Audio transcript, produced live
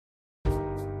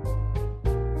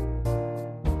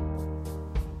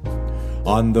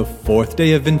On the fourth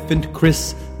day of infant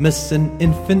Christmas, an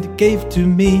infant gave to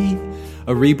me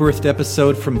a rebirthed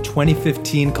episode from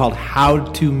 2015 called How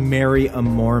to Marry a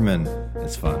Mormon.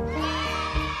 It's fun.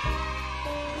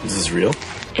 Is this real?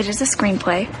 It is a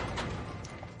screenplay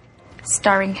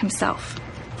starring himself.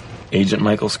 Agent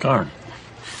Michael Scarn.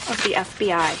 Of the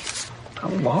FBI. How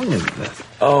long is this?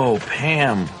 Oh,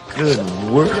 Pam. Good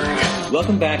work.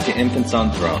 Welcome back to Infants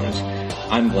on Thrones.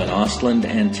 I'm Glenn Ostland,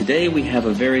 and today we have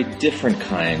a very different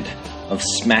kind of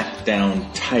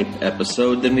SmackDown-type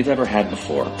episode than we've ever had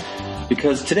before.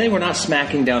 Because today we're not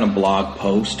smacking down a blog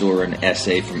post or an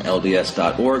essay from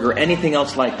LDS.org or anything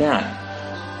else like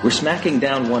that. We're smacking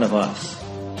down one of us.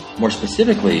 More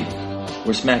specifically,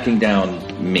 we're smacking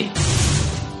down me.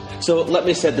 So let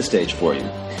me set the stage for you.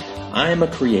 I am a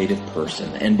creative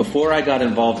person, and before I got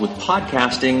involved with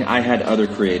podcasting, I had other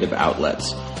creative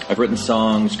outlets. I've written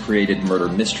songs, created murder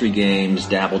mystery games,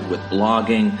 dabbled with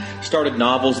blogging, started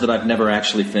novels that I've never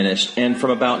actually finished, and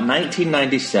from about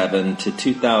 1997 to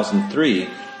 2003,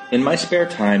 in my spare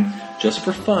time, just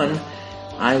for fun,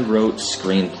 I wrote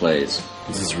screenplays.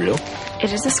 Is this real?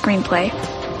 It is a screenplay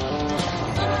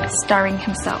starring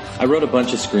himself. I wrote a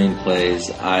bunch of screenplays.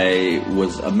 I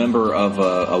was a member of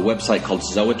a website called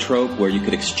Zoetrope, where you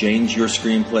could exchange your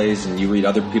screenplays, and you read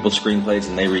other people's screenplays,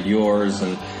 and they read yours,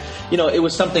 and you know, it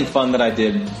was something fun that I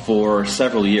did for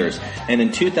several years. And in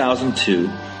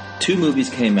 2002, two movies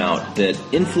came out that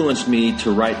influenced me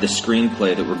to write the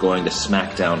screenplay that we're going to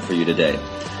smack down for you today.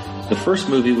 The first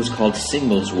movie was called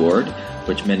Singles Ward,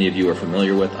 which many of you are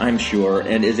familiar with, I'm sure,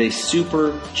 and is a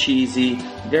super cheesy,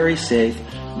 very safe,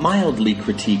 mildly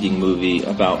critiquing movie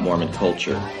about Mormon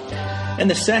culture. And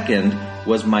the second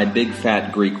was My Big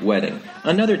Fat Greek Wedding,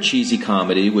 another cheesy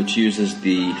comedy which uses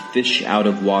the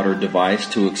fish-out-of-water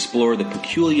device to explore the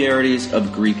peculiarities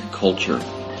of Greek culture.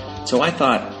 So I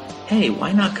thought, hey,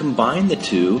 why not combine the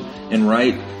two and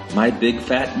write My Big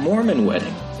Fat Mormon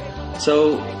Wedding?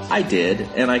 So I did,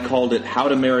 and I called it How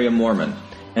to Marry a Mormon.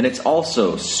 And it's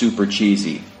also super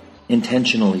cheesy,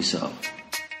 intentionally so.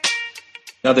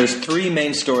 Now there's three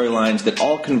main storylines that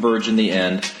all converge in the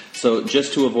end. So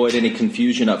just to avoid any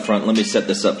confusion up front, let me set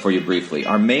this up for you briefly.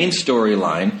 Our main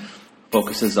storyline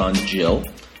focuses on Jill,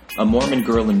 a Mormon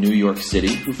girl in New York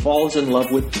City who falls in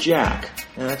love with Jack.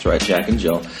 Yeah, that's right, Jack and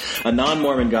Jill. A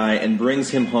non-Mormon guy, and brings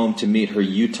him home to meet her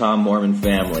Utah Mormon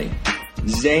family.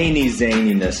 Zany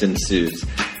zaniness ensues,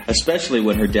 especially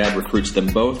when her dad recruits them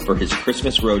both for his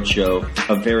Christmas roadshow,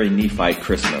 A Very Nephite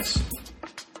Christmas.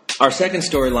 Our second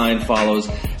storyline follows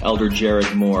Elder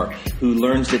Jared Moore, who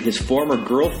learns that his former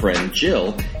girlfriend,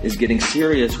 Jill, is getting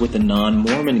serious with a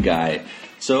non-Mormon guy.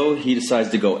 So he decides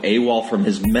to go AWOL from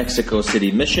his Mexico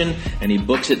City mission, and he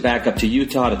books it back up to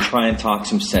Utah to try and talk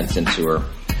some sense into her.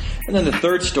 And then the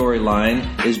third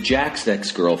storyline is Jack's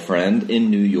ex-girlfriend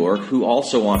in New York, who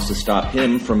also wants to stop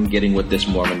him from getting with this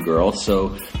Mormon girl.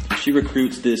 So she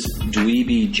recruits this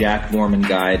dweeby Jack Mormon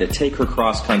guy to take her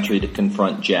cross-country to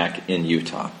confront Jack in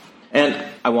Utah. And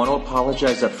I want to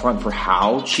apologize up front for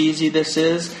how cheesy this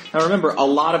is. Now remember, a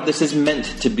lot of this is meant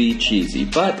to be cheesy,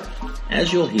 but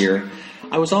as you'll hear,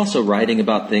 I was also writing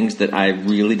about things that I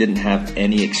really didn't have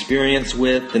any experience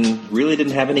with and really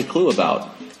didn't have any clue about,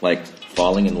 like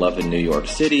falling in love in New York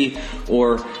City,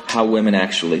 or how women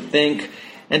actually think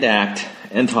and act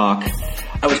and talk.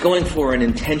 I was going for an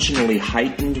intentionally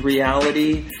heightened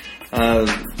reality,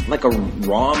 like a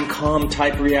rom-com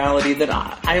type reality that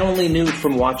I only knew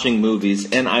from watching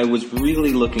movies, and I was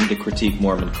really looking to critique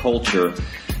Mormon culture,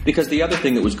 because the other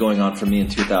thing that was going on for me in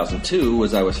 2002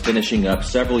 was I was finishing up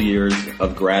several years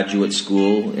of graduate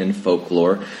school in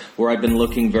folklore, where I've been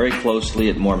looking very closely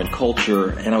at Mormon culture,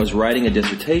 and I was writing a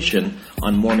dissertation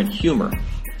on Mormon humor.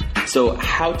 So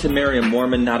How to Marry a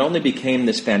Mormon not only became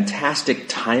this fantastic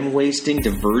time-wasting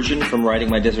diversion from writing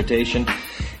my dissertation,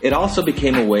 it also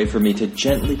became a way for me to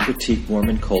gently critique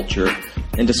Mormon culture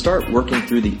and to start working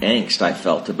through the angst I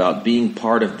felt about being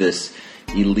part of this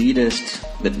elitist,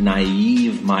 but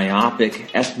naive,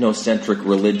 myopic, ethnocentric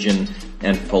religion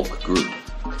and folk group.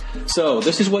 So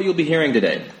this is what you'll be hearing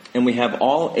today, and we have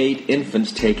all 8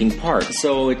 infants taking part,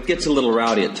 so it gets a little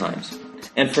rowdy at times.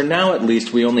 And for now, at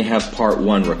least, we only have part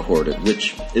 1 recorded,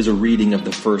 which is a reading of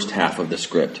the first half of the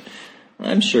script.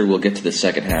 I'm sure we'll get to the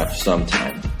second half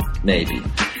sometime. Maybe.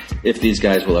 If these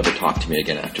guys will ever talk to me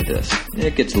again after this.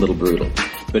 It gets a little brutal.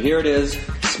 But here it is,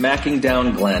 smacking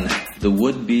down Glenn, the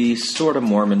would-be sort of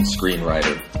Mormon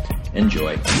screenwriter.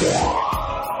 Enjoy.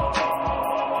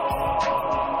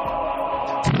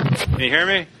 Can you hear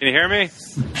me? Can you hear me?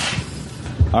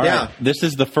 All right. This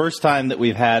is the first time that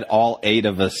we've had all 8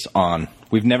 of us on.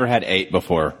 We've never had 8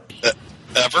 before.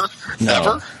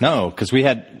 Ever? No, because we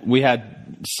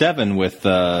had 7 with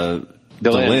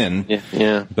Delin.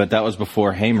 Yeah. But that was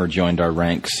before Hamer joined our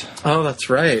ranks. Oh, that's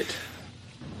right.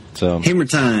 So Hamer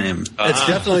time. It's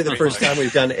definitely the first time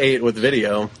we've done 8 with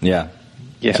video. Yeah.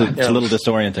 Yeah. It's a little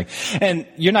disorienting. And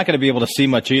you're not going to be able to see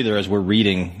much either as we're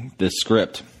reading this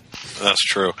script. That's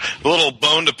true. A little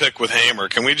bone to pick with Hamer.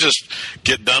 Can we just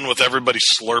get done with everybody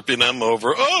slurping them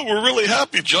over? Oh, we're really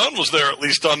happy John was there at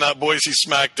least on that Boise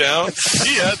SmackDown.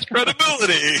 He has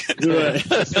credibility.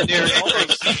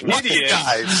 What you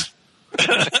guys?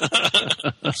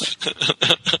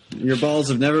 Your balls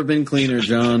have never been cleaner,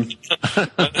 John. How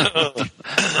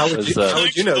would you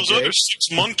know, those Jake? other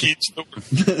 6 monkeys?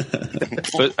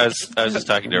 But I was just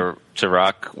talking to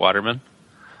Rock Waterman,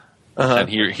 and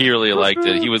he really liked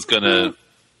it. He was gonna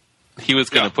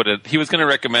put it. He was gonna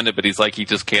recommend it, but he's like he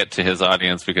just can't to his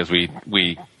audience because we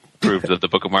proved that the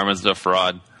Book of Mormon is a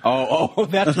fraud. Oh,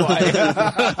 that's why.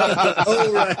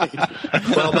 Oh, right.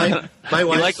 Well, my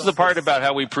wife He likes the part about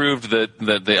how we proved that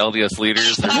the LDS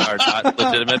leaders are not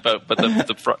legitimate, but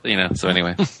the so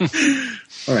anyway.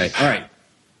 All right.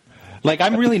 Like,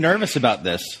 I'm really nervous about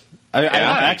this. I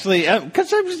actually,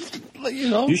 because I was,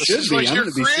 You should be. like I'm your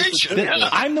going to be super creation. fit.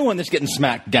 I'm the one that's getting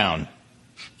smacked down.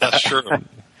 That's true.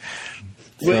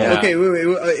 Well, okay,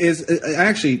 wait.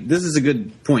 Actually, this is a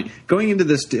good point. Going into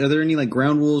this, are there any like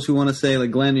ground rules we want to say,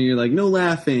 like Glenn? You're like no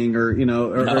laughing, or or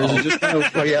is it just kind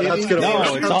of? Oh, yeah, that's good.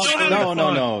 No, it's all,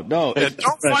 no. Yeah,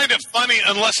 don't find it funny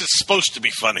unless it's supposed to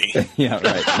be funny. Yeah,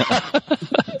 right.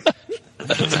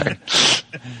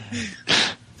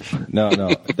 No,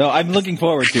 I'm looking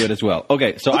forward to it as well.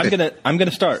 Okay, so okay. I'm gonna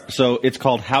start. So it's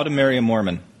called How to Marry a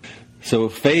Mormon. So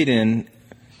fade in.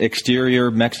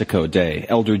 Exterior Mexico Day.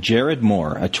 Elder Jared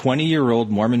Moore, a 20-year-old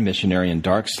Mormon missionary in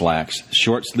dark slacks,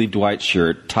 short-sleeved white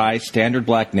shirt, tie, standard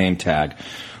black name tag,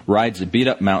 rides a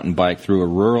beat-up mountain bike through a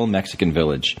rural Mexican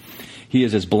village. He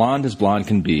is as blonde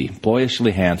can be,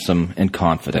 boyishly handsome and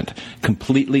confident,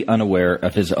 completely unaware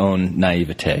of his own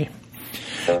naivete.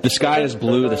 The sky is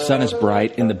blue, the sun is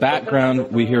bright. In the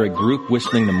background, we hear a group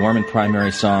whistling the Mormon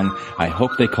primary song, I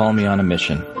Hope They Call Me on a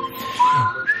Mission.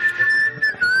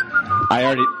 I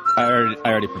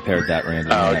already prepared that, Randy.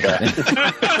 Oh, okay.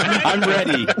 I'm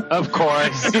ready. Of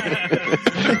course.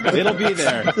 It'll be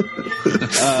there.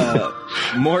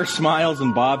 Moore smiles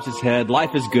and bobs his head.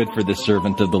 Life is good for this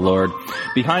servant of the Lord.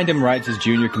 Behind him rides his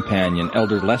junior companion,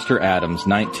 Elder Lester Adams,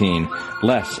 19.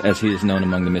 Les, as he is known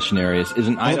among the missionaries, is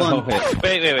an Idaho hit.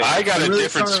 Wait. I got a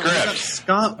different script.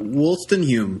 Scott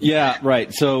Wollstonhume. Yeah,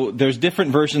 right. So there's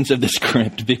different versions of the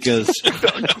script because...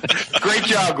 Great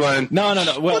job, Glenn. No.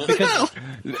 Well, because...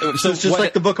 So it's just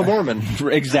like the Book of Mormon.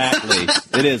 Exactly.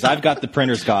 It is. I've got the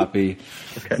printer's copy.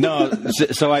 Okay. No,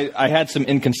 so I had some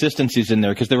inconsistencies in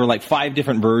there because there were like 5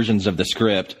 different versions of the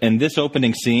script. And this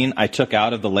opening scene I took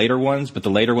out of the later ones, but the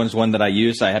later one's one that I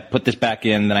used. I had to put this back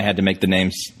in, then I had to make the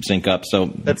names sync up. So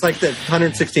that's like the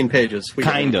 116 pages.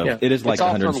 Kind of. Yeah. It is like it's all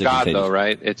 116 from God, pages. though,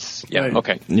 right? It's Right.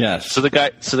 Okay. Yes. So the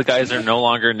guys are no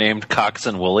longer named Cox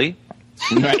and Woolley.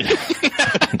 Right.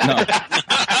 No.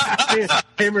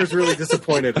 Hamer's really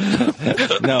disappointed.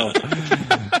 No,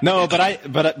 but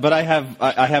I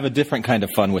have a different kind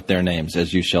of fun with their names,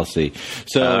 as you shall see.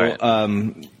 So,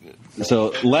 right.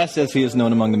 So Les, as he is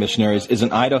known among the missionaries, is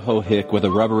an Idaho hick with a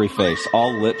rubbery face,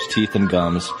 all lips, teeth, and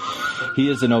gums. He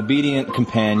is an obedient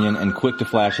companion and quick to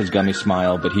flash his gummy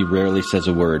smile, but he rarely says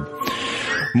a word.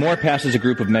 Moore passes a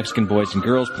group of Mexican boys and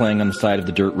girls playing on the side of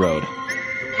the dirt road.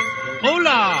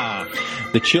 Hola!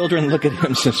 The children look at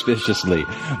him suspiciously.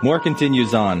 Moore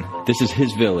continues on. This is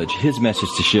his village, his message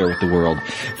to share with the world.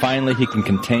 Finally, he can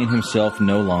contain himself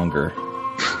no longer.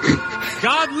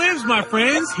 God lives, my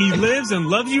friends. He lives and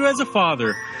loves you as a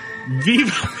father.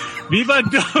 Viva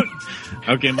don't.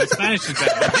 Okay, my Spanish is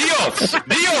bad.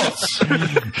 Dios!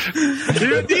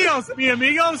 Viva Dios, mi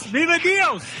amigos. Viva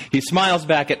Dios. He smiles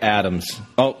back at Adams.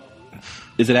 Oh.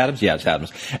 Is it Adams? Yeah, it's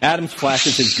Adams. Adams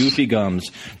flashes his goofy gums.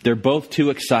 They're both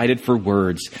too excited for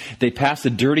words. They pass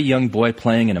a dirty young boy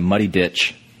playing in a muddy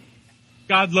ditch.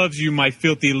 God loves you, my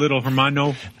filthy little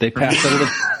hermano. They pass a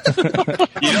little...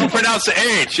 You don't pronounce the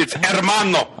H. It's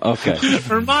hermano. Okay.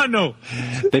 Hermano.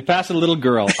 They pass a little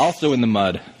girl, also in the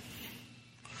mud.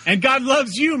 And God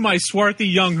loves you, my swarthy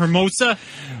young Hermosa.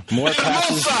 Moore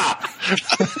passes...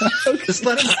 Just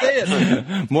let him say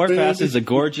it. Moore passes a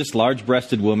gorgeous,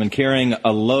 large-breasted woman carrying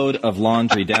a load of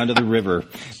laundry down to the river.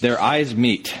 Their eyes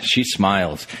meet. She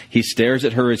smiles. He stares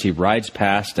at her as he rides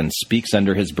past and speaks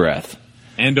under his breath.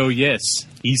 And oh yes,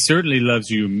 he certainly loves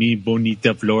you, mi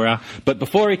bonita flora. But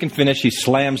before he can finish, he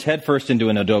slams headfirst into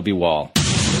an adobe wall.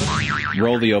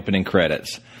 Roll the opening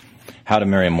credits. How to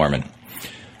Marry a Mormon.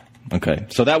 Okay,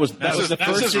 so that was the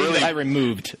first thing that I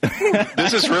removed.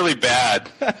 This is really bad.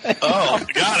 Oh,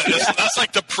 got it. That's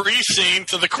like the pre-scene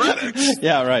to the credits.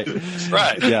 Yeah, right.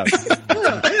 Right. Yeah.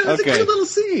 It was a good little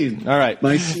scene. All right.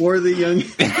 My swarthy young.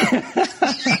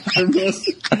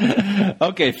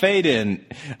 Okay, fade in.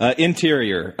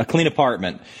 Interior, a clean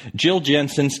apartment. Jill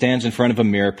Jensen stands in front of a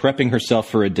mirror, prepping herself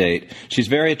for a date. She's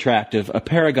very attractive, a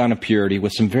paragon of purity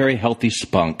with some very healthy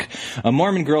spunk. A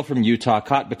Mormon girl from Utah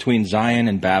caught between Zion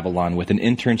and Babylon with an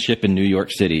internship in New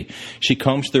York City. She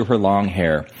combs through her long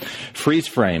hair. Freeze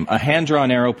frame. A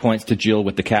hand-drawn arrow points to Jill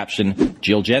with the caption,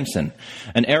 Jill Jensen.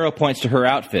 An arrow points to her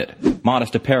outfit,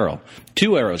 modest apparel.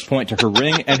 2 arrows point to her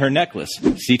ring and her necklace,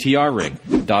 CTR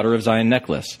ring, Daughter of Zion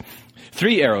necklace.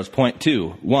 3 arrows point to,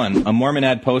 1, a Mormon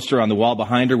ad poster on the wall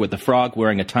behind her with a frog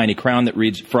wearing a tiny crown that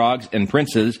reads Frogs and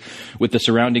Princes with the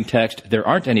surrounding text, There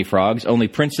aren't any frogs, only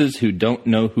princes who don't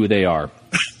know who they are.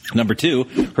 Number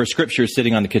 2, her scriptures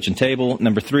sitting on the kitchen table.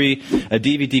 Number 3, a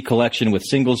DVD collection with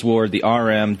Singles Ward, The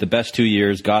RM, The Best 2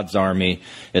 Years, God's Army,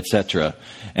 etc.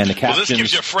 And the captions. Well, this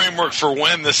gives you a framework for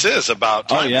when this is about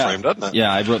time frame, doesn't it?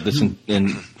 Yeah, I wrote this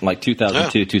in like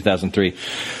 2002, 2003.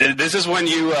 This is when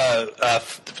you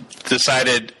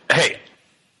decided, hey,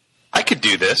 I could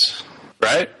do this,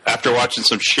 right? After watching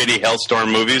some shitty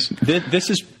Hellstorm movies. This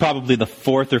is probably the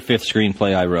 4th or 5th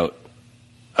screenplay I wrote.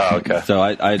 Oh, okay. So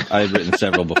I'd written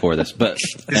several before this, but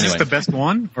is this the best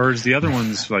one, or is the other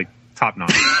ones like top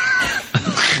notch?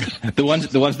 the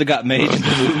ones that got made into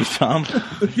the movies, Tom.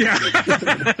 Yeah.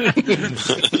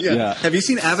 Yeah. Have you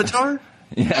seen Avatar?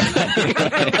 Yeah.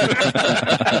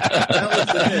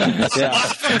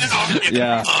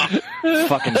 Yeah.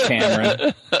 Fucking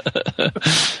Cameron.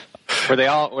 Were they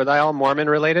all Mormon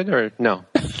related or no?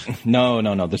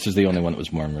 No. This is the only one that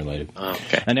was Mormon related. Oh,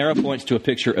 okay. An arrow points to a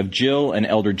picture of Jill and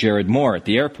Elder Jared Moore at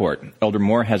the airport. Elder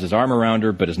Moore has his arm around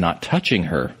her but is not touching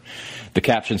her. The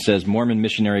caption says, Mormon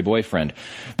missionary boyfriend.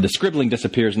 The scribbling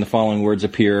disappears and the following words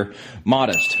appear.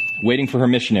 Modest, waiting for her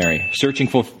missionary, searching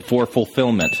for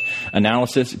fulfillment.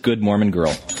 Analysis, good Mormon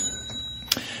girl.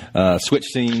 Switch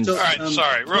scenes. All right,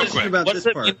 sorry, real quick. What does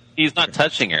that mean? He's not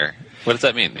touching her. What does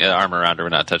that mean? Arm around her, we're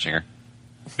not touching her.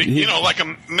 You know, like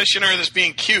a missionary that's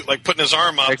being cute, like putting his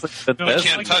arm up, but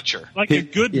can't touch her. Like a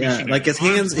good missionary. Like his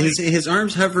hands, his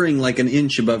arms hovering like an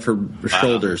inch above her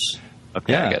shoulders.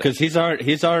 Okay, yeah, because he's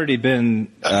already been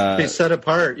he's set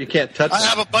apart. You can't touch. I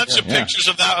have a bunch of pictures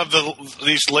of that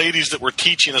these ladies that were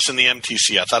teaching us in the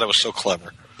MTC. I thought it was so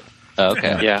clever.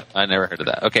 Okay, yeah, I never heard of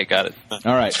that. Okay, got it.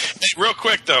 All right. Hey, real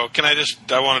quick though,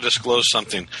 I want to disclose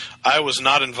something. I was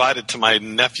not invited to my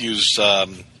nephew's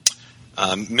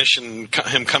mission.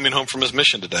 Him coming home from his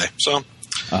mission today. So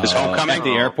his homecoming at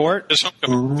the airport. His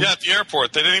homecoming. Yeah, at the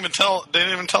airport. They didn't even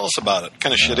tell us about it.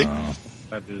 Kind of shitty.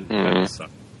 That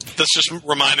sucks. This just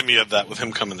reminded me of that with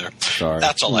him coming there. Sorry.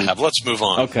 That's all I have. Let's move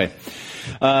on. Okay.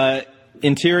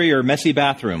 Interior, messy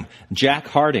bathroom. Jack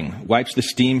Harding wipes the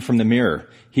steam from the mirror.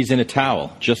 He's in a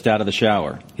towel, just out of the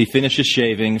shower. He finishes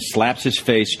shaving, slaps his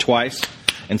face twice,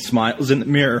 and smiles in the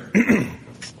mirror.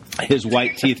 His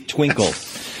white teeth twinkle.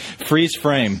 Freeze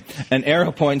frame. An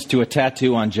arrow points to a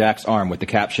tattoo on Jack's arm with the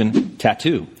caption,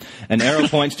 tattoo. An arrow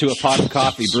points to a pot of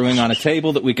coffee brewing on a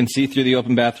table that we can see through the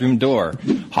open bathroom door.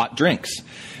 Hot drinks.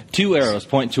 2 arrows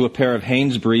point to a pair of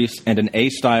Hanes briefs and an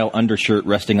A-style undershirt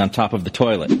resting on top of the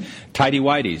toilet. Tidy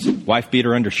whities,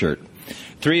 wife-beater undershirt.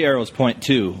 3 arrows point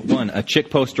to, 1, a chick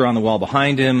poster on the wall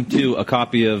behind him, 2, a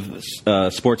copy of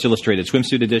Sports Illustrated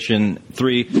Swimsuit Edition,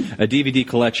 3, a DVD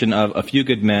collection of A Few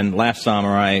Good Men, Last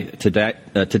Samurai, To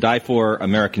Die For,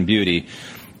 American Beauty,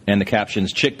 and the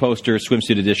captions, chick poster,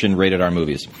 swimsuit edition, rated R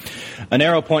movies. An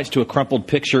arrow points to a crumpled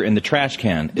picture in the trash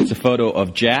can. It's a photo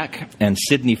of Jack and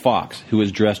Sydney Fox, who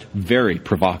is dressed very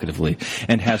provocatively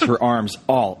and has her arms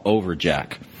all over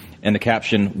Jack. And the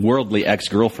caption, worldly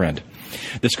ex-girlfriend.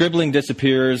 The scribbling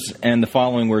disappears and the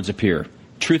following words appear.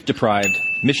 Truth deprived,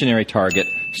 missionary target,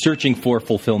 searching for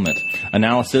fulfillment.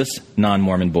 Analysis,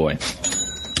 non-Mormon boy.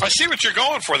 I see what you're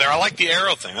going for there. I like the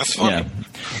arrow thing. That's funny.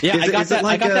 Yeah, I got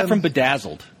that from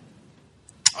Bedazzled.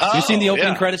 Oh, you seen the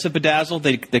opening credits of Bedazzled?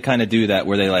 They kind of do that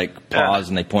where they like pause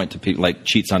and they point to people like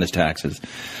cheats on his taxes.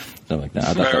 Stuff like that.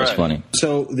 I thought that was funny.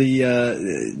 So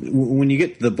when you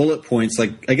get the bullet points,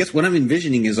 like I guess what I'm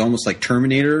envisioning is almost like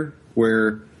Terminator,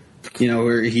 where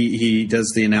he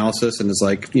does the analysis and is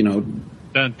like,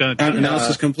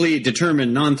 analysis complete,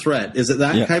 determined, non-threat. Is it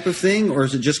that type of thing, or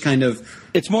is it just kind of?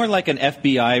 It's more like an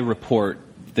FBI report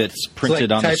that's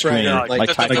printed on the screen,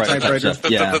 like typewriter.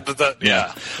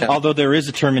 Yeah. Although there is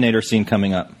a Terminator scene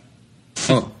coming up.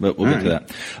 But we'll get to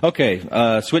that.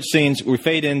 Okay, switch scenes. We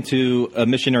fade into a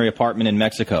missionary apartment in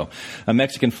Mexico. A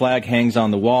Mexican flag hangs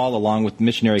on the wall along with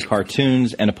missionary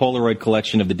cartoons and a Polaroid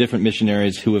collection of the different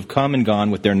missionaries who have come and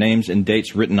gone with their names and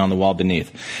dates written on the wall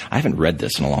beneath. I haven't read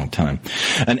this in a long time.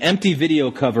 An empty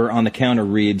video cover on the counter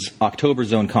reads, October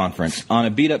Zone Conference. On a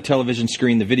beat-up television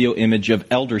screen, the video image of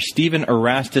Elder Stephen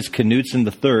Erastus Knudsen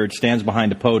III stands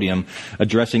behind a podium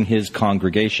addressing his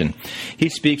congregation. He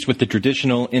speaks with the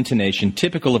traditional intonation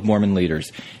typical of Mormon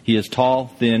leaders. He is tall,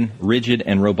 thin, rigid,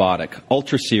 and robotic,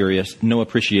 ultra-serious, no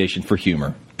appreciation for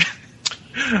humor.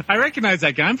 I recognize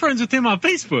that guy. I'm friends with him on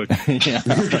Facebook.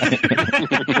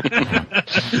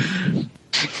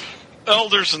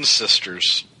 Elders and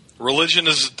sisters, religion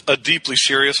is a deeply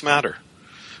serious matter.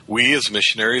 We, as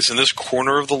missionaries in this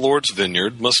corner of the Lord's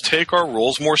vineyard, must take our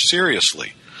roles more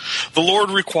seriously. The Lord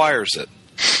requires it.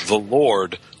 The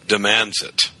Lord demands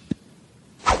it.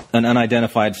 An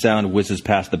unidentified sound whizzes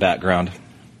past the background.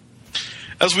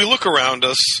 As we look around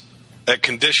us at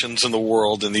conditions in the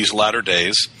world in these latter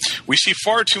days, we see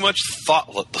far too much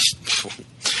thoughtlessness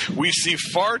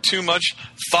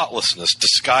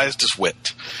disguised as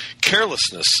wit,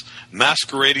 carelessness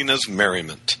masquerading as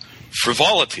merriment,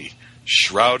 frivolity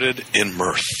shrouded in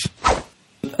mirth.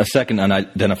 A second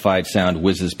unidentified sound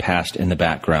whizzes past in the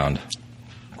background.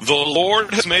 The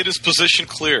Lord has made his position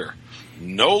clear.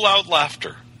 No loud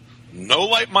laughter, no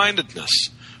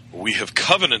light-mindedness. We have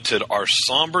covenanted our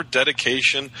somber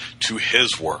dedication to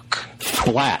his work.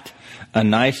 Flat. A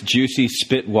nice, juicy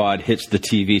spit wad hits the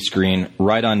TV screen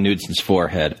right on Knudsen's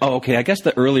forehead. Oh, okay. I guess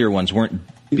the earlier ones weren't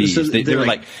bees. So they were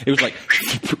like, it was like,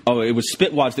 it was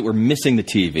spit wads that were missing the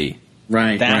TV.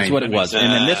 Right. That's what it was.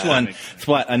 And then this one,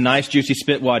 flat, a nice, juicy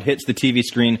spit wad hits the TV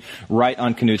screen right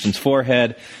on Knudsen's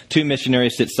forehead. Two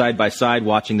missionaries sit side by side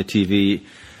watching the TV.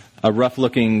 A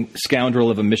rough-looking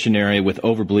scoundrel of a missionary with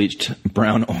overbleached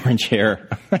brown-orange hair.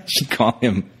 I should call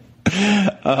him.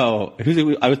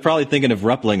 I was probably thinking of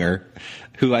Rupplinger,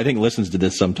 who I think listens to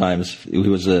this sometimes. He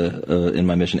was in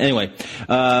my mission. Anyway,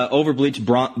 overbleached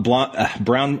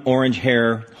brown-orange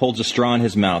hair, holds a straw in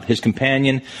his mouth. His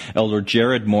companion, Elder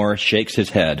Jared Moore, shakes his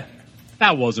head.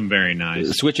 That wasn't very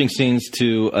nice. Switching scenes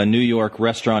to a New York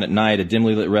restaurant at night. A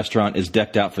dimly lit restaurant is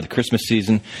decked out for the Christmas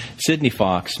season. Sydney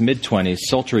Fox, mid-20s,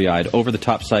 sultry-eyed,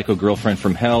 over-the-top psycho girlfriend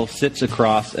from hell, sits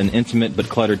across an intimate but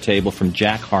cluttered table from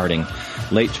Jack Harding,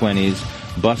 late 20s,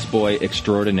 busboy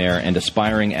extraordinaire and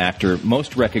aspiring actor,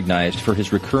 most recognized for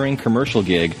his recurring commercial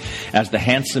gig as the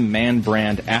handsome man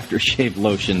brand aftershave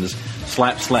lotions,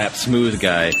 slap slap smooth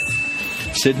guy.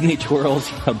 Sydney twirls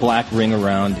a black ring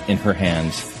around in her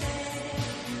hands.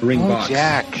 Ring box.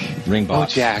 Jack. Ring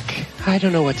box. Oh, Jack. I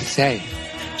don't know what to say.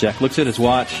 Jack looks at his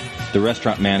watch. The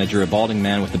restaurant manager, a balding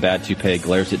man with a bad toupee,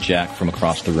 glares at Jack from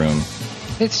across the room.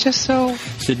 It's just so...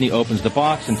 Sydney opens the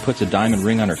box and puts a diamond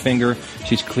ring on her finger.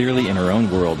 She's clearly in her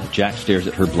own world. Jack stares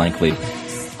at her blankly.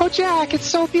 Oh, Jack, it's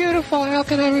so beautiful. How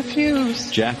can I refuse?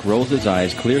 Jack rolls his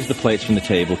eyes, clears the plates from the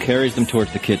table, carries them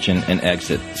towards the kitchen, and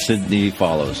exits. Sydney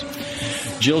follows.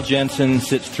 Jill Jensen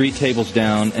sits 3 tables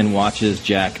down and watches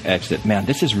Jack exit. Man,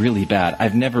 this is really bad. I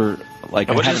haven't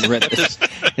read this.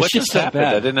 What just happened?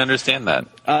 I didn't understand that.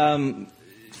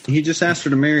 He just asked her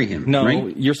to marry him. No,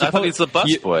 right? you're supposed. I thought he's the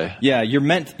busboy. Yeah, you're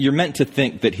meant to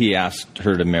think that he asked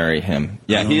her to marry him.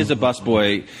 Yeah, he is a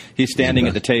busboy. He's standing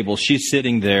at the table. She's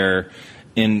sitting there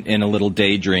in a little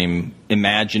daydream,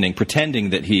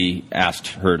 pretending that he asked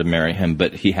her to marry him,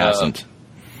 but he hasn't.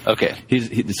 Okay.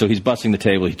 So he's busting the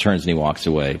table. He turns and he walks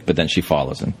away, but then she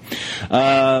follows him.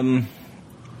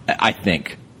 I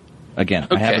think. Again,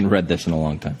 okay. I haven't read this in a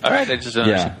long time. All right, I just don't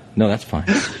understand. No, that's fine.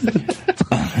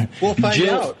 We'll find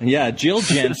out. Yeah, Jill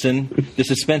Jensen. The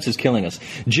suspense is killing us.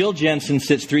 Jill Jensen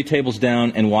sits 3 tables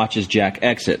down and watches Jack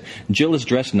exit. Jill is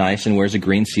dressed nice and wears a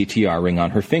green CTR ring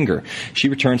on her finger. She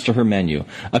returns to her menu.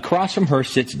 Across from her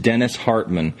sits Dennis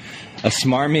Hartman, a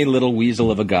smarmy little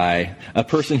weasel of a guy, a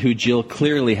person who Jill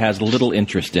clearly has little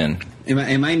interest in.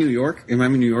 Am I New York? Am I a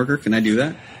New Yorker? Can I do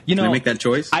that? Can I make that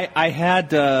choice? I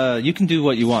had, you can do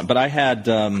what you want, but I had...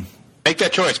 Make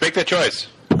that choice. Make that choice.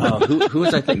 Who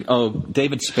was I thinking? Oh,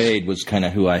 David Spade was kind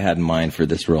of who I had in mind for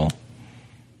this role.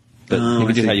 But you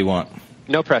can do how you want.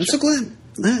 No pressure.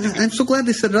 I'm so glad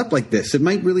they set it up like this. It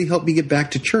might really help me get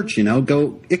back to church,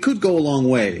 It could go a long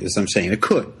way, as I'm saying. It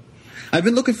could. I've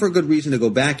been looking for a good reason to go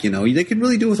back, They could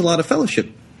really do with a lot of fellowship.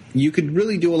 You could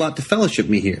really do a lot to fellowship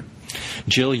me here.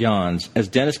 Jill yawns. As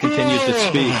Dennis continues to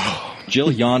speak,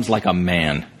 Jill yawns like a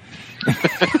man.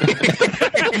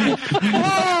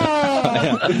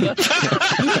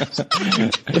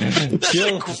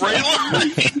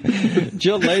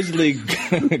 Jill lazily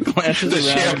glances Does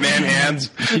around. she have man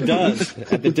hands? She does.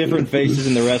 At the different faces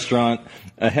in the restaurant,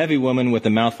 a heavy woman with a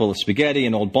mouthful of spaghetti,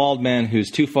 an old bald man who's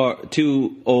too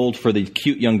old for the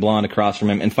cute young blonde across from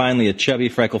him, and finally a chubby,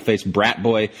 freckle-faced brat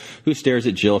boy who stares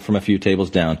at Jill from a few tables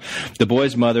down. The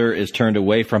boy's mother is turned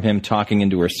away from him, talking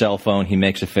into her cell phone. He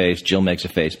makes a face. Jill makes a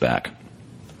face back.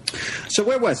 So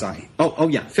where was I? Oh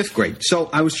yeah, 5th grade. So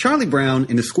I was Charlie Brown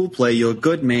in the school play You're a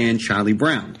Good Man, Charlie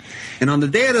Brown. And on the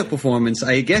day of the performance,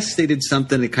 I guess they did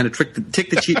something that kind of ticked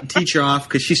the teacher off,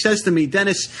 because she says to me,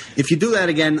 Dennis, if you do that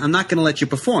again, I'm not going to let you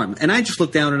perform. And I just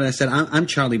looked down and I said, I'm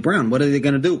Charlie Brown. What are they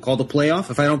going to do? Call the play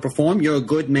off if I don't perform? You're a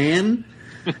good man?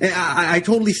 I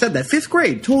totally said that. 5th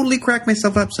grade. Totally crack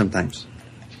myself up sometimes.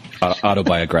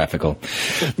 Autobiographical.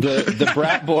 The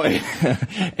brat boy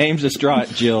aims a straw at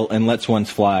Jill and lets one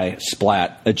fly.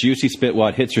 Splat. A juicy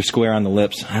spitwad hits her square on the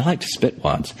lips. I like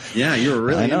spitwads. Yeah, you were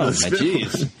really I know. into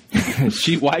Jeez.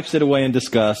 She wipes it away in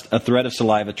disgust. A thread of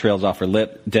saliva trails off her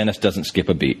lip. Dennis doesn't skip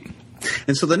a beat.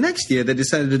 And so the next year, they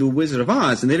decided to do Wizard of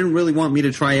Oz, and they didn't really want me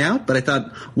to try out, but I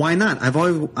thought, why not? I've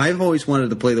always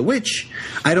wanted to play the witch.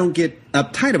 I don't get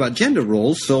uptight about gender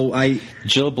roles, so I...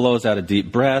 Jill blows out a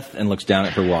deep breath and looks down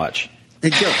at her watch. Hey,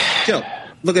 Jill,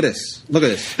 look at this. Look at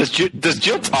this. Does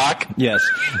Jill talk? Yes.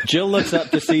 Jill looks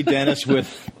up to see Dennis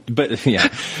with 2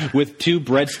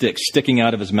 breadsticks sticking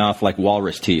out of his mouth like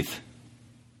walrus teeth.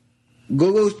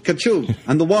 Go, Kachoo,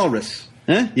 I'm the walrus.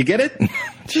 Huh? You get it?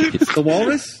 The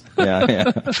walrus? Yeah.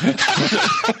 Forget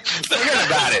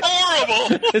about it.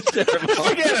 Horrible. It's terrible.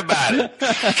 Forget about it.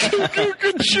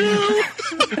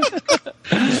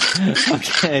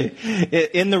 Okay.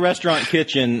 In the restaurant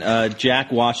kitchen,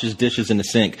 Jack washes dishes in the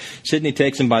sink. Sydney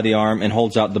takes him by the arm and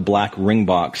holds out the black ring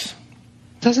box.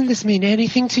 Doesn't this mean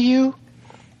anything to you?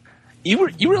 You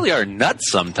really are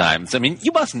nuts sometimes. I mean,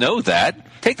 you must know that.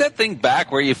 Take that thing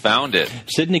back where you found it.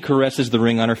 Sydney caresses the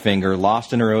ring on her finger,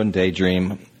 lost in her own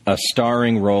daydream, a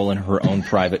starring role in her own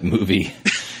private movie.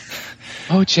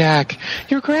 Oh, Jack,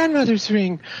 your grandmother's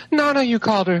ring. Nana, you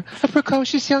called her. A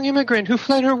precocious young immigrant who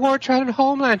fled her war-trodden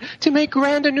homeland to make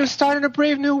grand a new start in a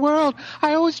brave new world.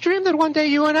 I always dreamed that one day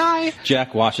you and I...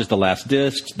 Jack washes the last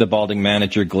discs. The balding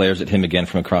manager glares at him again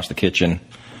from across the kitchen.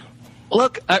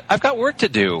 Look, I've got work to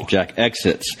do. Jack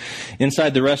exits.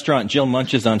 Inside the restaurant, Jill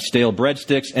munches on stale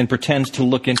breadsticks and pretends to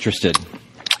look interested.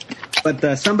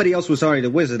 But somebody else was already the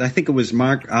wizard. I think it was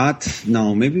Mark Ott.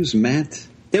 No, maybe it was Matt.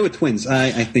 They were twins,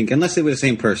 I think, unless they were the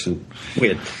same person.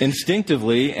 Weird.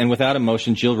 Instinctively and without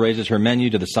emotion, Jill raises her menu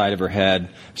to the side of her head.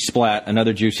 Splat,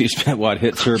 another juicy spitwad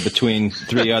hits her between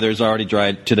 3 others already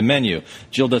dried to the menu.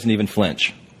 Jill doesn't even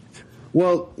flinch.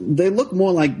 Well, they look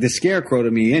more like the Scarecrow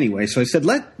to me anyway, so I said,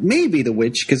 let me be the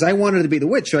witch, because I wanted to be the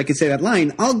witch so I could say that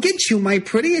line, I'll get you, my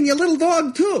pretty, and your little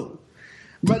dog, too.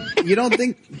 But you don't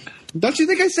think... Don't you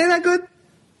think I say that good?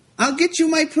 I'll get you,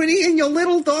 my pretty, and your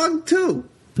little dog, too.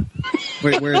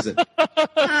 Wait, where is it? But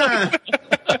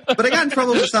I got in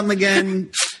trouble with something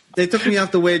again. They took me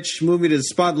off the witch, moved me to the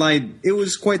spotlight. It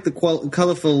was quite the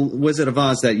colorful Wizard of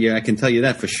Oz that year, I can tell you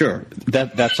that for sure.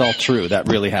 That's all true. That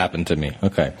really happened to me.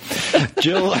 Okay.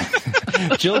 Jill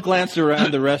glanced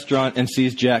around the restaurant and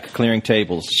sees Jack clearing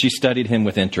tables. She studies him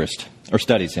with interest.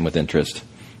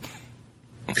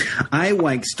 I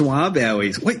like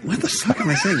strawberries. Wait, what the fuck am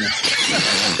I saying?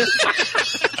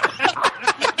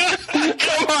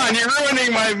 Come on, you're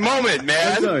ruining my moment,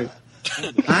 man. I'm sorry.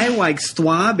 I like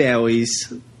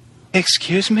strawberries.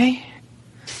 Excuse me?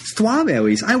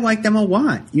 Strawberries. I like them a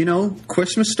lot. You know,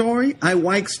 Christmas Story. I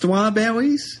like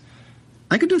strawberries.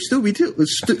 I can do Scooby-Doo.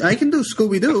 I can do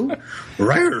Scooby-Doo.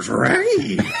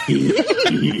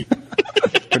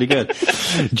 Pretty good.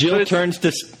 Jill turns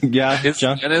to... Yeah,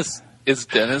 John? Is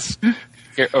Dennis...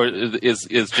 Or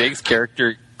is Jake's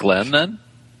character Glenn, then?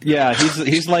 Yeah,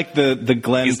 he's like the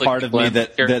Glenn like part of Glenn me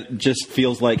that just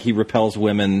feels like he repels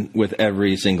women with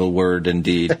every single word and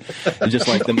deed. Just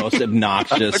like the most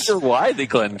obnoxious. I wonder why the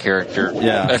Glenn character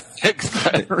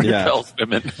repels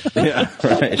women. Yeah,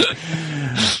 right.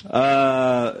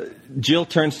 Jill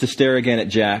turns to stare again at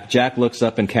Jack. Jack looks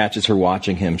up and catches her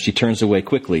watching him. She turns away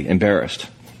quickly, embarrassed.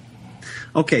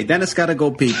 Okay, Dennis got to go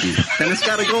pee-pee. Dennis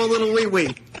got to go a little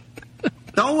wee-wee.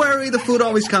 Don't worry, the food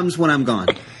always comes when I'm gone.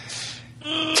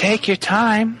 Take your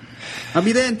time. I'll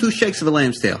be there in 2 shakes of a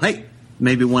lamb's tail. Hey,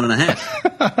 maybe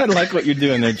 1.5. I like what you're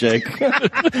doing there, Jake.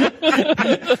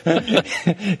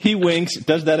 He winks,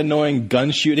 does that annoying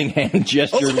gun-shooting hand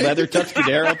gesture, leather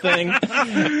Tuscadero thing,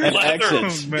 and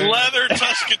exits. Leather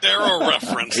Tuscadero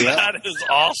reference. Yeah. That is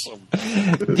awesome.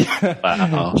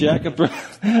 Wow. Jack,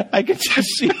 I could just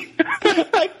see.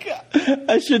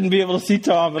 I shouldn't be able to see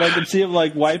Tom, but I could see him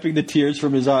like wiping the tears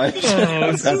from his eyes.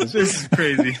 Oh, this is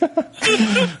crazy.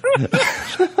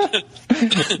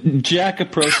 Jack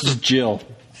approaches Jill.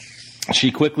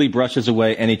 She quickly brushes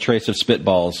away any trace of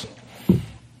spitballs.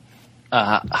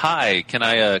 Hi, can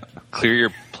I clear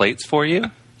your plates for you?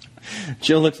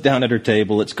 Jill looks down at her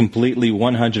table. It's completely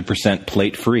 100%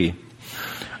 plate-free.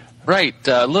 Right.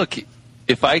 Look,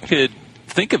 if I could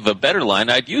think of a better line,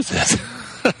 I'd use it.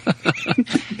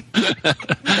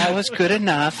 That was good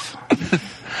enough.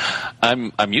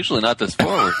 I'm usually not this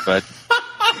forward, but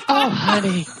Oh,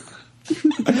 honey.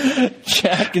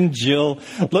 Jack and Jill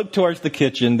look towards the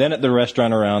kitchen, then at the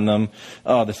restaurant around them.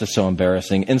 Oh, this is so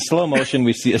embarrassing. In slow motion,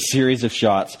 we see a series of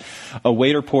shots. A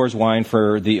waiter pours wine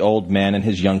for the old man and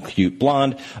his young, cute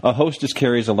blonde. A hostess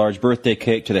carries a large birthday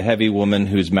cake to the heavy woman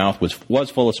whose mouth was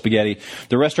full of spaghetti.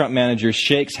 The restaurant manager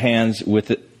shakes hands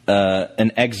with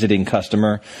an exiting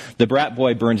customer. The brat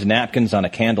boy burns napkins on a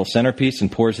candle centerpiece and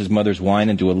pours his mother's wine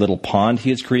into a little pond he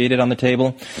has created on the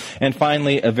table. And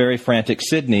finally, a very frantic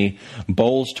Sydney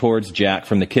bowls towards Jack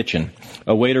from the kitchen.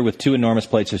 A waiter with 2 enormous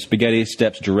plates of spaghetti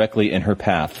steps directly in her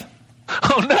path.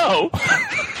 oh no!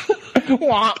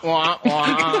 Wah, wah,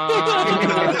 wah.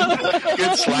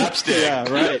 Good slapstick. Yeah,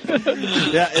 right.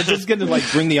 Yeah, it's just going to like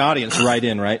bring the audience right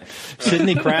in, right?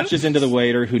 Sydney crashes into the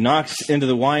waiter, who knocks into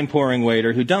the wine-pouring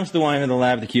waiter, who dumps the wine in the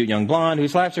lap of the cute young blonde, who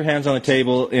slaps her hands on the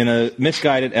table in a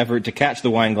misguided effort to catch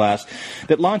the wine glass,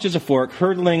 that launches a fork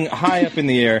hurtling high up in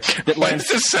the air. That Why lands.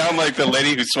 does this sound like the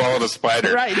lady who swallowed a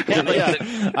spider? Right. Yeah.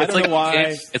 I don't know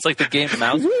why. It's like the game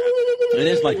Mouse. It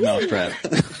is like Mousetrap.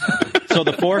 So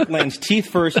the fork lands teeth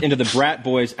first into the brat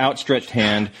boy's outstretched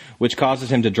hand, which causes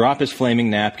him to drop his flaming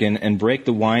napkin and break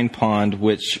the wine pond,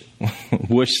 which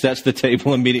sets the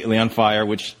table immediately on fire,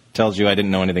 which tells you I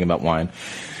didn't know anything about wine.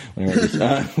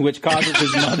 Which causes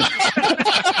his mother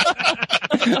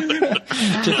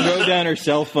to throw down her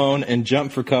cell phone and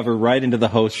jump for cover right into the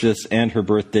hostess and her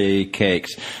birthday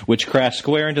cakes, which crash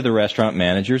square into the restaurant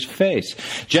manager's face.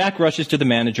 Jack rushes to the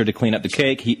manager to clean up the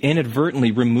cake. He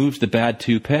inadvertently removes the bad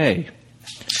toupee.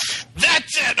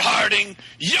 That's it, Harding.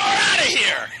 You're out of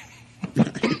here.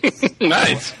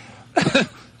 Nice.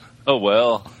 Oh,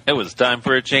 well, it was time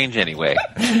for a change anyway.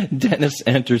 Dennis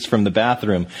enters from the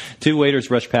bathroom. 2 waiters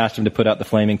rush past him to put out the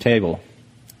flaming table.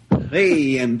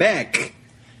 Hey, I'm back.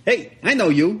 Hey, I know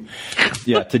you.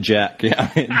 Yeah, to Jack.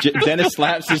 Yeah. Dennis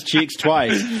slaps his cheeks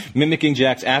twice, mimicking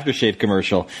Jack's aftershave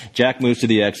commercial. Jack moves to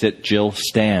the exit. Jill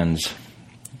stands.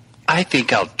 I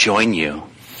think I'll join you.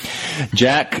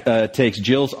 Jack takes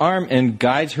Jill's arm and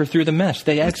guides her through the mess.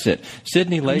 They exit.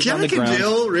 Sydney lays on the Jack and ground.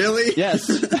 Jill, really? Yes.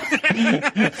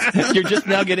 You're just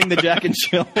now getting the Jack and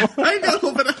Jill. I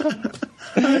know, but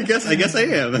I guess I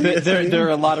am. There are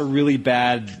a lot of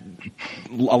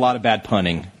bad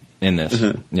punning in this.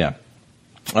 Mm-hmm. Yeah.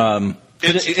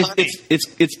 It's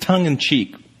It's tongue in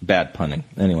cheek bad punning.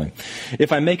 Anyway,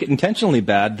 if I make it intentionally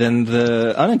bad, then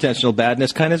the unintentional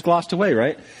badness kind of is glossed away,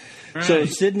 right? So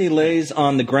Sydney lays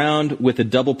on the ground with a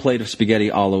double plate of spaghetti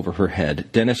all over her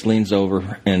head. Dennis leans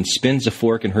over and spins a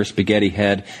fork in her spaghetti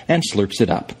head and slurps it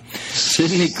up.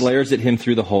 Sydney glares at him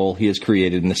through the hole he has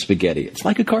created in the spaghetti. It's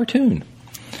like a cartoon.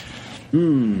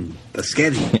 The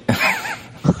sketchy.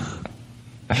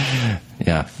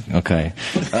 Yeah, okay.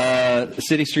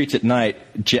 City streets at night.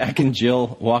 Jack and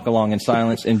Jill walk along in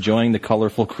silence, enjoying the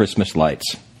colorful Christmas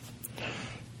lights.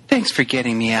 Thanks for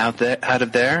getting me out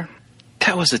of there.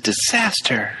 That was a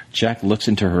disaster. Jack looks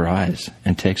into her eyes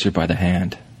and takes her by the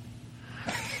hand.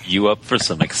 You up for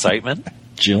some excitement?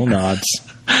 Jill nods.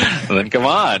 Then come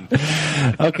on.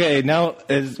 Okay, now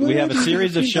we have a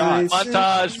series of shots.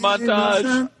 Montage.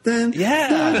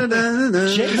 Yeah.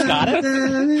 Jake's got it.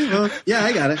 Yeah,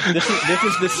 I got it. This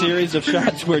is the series of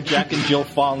shots where Jack and Jill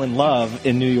fall in love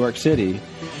in New York City.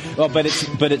 Well, but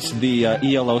it's the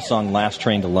ELO song "Last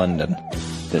Train to London"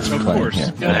 that's playing here.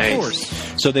 Of course.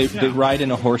 So they ride in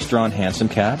a horse-drawn hansom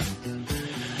cab,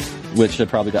 which they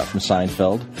probably got from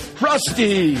Seinfeld.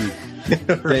 Rusty.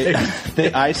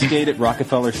 They ice skate at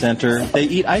Rockefeller Center. They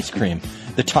eat ice cream.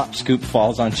 The top scoop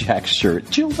falls on Jack's shirt.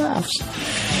 Jill laughs.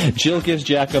 Jill gives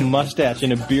Jack a mustache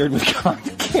and a beard with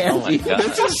cotton candy. Oh,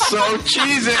 This is so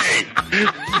cheesy.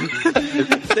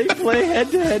 They play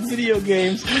head-to-head video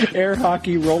games, air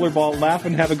hockey, rollerball, laugh,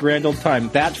 and have a grand old time.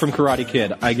 That's from Karate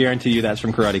Kid. I guarantee you that's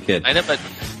from Karate Kid. I know, but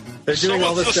They're doing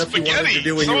all the stuff you wanted to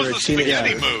do when you were a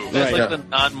teenager. That's like the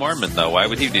non-Mormon, though. Why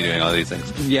would he be doing all these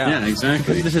things? Yeah,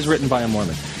 exactly. This is written by a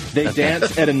Mormon. They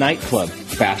dance at a nightclub,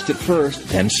 fast at first,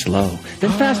 then slow,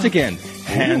 then fast again.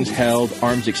 Hands held,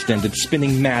 arms extended,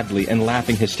 spinning madly and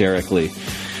laughing hysterically.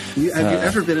 Have you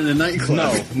ever been in a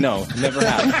nightclub? No, never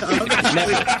have.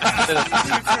 Never.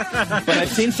 But I've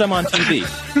seen some on TV.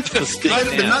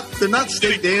 They're not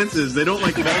steak dances. They don't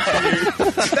like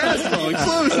that's wrong.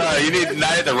 You need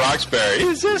Night at the Roxbury.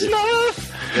 Is this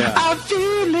love? Yeah. I'm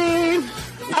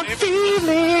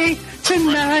feeling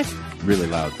tonight. Really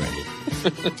loud, Randy.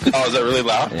 Oh, is that really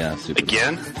loud? Yeah, super.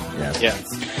 Again? Yeah.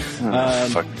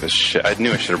 Fuck this shit. I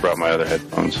knew I should have brought my other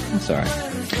headphones. Sorry.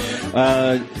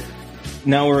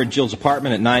 Now we're at Jill's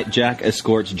apartment at night. Jack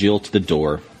escorts Jill to the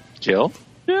door. Jill?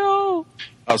 Oh,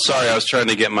 sorry. I was trying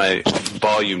to get my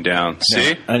volume down.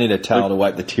 See? I need a towel to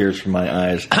wipe the tears from my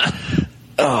eyes.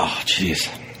 Oh, jeez.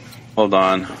 Hold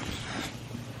on.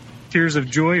 Tears of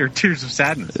joy or tears of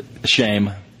sadness?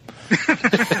 Shame.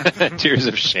 Tears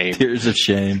of shame. Tears of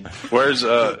shame. Where's,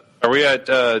 are we at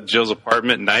Jill's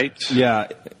apartment night? Yeah,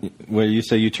 where you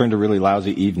say you turned a really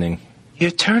lousy evening.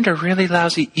 You turned a really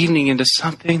lousy evening into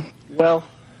something, well,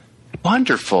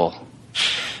 wonderful.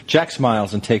 Jack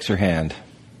smiles and takes her hand.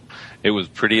 It was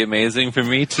pretty amazing for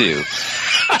me, too.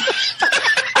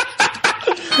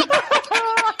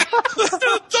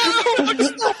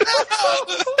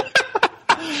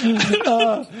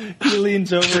 He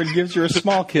leans over and gives her a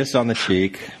small kiss on the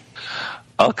cheek.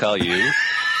 I'll call you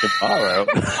tomorrow.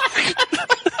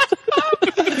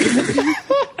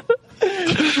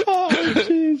 Oh,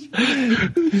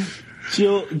 jeez.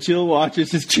 Jill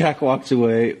watches as Jack walks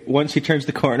away. Once he turns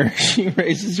the corner, she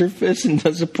raises her fist and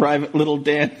does a private little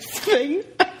dance thing.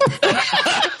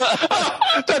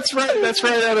 That's right. That's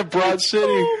right out of Broad City.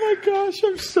 Oh my gosh,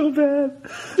 I'm so bad.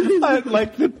 I'd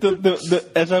like the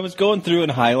as I was going through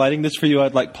and highlighting this for you,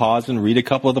 I'd like pause and read a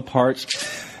couple of the parts.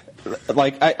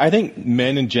 Like I think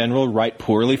men in general write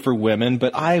poorly for women,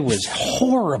 but I was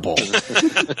horrible,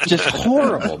 just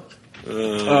horrible.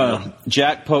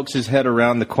 Jack pokes his head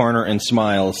around the corner and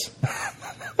smiles.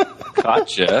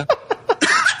 Gotcha.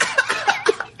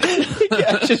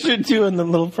 Yeah, just you're doing the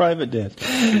little private dance.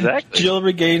 Exactly. Jill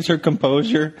regains her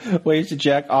composure, waves to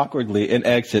Jack awkwardly, and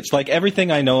exits. Like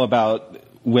everything I know about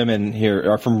women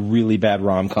here are from really bad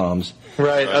rom-coms.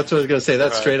 Right, that's what I was going to say.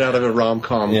 That's straight out of a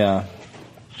rom-com. Yeah.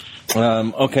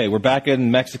 Okay, we're back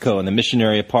in Mexico in the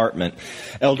missionary apartment.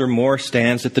 Elder Moore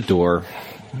stands at the door.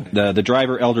 The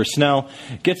driver, Elder Snell,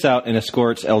 gets out and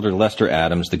escorts Elder Lester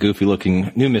Adams, the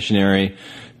goofy-looking new missionary,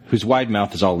 whose wide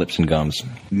mouth is all lips and gums.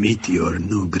 Meet your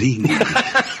new green.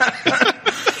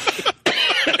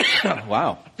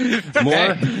 Wow.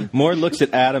 Moore looks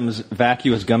at Adams'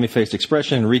 vacuous, gummy-faced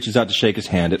expression and reaches out to shake his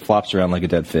hand. It flops around like a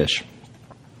dead fish.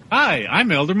 Hi,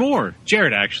 I'm Elder Moore.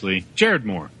 Jared, actually. Jared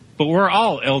Moore. But we're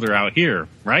all elder out here,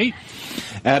 right?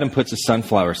 Adam puts a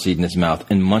sunflower seed in his mouth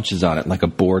and munches on it like a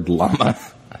bored llama.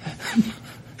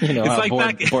 You know, it's how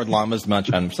like bored llamas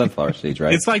munch on sunflower seeds,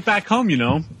 right? It's like back home, you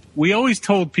know. We always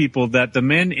told people that the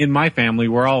men in my family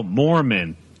were all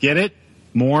Mormon. Get it?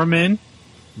 Mormon.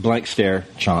 Blank stare,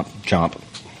 chomp, chomp.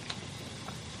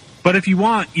 But if you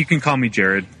want, you can call me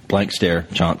Jared. Blank stare,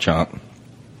 chomp, chomp.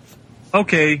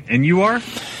 Okay, and you are?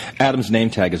 Adam's name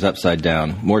tag is upside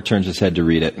down. Moore turns his head to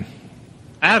read it.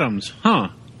 Adams, huh?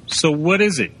 So what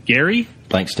is it? Gary?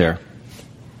 Blank stare.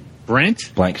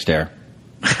 Brent? Blank stare.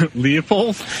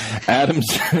 Leopold? Adams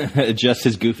adjusts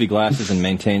his goofy glasses and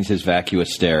maintains his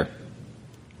vacuous stare.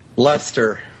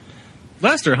 Lester.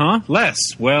 Lester, huh? Les.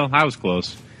 Well, I was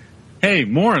close. Hey,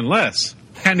 Moore and Les.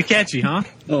 Kind of catchy, huh?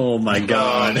 Oh, my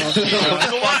God.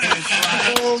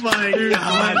 Oh, my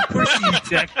God.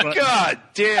 God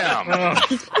damn.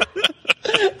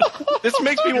 This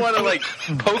makes me want to, like,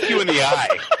 poke you in the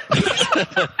eye.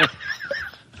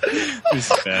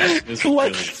 This is bad. This is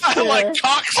really... I like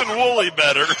Cox and Wooly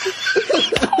better.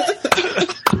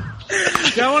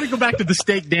 Yeah, I want to go back to the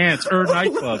steak dance or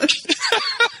nightclub.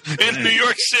 In New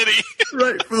York City.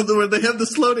 Right, where they have the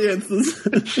slow dances.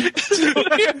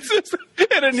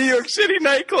 At a New York City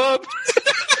nightclub.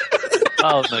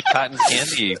 Oh, the cotton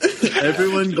candy.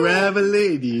 Everyone grab a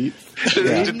lady.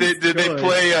 Yeah. Did they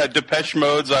play Depeche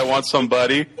Mode's I Want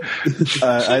Somebody?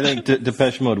 I think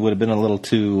Depeche Mode would have been a little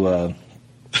too...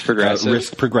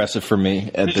 progressive for me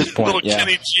at this point. Little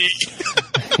Kenny G.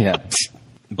 Yeah.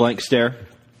 Blank stare.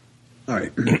 All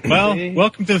right. Well,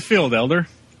 welcome to the field, Elder.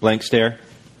 Blank stare.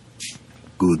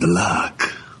 Good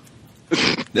luck.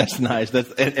 That's nice.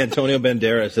 That's Antonio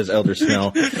Banderas as Elder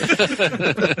Snell.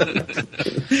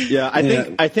 Yeah,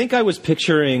 I think I was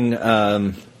picturing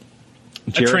Jared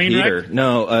train Heater. wreck?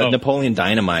 No, Napoleon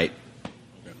Dynamite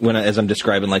as I'm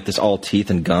describing like this all teeth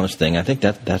and gums thing. I think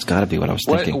that's got to be what I was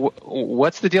thinking.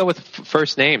 What's the deal with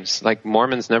first names? Like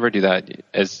Mormons never do that.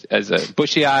 As a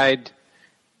bushy-eyed,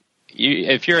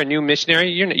 if you're a new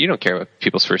missionary, you don't care about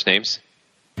people's first names.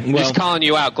 I'm just calling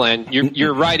you out, Glenn.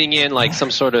 You're writing in like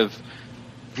some sort of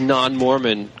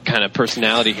non-Mormon kind of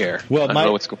personality here. Well,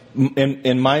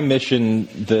 in my mission,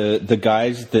 the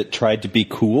guys that tried to be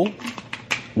cool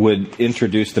would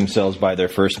introduce themselves by their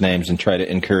first names and try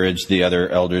to encourage the other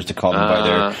elders to call them by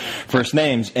their first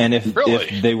names. And if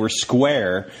they were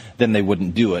square, then they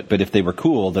wouldn't do it. But if they were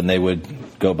cool, then they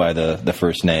would go by the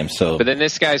first name. So, but then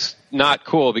this guy's not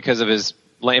cool because of his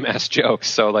lame-ass jokes.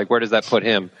 So, like, where does that put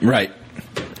him? Right.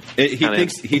 He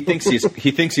thinks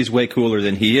he's way cooler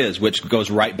than he is, which goes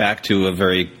right back to a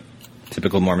very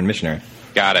typical Mormon missionary.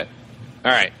 Got it.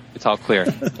 All right. It's all clear.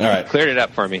 All right. Cleared it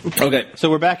up for me. Okay, so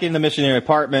we're back in the missionary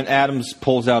apartment. Adams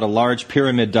pulls out a large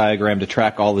pyramid diagram to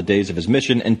track all the days of his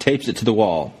mission and tapes it to the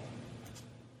wall.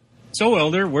 So,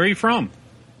 Elder, where are you from?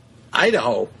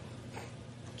 Idaho.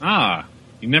 Ah,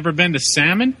 you never been to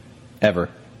Salmon? Ever.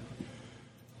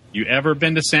 You ever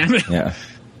been to Salmon? Yeah.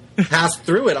 Passed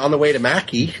through it on the way to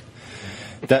Mackey.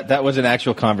 That was an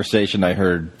actual conversation I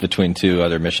heard between two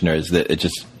other missionaries that it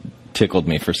just tickled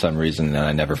me for some reason, and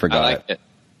I never forgot I liked it.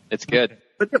 It's good.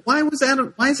 But why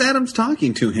is Adams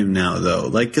talking to him now, though?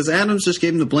 Like, because Adams just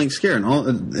gave him the blank scare,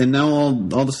 and now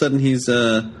all of a sudden he's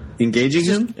engaging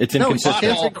him. It's inconsistent.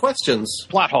 He's answering questions.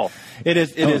 Plot hole. It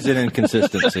is an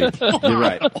inconsistency. You're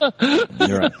right.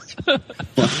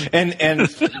 And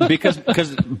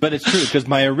but it's true, because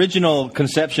my original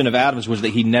conception of Adams was that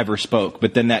he never spoke,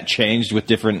 but then that changed with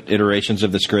different iterations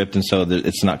of the script, and so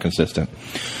it's not consistent.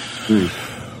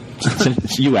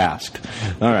 You asked.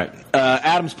 All right.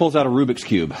 Adams pulls out a Rubik's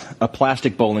Cube, a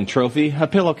plastic bowling trophy, a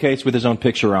pillowcase with his own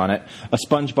picture on it, a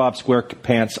SpongeBob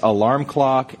SquarePants alarm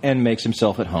clock, and makes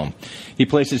himself at home. He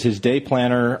places his day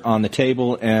planner on the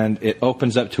table, and it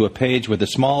opens up to a page with a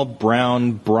small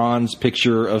brown bronze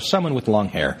picture of someone with long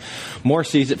hair. Moore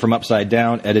sees it from upside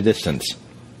down at a distance.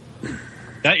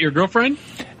 That your girlfriend?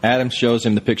 Adams shows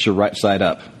him the picture right side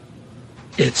up.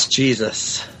 It's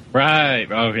Jesus.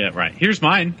 Right. Oh, yeah, right. Here's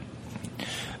mine.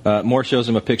 Moore shows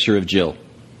him a picture of Jill.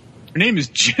 Her name is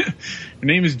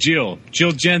Jill.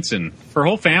 Jill Jensen. Her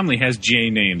whole family has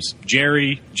J names.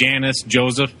 Jerry, Janice,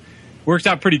 Joseph. Works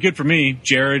out pretty good for me.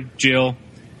 Jared, Jill.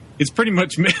 It's pretty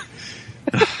much meant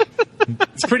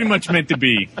to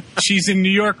be. She's in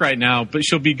New York right now, but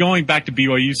she'll be going back to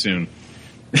BYU soon.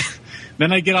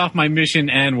 Then I get off my mission,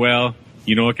 and well,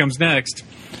 you know what comes next.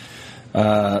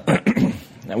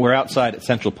 We're outside at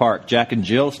Central Park. Jack and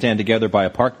Jill stand together by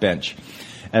a park bench.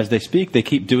 As they speak, they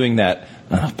keep doing that,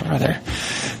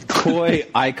 coy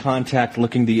eye contact,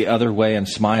 looking the other way and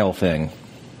smile thing.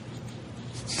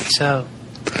 So,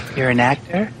 you're an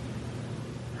actor?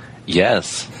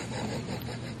 Yes.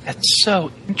 That's so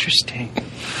interesting.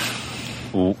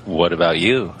 What about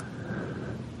you?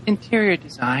 Interior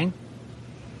design.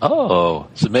 Oh,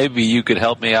 so maybe you could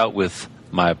help me out with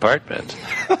my apartment.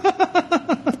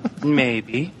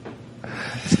 Maybe.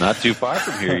 It's not too far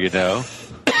from here, you know.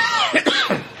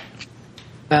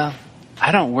 Well,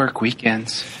 I don't work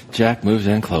weekends. Jack moves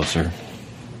in closer.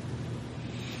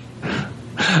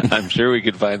 I'm sure we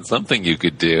could find something you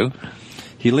could do.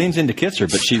 He leans in to kiss her,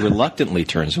 but she reluctantly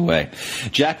turns away.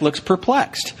 Jack looks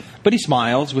perplexed, but he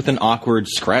smiles with an awkward,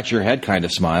 scratch-your-head kind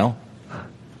of smile.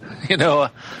 You know,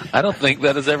 I don't think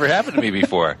that has ever happened to me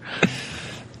before.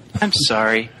 I'm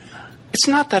sorry. It's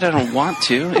not that I don't want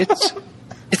to.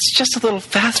 It's just a little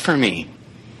fast for me.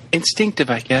 Instinctive,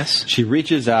 I guess. She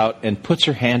reaches out and puts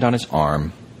her hand on his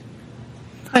arm.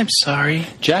 I'm sorry.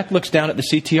 Jack looks down at the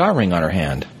CTR ring on her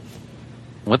hand.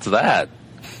 What's that?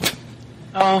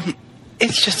 Oh,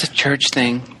 it's just a church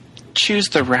thing. Choose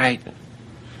the right.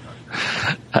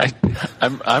 I'm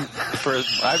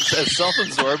as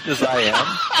self-absorbed as I am.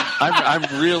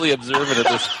 I'm really observant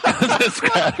of this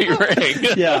crappy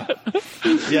ring. Yeah.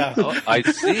 Oh, I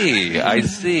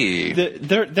see.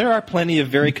 There are plenty of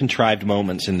very contrived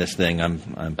moments in this thing. I'm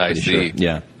pretty sure.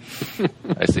 Yeah.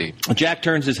 I see. Jack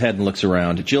turns his head and looks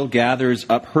around. Jill gathers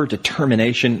up her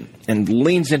determination and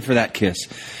leans in for that kiss.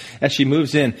 As she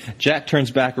moves in, Jack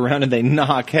turns back around and they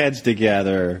knock heads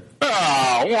together.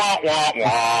 Wah, wah,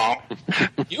 wah.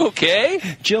 You okay?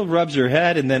 Jill rubs her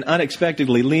head and then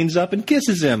unexpectedly leans up and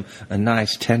kisses him. A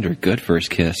nice, tender, good first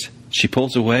kiss. She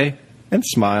pulls away and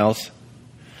smiles.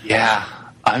 Yeah,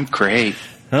 I'm great.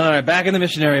 All right, back in the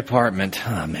missionary apartment.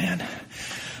 Oh, man.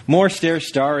 Moore stares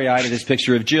starry-eyed at his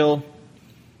picture of Jill.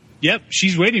 Yep,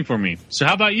 she's waiting for me. So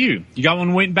how about you? You got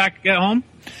one waiting back at home?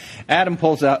 Adam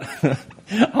pulls out...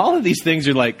 All of these things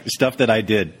are like stuff that I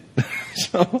did.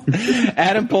 So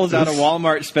Adam pulls out a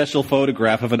Walmart special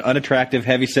photograph of an unattractive,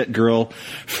 heavyset girl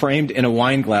framed in a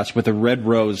wine glass with a red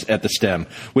rose at the stem,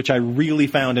 which I really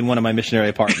found in one of my missionary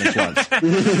apartments once.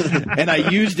 And I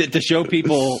used it to show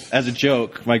people as a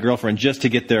joke, my girlfriend, just to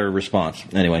get their response.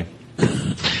 Anyway.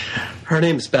 Her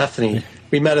name's Bethany.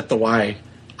 We met at the Y.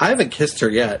 I haven't kissed her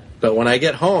yet, but when I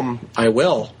get home, I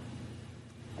will.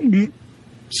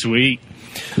 Sweet.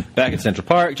 Back at Central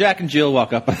Park, Jack and Jill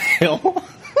walk up a hill.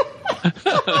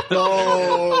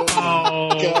 God.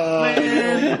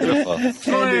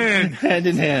 Hand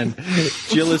in hand.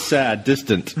 Jill is sad,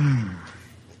 distant.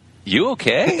 You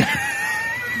okay?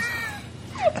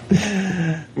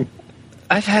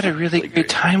 I've had a really great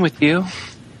time with you.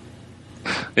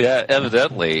 Yeah,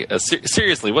 evidently.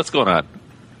 Seriously, what's going on?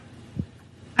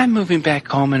 I'm moving back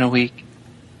home in a week.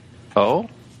 Oh?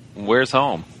 Where's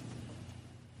home?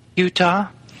 Utah.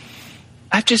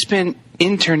 I've just been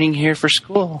interning here for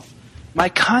school. My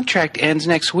contract ends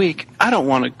next week. I don't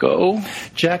want to go.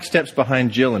 Jack steps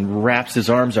behind Jill and wraps his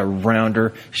arms around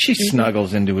her. She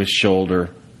snuggles into his shoulder.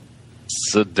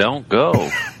 So don't go.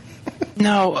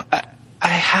 No, I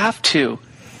have to.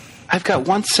 I've got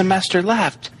one semester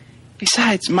left.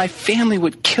 Besides, my family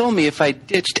would kill me if I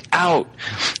ditched out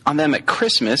on them at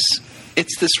Christmas.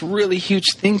 It's this really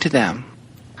huge thing to them.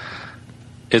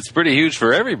 It's pretty huge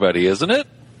for everybody, isn't it?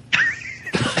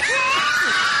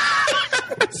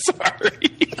 Sorry.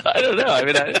 I don't know. I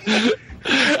mean,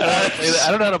 I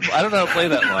don't know how to play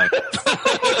that line.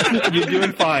 You're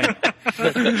doing fine.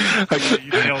 Okay,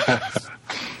 you nailed it.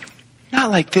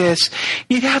 Not like this.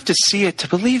 You'd have to see it to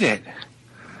believe it.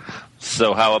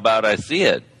 So how about I see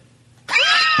it?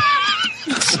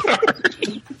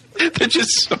 Sorry. There's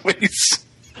just so many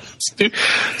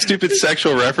stupid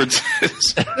sexual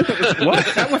references. What?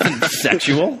 That wasn't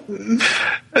sexual.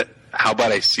 How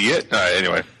about I see it? All right,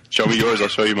 anyway. Show me yours, I'll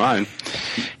show you mine.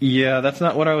 Yeah, that's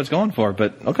not what I was going for,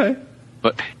 but okay.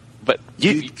 But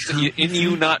you in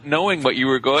you not knowing what you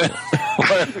were going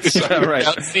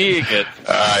without seeing it.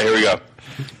 Here we go.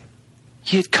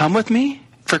 You'd come with me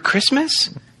for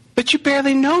Christmas? But you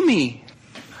barely know me.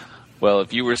 Well,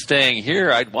 if you were staying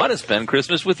here, I'd want to spend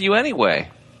Christmas with you anyway.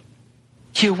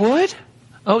 You would?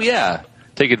 Oh, yeah.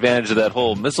 Take advantage of that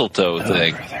whole mistletoe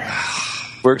thing.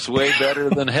 Works way better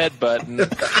than headbutting.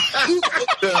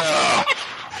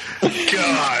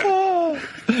 God.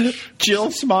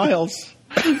 Jill smiles.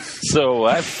 So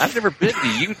I've never been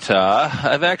to Utah.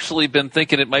 I've actually been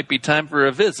thinking it might be time for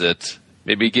a visit.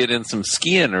 Maybe get in some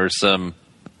skiing or some...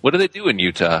 What do they do in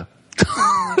Utah?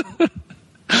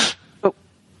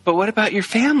 But what about your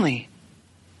family?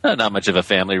 Not much of a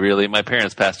family, really. My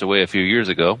parents passed away a few years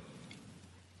ago.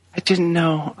 I didn't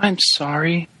know. I'm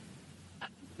sorry.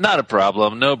 Not a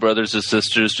problem. No brothers or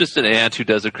sisters. Just an aunt who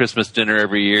does a Christmas dinner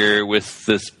every year with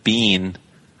this bean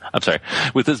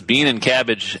and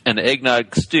cabbage and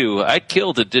eggnog stew. I'd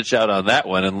kill to ditch out on that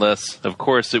one unless, of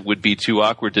course, it would be too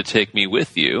awkward to take me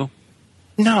with you.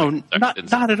 No, not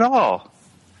at all.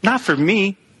 Not for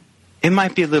me. It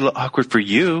might be a little awkward for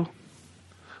you.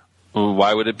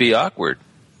 Why would it be awkward?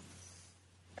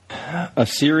 A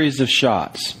series of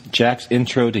shots. Jack's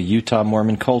intro to Utah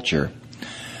Mormon culture.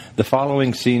 The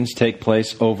following scenes take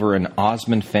place over an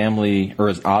Osmond family,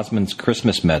 or Osmond's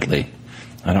Christmas medley.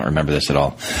 I don't remember this at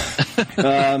all.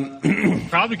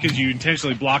 Probably because you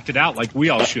intentionally blocked it out like we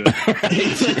all should.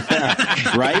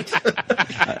 Right?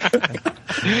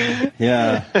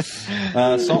 Yeah.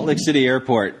 Salt Lake City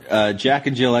Airport. Jack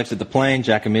and Jill exit the plane.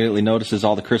 Jack immediately notices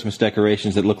all the Christmas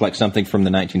decorations that look like something from the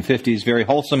 1950s. Very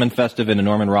wholesome and festive in a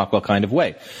Norman Rockwell kind of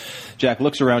way. Jack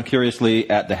looks around curiously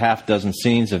at the half-dozen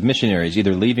scenes of missionaries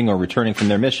either leaving or returning from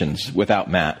their missions without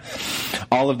Matt.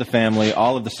 All of the family,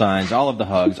 all of the signs, all of the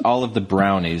hugs, all of the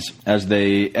brownies. As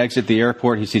they exit the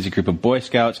airport, he sees a group of Boy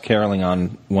Scouts caroling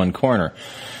on one corner.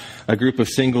 A group of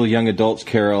single young adults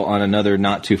carol on another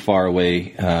not too far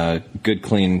away. Good,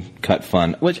 clean cut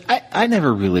fun. Which I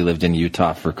never really lived in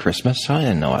Utah for Christmas, so I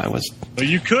didn't know I was... Well,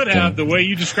 you could have, the way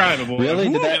you describe it. Boy. Really?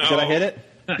 Did I hit it?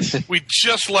 We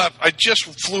just left. I just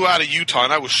flew out of Utah,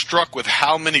 and I was struck with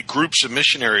how many groups of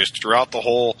missionaries throughout the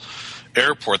whole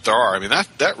airport there are. I mean,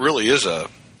 that really is a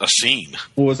scene.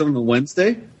 Well, was it on a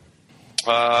Wednesday?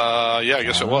 Yeah, I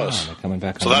guess it was. Coming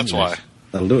back so that's why.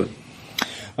 That'll do it.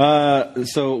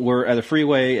 So we're at a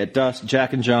freeway at dusk.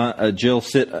 Jack and Jill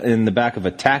sit in the back of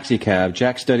a taxi cab.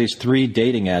 Jack studies 3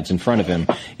 dating ads in front of him: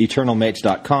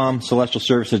 eternalmates.com,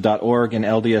 celestialservices.org, and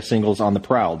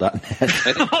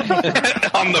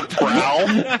LDSsinglesontheprowl.net. On the prowl?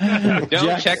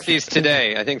 Don't check these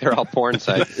today. I think they're all porn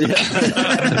sites.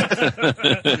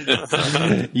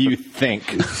 You think.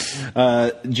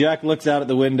 Jack looks out at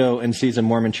the window and sees a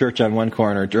Mormon church on one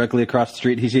corner. Directly across the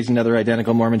street, he sees another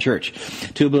identical Mormon church.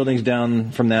 2 buildings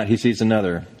down from that, he sees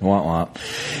another. Wah, wah.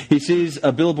 He sees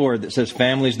a billboard that says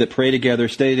families that pray together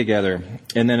stay together,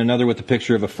 and then another with a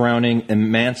picture of a frowning,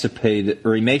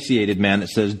 emaciated man that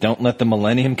says, "Don't let the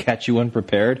millennium catch you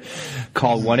unprepared.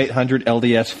 Call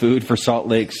 1-800-LDS-FOOD for Salt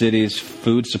Lake City's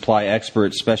food supply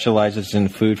expert, specializes in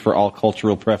food for all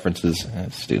cultural preferences."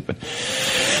 That's stupid.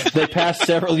 They pass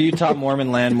several Utah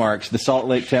Mormon landmarks: the Salt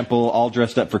Lake Temple, all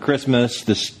dressed up for Christmas,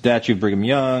 the statue of Brigham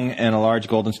Young, and a large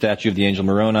golden statue of the Angel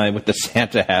Moroni with the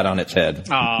Santa hat on its head.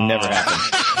 Aww. Never happened.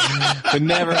 It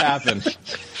never happened.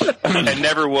 It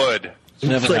never would.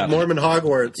 It's like Mormon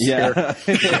Hogwarts. Yeah.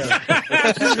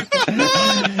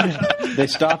 They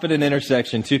stop at an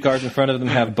intersection. 2 cars in front of them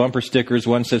have bumper stickers.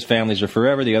 One says "Families are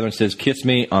forever." The other one says "Kiss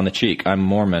me on the cheek. I'm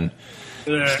Mormon."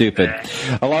 Stupid.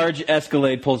 A large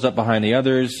Escalade pulls up behind the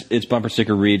others. Its bumper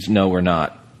sticker reads, "No, we're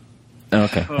not."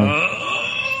 Okay.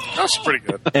 That's pretty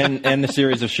good. And the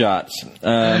series of shots.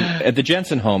 At the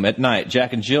Jensen home at night,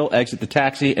 Jack and Jill exit the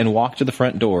taxi and walk to the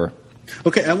front door.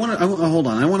 Okay, hold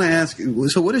on. I want to ask.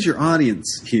 So, what is your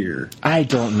audience here? I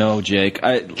don't know, Jake.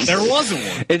 There wasn't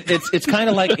one. It's kind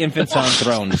of like Infants on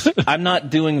Thrones. I'm not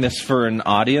doing this for an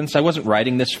audience. I wasn't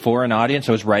writing this for an audience.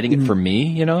 I was writing it for me,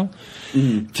 you know,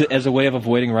 as a way of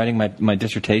avoiding writing my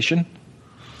dissertation.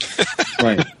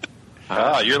 Right.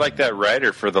 You're like that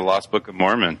writer for the Lost Book of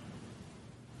Mormon.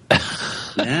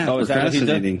 Yeah. Oh, is that what he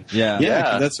did? Yeah.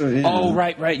 Yeah. That's what. Yeah. Oh,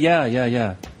 right. Yeah.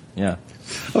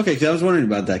 Okay, because I was wondering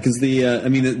about that because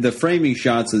the framing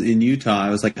shots in Utah, I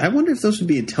was like, I wonder if those would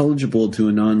be intelligible to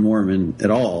a non-Mormon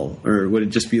at all, or would it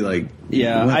just be like,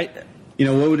 what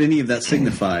would any of that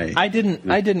signify? I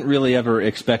didn't really ever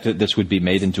expect that this would be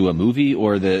made into a movie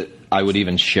or that I would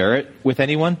even share it with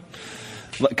anyone.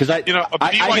 Because a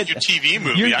BYU TV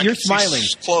movie. You're smiling.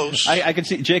 Close. I can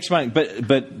see Jake smiling, but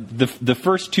the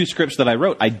first 2 scripts that I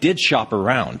wrote, I did shop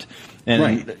around, and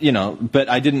right. but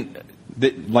I didn't.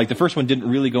 The first one didn't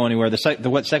really go anywhere. The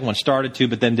second one started to,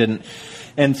 but then didn't.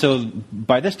 And so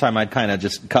by this time, I'd kind of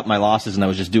just cut my losses, and I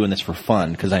was just doing this for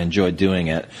fun because I enjoyed doing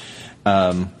it.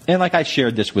 And I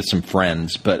shared this with some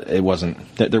friends, but it wasn't.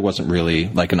 There wasn't really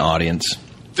like an audience.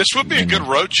 This would be a good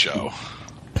road show.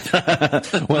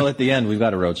 Well, at the end, we've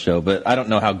got a road show, but I don't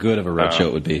know how good of a road show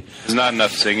it would be. There's not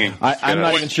enough singing. I'm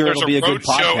not even sure it'll be a good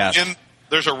podcast.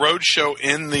 There's a road show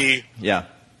in the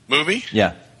movie?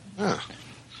 Yeah. Huh.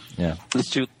 Yeah. It's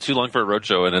too long for a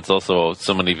roadshow, and it's also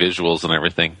so many visuals and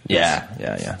everything. Yeah.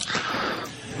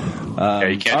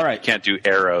 You can't do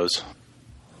arrows.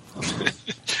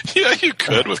 Yeah, you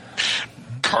could with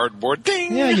cardboard.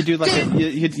 Ding. Yeah, you do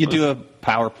you do a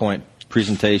PowerPoint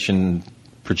presentation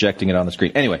projecting it on the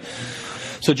screen. Anyway,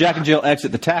 so Jack and Jill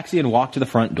exit the taxi and walk to the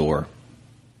front door.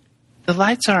 The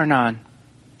lights aren't on.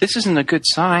 This isn't a good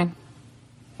sign.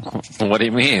 What do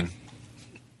you mean?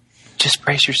 Just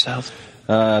brace yourself.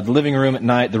 The living room at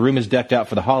night. The room is decked out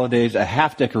for the holidays. A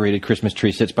half-decorated Christmas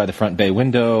tree sits by the front bay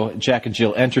window. Jack and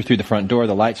Jill enter through the front door.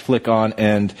 The lights flick on,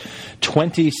 and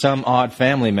 20-some-odd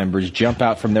family members jump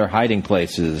out from their hiding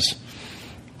places.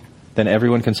 Then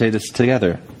everyone can say this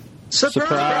together.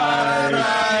 Surprise!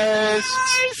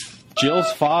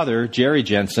 Jill's father, Jerry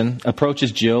Jensen,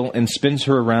 approaches Jill and spins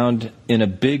her around in a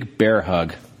big bear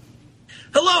hug.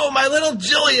 Hello, my little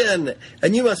Jillian!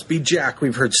 And you must be Jack.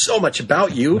 We've heard so much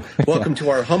about you. Welcome to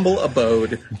our humble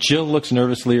abode. Jill looks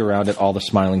nervously around at all the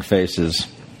smiling faces.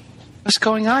 What's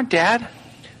going on, Dad?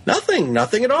 Nothing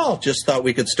at all. Just thought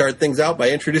we could start things out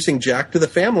by introducing Jack to the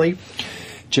family.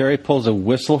 Jerry pulls a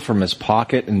whistle from his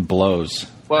pocket and blows.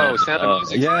 Whoa, sound of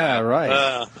music. Yeah,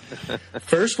 right.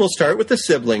 First, we'll start with the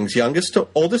siblings,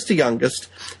 oldest to youngest.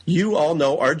 You all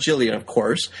know our Jillian, of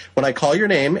course. When I call your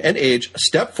name and age,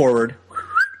 step forward.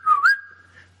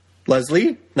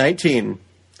 Leslie, 19.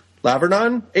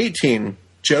 Lavernon, 18.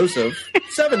 Joseph,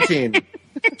 17.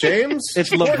 James, it's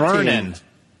 14. Lavernon.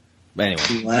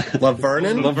 Anyway.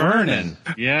 Lavernon?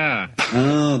 Yeah.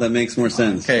 Oh, that makes more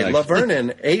sense. Okay,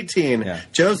 Lavernon, 18. Yeah.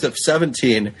 Joseph,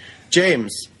 17.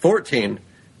 James, 14.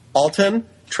 Alton,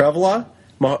 Trevela.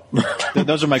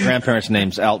 Those are my grandparents'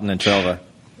 names, Alton and Trevela.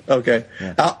 Okay.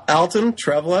 Yeah. Alton,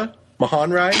 Trevela,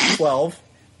 Mahanrai, 12.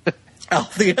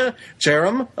 Althea,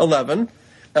 Jerem, 11.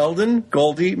 Eldon,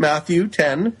 Goldie, Matthew,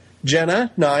 10.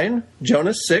 Jenna, 9.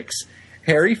 Jonas, 6.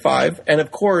 Harry 5, and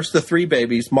of course the 3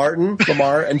 babies, Martin,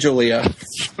 Lamar, and Julia.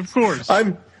 Of course.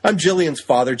 I'm Jillian's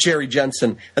father, Jerry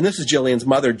Jensen, and this is Jillian's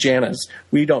mother, Janice.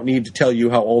 We don't need to tell you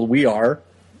how old we are.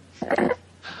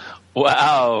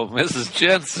 Wow, Mrs.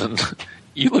 Jensen,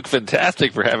 you look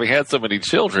fantastic for having had so many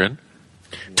children.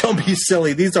 Don't be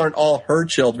silly. These aren't all her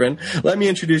children. Let me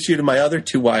introduce you to my other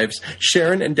 2 wives,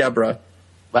 Sharon and Deborah.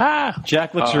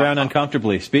 Jack looks around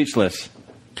uncomfortably, speechless.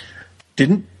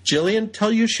 Didn't Jillian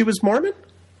tell you she was Mormon?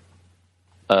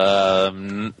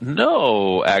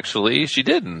 No, actually, she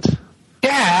didn't.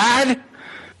 Dad!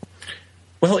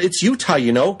 Well, it's Utah,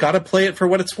 you know. Gotta play it for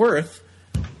what it's worth.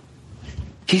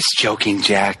 He's joking,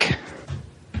 Jack.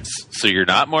 So you're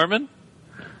not Mormon?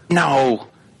 No,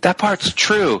 that part's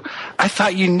true. I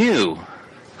thought you knew.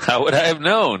 How would I have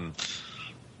known?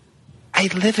 I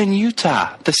live in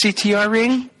Utah. The CTR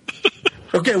ring?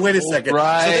 Okay, wait a second.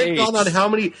 Right. So they've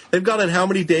gone on how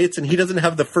many dates, and he doesn't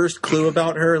have the first clue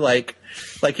about her? Like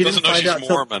he Doesn't didn't know find she's out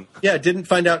Mormon. didn't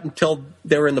find out until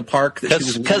they were in the park that she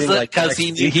was leaving. Because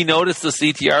he noticed the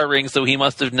CTR ring, so he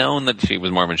must have known that she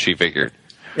was Mormon, she figured.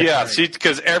 Yeah, see,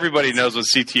 because everybody knows what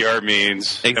CTR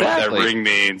means and what that ring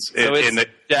means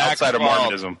outside of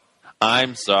Mormonism.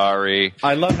 I'm sorry.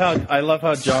 I love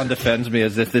how John defends me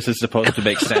as if this is supposed to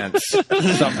make sense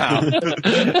somehow.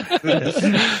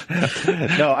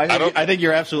 No, I think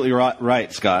you're absolutely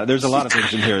right, Scott. There's a lot of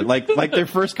things in here. Like their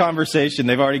first conversation,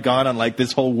 they've already gone on like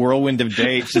this whole whirlwind of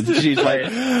dates, and she's like,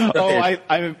 "Oh,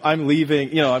 I'm leaving."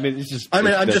 You know, I mean, it's just. I'm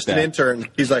just an intern.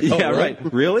 He's like, "Oh, yeah, really?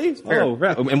 right, really? Oh,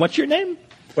 right. And what's your name?"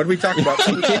 What are we talking about?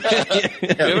 We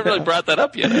haven't really brought that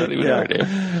up yet. I don't even know her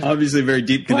name. Obviously, a very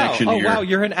deep connection here. Oh, wow,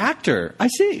 you're an actor. I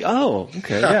see. Oh,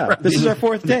 okay. Yeah, this is our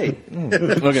 4th date.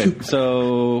 Okay,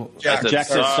 so Jack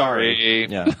says sorry.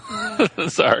 Yeah,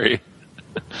 sorry.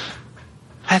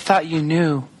 I thought you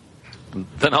knew.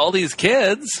 Then all these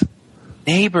kids,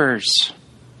 neighbors,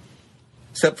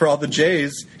 except for all the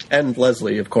J's and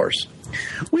Leslie, of course.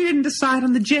 We didn't decide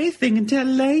on the J thing until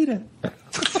later.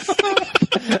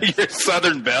 You're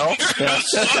Southern Belle?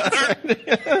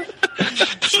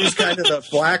 She's kind of the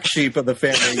black sheep of the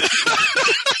family.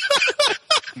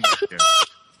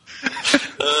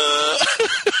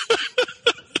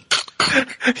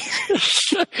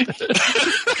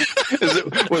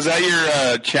 Was that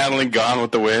your channeling Gone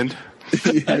with the Wind?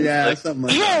 Yeah, something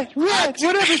like that. Red,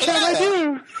 whatever shall I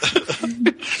do?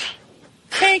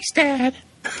 Thanks, Dad.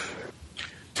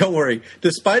 Don't worry.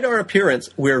 Despite our appearance,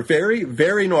 we're very,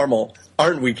 very normal.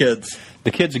 Aren't we, kids?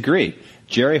 The kids agree.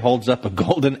 Jerry holds up a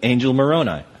golden angel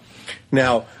Moroni.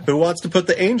 Now, who wants to put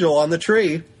the angel on the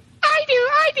tree?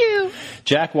 I do.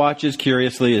 Jack watches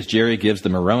curiously as Jerry gives the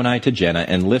Moroni to Jenna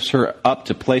and lifts her up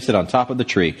to place it on top of the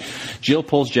tree. Jill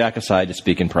pulls Jack aside to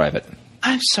speak in private.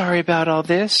 I'm sorry about all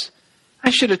this.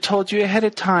 I should have told you ahead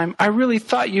of time. I really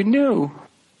thought you knew.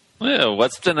 Well,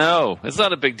 what's to know? It's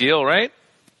not a big deal, right?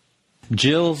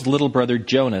 Jill's little brother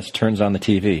Jonas turns on the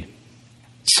TV.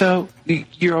 So,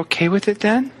 you're okay with it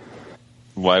then?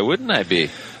 Why wouldn't I be?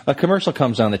 A commercial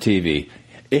comes on the TV.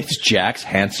 It's Jack's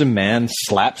Handsome Man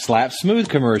Slap Slap Smooth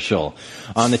commercial.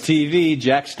 On the TV,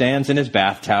 Jack stands in his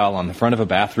bath towel on the front of a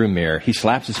bathroom mirror. He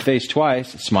slaps his face twice,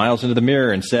 smiles into the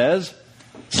mirror, and says,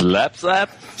 "Slap,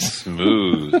 slap,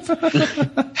 smooth."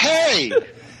 Hey,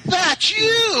 that's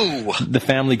you! The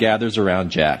family gathers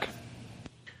around Jack.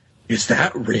 Is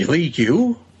that really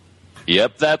you?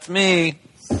 Yep, that's me.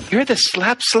 You're the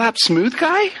slap, slap, smooth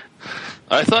guy?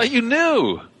 I thought you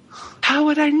knew. How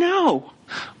would I know?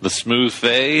 The smooth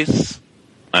face.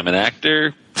 I'm an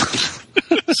actor.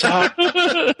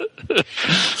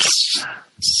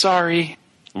 Sorry.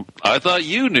 I thought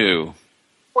you knew.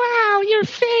 Wow, you're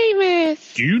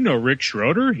famous. Do you know Rick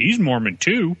Schroeder? He's Mormon,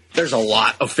 too. There's a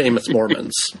lot of famous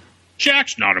Mormons.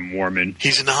 Jack's not a Mormon.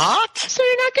 He's not? So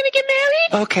you're not going to get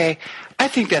married? Okay, I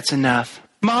think that's enough.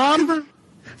 Mom?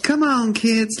 Come on,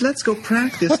 kids. Let's go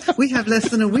practice. We have less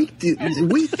than a week,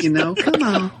 you know. Come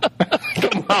on.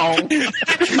 Come on.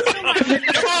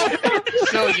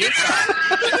 So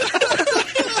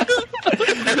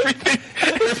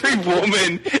every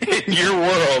woman in your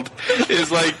world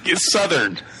is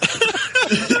Southern.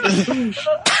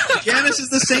 Janice is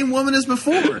the same woman as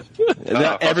before.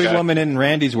 Every woman in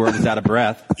Randy's world is out of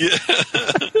breath.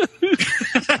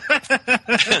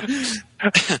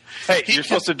 Hey, you're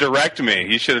supposed to direct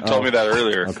me. You should have told me that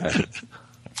earlier. Okay.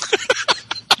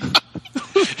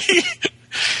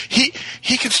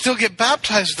 He can still get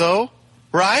baptized, though,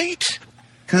 right?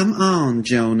 Come on,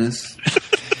 Jonas.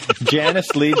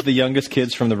 Janice leads the youngest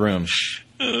kids from the room.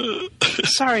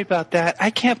 Sorry about that. I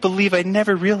can't believe I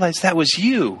never realized that was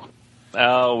you.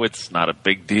 Oh, it's not a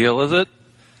big deal, is it?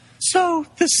 So,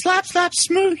 the slap, slap,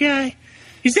 smooth guy,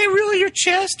 Is that really your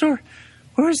chest, or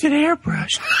is it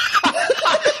airbrushed?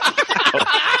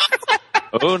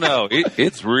 Oh no,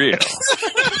 it's real.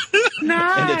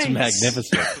 Nice. And it's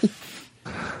magnificent.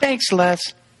 Thanks,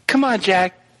 Les. Come on,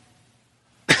 Jack.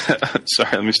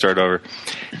 Sorry, let me start over.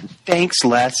 Thanks,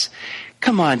 Les.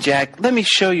 Come on, Jack. Let me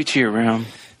show you to your room.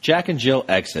 Jack and Jill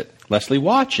exit. Leslie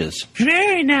watches.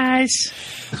 Very nice.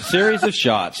 Series of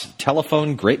shots.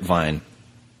 Telephone grapevine.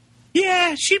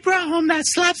 Yeah, she brought home that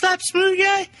slap smooth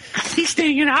guy. He's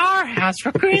staying in our house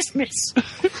for Christmas.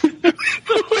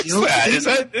 What's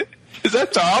that? Is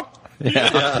that Tom?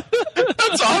 Yeah.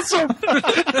 That's awesome.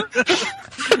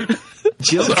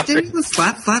 Jill dating the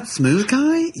slap smooth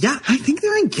guy? Yeah, I think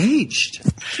they're engaged.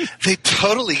 They're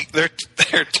totally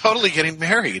getting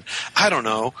married. I don't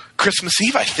know. Christmas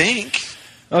Eve, I think.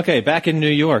 Okay, back in New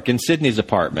York, in Sydney's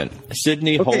apartment.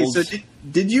 Sydney holds... So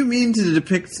did you mean to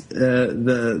depict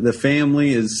the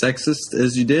family as sexist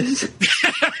as you did?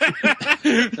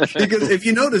 Because if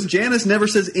you notice, Janice never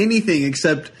says anything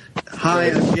except,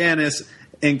 "Hi, I'm Janice,"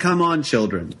 and "Come on,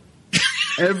 children."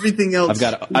 Everything else... I've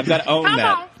got to own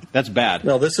that. That's bad.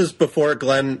 No, this is before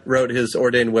Glenn wrote his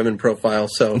ordained women profile,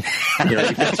 so you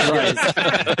can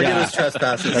forgive his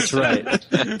trespasses. That's right.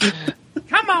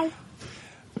 Come on.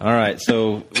 All right,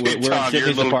 so we're in Tom, your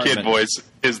Sydney's little apartment. kid voice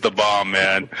is the bomb,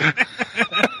 man.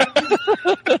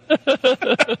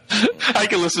 I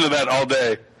can listen to that all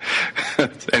day.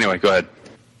 Anyway, go ahead.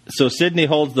 So Sydney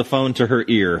holds the phone to her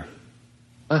ear.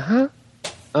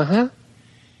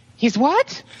 He's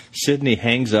what? Sydney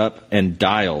hangs up and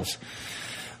dials.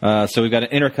 So we've got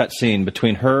an intercut scene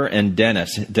between her and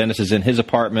Dennis. Dennis is in his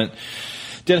apartment.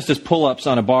 Dennis does pull-ups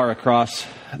on a bar across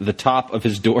the top of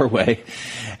his doorway.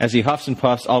 As he huffs and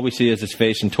puffs, all we see is his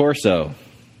face and torso.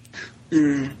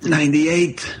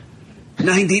 98.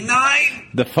 99.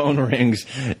 The phone rings.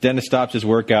 Dennis stops his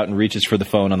workout and reaches for the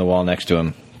phone on the wall next to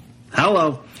him.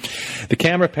 Hello. The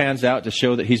camera pans out to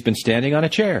show that he's been standing on a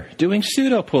chair, doing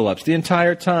pseudo pull-ups the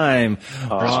entire time.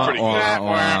 That's pretty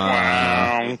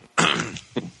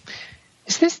good.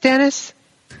 Is this Dennis?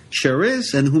 Sure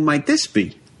is, and who might this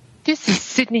be? This is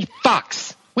Sydney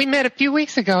Fox. We met a few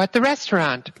weeks ago at the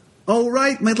restaurant. Oh,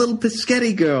 right, my little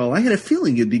Piscetti girl. I had a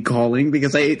feeling you'd be calling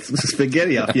because I ate some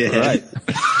spaghetti off your head.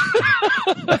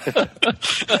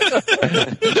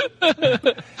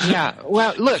 Yeah,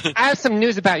 well, look, I have some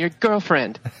news about your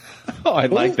girlfriend. Oh, I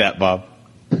like that, Bob.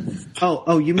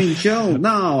 Oh, you mean Joe?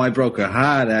 No, I broke her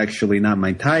heart, actually. Not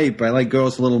my type. I like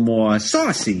girls a little more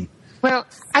saucy. Well,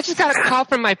 I just got a call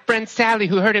from my friend Sally,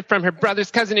 who heard it from her brother's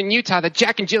cousin in Utah that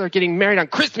Jack and Jill are getting married on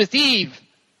Christmas Eve.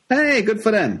 Hey, good for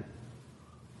them.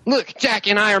 Look, Jack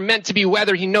and I are meant to be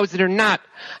whether he knows it or not.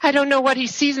 I don't know what he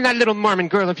sees in that little Mormon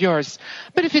girl of yours.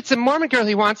 But if it's a Mormon girl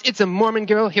he wants, it's a Mormon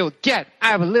girl he'll get. I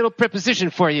have a little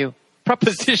proposition for you.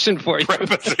 Proposition. She's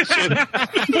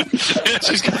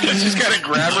got a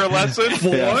grammar lesson.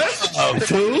 What?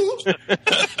 Two?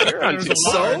 There's a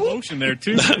lot of emotion there,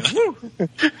 too.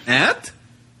 At?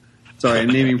 Sorry, I'm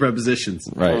naming prepositions.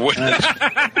 Right.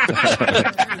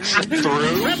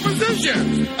 Through.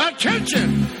 Preposition.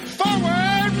 Attention.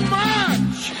 Forward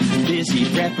march.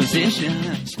 Busy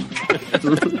prepositions.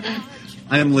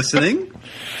 I am listening.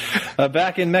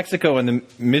 Back in Mexico in the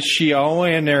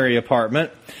missionary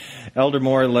apartment, Elder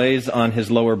Moore lays on his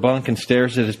lower bunk and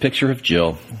stares at his picture of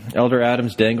Jill. Elder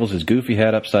Adams dangles his goofy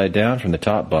head upside down from the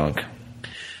top bunk.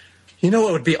 You know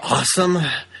what would be awesome?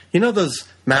 You know those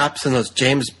maps in those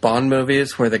James Bond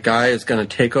movies where the guy is going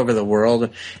to take over the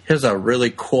world? Here's a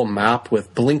really cool map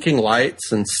with blinking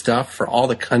lights and stuff for all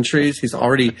the countries he's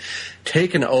already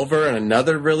taken over, and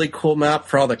another really cool map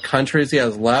for all the countries he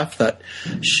has left that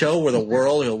show where the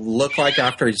world will look like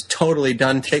after he's totally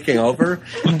done taking over.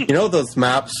 You know those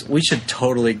maps? We should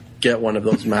totally get one of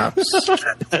those maps.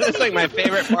 That's like my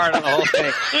favorite part of the whole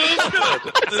thing.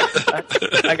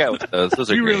 I got one of those. Those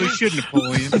are You great. really should,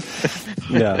 Napoleon.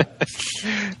 Yeah.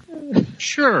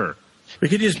 Sure. We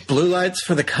could use blue lights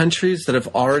for the countries that have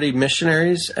already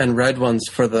missionaries and red ones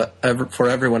for for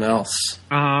everyone else.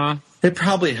 Uh-huh. They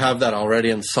probably have that already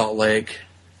in Salt Lake.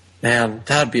 Man,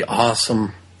 that'd be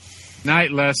awesome. Night,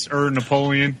 Les,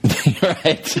 Napoleon.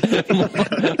 Right.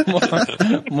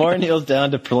 Moore kneels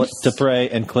down to pray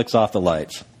and clicks off the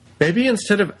lights. Maybe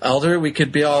instead of Elder, we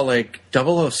could be all like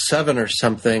 007 or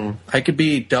something. I could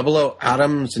be 00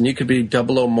 Adams and you could be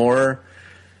 00 Moore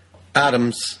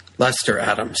Adams. Lester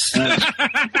Adams. Start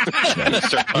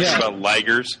talking about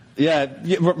ligers. Yeah,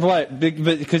 right.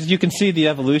 Because you can see the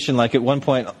evolution. Like at one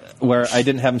point where I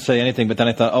didn't have him say anything, but then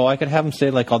I thought, I could have him say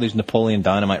like all these Napoleon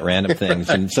Dynamite random things,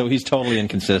 and so he's totally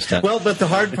inconsistent. Well, but the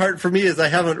hard part for me is I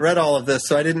haven't read all of this,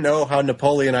 so I didn't know how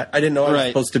Napoleon. I didn't know I was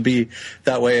supposed to be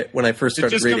that way when I first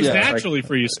started reading. It just comes naturally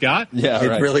for you, Scott. Yeah,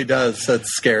 it really does.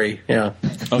 That's scary. Yeah.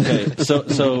 Okay,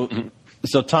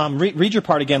 so Tom, read your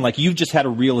part again. Like you've just had a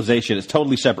realization. It's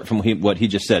totally separate from what he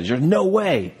just said. There's no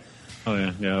way. Oh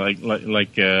yeah,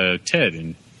 like Ted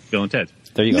and Bill and Ted.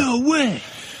 There you go. No way.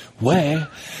 Way.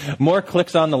 More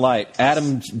clicks on the light.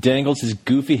 Adam dangles his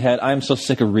goofy head. I'm so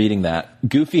sick of reading that.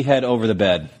 Goofy head over the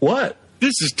bed. What?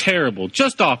 This is terrible.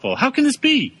 Just awful. How can this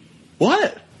be?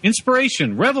 What?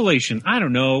 Inspiration, revelation, I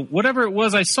don't know. Whatever it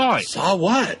was, I saw it. Saw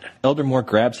what? Eldermore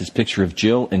grabs his picture of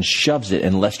Jill and shoves it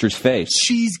in Lester's face.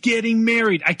 She's getting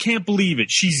married. I can't believe it.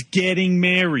 She's getting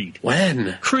married.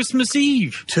 When? Christmas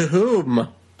Eve. To whom?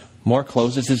 Moore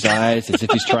closes his eyes as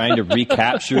if he's trying to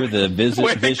recapture the vision.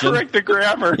 Correct the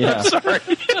grammar. Yeah. I'm sorry.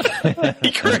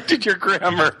 He corrected your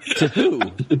grammar. To who?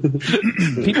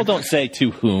 People don't say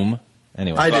to whom.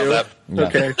 Anyway. I do. Yeah.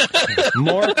 Okay.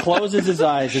 Moore closes his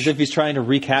eyes as if he's trying to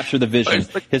recapture the vision.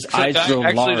 His eyes grow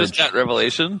actually large. just got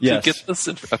revelation. Yes. To get this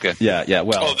okay. Yeah.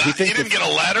 Well, he didn't get a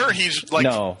letter. He's like,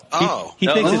 no. He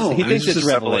No. thinks it's just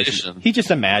revelation. He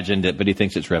just imagined it, but he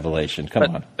thinks it's revelation. Come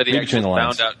on. But he Read between actually the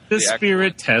lines. found out The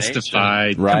Spirit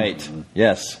testified. Right.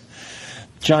 Yes.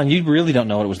 John, you really don't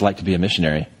know what it was like to be a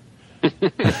missionary.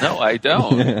 No, I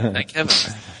don't. Thank heaven.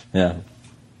 Yeah.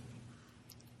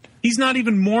 He's not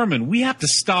even Mormon. We have to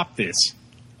stop this.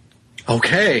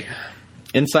 Okay.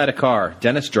 Inside a car,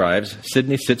 Dennis drives.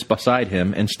 Sydney sits beside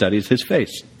him and studies his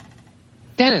face.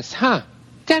 Dennis, huh?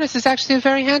 Dennis is actually a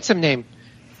very handsome name.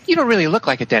 You don't really look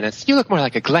like a Dennis. You look more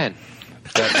like a Glenn.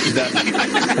 You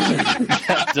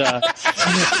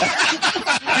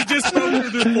just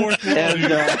went through the fourth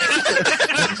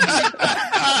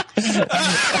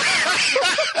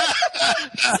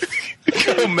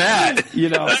Go Matt. You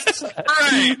know,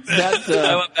 right.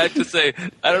 I went back to say,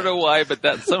 I don't know why, but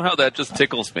somehow that just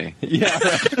tickles me. Yeah.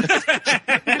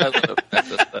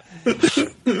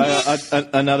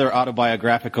 Another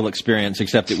autobiographical experience,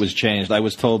 except it was changed. I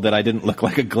was told that I didn't look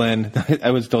like a Glenn.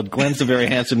 I was told Glenn's a very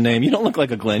handsome name. You don't look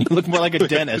like a Glenn. You look more like a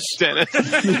Dennis. Dennis. So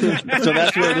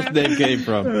that's where this name came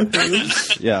from.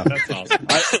 Yeah. That's awesome.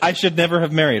 I should never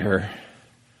have married her.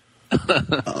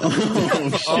 Oh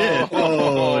shit!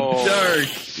 Oh, dark.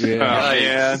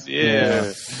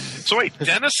 Yeah. So wait,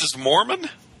 Dennis is Mormon?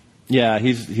 Yeah,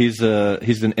 he's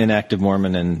an inactive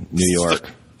Mormon in New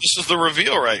York. This is the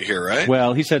reveal right here, right?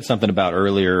 Well, he said something about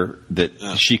earlier that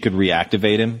she could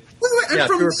reactivate him. Wait, I'm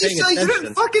from Mesa. You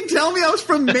didn't fucking tell me I was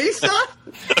from Mesa?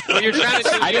 Well, you're trying to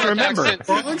do I didn't remember.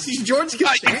 He's George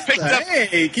Costanza.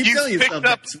 Hey, keep telling you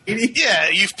something, sweetie. Yeah,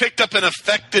 you've picked up an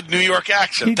affected New York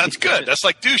accent. That's good. That's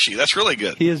like douchey. That's really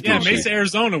good. He is Yeah, douchey. Mesa,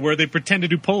 Arizona, where they pretend to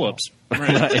do pull-ups.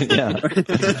 Right, yeah.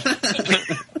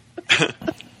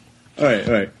 All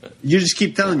right. You just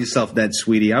keep telling yourself that,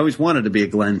 sweetie. I always wanted to be a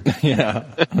Glenn. Yeah.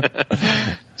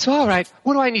 So, all right,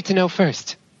 what do I need to know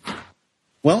first?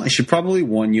 Well, I should probably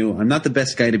warn you, I'm not the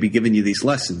best guy to be giving you these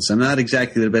lessons. I'm not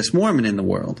exactly the best Mormon in the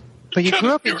world. But you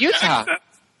grew up in Utah.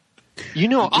 You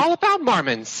know all about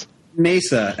Mormons.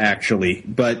 Mesa, actually.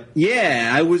 But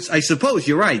yeah, I suppose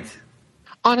you're right.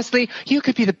 Honestly, you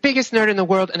could be the biggest nerd in the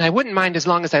world, and I wouldn't mind as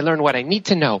long as I learn what I need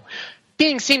to know.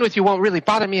 Being seen with you won't really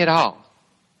bother me at all.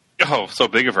 Oh, so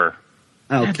big of her.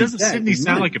 Doesn't Sydney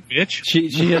sound like a bitch?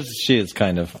 She is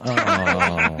kind of. Oh. All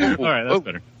right, that's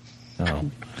better.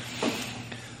 Oh.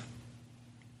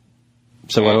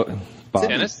 So what? Bob?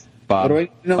 Dennis? Bob. What do I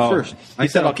know first? He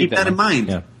said I'll keep that in mind.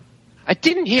 Yeah. I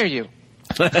didn't hear you.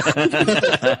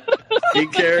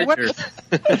 Big character.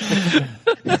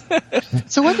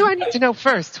 So what do I need to know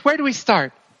first? Where do we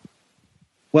start?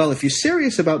 Well, if you're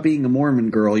serious about being a Mormon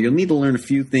girl, you'll need to learn a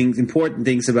few important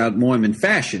things about Mormon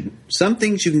fashion. Some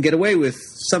things you can get away with,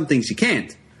 some things you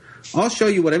can't. I'll show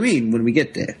you what I mean when we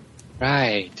get there.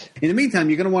 Right. In the meantime,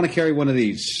 you're going to want to carry one of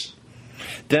these.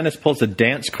 Dennis pulls a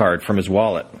dance card from his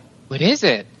wallet. What is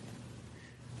it?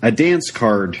 A dance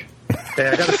card.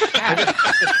 Hey,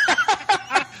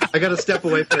 I got to step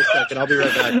away for a second. I'll be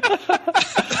right back.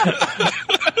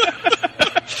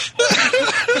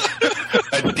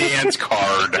 A dance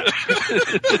card.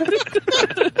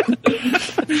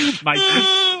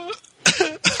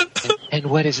 And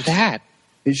what is that?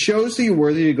 It shows that you're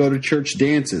worthy to go to church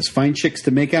dances, find chicks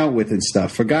to make out with and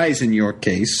stuff. For guys, in your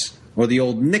case, or the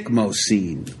old Nickmo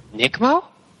scene. Nickmo?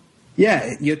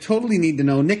 Yeah, you totally need to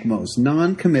know NCMOs,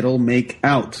 non-committal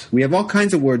make-out. We have all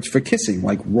kinds of words for kissing,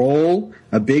 like roll,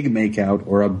 a big make-out,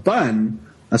 or a bun,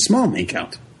 a small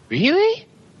make-out. Really?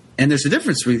 And there's a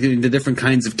difference between the different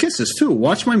kinds of kisses, too.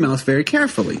 Watch my mouth very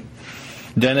carefully.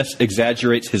 Dennis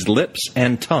exaggerates his lips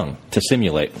and tongue to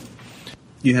simulate.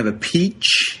 You have a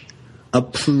peach, a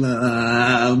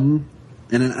plum,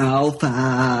 and an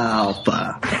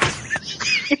alfalfa.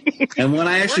 And one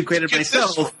I actually created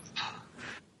myself,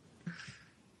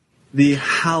 the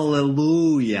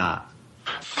hallelujah.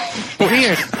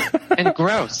 Weird and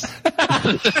gross.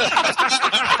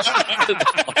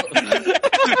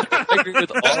 I agree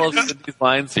with all of Sydney's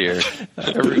lines here. I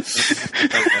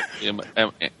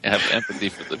have empathy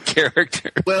for the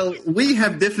character. Well, we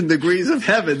have different degrees of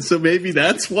heaven, so maybe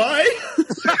that's why.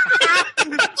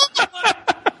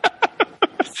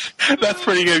 That's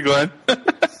pretty good, Glenn.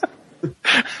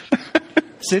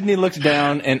 Sydney looks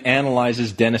down and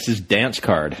analyzes Dennis's dance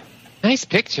card. Nice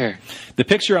picture. The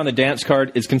picture on the dance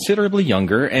card is considerably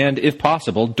younger and, if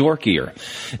possible, dorkier.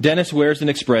 Dennis wears an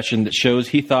expression that shows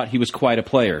he thought he was quite a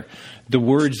player. The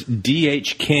words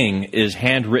D.H. King is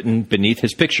handwritten beneath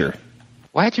his picture.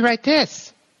 Why'd you write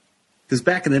this? Because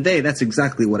back in the day, that's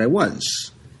exactly what I was.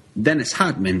 Dennis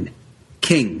Hartman,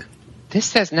 King. This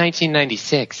says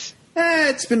 1996.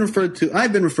 It's been referred to.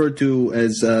 I've been referred to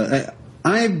as.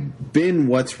 I've been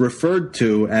what's referred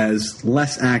to as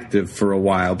less active for a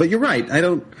while. But you're right. I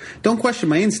don't question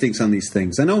my instincts on these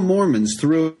things. I know Mormons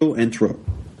through and through.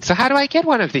 So how do I get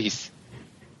one of these?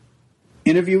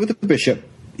 Interview with the bishop.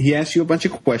 He asks you a bunch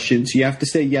of questions. You have to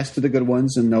say yes to the good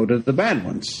ones and no to the bad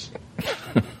ones.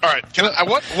 All right.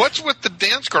 What's with the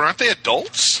dance card? Aren't they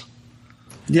adults?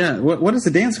 Yeah. What is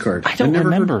the dance card? I don't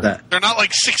remember that. They're not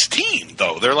like 16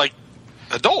 though. They're like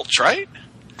adults, right?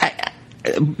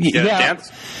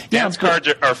 Dance cards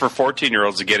are for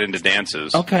 14-year-olds to get into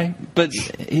dances. Okay, but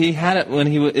he had it when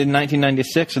he was in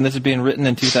 1996, and this is being written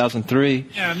in 2003.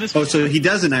 Yeah, so he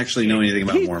doesn't actually know anything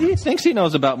about Mormons. He thinks he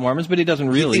knows about Mormons, but he doesn't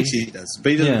really. He thinks he does,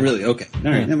 but he doesn't really. Okay,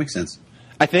 all right, that makes sense.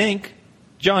 I think.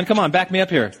 John, come on, back me up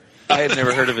here. I have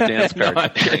never heard of a dance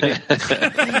card.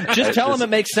 Just tell him it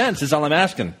makes sense, is all I'm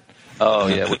asking. Oh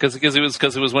yeah, because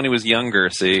it was when he was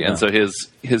younger, see, and so his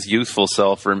youthful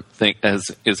self is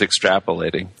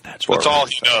extrapolating. That's all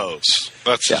he knows.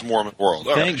 That's his Mormon world.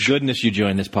 All Thank goodness you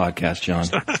joined this podcast, John.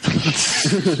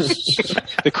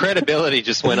 The credibility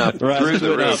just went up through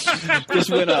the roof.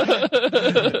 Just went up.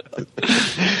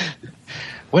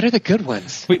 What are the good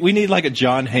ones? We need like a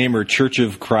John Hamer Church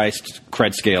of Christ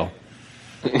cred scale.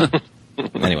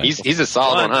 Anyway, he's a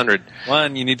solid 100.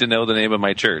 One, you need to know the name of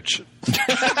my church.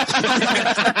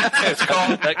 It's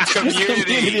called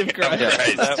Community of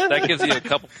Christ. That gives you a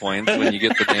couple points when you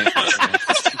get the name.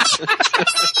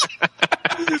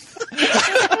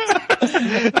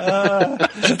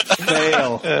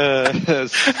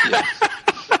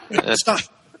 Fail. Stop.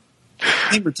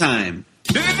 Chamber time.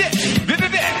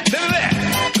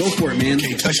 Go for it, man.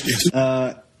 Can't touch this.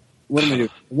 What am I doing?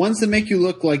 Ones that make you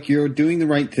look like you're doing the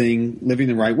right thing, living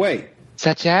the right way.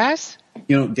 Such as?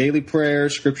 Daily prayer,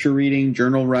 scripture reading,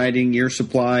 journal writing, year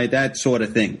supply, that sort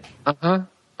of thing.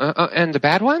 And the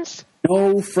bad ones?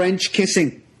 No French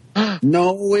kissing.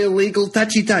 No illegal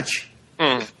touchy touch.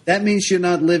 That means you're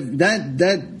not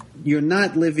you're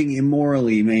not living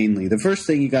immorally. Mainly, the first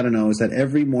thing you got to know is that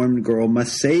every Mormon girl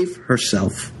must save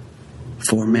herself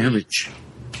for marriage.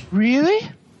 Really?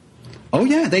 Oh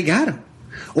yeah, they got to.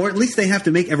 Or at least they have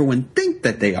to make everyone think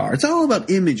that they are. It's all about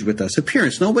image with us,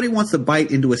 appearance. Nobody wants to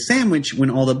bite into a sandwich when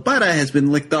all the butter has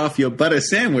been licked off your butter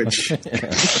sandwich.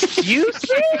 You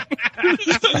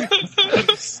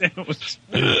sandwich.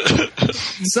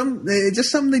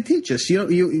 Just something they teach us.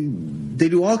 They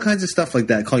do all kinds of stuff like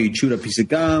that. Call you chewed up piece of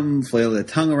gum, flail their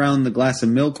tongue around the glass of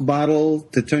milk bottle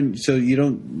to turn so you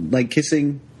don't like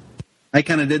kissing. I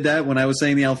kind of did that when I was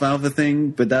saying the alfalfa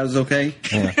thing, but that was okay.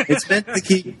 Yeah. It's meant to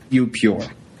keep you pure.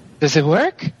 Does it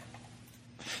work?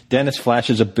 Dennis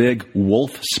flashes a big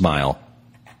wolf smile.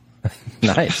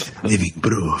 Nice. Living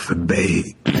proof,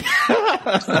 babe.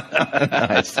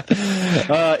 Nice.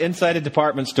 Inside a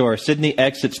department store, Sydney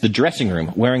exits the dressing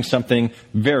room wearing something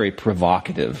very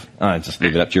provocative. Just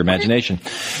leave it up to your imagination.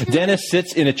 Dennis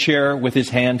sits in a chair with his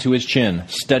hand to his chin,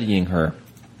 studying her.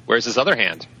 Where's his other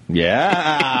hand?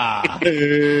 Yeah.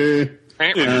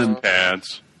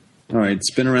 Pants. All right,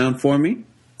 spin around for me.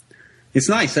 It's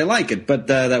nice. I like it, but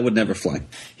that would never fly.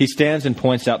 He stands and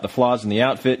points out the flaws in the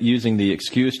outfit, using the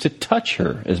excuse to touch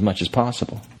her as much as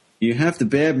possible. You have the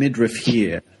bare midriff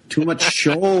here. Too much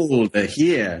shoulder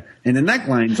here. And the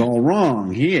neckline's all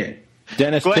wrong here.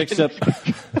 Dennis picks up...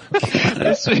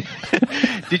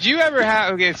 Did you ever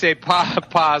have? Okay, say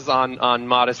pause on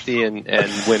modesty and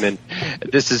women.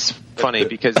 This is funny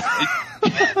because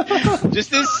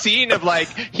just this scene of like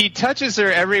he touches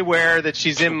her everywhere that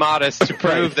she's immodest to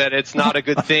prove that it's not a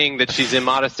good thing that she's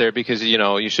immodest there because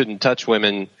you shouldn't touch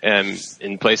women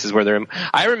in places where they're.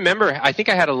 I remember I think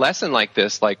I had a lesson like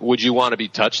this. Like, would you want to be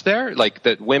touched there? Like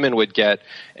that women would get,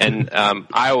 and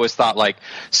I always thought like,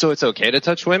 so it's okay to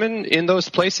touch women in those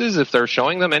places if they're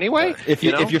showing them anyway. If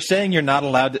you're saying you're not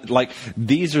allowed to, like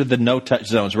these are the no touch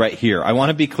zones right here. I want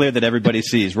to be clear that everybody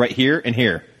sees right here and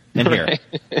here. And here.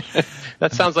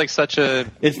 That sounds like such a...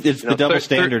 It's the double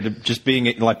standard of just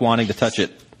being, like, wanting to touch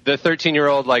it. The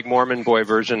 13-year-old, like, Mormon boy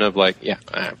version of, like,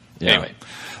 anyway.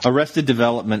 Arrested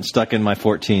Development stuck in my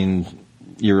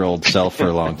 14-year-old self for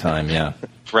a long time, yeah.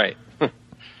 Right. All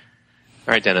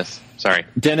right, Dennis. Sorry.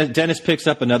 Dennis picks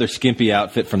up another skimpy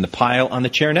outfit from the pile on the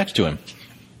chair next to him.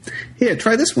 Yeah,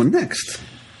 try this one next.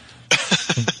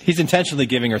 He's intentionally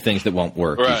giving her things that won't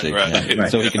work. Right.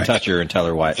 So he can touch her and tell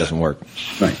her why it doesn't work.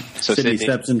 Right. So Sydney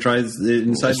steps and tries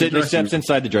inside Sydney steps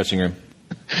inside the dressing room.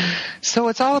 So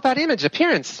it's all about image,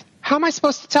 appearance. How am I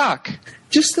supposed to talk?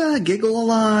 Just giggle a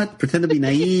lot, pretend to be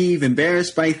naive,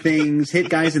 embarrassed by things, hit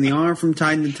guys in the arm from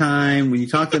time to time. When you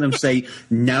talk to them, say,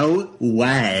 no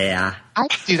way. I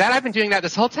do that. I've been doing that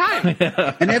this whole time.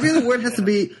 And every other word has to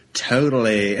be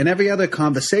totally. And every other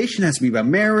conversation has to be about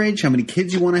marriage, how many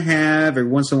kids you want to have. Every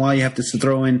once in a while you have to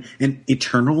throw in an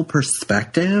eternal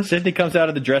perspective. Sydney comes out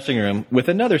of the dressing room with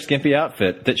another skimpy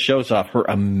outfit that shows off her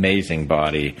amazing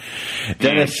body.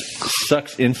 Dennis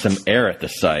sucks in some air at the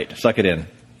sight. Suck it in.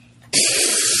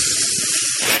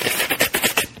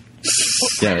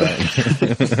 Yeah, right.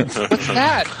 What's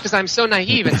that? Because I'm so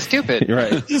naive and stupid. You're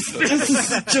right. Just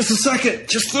a second.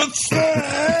 Just a second.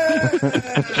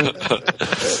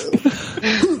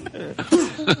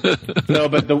 No,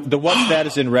 but the what's that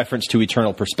is in reference to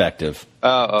eternal perspective.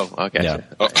 Oh, okay. Yeah.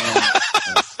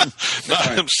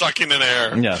 Not him sucking in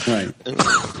air. Yeah. Right.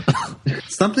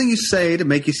 Something you say to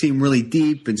make you seem really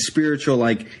deep and spiritual,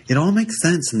 like it all makes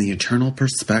sense in the eternal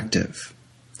perspective.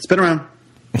 Spin around.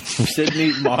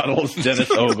 Sydney models Dennis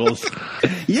ogles.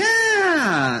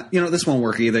 Yeah. This won't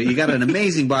work either. You got an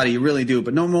amazing body, you really do,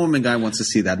 but no Mormon guy wants to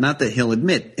see that. Not that he'll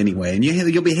admit anyway. And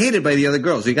you'll be hated by the other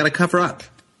girls. You got to cover up.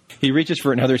 He reaches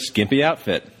for another skimpy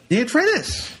outfit. Yeah, try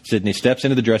this. Sydney steps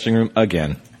into the dressing room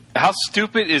again. How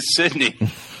stupid is Sydney?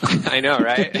 I know,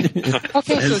 right?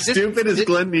 Okay, as stupid as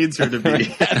Glenn needs her to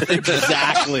be.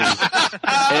 Exactly.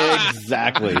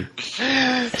 Exactly.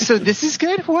 So this is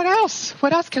good? What else?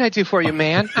 What else can I do for you,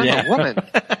 man? I'm a woman.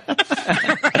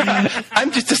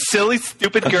 I'm just a silly,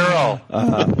 stupid girl.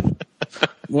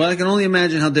 Well, I can only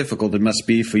imagine how difficult it must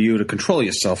be for you to control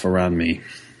yourself around me.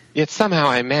 Yet somehow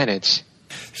I manage.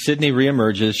 Sydney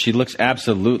reemerges. She looks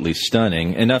absolutely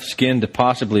stunning. Enough skin to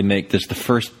possibly make this the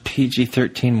first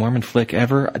PG-13 Mormon flick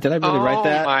ever. Did I really write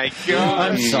that? Oh, my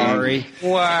God. I'm sorry.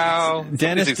 Wow.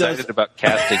 Dennis He's excited about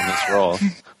casting this role.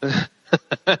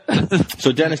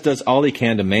 So Dennis does all he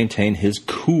can to maintain his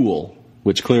cool,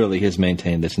 which clearly he has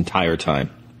maintained this entire time.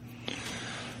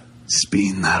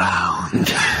 Spin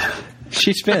around.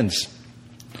 She spins.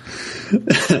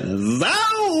 Zowie!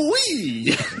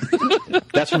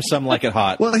 That's from Some Like It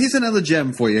Hot. Well, here's another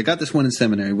gem for you. I got this one in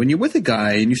seminary. When you're with a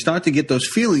guy and you start to get those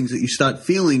feelings that you start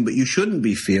feeling but you shouldn't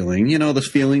be feeling, you know those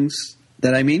feelings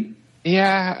that I mean?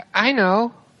 Yeah, I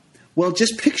know. Well,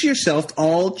 just picture yourself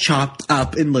all chopped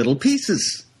up in little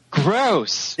pieces.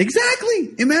 Gross.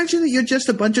 Exactly. Imagine that you're just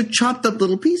a bunch of chopped up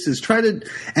little pieces. Try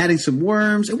adding some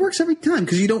worms. It works every time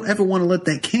because you don't ever want to let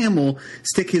that camel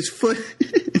stick his foot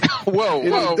whoa.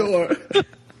 the door.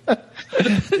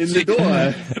 In the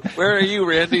door. Where are you,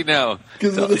 Randy, now?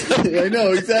 I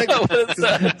know, exactly. Because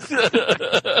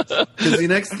the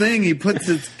next thing, he puts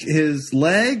his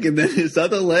leg, and then his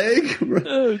other leg,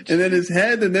 and then his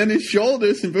head, and then his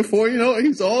shoulders, and before you know it,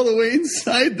 he's all the way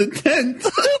inside the tent.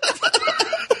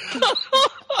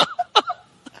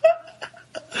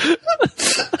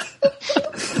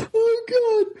 Oh,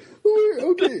 God.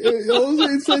 Okay, all the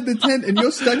way inside the tent, and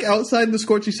you're stuck outside in the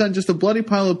scorching sun, just a bloody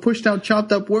pile of pushed out,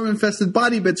 chopped up, worm-infested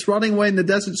body bits rotting away in the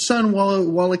desert sun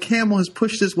while a camel has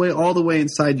pushed his way all the way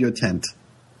inside your tent.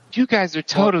 You guys are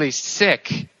totally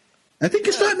sick. I think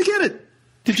you're starting to get it.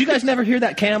 Did you guys never hear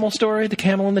that camel story? The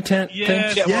camel in the tent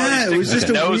thing? Yeah, it was just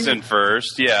a nose weird, in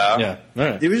first. Yeah. Yeah.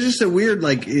 Right. It was just a weird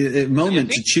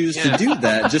moment to choose to do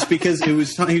that, just because he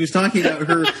was talking about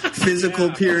her physical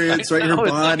appearance, right? Her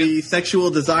body,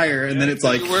 sexual desire, and then it's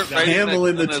like camel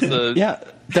in the tent. Yeah,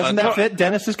 doesn't that fit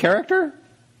Dennis's character?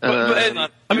 I mean,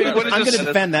 I'm going to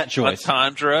defend that choice. A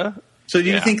tundra. So do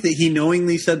you think that he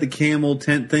knowingly said the camel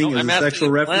tent thing as a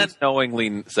sexual reference? Glenn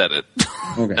knowingly said it.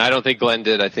 Okay. I don't think Glenn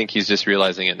did. I think he's just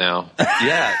realizing it now.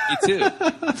 Yeah, me too.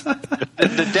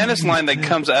 The Dennis line that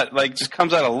comes out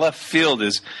of left field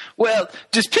is, well,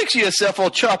 just picture yourself all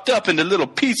chopped up into little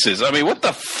pieces. I mean, what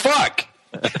the fuck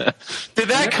did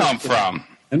that come from?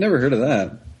 I've never heard of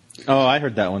that. Oh, I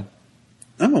heard that one.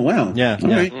 Oh, wow. Yeah. All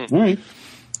right. All right.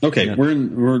 Okay, Yeah.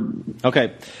 we're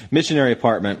Okay, missionary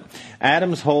apartment.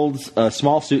 Adams holds a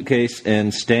small suitcase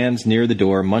and stands near the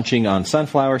door, munching on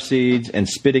sunflower seeds and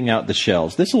spitting out the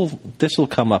shells. This will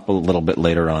come up a little bit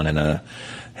later on in a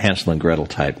Hansel and Gretel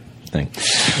type thing.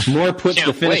 Moore puts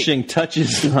the finishing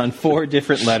touches on 4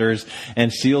 different letters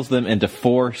and seals them into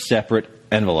 4 separate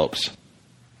envelopes.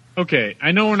 Okay,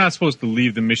 I know we're not supposed to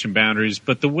leave the mission boundaries,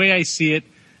 but the way I see it,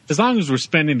 as long as we're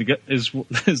spreading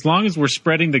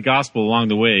the gospel along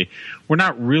the way, we're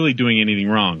not really doing anything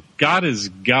wrong. God is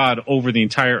God over the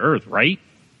entire earth, right?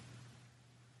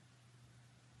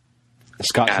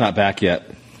 Scott's not back yet.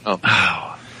 Oh.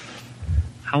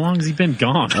 How long has he been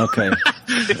gone? Okay.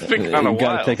 It's been kind of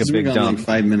Got to take a big dump. like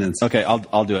 5 minutes. Okay,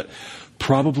 I'll do it.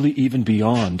 Probably even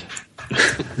beyond.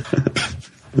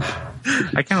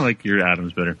 I kind of like your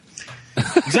Adams better.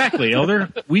 Exactly, Elder.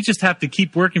 We just have to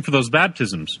keep working for those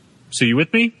baptisms. So you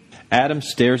with me? Adams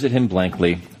stares at him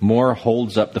blankly. Moore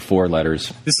holds up the 4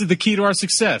 letters. This is the key to our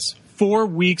success. 4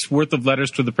 weeks worth of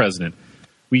letters to the president.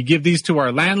 We give these to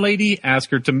our landlady, ask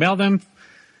her to mail them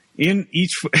in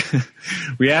each.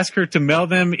 We ask her to mail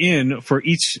them in for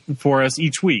us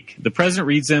each week. The president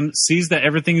reads them, sees that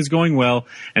everything is going well,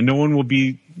 and no one will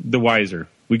be the wiser.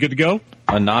 We good to go?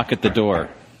 A knock at the door.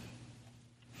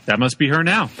 That must be her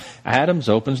now. Adams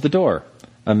opens the door.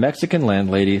 A Mexican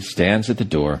landlady stands at the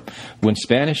door. When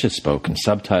Spanish is spoken,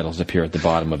 subtitles appear at the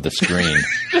bottom of the screen.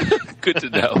 Good to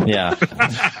know. Yeah.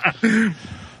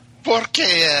 Porque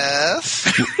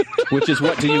yes. Which is,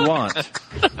 what do you want?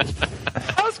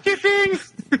 Housekeeping!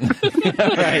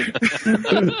 Right.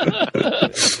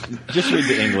 Just read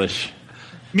the English.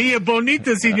 Mia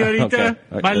bonita, señorita.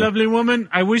 Okay. My lovely woman,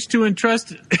 I wish to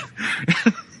entrust...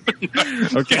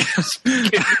 Okay.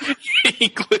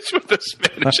 English with a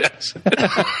Spanish accent.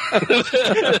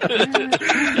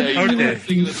 Okay. All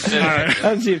right.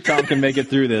 Let's see if Tom can make it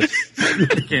through this.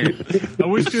 Okay. I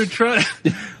wish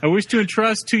to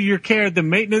entrust to your care the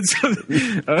maintenance of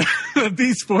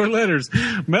these 4 letters.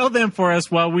 Mail them for us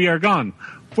while we are gone.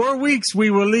 4 weeks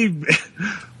we will leave.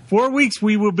 4 weeks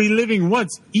we will be living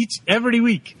once every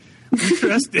week. We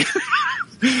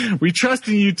trust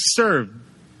in you to serve.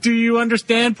 Do you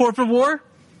understand, por favor?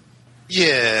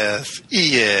 Yes.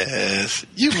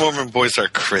 You Mormon boys are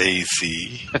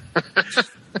crazy.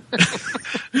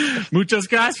 Muchas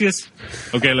gracias.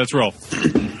 Okay, let's roll.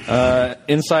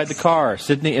 Inside the car,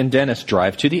 Sydney and Dennis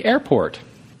drive to the airport.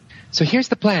 So here's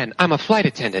the plan. I'm a flight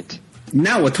attendant.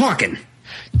 Now we're talking.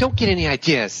 Don't get any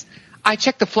ideas. I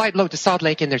checked the flight load to Salt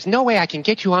Lake, and there's no way I can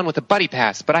get you on with a buddy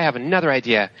pass, but I have another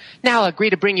idea. Now I'll agree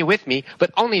to bring you with me,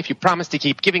 but only if you promise to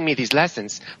keep giving me these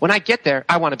lessons. When I get there,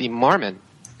 I want to be Mormon.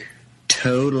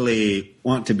 Totally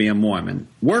want to be a Mormon.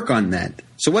 Work on that.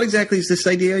 So what exactly is this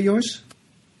idea of yours?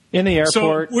 In the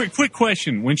airport. So, quick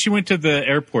question. When she went to the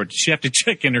airport, did she have to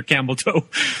check in her camel toe?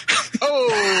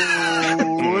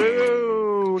 Oh,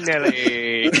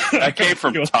 Nelly. That came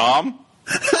from Tom.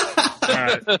 All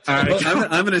right.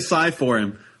 I'm going to sigh for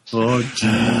him. Oh,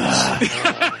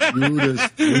 jeez. Judas,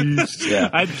 please. Yeah.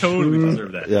 I totally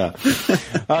deserve that. Yeah.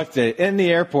 Okay. In the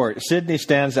airport, Sydney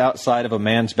stands outside of a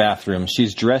man's bathroom.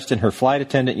 She's dressed in her flight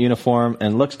attendant uniform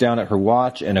and looks down at her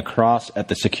watch and across at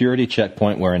the security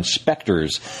checkpoint where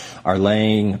inspectors are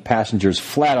laying passengers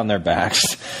flat on their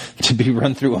backs to be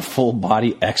run through a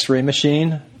full-body X-ray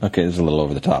machine. Okay, this is a little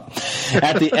over the top.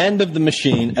 At the end of the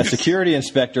machine, a security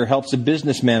inspector helps a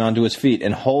businessman onto his feet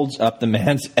and holds up the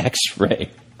man's X-ray.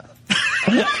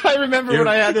 I remember when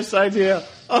I had this idea.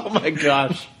 Oh, my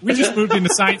gosh. We just moved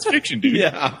into science fiction, dude.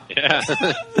 Yeah.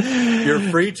 You're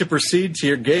free to proceed to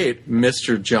your gate,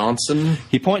 Mr. Johnson.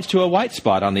 He points to a white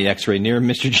spot on the X-ray near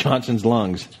Mr. Johnson's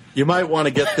lungs. You might want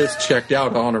to get this checked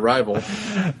out on arrival.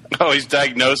 Oh, he's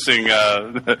diagnosing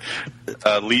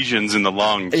lesions in the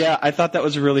lungs. Yeah, I thought that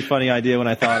was a really funny idea when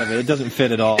I thought of it. It doesn't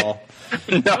fit at all.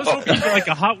 I was hoping for like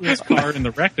a Hot Wheels car in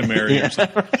the rectum area or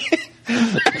something.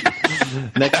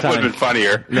 Next That would have been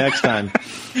funnier. Next time.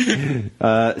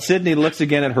 Sydney looks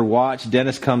again at her watch.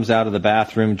 Dennis comes out of the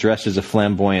bathroom dressed as a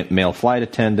flamboyant male flight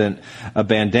attendant. A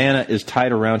bandana is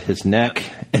tied around his neck.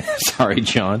 Sorry,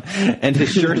 John. And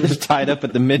his shirt is tied up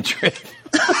at the midriff.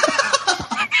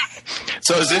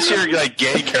 So is this your like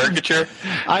gay caricature?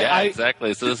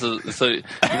 Exactly. So this is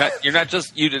you're not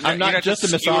just I'm not just a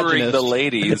skewering misogynist. the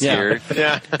ladies here.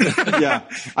 Yeah. Yeah,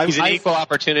 He's an equal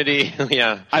opportunity.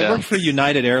 Yeah. I worked for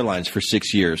United Airlines for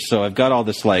 6 years, so I've got all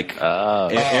this like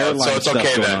airline so it's stuff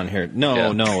okay going then. on here.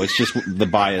 No, no, it's just the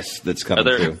bias that's coming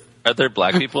through. Are there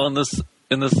black people in this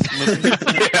movie?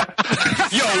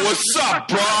 Yo, what's up,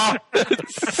 bro?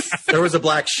 There was a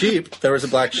black sheep.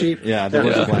 Yeah, there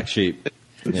was a black sheep.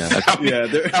 Yeah.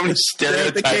 How many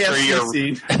stereotypes are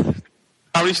you gonna,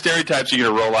 how many stereotypes are you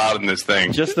going to roll out in this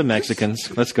thing? Just the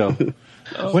Mexicans. Let's go.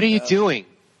 What are you doing?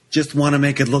 Just want to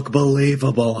make it look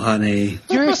believable, honey.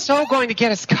 You're so going to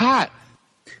get us caught.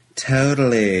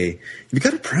 Totally. You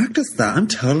got to practice that. I'm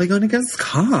totally going to get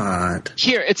caught.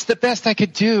 Here, it's the best I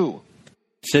could do.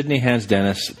 Sydney hands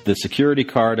Dennis the security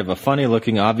card of a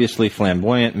funny-looking, obviously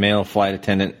flamboyant male flight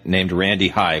attendant named Randy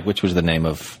High, which was the name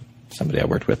of somebody I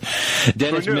worked with.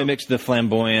 Dennis mimics the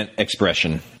flamboyant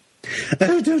expression.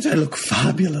 Oh, don't I look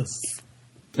fabulous?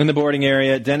 In the boarding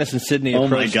area, Dennis and Sydney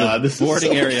approach the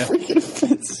boarding area.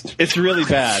 It's really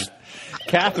bad.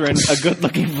 Catherine, a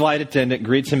good-looking flight attendant,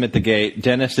 greets him at the gate.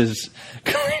 Dennis is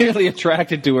clearly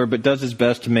attracted to her, but does his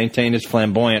best to maintain his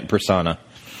flamboyant persona.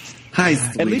 Hi,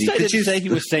 At least I didn't say he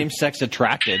was same-sex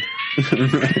attracted.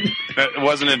 It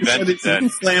wasn't invented then.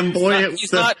 Flamboyant.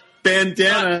 He's not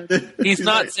bandana. He's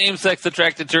not same-sex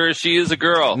attracted to her. She is a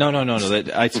girl. No.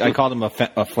 I called him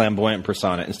a flamboyant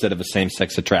persona instead of a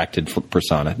same-sex attracted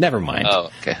persona. Never mind. Oh,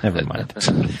 okay. Never mind.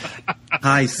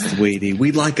 Hi, sweetie.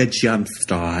 We'd like a jump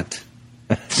start.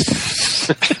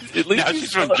 At least Now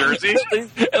she's from Jersey?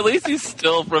 At least he's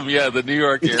still from the New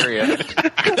York area.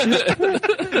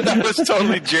 That was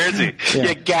totally Jersey. Yeah.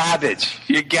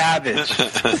 You're garbage.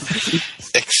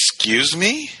 Excuse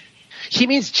me? He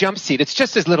means jump seat. It's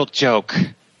just his little joke.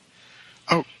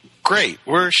 Oh, great.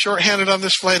 We're shorthanded on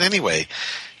this flight anyway.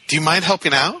 Do you mind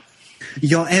helping out?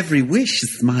 Your every wish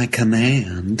is my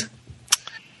command.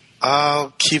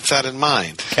 I'll keep that in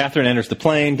mind. Catherine enters the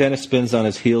plane. Dennis spins on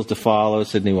his heels to follow.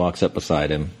 Sydney walks up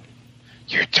beside him.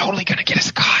 You're totally going to get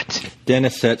us caught.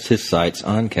 Dennis sets his sights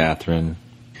on Catherine.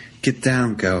 Get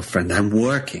down, girlfriend. I'm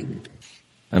working.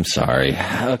 I'm sorry.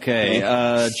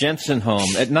 Okay, Jensen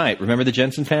home at night. Remember the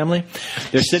Jensen family?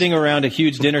 They're sitting around a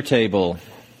huge dinner table.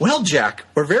 Well, Jack,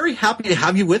 we're very happy to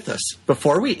have you with us.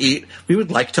 Before we eat, we would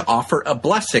like to offer a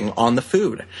blessing on the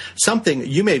food, something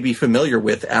you may be familiar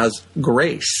with as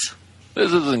grace.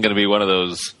 This isn't going to be one of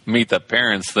those meet the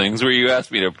parents things where you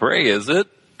ask me to pray, is it?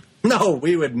 No,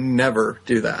 we would never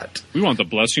do that. We want the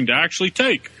blessing to actually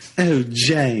take. Oh,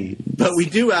 Jane. But we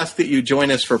do ask that you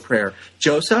join us for prayer.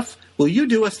 Joseph, will you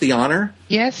do us the honor?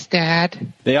 Yes,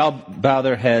 Dad. They all bow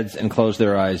their heads and close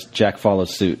their eyes. Jack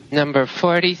follows suit. Number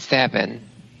 47.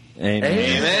 Amen.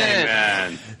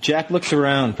 Amen. Jack looks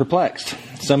around, perplexed.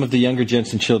 Some of the younger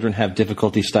Jensen children have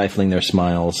difficulty stifling their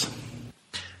smiles.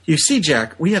 You see,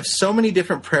 Jack, we have so many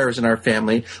different prayers in our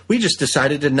family, we just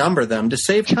decided to number them to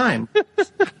save time.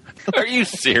 Are you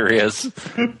serious?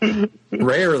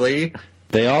 Rarely.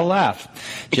 They all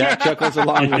laugh. Jack chuckles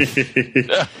along with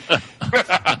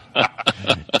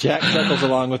Jack chuckles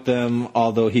along with them,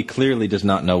 although he clearly does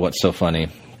not know what's so funny.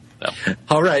 No.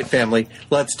 All right, family,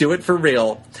 let's do it for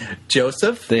real.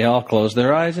 Joseph? They all close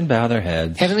their eyes and bow their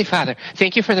heads. Heavenly Father,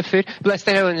 thank you for the food. Bless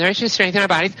that it will nourish and strengthen our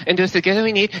bodies and do us the good that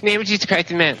we need. In the name of Jesus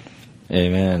Christ, amen.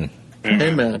 Amen.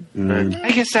 Amen.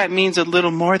 I guess that means a little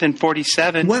more than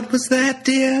 47. What was that,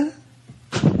 dear?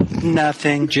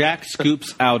 Nothing. Jack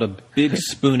scoops out a big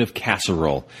spoon of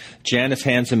casserole. Janice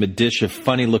hands him a dish of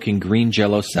funny-looking green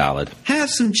Jell-O salad.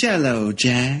 Have some Jell-O,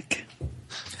 Jack.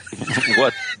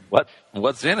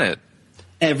 What's in it?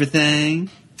 Everything.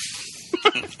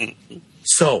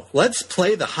 So, let's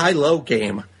play the high-low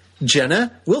game.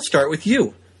 Jenna, we'll start with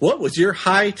you. What was your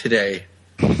high today?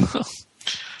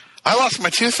 I lost my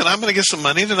tooth and I'm going to get some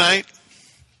money tonight.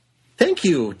 Thank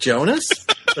you, Jonas.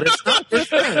 But it's not your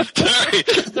turn. Sorry,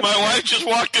 my wife just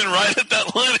walked in right at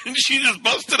that line and she just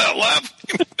busted out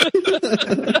laughing.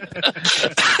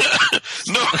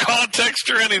 No context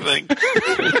or anything.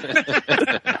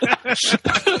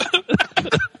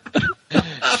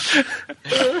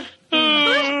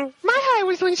 My high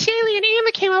was when Shaylee and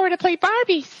Emma came over to play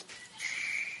Barbies.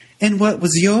 And what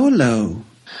was your low?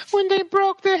 When they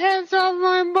broke the heads off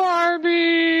my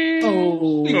Barbie.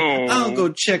 Oh, I'll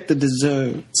go check the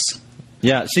desserts.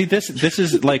 Yeah, see, this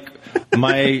is like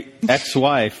my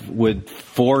ex-wife would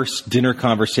force dinner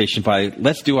conversation by,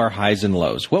 let's do our highs and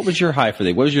lows. What was your high for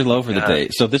the day? What was your low for the day?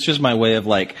 So this was my way of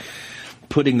like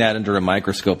putting that under a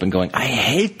microscope and going, I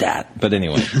hate that. But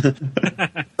anyway.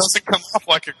 Doesn't come off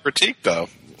like a critique, though.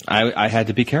 I had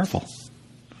to be careful.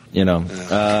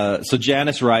 So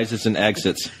Janice rises and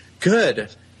exits. Good.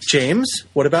 James,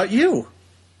 what about you?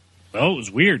 Well, it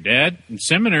was weird, Dad. In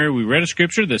seminary, we read a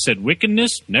scripture that said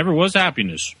wickedness never was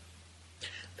happiness.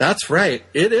 That's right.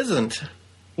 It isn't.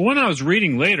 When I was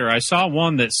reading later, I saw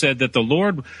one that said that the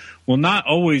Lord will not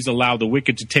always allow the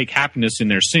wicked to take happiness in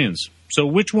their sins. So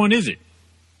which one is it?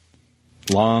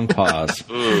 Long pause.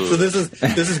 So this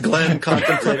is Glenn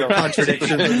contemplating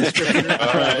contradiction in the scripture.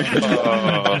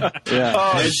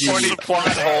 There's 20 plot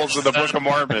holes in the Book of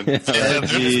Mormon.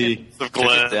 Of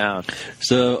Glenn. Down.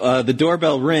 So the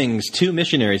doorbell rings. 2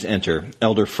 missionaries enter.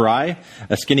 Elder Fry,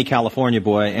 a skinny California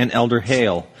boy, and Elder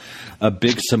Hale, a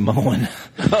big Samoan.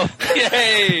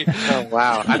 Yay! Oh,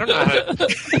 wow. I don't know how to...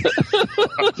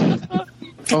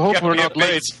 I hope we're not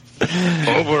late.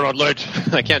 Oh, we're not late.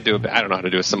 I can't do it. I don't know how to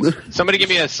do a Samoan. Somebody give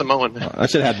me a Samoan. I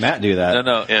should have had Matt do that.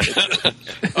 No. Yeah.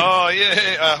 Oh,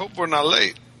 yeah, I hope we're not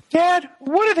late. Dad,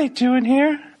 what are they doing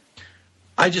here?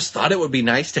 I just thought it would be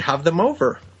nice to have them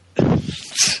over.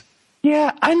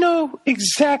 Yeah, I know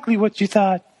exactly what you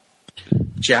thought.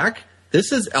 Jack,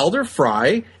 this is Elder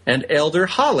Fry and Elder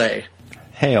Hale.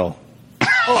 Hale.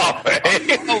 Oh,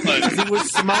 he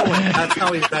was Samoan. That's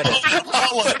how he said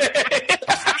it.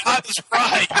 That's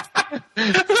right.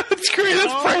 That's great.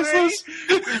 That's priceless.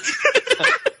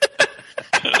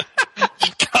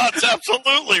 God's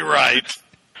absolutely right.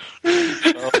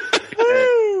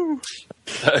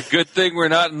 Good thing we're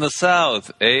not in the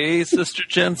South, eh, Sister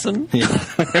Jensen?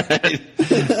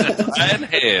 And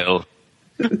Hale.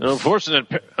 Unfortunate.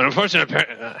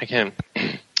 I can't.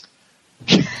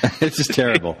 It's just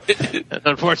terrible. An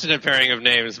unfortunate pairing of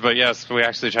names, but yes, we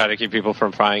actually try to keep people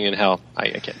from frying in hell.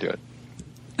 I can't do it.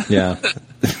 Yeah.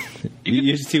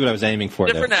 You should see what I was aiming for.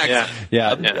 Different accent.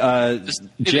 Yeah.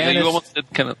 Janice, you almost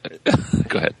did kind of.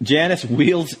 Go ahead. Janice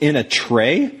wheels in a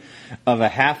tray of a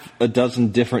half a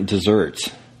dozen different desserts.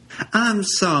 I'm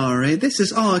sorry. This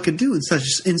is all I could do in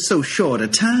so short a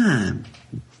time.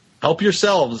 Help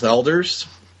yourselves, elders.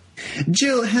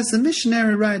 Jill has the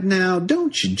missionary right now,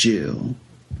 don't you, Jill?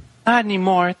 Not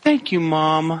anymore. Thank you,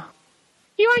 Mom.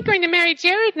 You aren't going to marry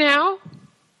Jared now.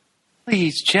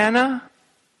 Please, Jenna.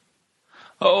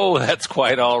 Oh, that's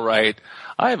quite all right.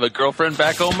 I have a girlfriend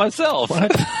back home myself.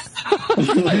 Talk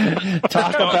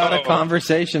about a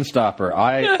conversation stopper.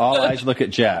 All eyes look at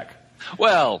Jack.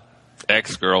 Well,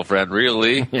 ex-girlfriend,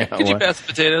 really. Yeah, Could you pass the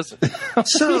potatoes?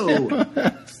 So,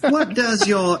 what does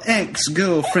your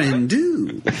ex-girlfriend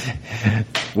do?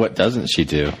 What doesn't she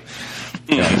do?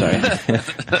 Yeah, I'm sorry.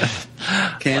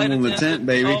 Camel in the tent,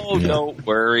 baby. Oh, don't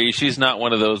worry. She's not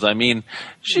one of those. I mean,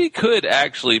 she could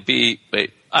actually be...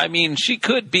 she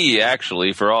could be,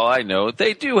 actually, for all I know.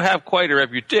 They do have quite a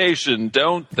reputation,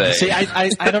 don't they? See,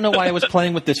 I don't know why I was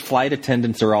playing with this flight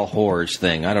attendants are all whores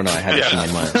thing. I don't know. I had it in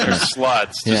my mind. They're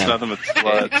sluts. Just nothing but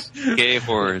sluts. Gay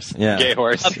whores. Yeah. Gay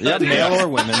horse. Yeah, male or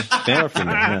women. Male or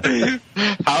female. Yeah.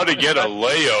 How to get a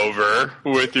layover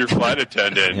with your flight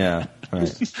attendant. Yeah.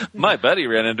 Right. My buddy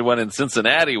ran into one in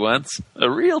Cincinnati once. A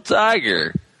real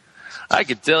tiger. I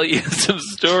could tell you some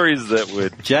stories that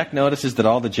would... Jack notices that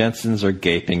all the Jensens are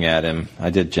gaping at him. I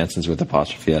did Jensens with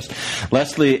apostrophe S.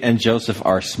 Leslie and Joseph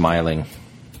are smiling.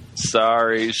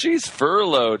 Sorry, she's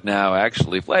furloughed now,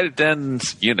 actually. Flight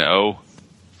attendants, you know.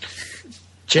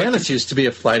 Janice used to be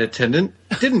a flight attendant,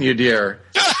 didn't you, dear?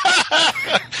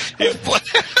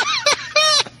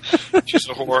 She's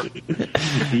a whore.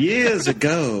 Years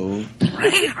ago.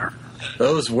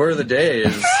 Those were the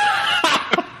days.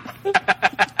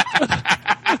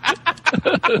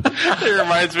 It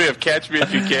reminds me of Catch Me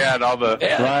If You Can. All the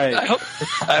right.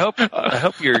 I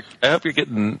hope you're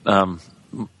getting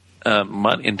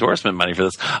endorsement money for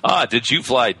this. Did you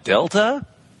fly Delta?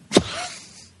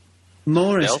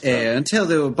 Morris Delta? Air until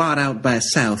they were bought out by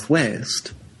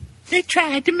Southwest. They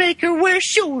tried to make her wear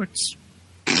shorts.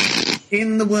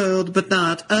 In the world, but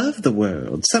not of the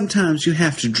world. Sometimes you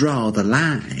have to draw the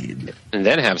line. And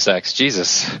then have sex.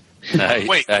 Jesus.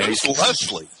 Wait, who's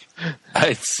Leslie?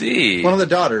 I see. One of the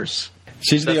daughters.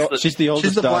 She's the oldest She's the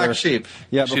daughter. black sheep.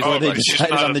 Yeah, before they she's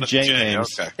decided not on the in the J J,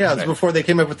 names. okay. Yeah, it's before they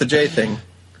came up with the J thing.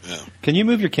 Can you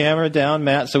move your camera down,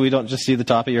 Matt, so we don't just see the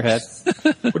top of your head?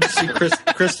 We'll just see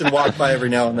Kristen walk by every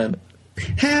now and then.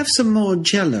 Have some more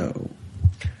Jell-O.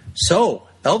 So,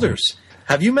 elders,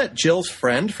 have you met Jill's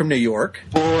friend from New York?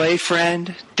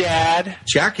 Boyfriend, Dad?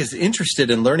 Jack is interested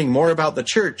in learning more about the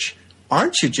church.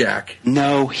 Aren't you, Jack?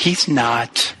 No, he's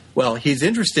not. Well, he's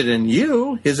interested in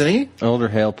you, isn't he? Older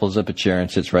Hale pulls up a chair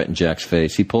and sits right in Jack's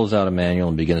face. He pulls out a manual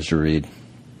and begins to read.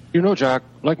 You know, Jack,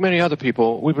 like many other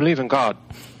people, we believe in God.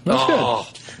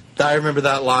 That's I remember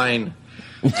that line.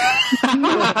 That's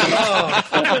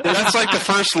like the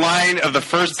first line of the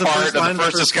first part of the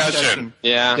first discussion.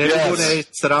 Yeah. 대부분의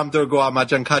사람들과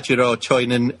마찬가지로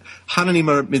저희는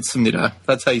하나님을 믿습니다.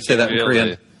 That's how you say that in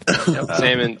Korean.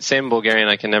 Same in Bulgarian,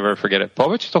 I can never forget it.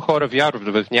 Повечето хора вярват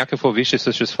в някакво висше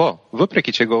същество,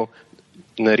 въпреки че го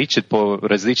наричат по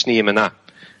различни имена.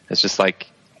 It's just like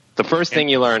the first thing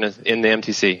you learn is in the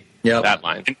MTC. Yep. That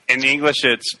line. In English,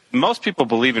 it's most people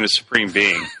believe in a supreme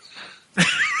being.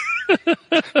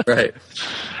 Right.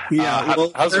 Yeah.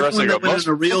 Well, how's the rest of it go? Most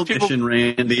a real people, mission,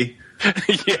 Randy.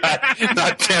 Yeah,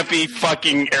 not Tempe,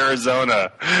 fucking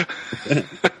Arizona.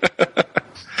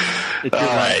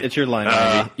 It's your line,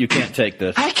 Randy. You can't take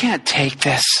this. I can't take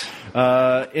this.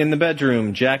 In the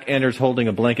bedroom, Jack enters holding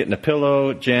a blanket and a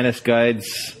pillow. Janice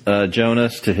guides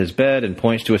Jonas to his bed and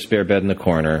points to a spare bed in the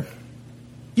corner.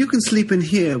 You can sleep in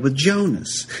here with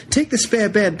Jonas. Take the spare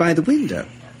bed by the window.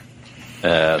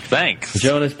 Thanks.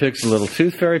 Jonas picks a little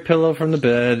tooth fairy pillow from the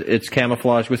bed. It's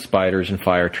camouflaged with spiders and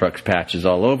fire trucks patches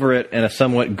all over it, and a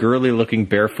somewhat girly-looking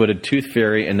barefooted tooth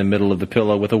fairy in the middle of the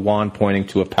pillow with a wand pointing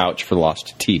to a pouch for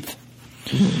lost teeth.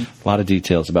 A lot of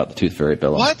details about the tooth fairy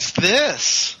pillow. What's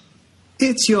this?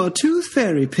 It's your tooth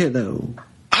fairy pillow.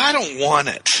 I don't want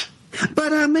it.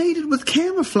 But I made it with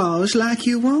camouflage like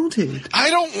you wanted. I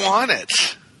don't want it.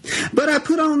 But I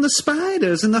put on the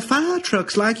spiders and the fire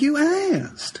trucks like you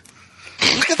asked.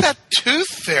 Look at that tooth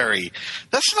fairy.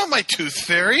 That's not my tooth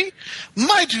fairy.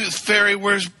 My tooth fairy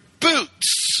wears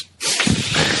boots.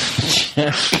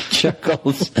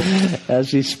 Chuckles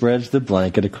as he spreads the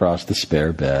blanket across the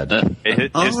spare bed.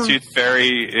 His tooth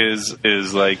fairy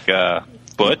is like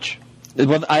Butch.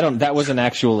 Well, that was an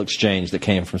actual exchange that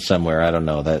came from somewhere. I don't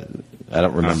know that. I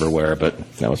don't remember where,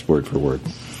 but that was word for word.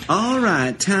 All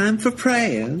right, time for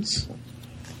prayers.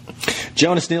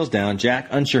 Jonas kneels down. Jack,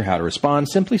 unsure how to respond,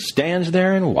 simply stands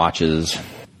there and watches.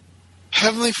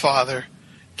 Heavenly Father,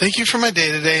 thank you for my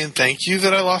day today, and thank you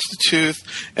that I lost a tooth,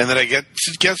 and that I get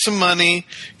to get some money,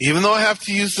 even though I have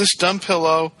to use this dumb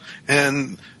pillow,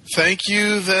 and thank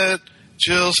you that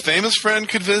Jill's famous friend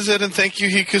could visit, and thank you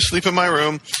he could sleep in my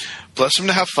room. Bless him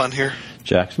to have fun here.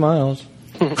 Jack smiles.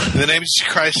 In the name of Jesus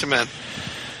Christ, amen.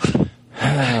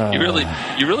 You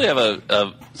really have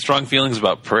a strong feelings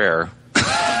about prayer.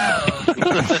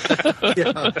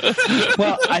 Yeah.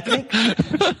 Well, I think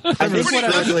what I'm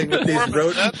struggling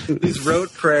with these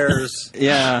rote prayers.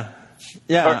 Yeah.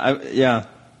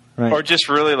 Right. Or just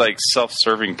really like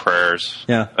self-serving prayers.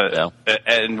 Yeah.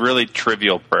 And really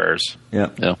trivial prayers. Yeah.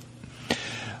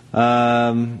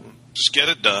 Just get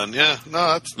it done. Yeah.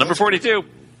 No, that's number 42.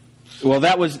 Well,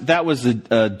 that was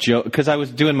a joke because I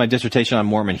was doing my dissertation on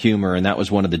Mormon humor, and that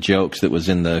was one of the jokes that was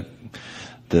in the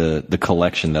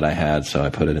collection that I had, so I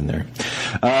put it in there.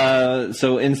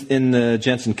 So in the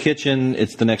Jensen kitchen,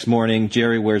 it's the next morning.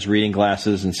 Jerry wears reading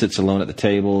glasses and sits alone at the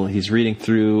table. He's reading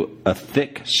through a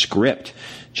thick script.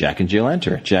 Jack and Jill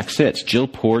enter. Jack sits. Jill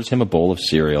pours him a bowl of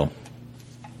cereal.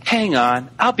 Hang on,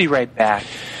 I'll be right back.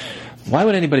 Why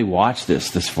would anybody watch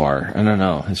this far? I don't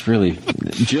know. It's really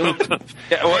Jill.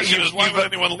 Why would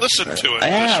anyone listen to it?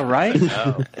 Yeah, right.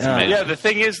 Yeah, the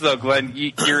thing is, though, Glenn,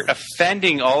 you're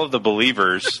offending all of the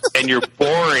believers, and you're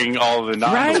boring all of the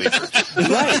non-believers.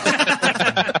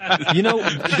 Right. You know,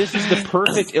 this is the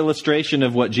perfect illustration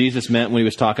of what Jesus meant when he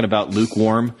was talking about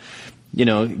lukewarm. You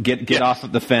know, get off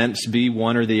of the fence, be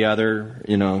one or the other.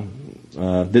 You know,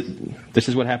 this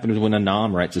is what happens when a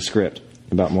nom writes a script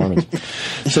about Mormons.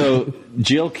 So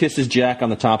Jill kisses Jack on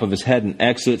the top of his head and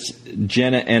exits.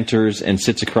 Jenna enters and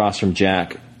sits across from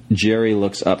Jack. Jerry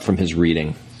looks up from his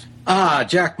reading. Ah,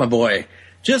 Jack, my boy.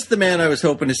 Just the man I was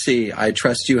hoping to see. I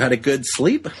trust you had a good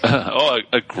sleep.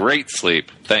 A great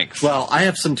sleep. Thanks. Well, I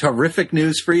have some terrific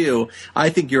news for you. I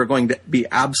think you're going to be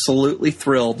absolutely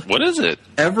thrilled. What is it?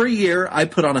 Every year, I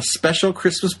put on a special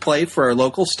Christmas play for our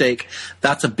local stake.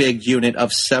 That's a big unit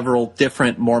of several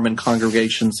different Mormon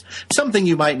congregations, something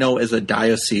you might know as a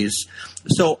diocese.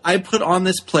 So I put on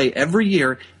this play every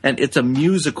year, and it's a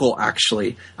musical,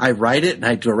 actually. I write it, and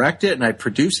I direct it, and I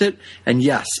produce it, and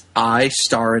yes, I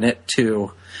star in it,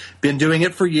 too. Been doing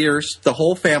it for years. The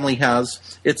whole family has.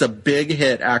 It's a big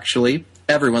hit, actually.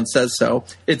 Everyone says so.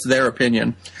 It's their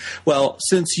opinion. Well,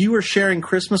 since you are sharing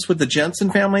Christmas with the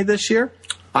Jensen family this year,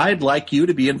 I'd like you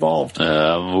to be involved.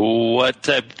 What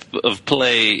type of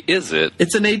play is it?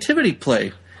 It's a nativity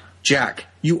play. Jack,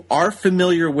 you are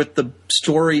familiar with the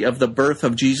story of the birth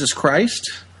of Jesus Christ?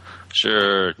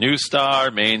 Sure. New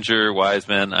star, manger, wise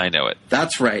men. I know it.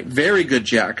 That's right. Very good,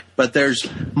 Jack. But there's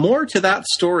more to that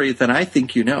story than I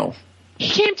think you know. He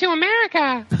came to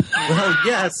America. Well,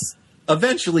 yes.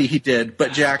 Eventually he did,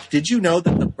 but Jack, did you know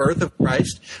that the birth of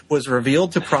Christ was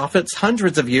revealed to prophets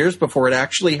hundreds of years before it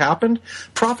actually happened?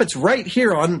 Prophets right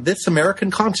here on this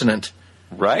American continent.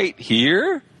 Right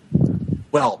here?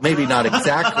 Well, maybe not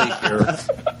exactly here,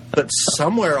 but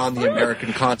somewhere on the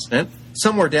American continent.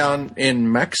 Somewhere down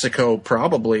in Mexico,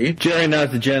 probably. Jerry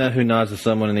nods to Jenna, who nods to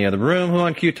someone in the other room, who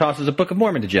on cue tosses a Book of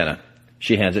Mormon to Jenna.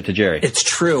 She hands it to Jerry. It's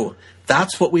true.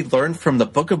 That's what we learned from the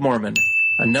Book of Mormon.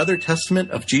 Another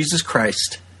testament of Jesus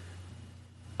Christ.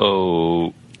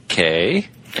 Okay.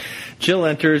 Jill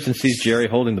enters and sees Jerry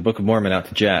holding the Book of Mormon out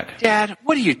to Jack. Dad,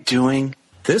 what are you doing?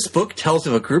 This book tells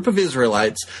of a group of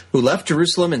Israelites who left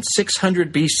Jerusalem in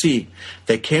 600 BC.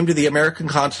 They came to the American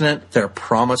continent, their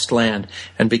promised land,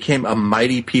 and became a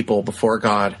mighty people before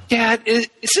God. Dad, is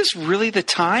this really the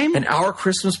time? And our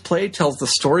Christmas play tells the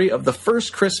story of the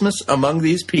first Christmas among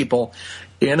these people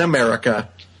in America.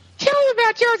 Tell him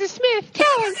about Joseph Smith.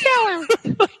 Tell him.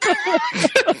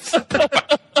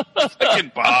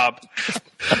 Fucking Bob.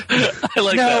 I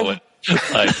like that one.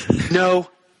 No,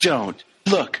 don't.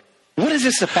 Look, what is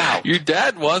this about? Your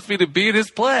dad wants me to be in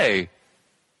his play.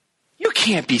 You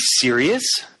can't be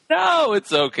serious. No,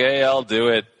 it's okay. I'll do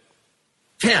it.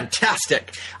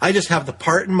 Fantastic. I just have the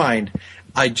part in mind.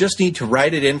 I just need to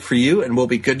write it in for you, and we'll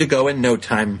be good to go in no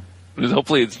time.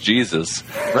 Hopefully it's Jesus.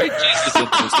 Write Jesus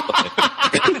into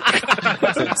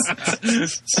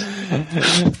his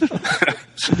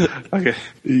play. Okay.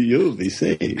 You'll be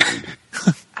saved.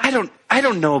 I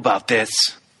don't know about this.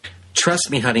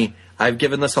 Trust me, honey. I've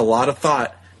given this a lot of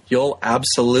thought. You'll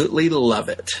absolutely love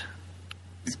it.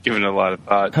 He's given a lot of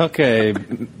thought. Okay,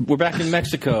 we're back in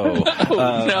Mexico.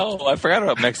 No, I forgot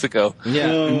about Mexico.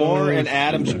 Yeah, Moore and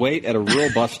Adams wait at a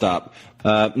rural bus stop.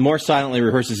 Moore silently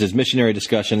rehearses his missionary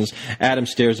discussions.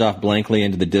 Adams stares off blankly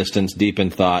into the distance, deep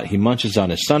in thought. He munches on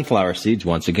his sunflower seeds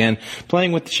once again,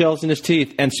 playing with the shells in his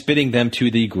teeth and spitting them to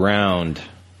the ground.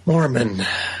 Mormon.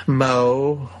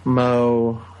 Mormon.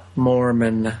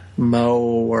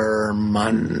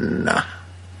 Mowerman.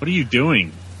 What are you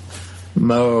doing?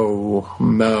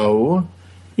 Mo.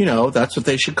 You know, that's what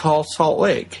they should call Salt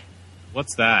Lake.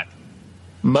 What's that?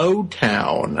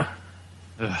 Motown.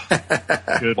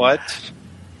 Good. What?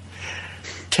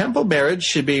 Temple marriage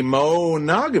should be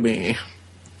monogamy.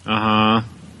 Uh-huh.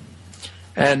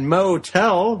 And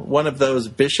motel, one of those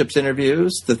bishop's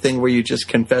interviews, the thing where you just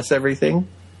confess everything.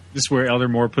 This is where Elder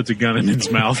Moore puts a gun in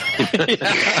his mouth. Adams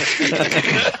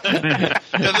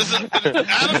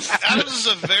is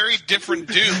a very different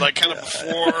dude, like kind of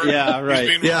before. Yeah, right.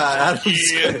 He's being Yeah,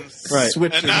 Adams.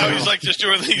 And now he's like just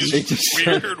doing these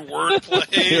weird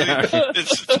wordplay. Yeah.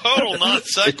 It's total non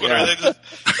sequitur. Yeah. They just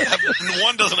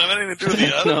one doesn't have anything to do with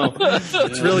the other. No.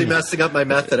 It's really messing up my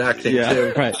method acting,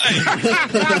 too. Right.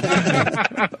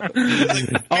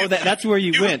 Oh, that's where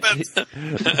you went.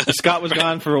 Scott was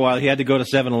gone for a while. He had to go to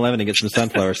 7-Eleven and get some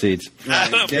sunflower seeds.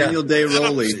 Daniel Day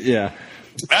Rowley. Yeah.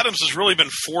 Adams has really been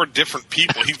 4 different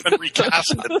people. He's been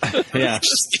recasted. Yeah.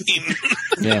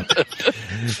 Yeah.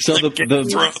 So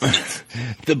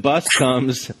the bus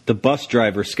comes. The bus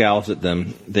driver scowls at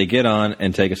them. They get on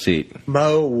and take a seat.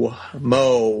 Mormon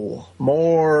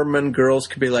girls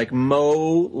could be like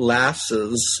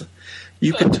molasses.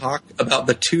 You can talk about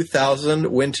the 2000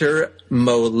 Winter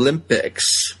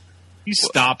Olympics. You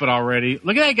stop it already.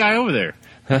 Look at that guy over there.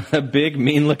 A big,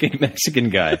 mean-looking Mexican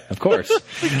guy, of course. Look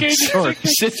at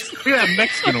that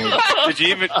Mexican over there. Did you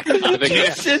even?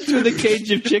 He sits with a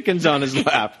cage of chickens on his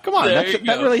lap. Come on, that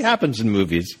really happens in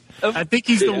movies. I think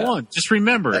he's the one. Just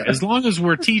remember, as long as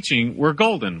we're teaching, we're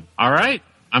golden. All right?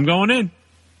 I'm going in.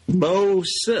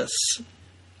 Moses.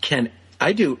 Can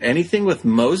I do anything with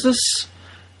Moses?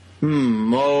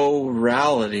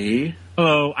 Morality.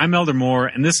 Hello, I'm Elder Moore,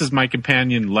 and this is my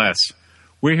companion, Les.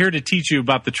 We're here to teach you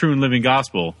about the true and living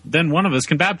gospel. Then one of us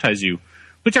can baptize you.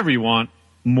 Whichever you want,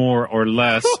 more or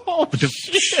less. Oh,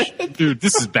 shit. Dude,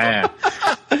 this is bad.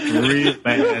 Real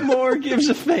bad. Moore gives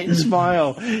a faint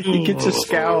smile. He gets a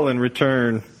scowl in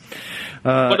return.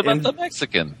 What about the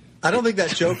Mexican? I don't think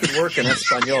that joke could work in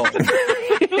Espanol.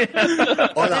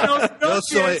 Hola,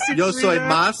 yo soy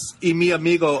más y mi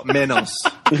amigo menos.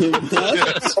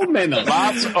 Más o menos.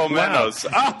 Más o menos.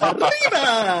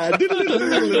 Arriba!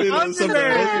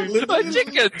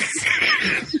 Chickens.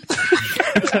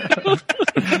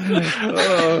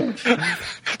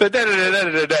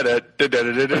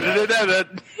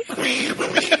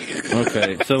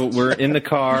 Okay, so we're in the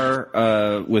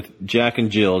car with Jack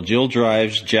and Jill. Jill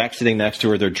drives. Jack sitting next to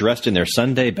her. They're dressed in their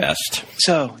Sunday best.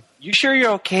 So, you sure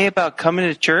you're okay about coming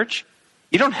to church?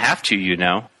 You don't have to, you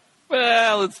know.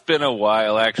 Well, it's been a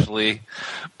while, actually.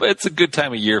 But it's a good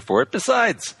time of year for it.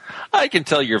 Besides, I can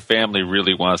tell your family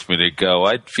really wants me to go.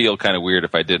 I'd feel kind of weird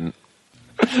if I didn't.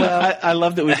 Well, I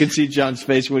love that we can see John's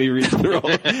face when he reads through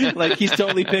it. Like, he's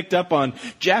totally picked up on,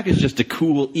 Jack is just a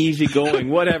cool, easygoing,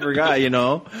 whatever guy, you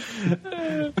know?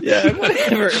 Yeah,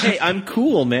 whatever. Hey, I'm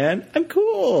cool, man. I'm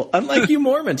cool. Unlike you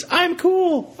Mormons, I'm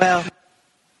cool. Well,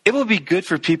 it will be good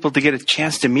for people to get a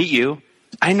chance to meet you.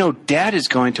 I know Dad is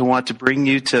going to want to bring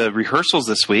you to rehearsals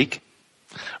this week.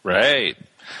 Right.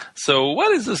 So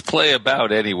what is this play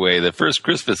about anyway? The First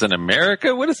Christmas in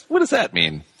America? What does that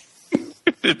mean?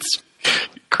 It's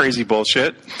crazy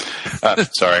bullshit.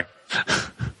 Sorry.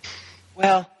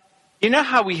 Well, you know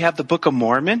how we have the Book of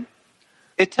Mormon?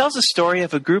 It tells a story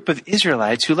of a group of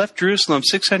Israelites who left Jerusalem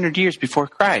 600 years before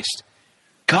Christ.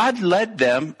 God led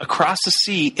them across the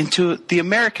sea into the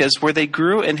Americas where they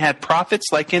grew and had prophets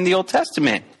like in the Old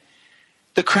Testament.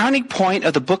 The crowning point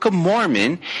of the Book of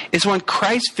Mormon is when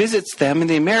Christ visits them in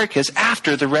the Americas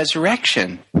after the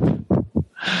resurrection.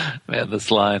 Man,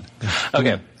 this line.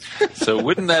 Okay, so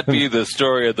wouldn't that be the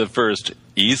story of the first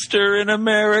Easter in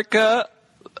America?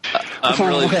 I'm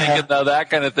really thinking of that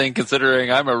kind of thing,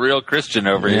 considering I'm a real Christian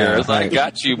over here. It's like, I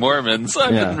got you, Mormons. I've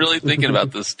been really thinking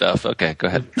about this stuff. Okay, go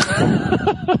ahead.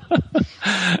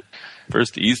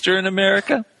 First Easter in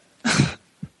America?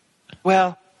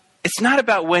 Well, it's not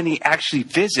about when he actually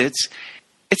visits.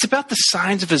 It's about the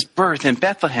signs of his birth in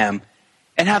Bethlehem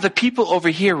and how the people over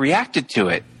here reacted to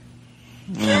it.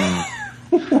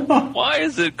 Why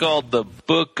is it called the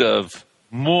Book of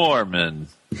Mormon?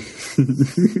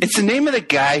 It's the name of the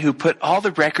guy who put all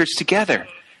the records together.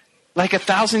 Like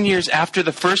 1,000 years after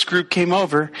the first group came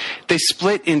over, they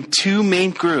split in two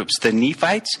main groups, the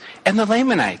Nephites and the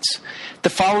Lamanites. The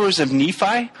followers of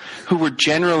Nephi, who were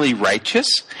generally righteous,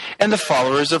 and the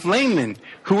followers of Laman,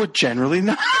 who were generally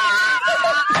not.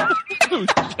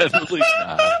 Generally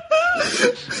not.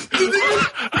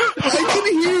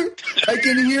 I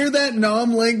can hear that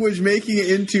Nom language making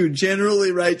it into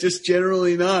generally righteous,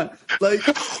 generally not. Like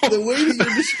the way that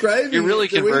you're describing, you're really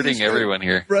converting everyone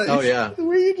here. Right? Oh yeah, the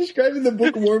way you're describing the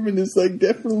Book of Mormon is like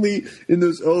definitely in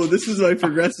those. Oh, this is my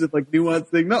progressive, like nuanced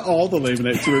thing. Not all the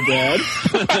Lamanites were bad.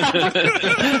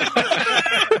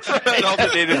 All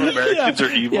the Native Americans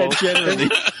are evil. Yeah, generally.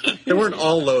 They weren't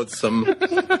all loathsome.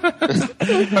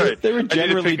 They were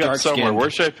generally dark skinned. Where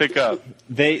should I pick up?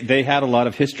 They had a lot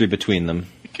of history between them.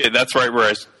 Okay, that's right where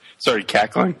I started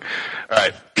cackling. All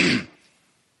right.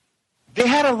 They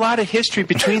had a lot of history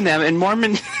between them, and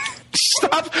Mormon...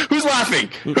 Stop! Who's laughing?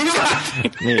 Who's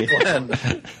laughing? Me.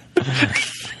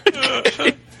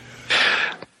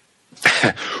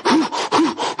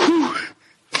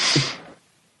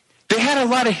 They had a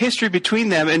lot of history between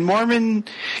them, and Mormon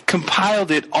compiled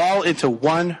it all into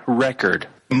one record.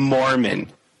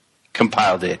 Mormon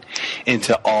compiled it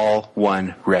into all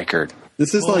one record.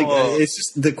 This is like, it's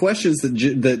just the questions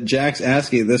that Jack's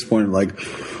asking at this point are like,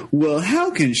 well,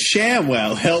 how can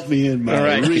ShamWow help me in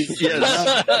my research?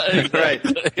 Yes. Right.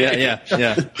 Yeah.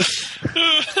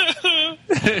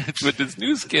 Would this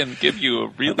new skin give you a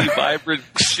really vibrant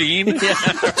sheen?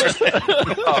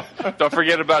 Don't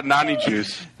forget about Nani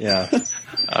juice. Yeah.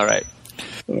 All right.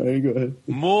 All right, go ahead.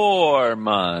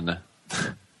 Mormon.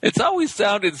 It's always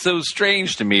sounded so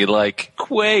strange to me, like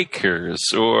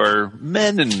Quakers or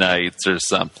Mennonites or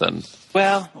something.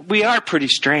 Well, we are pretty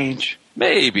strange.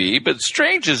 Maybe, but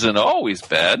strange isn't always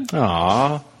bad.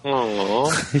 Aww.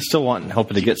 He's still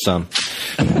hoping to get some.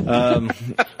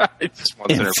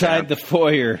 Inside the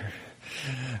foyer.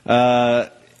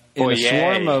 In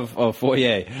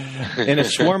a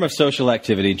swarm of social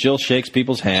activity, Jill shakes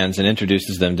people's hands and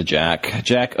introduces them to Jack.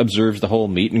 Jack observes the whole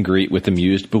meet and greet with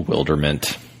amused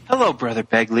bewilderment. Hello, Brother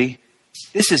Begley.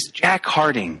 This is Jack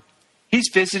Harding. He's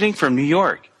visiting from New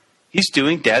York. He's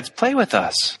doing Dad's play with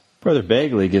us. Brother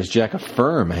Begley gives Jack a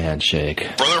firm handshake.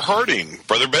 Brother Harding,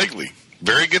 Brother Begley.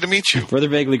 Very good to meet you. Brother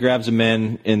Begley grabs a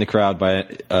man in the crowd by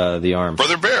the arm.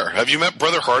 Brother Bear, have you met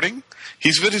Brother Harding?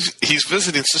 He's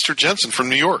visiting Sister Jensen from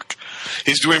New York.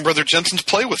 He's doing Brother Jensen's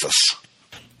play with us.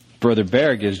 Brother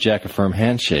Bear gives Jack a firm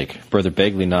handshake. Brother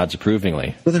Begley nods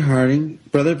approvingly. Brother Harding,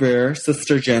 Brother Bear,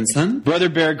 Sister Jensen. Brother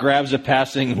Bear grabs a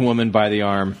passing woman by the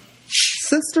arm.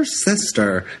 Sister, say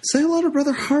hello to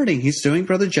Brother Harding. He's doing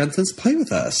Brother Jensen's play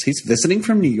with us. He's visiting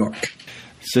from New York.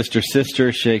 Sister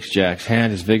shakes Jack's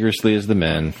hand as vigorously as the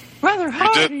men. Brother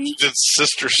Harding. Did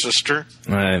Sister?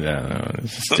 I don't know.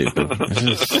 This is stupid.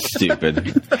 This is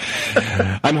stupid.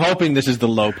 I'm hoping this is the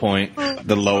low point,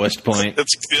 the lowest point.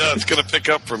 It's going to pick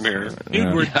up from here.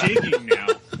 Dude, we're digging now.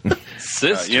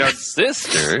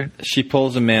 Sister? She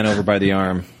pulls a man over by the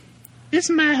arm. This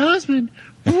is my husband,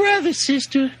 brother,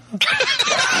 sister.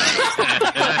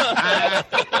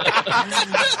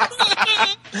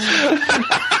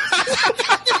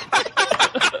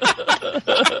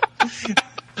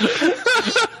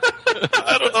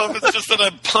 I don't know if it's just that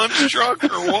I'm punch drunk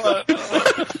or what.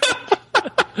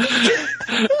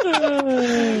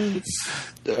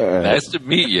 Nice to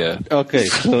meet you. Okay,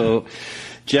 so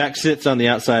Jack sits on the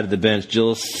outside of the bench.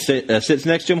 Jill sits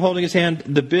next to him holding his hand.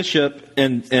 The bishop,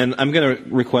 and I'm going to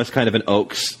request kind of an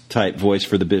Oaks-type voice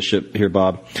for the bishop here,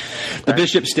 Bob. The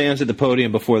bishop stands at the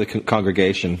podium before the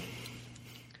congregation.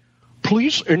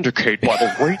 Please indicate by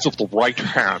the raise of the right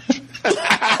hand.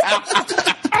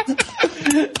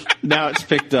 Now it's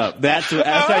picked up. That's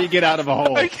how you get out of a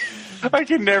hole. I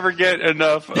can never get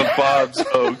enough of Bob's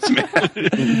Oaks, man.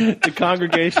 The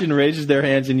congregation raises their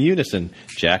hands in unison.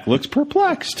 Jack looks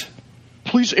perplexed.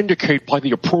 Please indicate by the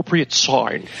appropriate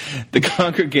sign. The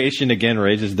congregation again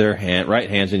raises their right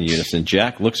hands in unison.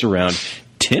 Jack looks around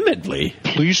timidly.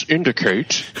 Please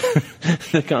indicate.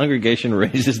 The congregation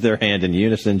raises their hand in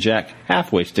unison. Jack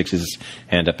halfway sticks his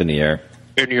hand up in the air.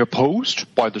 Any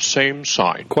opposed? By the same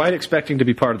sign. Quite expecting to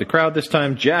be part of the crowd this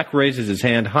time, Jack raises his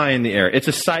hand high in the air. It's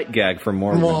a sight gag for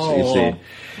Mormons, you see.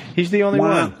 He's the only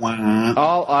one.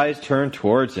 All eyes turn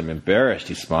towards him. Embarrassed,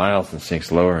 he smiles and sinks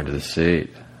lower into the seat.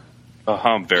 Oh,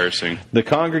 how embarrassing. The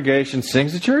congregation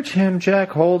sings the church hymn. Jack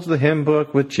holds the hymn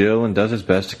book with Jill and does his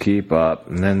best to keep up.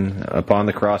 And then, upon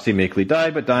the cross he meekly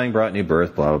died, but dying brought new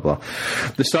birth, blah, blah, blah.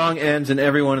 The song ends and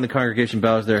everyone in the congregation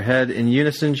bows their head. In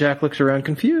unison, Jack looks around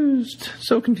confused.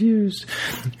 So confused.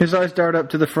 His eyes dart up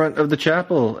to the front of the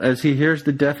chapel as he hears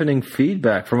the deafening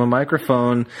feedback from a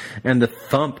microphone and the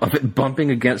thump of it bumping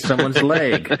against someone's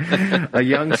leg. A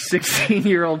young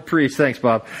 16-year-old priest, thanks,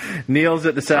 Bob, kneels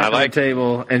at the sacrament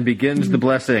table and begins the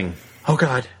blessing. Oh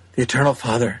God, the eternal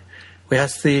Father, we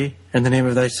ask thee in the name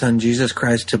of thy Son, Jesus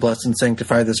Christ, to bless and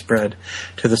sanctify this bread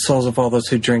to the souls of all those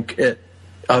who drink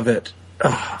of it.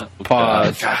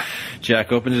 Pause.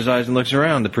 Jack opens his eyes and looks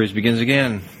around. The priest begins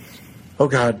again. Oh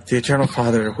God, the eternal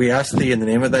Father, we ask thee in the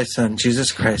name of thy Son,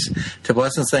 Jesus Christ, to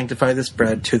bless and sanctify this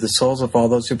bread to the souls of all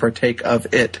those who partake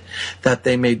of it, that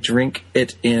they may drink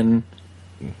it in...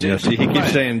 Yeah, see, he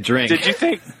keeps saying drink. Did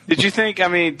you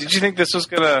think this was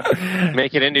gonna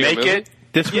make it into make a movie? it?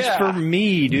 This was for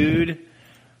me, dude.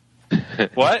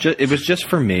 What? It was just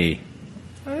for me.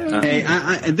 Hey,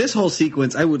 this whole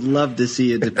sequence, I would love to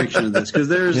see a depiction of this because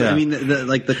there's, I mean,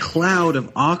 the cloud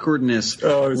of awkwardness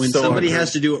when so somebody awkward.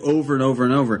 has to do it over and over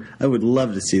and over. I would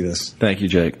love to see this. Thank you,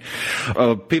 Jake.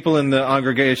 People in the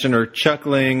congregation are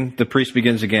chuckling. The priest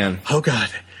begins again. Oh God,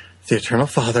 the eternal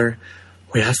Father,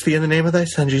 we ask thee in the name of thy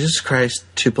Son, Jesus Christ,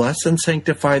 to bless and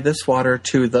sanctify this water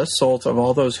to the souls of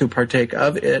all those who partake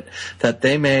of it, that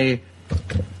they may...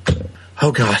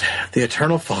 Oh God, the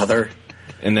eternal Father...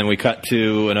 And then we cut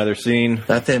to another scene.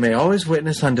 That they may always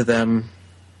witness unto them...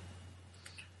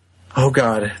 Oh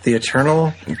God, the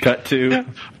eternal... Cut to...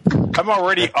 I'm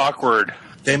already awkward.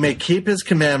 They may keep his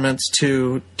commandments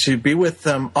to be with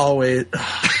them always...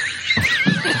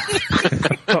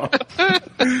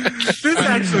 This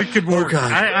actually could work. Oh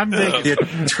God. I'm thinking.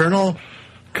 The eternal...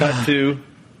 Cut to...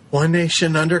 One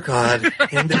nation under God,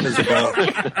 indivisible.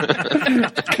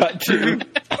 Cut to...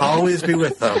 Always be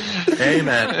with them.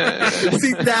 Amen.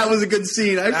 See, that was a good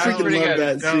scene. I freaking love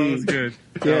that scene. Was good.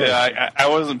 Yeah, I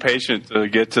wasn't patient to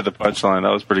get to the punchline.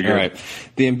 That was pretty good. All right.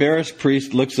 The embarrassed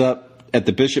priest looks up at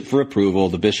the bishop for approval.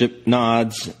 The bishop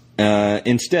nods.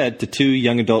 Instead, to two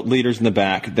young adult leaders in the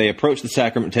back, they approach the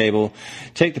sacrament table,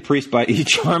 take the priest by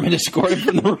each arm, and escort him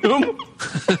from the room.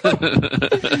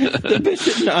 The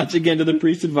bishop nods again to the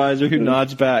priest's advisor, who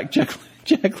nods back.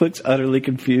 Jack looks utterly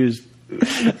confused.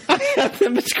 I have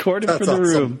them escorted from the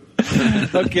room.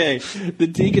 Okay, the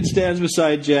deacon stands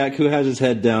beside Jack, who has his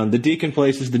head down. The deacon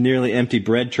places the nearly empty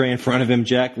bread tray in front of him.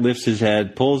 Jack lifts his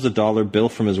head, pulls a dollar bill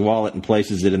from his wallet, and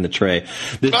places it in the tray.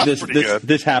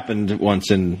 This happened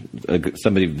once in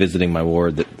somebody visiting my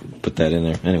ward that put that in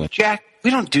there. Anyway, Jack,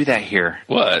 we don't do that here.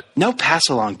 What? No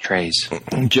pass-along trays.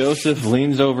 Joseph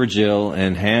leans over Jill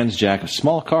and hands Jack a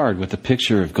small card with a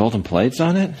picture of golden plates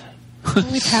on it.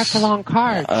 We pass along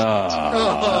cards.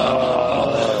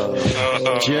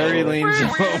 Jerry leans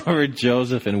over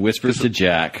Joseph and whispers to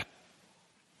Jack.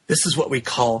 This is what we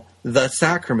call the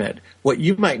sacrament, what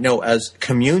you might know as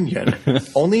communion.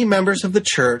 Only members of the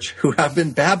church who have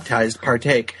been baptized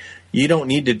partake. You don't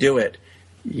need to do it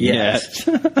yet.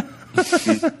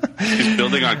 He's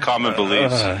building on common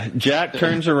beliefs. Jack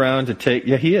turns around to take...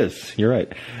 Yeah, he is. You're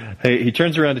right. He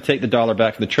turns around to take the dollar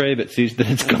back from the tray, but sees that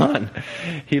it's gone.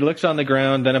 He looks on the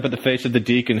ground, then up at the face of the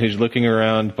deacon, who's looking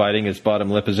around, biting his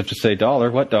bottom lip as if to say, "Dollar?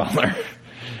 What dollar?"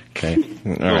 Okay.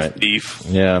 All right. Thief.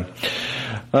 Yeah.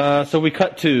 So we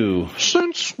cut to...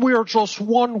 Since we are just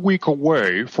 1 week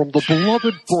away from the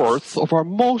beloved birth of our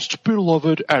most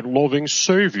beloved and loving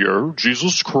Savior,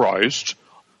 Jesus Christ,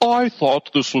 I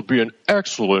thought this would be an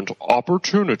excellent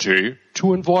opportunity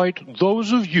to invite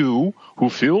those of you who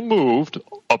feel moved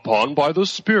upon by the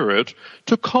Spirit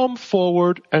to come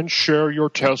forward and share your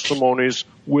testimonies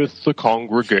with the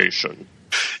congregation.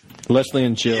 Leslie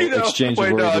and Jill exchange a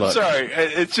worried I'm look. sorry.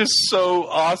 It's just so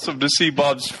awesome to see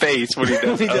Bob's face when he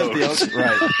does He does the O's.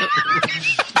 right.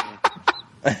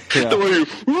 The way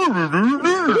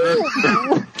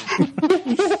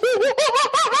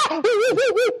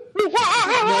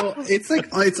Well, it's like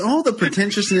it's all the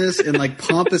pretentiousness and like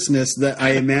pompousness that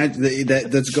I imagine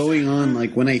that's going on.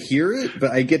 Like when I hear it,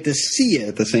 but I get to see it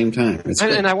at the same time. It's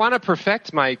And I want to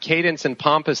perfect my cadence and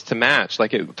pompous to match.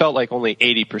 Like it felt like only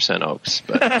 80% Oaks.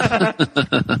 But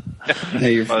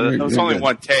hey, that was only good.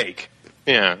 one take.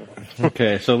 yeah.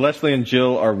 Okay, so Leslie and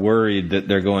Jill are worried that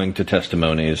they're going to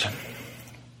testimonies.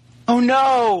 Oh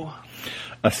no!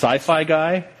 A sci-fi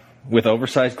guy with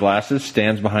oversized glasses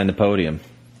stands behind the podium.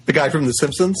 The guy from The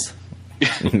Simpsons?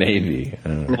 Maybe.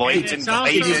 It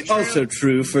is also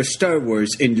true for Star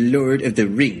Wars and Lord of the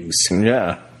Rings.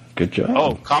 Yeah. Good job.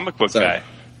 Oh, comic book guy.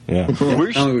 Yeah.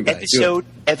 Worst Oh, guy. episode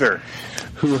ever.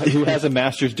 Who has a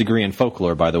master's degree in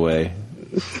folklore, by the way.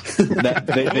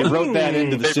 They wrote that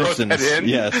into The They wrote Simpsons. that in?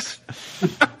 Yes.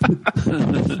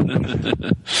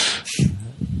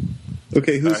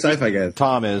 Okay, who's sci-fi guy?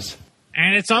 Tom is.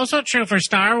 And it's also true for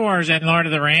Star Wars and Lord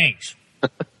of the Rings.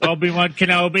 Obi-Wan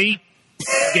Kenobi,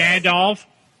 Gandalf,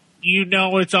 you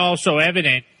know it's also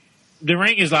evident. The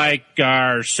ring is like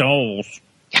our souls.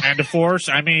 And the Force,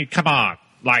 I mean, come on.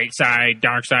 Light side,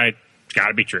 dark side, it's got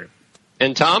to be true.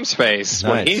 And Tom's face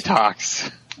when he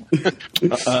talks. You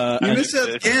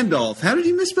misspelled Gandalf. How did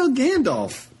you misspell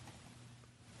Gandalf?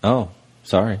 Oh,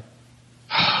 sorry.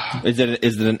 Is it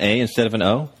an A instead of an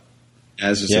O?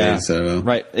 As you say, so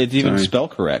right. It's even sorry.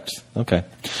 spelled correct. Okay.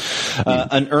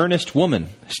 An earnest woman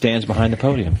stands behind the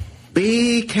podium.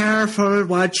 Be careful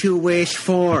what you wish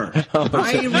for.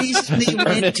 I recently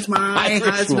went to my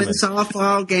husband's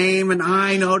softball game and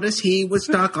I noticed he was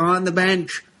stuck on the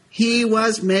bench. He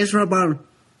was miserable.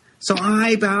 So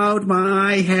I bowed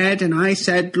my head and I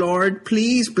said, Lord,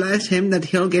 please bless him that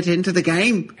he'll get into the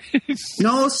game.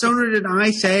 No sooner did I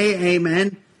say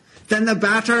amen than the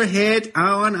batter hit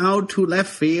on out to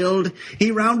left field. He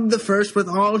rounded the first with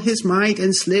all his might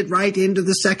and slid right into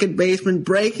the second baseman,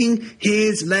 breaking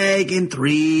his leg in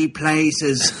 3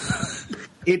 places.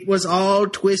 It was all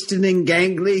twisted and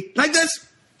gangly, like this.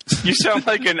 You sound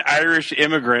like an Irish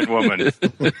immigrant woman.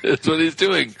 That's what he's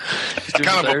doing.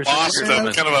 Kind of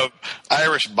a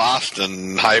Irish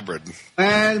Boston hybrid.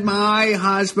 Well, my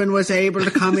husband was able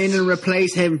to come in and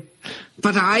replace him.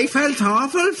 But I felt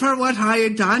awful for what I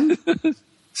had done.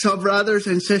 So, brothers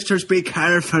and sisters, be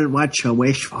careful what you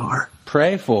wish for.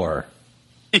 Pray for.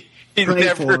 He Pray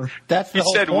never. for. That's the He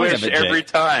whole said point wish of it, every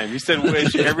Jake. time. He said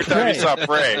wish every time he saw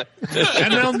pray.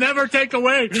 And they'll never take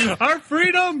away our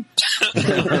freedom.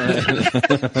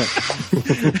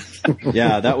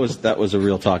 Yeah, that was a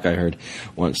real talk I heard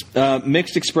once.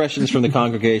 Mixed expressions from the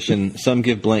congregation. Some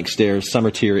give blank stares. Some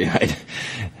are teary-eyed.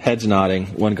 Heads nodding.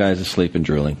 One guy's asleep and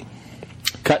drooling.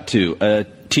 Cut to a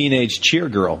teenage cheer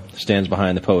girl stands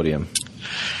behind the podium.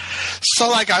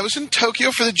 So, I was in Tokyo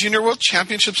for the Junior World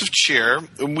Championships of Cheer,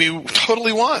 and we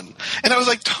totally won. And I was,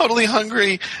 totally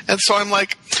hungry, and so I'm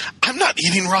I'm not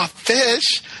eating raw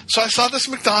fish. So I saw this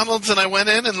McDonald's, and I went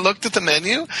in and looked at the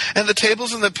menu, and the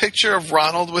table's in the picture of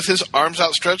Ronald with his arms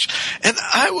outstretched, and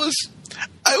I was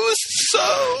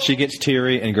so... She gets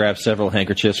teary and grabs several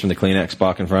handkerchiefs from the Kleenex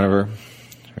box in front of her.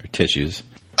 Or tissues.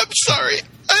 I'm sorry.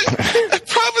 I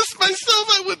promised myself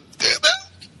I wouldn't do that.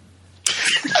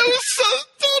 I was so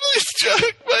totally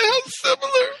struck by how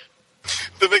similar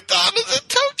the McDonald's in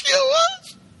Tokyo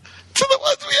was to the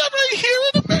ones we have right here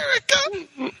in America.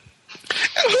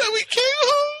 And when we came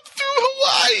home through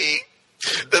Hawaii,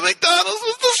 the McDonald's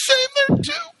was the same there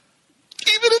too,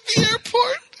 even at the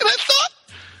airport. And I thought,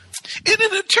 in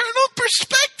an eternal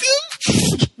perspective,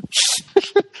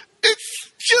 it's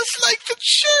just like the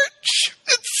church.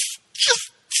 It's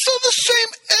just so the same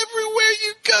everywhere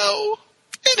you go.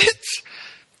 And it's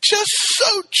just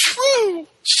so true.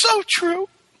 So true.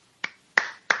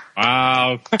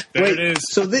 Wow. There it is.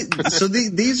 So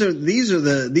these are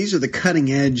the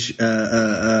cutting edge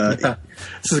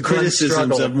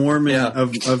criticisms of Mormon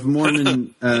of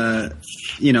Mormon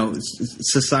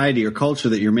society or culture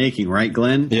that you're making, right,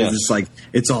 Glenn? Yeah.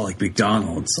 It's all like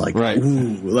McDonald's, right.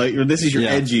 Ooh, this is your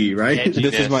edgy, right?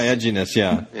 This is my edginess,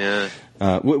 yeah. Yeah.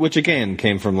 which again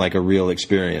came from like a real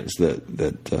experience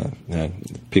that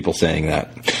people saying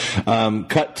that.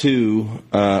 Cut to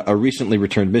a recently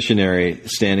returned missionary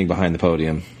standing behind the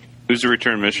podium. Who's the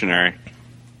returned missionary?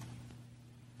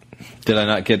 Did I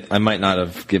not get? I might not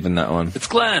have given that one. It's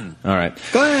Glenn. All right,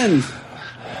 Glenn.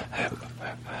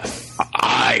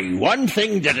 One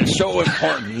thing that is so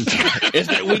important is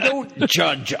that we don't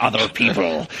judge other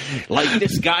people. Like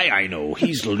this guy I know,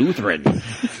 he's Lutheran,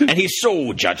 and he's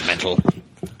so judgmental.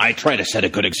 I try to set a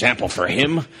good example for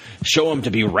him, show him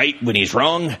to be right when he's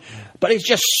wrong, but he's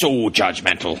just so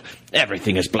judgmental.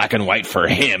 Everything is black and white for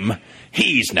him.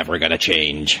 He's never going to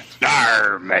change.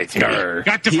 Arr, matey. Arr.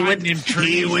 Got to find him trees.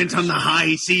 He went on the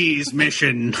high seas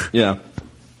mission. Yeah.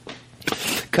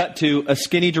 Cut to a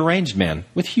skinny, deranged man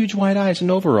with huge white eyes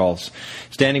and overalls.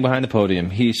 Standing behind the podium,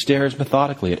 he stares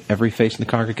methodically at every face in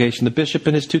the congregation. The bishop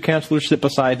and his 2 counselors sit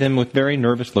beside him with very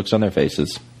nervous looks on their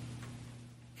faces.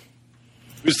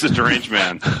 Who's the deranged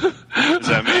man? Is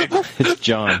that me? It's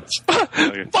John.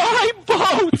 My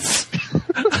boats!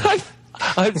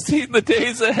 I've seen the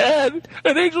days ahead.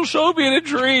 An angel showed me in a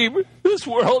dream. This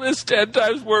world is 10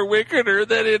 times more wickeder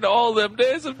than in all them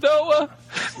days of Noah.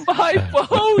 My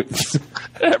boats!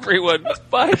 Everyone,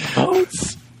 my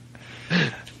boats!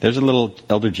 There's a little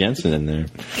Elder Jensen in there.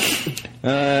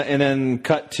 And then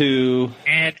cut to...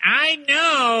 And I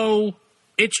know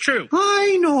it's true.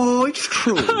 I know it's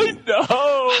true. I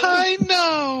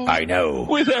know.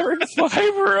 With every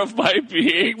fiber of my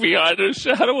being, beyond a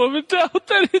shadow of a doubt,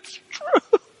 that it's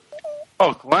true.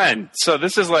 Oh, Glenn. So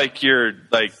this is like your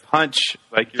punch,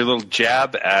 like your little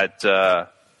jab at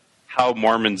how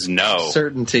Mormons know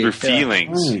Certainty. through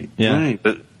feelings. Right. Yeah. Right.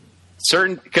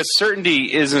 Because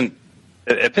certainty isn't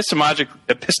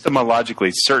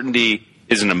epistemologically. Certainty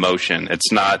is an emotion.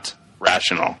 It's not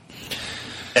rational.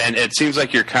 And it seems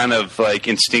like you're kind of like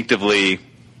instinctively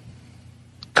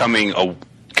coming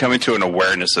to an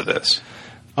awareness of this.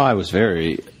 Oh, I was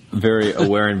very, very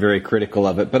aware and very critical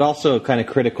of it, but also kind of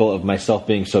critical of myself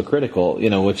being so critical,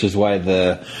 which is why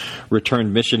the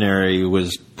returned missionary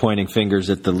was pointing fingers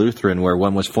at the Lutheran, where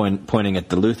one was pointing at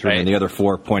the Lutheran and the other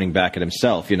 4 pointing back at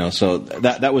himself, So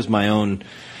that was my own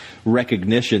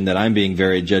recognition that I'm being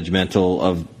very judgmental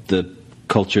of the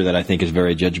culture that I think is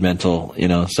very judgmental,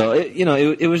 So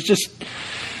it was just,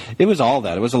 it was all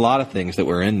that. It was a lot of things that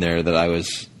were in there that I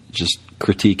was just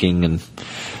critiquing, and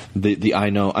the I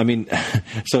know. I mean,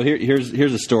 so here's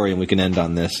a story, and we can end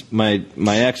on this. My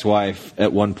ex-wife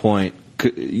at one point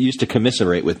used to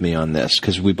commiserate with me on this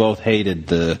because we both hated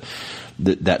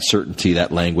that certainty,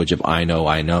 that language of I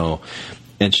know.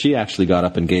 And she actually got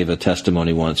up and gave a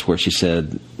testimony once where she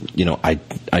said,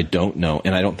 I don't know,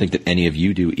 and I don't think that any of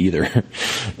you do either.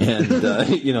 And,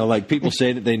 like people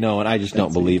say that they know, and I just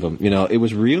don't believe them. It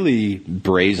was really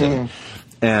brazen.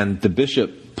 And the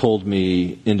bishop pulled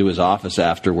me into his office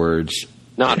afterwards.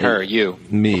 Not her, you.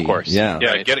 Me. Of course. Yeah.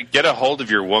 Yeah, get a hold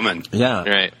of your woman. Yeah.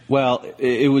 Right. Well,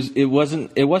 it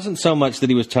wasn't so much that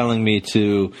he was telling me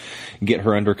to get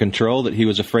her under control, that he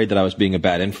was afraid that I was being a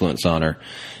bad influence on her.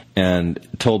 And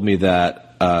told me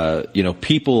that,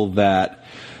 people that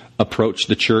approach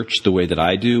the church the way that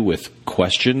I do with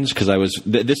questions, because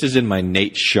this is in my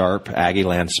Nate Sharp,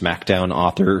 Aggieland Smackdown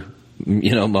author,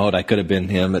 mode. I could have been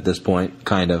him at this point,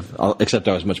 kind of, except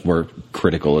I was much more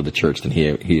critical of the church than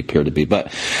he appeared to be.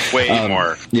 But way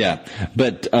more. Yeah.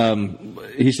 But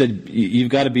he said,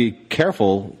 you've got to be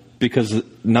careful because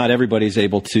not everybody's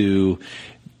able to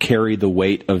carry the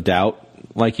weight of doubt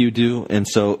like you do, and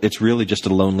so it's really just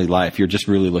a lonely life. You're just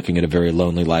really looking at a very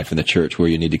lonely life in the church where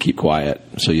you need to keep quiet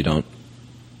so you don't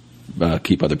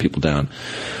keep other people down.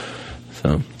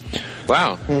 So,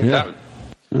 wow, yeah.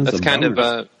 that's kind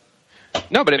of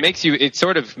no, but it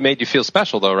sort of made you feel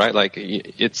special, though, right? Like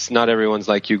it's not everyone's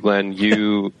like you, Glenn.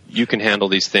 You can handle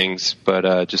these things,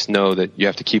 but just know that you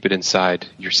have to keep it inside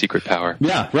your secret power.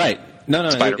 Yeah, right. No,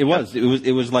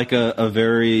 it was like a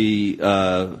very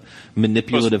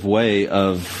manipulative way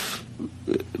of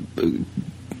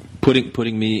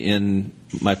putting me in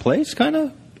my place, kind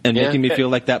of, and making me feel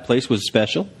like that place was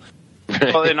special.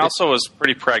 Well, and also was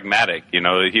pretty pragmatic.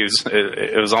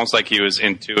 It was almost like he was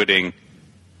intuiting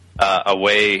a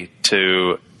way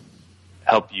to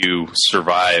help you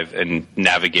survive and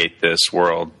navigate this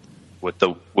world with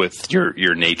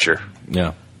your nature.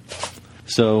 Yeah.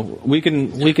 So we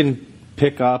can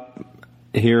pick up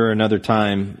here another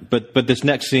time, but this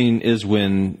next scene is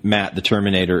when Matt the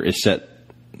Terminator is set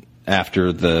after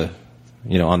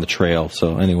on the trail.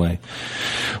 So anyway,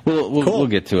 we'll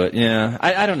get to it. Yeah,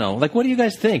 I don't know. Like, what do you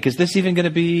guys think? Is this even going to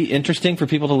be interesting for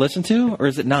people to listen to, or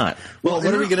is it not? Well,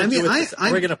 what are we going to do with this?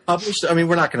 Are we going to publish? I mean,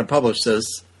 we're not going to publish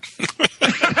this.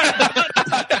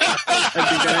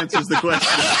 think that answers the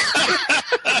question.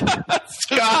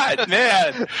 Scott,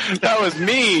 man, that was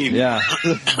mean. Yeah.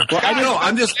 Well, I don't know.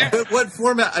 I'm just what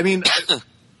format? I mean,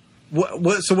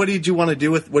 what? So, what did you want to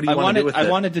do with? What do you want to do with it? I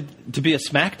wanted to be a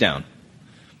SmackDown,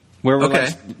 where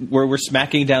we're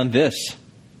smacking down this.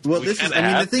 Well, this is. I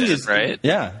mean, the thing is, right?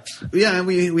 Yeah. Yeah,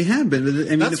 we have been. I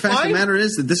mean, That's the fact of fine. the matter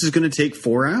is that this is going to take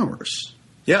 4 hours.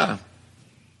 Yeah.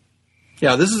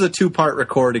 Yeah, this is a 2-part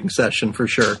recording session for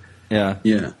sure. Yeah.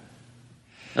 Yeah.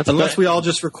 Unless we all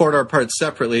just record our parts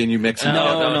separately and you mix them.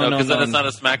 No, because then it's not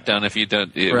a SmackDown if you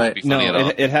don't. It Right. Would be funny at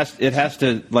all. It has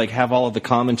to like have all of the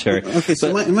commentary. Okay,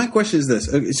 so my question is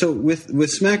this. Okay, so with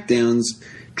SmackDowns,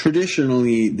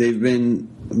 traditionally they've been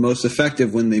most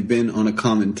effective when they've been on a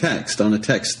common text, on a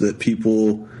text that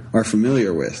people are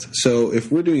familiar with. So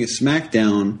if we're doing a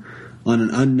SmackDown on an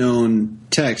unknown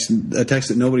text, a text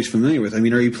that nobody's familiar with, I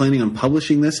mean, are you planning on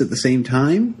publishing this at the same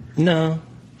time? No.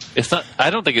 It's not.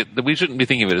 I don't think we shouldn't be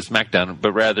thinking of it as SmackDown,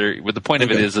 but rather, the point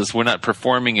of it is we're not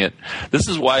performing it. This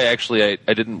is why actually I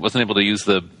wasn't able to use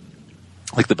the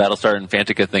Battlestar and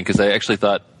Fantica thing, because I actually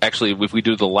thought if we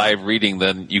do the live reading,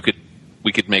 then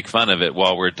we could make fun of it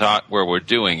while we're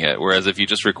doing it. Whereas if you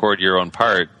just record your own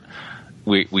part,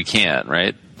 we can't,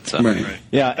 right? So. Right.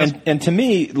 Yeah, and to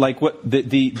me, like what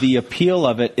the appeal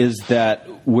of it is that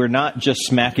we're not just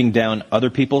smacking down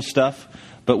other people's stuff,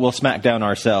 but we'll smack down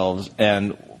ourselves,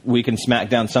 and we can smack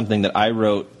down something that I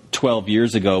wrote 12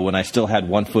 years ago when I still had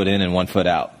 1 foot in and 1 foot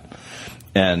out,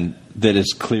 and that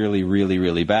is clearly really,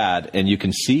 really bad. And you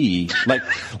can see,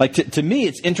 like to me,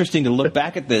 it's interesting to look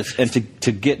back at this and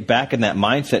to get back in that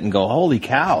mindset and go, holy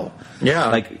cow, yeah,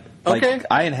 Like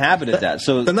I inhabited that,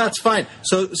 so then that's fine.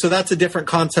 So that's a different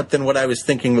concept than what I was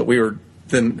thinking that we were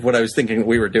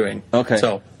doing. Okay.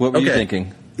 So what were you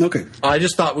thinking? Okay. I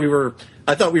just thought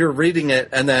I thought we were reading it,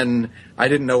 and then I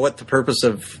didn't know what the purpose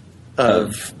of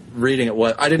reading it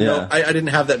was. I didn't know. I didn't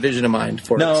have that vision in mind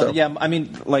for it. So. Yeah. I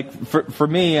mean, like for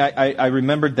me, I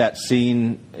remembered that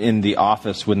scene in The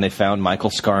Office when they found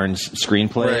Michael Scarn's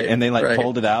screenplay, and they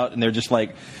pulled it out, and they're just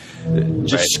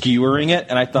skewering it,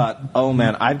 and I thought, oh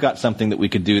man, I've got something that we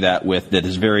could do that with that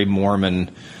is very Mormon,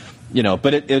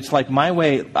 but it's like my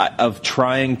way of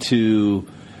trying to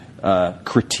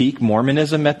critique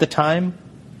Mormonism at the time,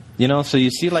 so you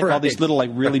see all these little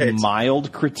really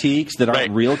mild critiques that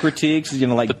aren't real critiques,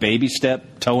 like baby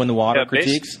step, toe in the water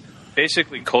critiques.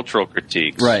 Basically cultural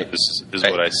critiques, right? Is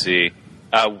what I see.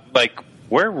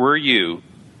 Where were you?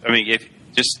 I mean, if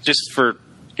just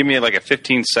give me a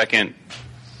 15-second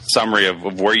summary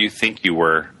of where you think you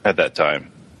were at that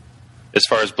time, as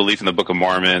far as belief in the Book of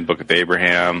Mormon, Book of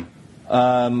Abraham.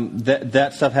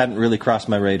 That stuff hadn't really crossed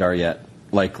my radar yet.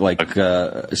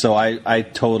 So I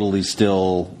totally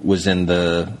still was in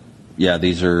the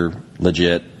these are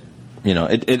legit.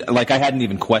 I hadn't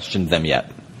even questioned them yet.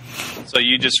 So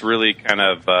you just really kind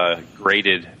of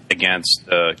graded against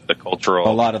the cultural,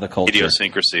 a lot of the culture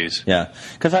idiosyncrasies. Yeah,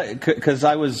 because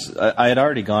I had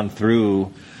already gone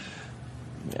through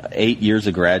 8 years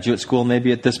of graduate school,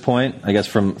 maybe at this point. I guess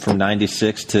from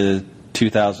 96 to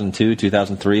 2002,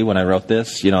 2003 when I wrote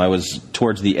this. I was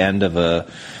towards the end of a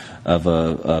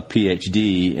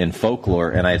PhD in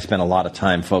folklore, and I had spent a lot of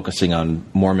time focusing on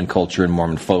Mormon culture and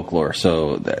Mormon folklore.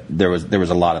 So there was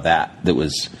a lot of that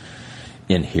was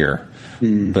in here.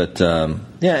 But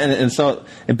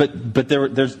but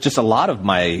there's just a lot of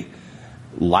my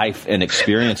life and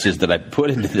experiences that I put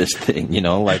into this thing.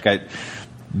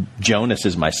 Jonas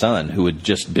is my son, who had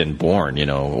just been born,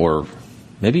 or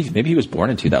maybe he was born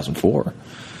in 2004.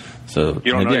 So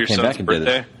you don't maybe know I your came son's back and did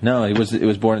birthday? it. No, it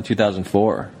was born in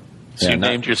 2004. So you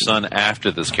named your son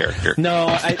after this character? No,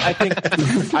 I think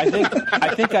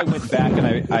I went back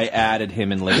and I added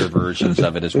him in later versions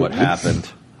of it, is what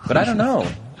happened. But I don't know.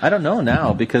 I don't know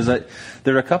now, because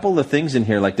there are a couple of things in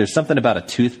here. Like there's something about a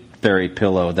tooth fairy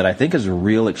pillow that I think is a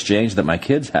real exchange that my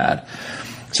kids had.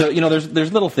 So,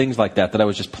 there's little things like that I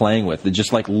was just playing with,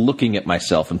 just like looking at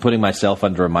myself and putting myself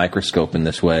under a microscope in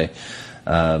this way.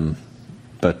 It's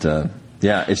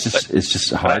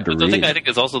just hard to read. The thing I think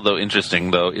is also, though,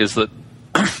 interesting, though, is that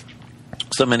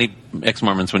so many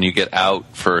ex-Mormons, when you get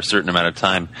out for a certain amount of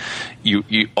time, you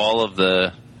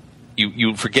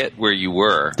forget where you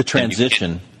were. The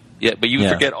transition. Yeah, but you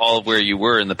forget all of where you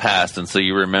were in the past, and so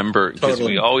you remember, because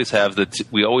we always have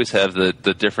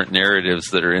the different narratives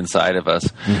that are inside of us,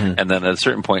 and then at a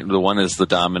certain point, the one is the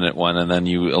dominant one, and then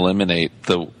you eliminate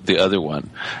the other one,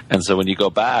 and so when you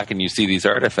go back and you see these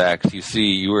artifacts, you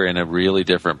see you were in a really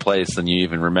different place than you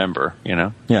even remember.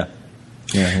 Yeah.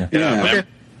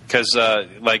 Because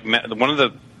one of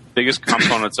the biggest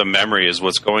components of memory is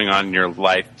what's going on in your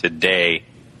life today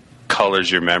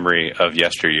colors your memory of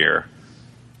yesteryear.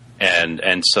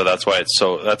 and so that's why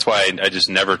I just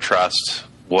never trust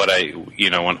what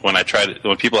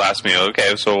when people ask me,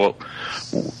 okay, so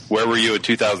where were you in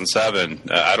 2007?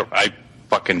 I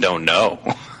fucking don't know.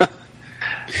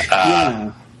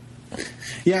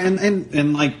 Yeah,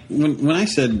 and like when I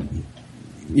said,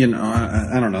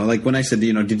 I don't know, like when I said,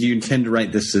 did you intend to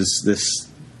write this as this,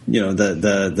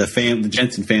 the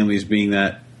Jensen family as being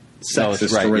that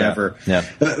sexist or whatever? Yeah.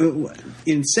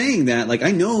 In saying that, like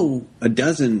I know a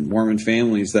dozen Mormon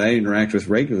families that I interact with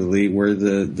regularly where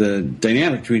the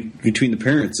dynamic between the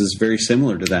parents is very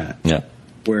similar to that. Yeah.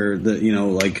 Where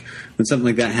like when something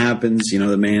like that happens,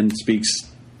 the man speaks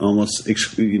almost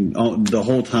the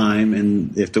whole time,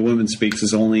 and if the woman speaks,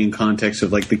 is only in context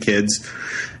of like the kids.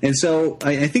 And so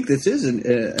I think this is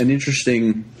an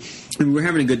interesting. I mean, we're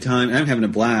having a good time. I'm having a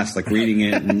blast, like reading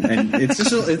it, and it's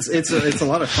just it's a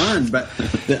lot of fun. But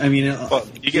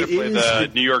you get to play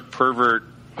the New York pervert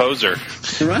poser,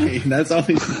 right? That's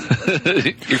always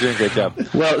you're doing a great job.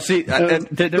 Well, see,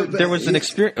 there was an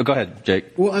experience. Oh, go ahead,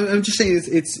 Jake. Well, I'm just saying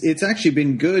it's actually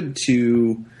been good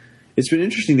to. It's been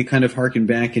interesting to kind of harken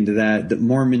back into the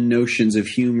Mormon notions of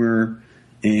humor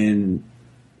and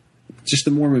just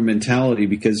the Mormon mentality.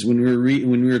 Because when we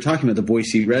were talking about the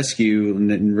Boise rescue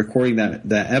and recording that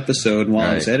episode, and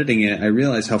while I was editing it, I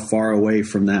realized how far away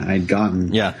from that I'd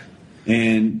gotten. Yeah,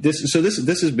 and this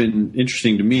has been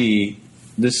interesting to me.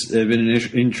 This has been an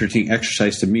interesting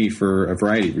exercise to me for a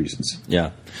variety of reasons.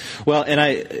 Yeah. Well, and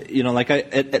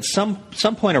at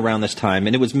some point around this time,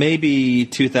 and it was maybe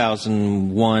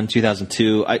 2001,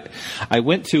 2002, I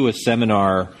went to a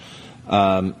seminar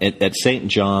at St.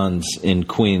 John's in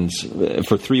Queens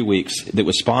for 3 weeks that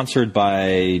was sponsored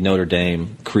by Notre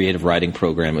Dame Creative Writing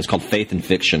Program. It was called Faith and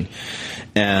Fiction.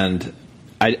 And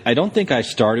I don't think I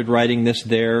started writing this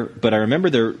there, but I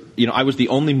remember I was the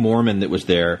only Mormon that was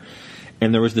there.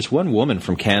 And there was this one woman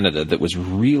from Canada that was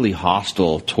really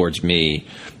hostile towards me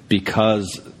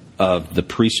because of the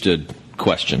priesthood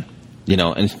question,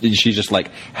 and she's just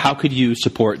like, how could you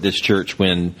support this church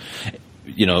when,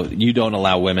 you don't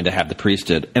allow women to have the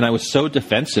priesthood? And I was so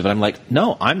defensive, and I'm like,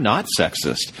 no, I'm not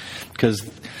sexist, because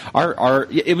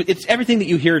it's everything that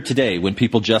you hear today when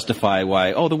people justify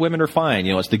why, the women are fine.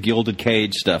 It's the gilded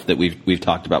cage stuff that we've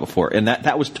talked about before, and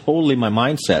that was totally my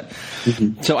mindset.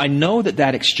 Mm-hmm. So I know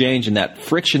that exchange and that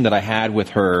friction that I had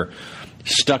with her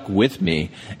stuck with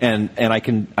me, and I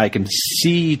can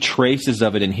see traces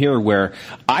of it in here where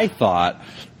I thought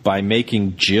by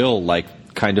making Jill like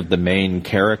kind of the main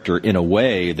character in a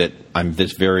way that I'm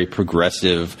this very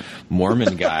progressive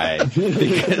Mormon guy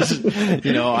because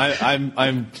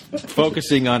I'm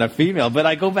focusing on a female, but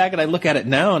I go back and I look at it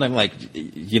now and I'm like,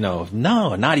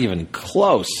 no, not even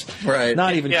close, right?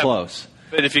 Not even close.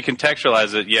 But if you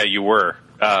contextualize it, yeah, you were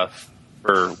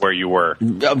for where you were,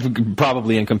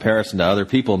 probably in comparison to other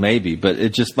people, maybe, but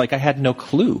it just like I had no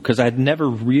clue because I had never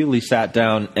really sat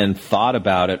down and thought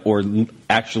about it or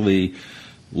actually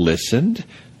listened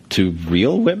to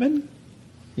real women,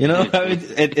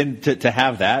 and to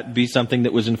have that be something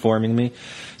that was informing me.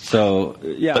 So,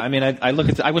 yeah, I look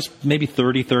at I was maybe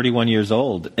 30, 31 years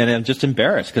old, and I'm just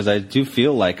embarrassed because I do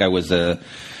feel like I was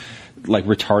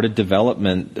retarded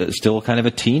development, still kind of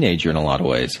a teenager in a lot of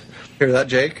ways. Hear that,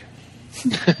 Jake?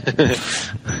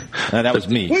 That was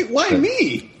me. Wait, why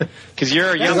me? Because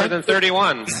you're younger than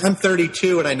 31. I'm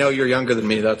 32, and I know you're younger than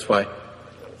me. That's why.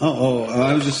 Oh,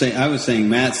 I was just saying. I was saying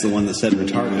Matt's the one that said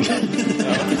retarded.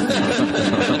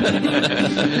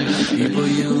 People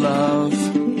you love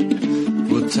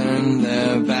will turn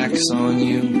their backs on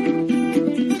you.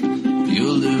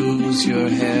 You'll lose your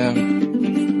hair,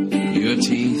 your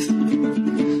teeth.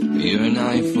 Your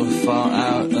knife will fall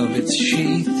out of its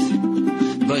sheath.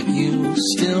 But you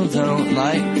still don't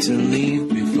like to leave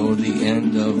before the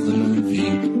end of the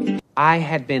movie. I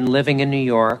had been living in New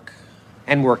York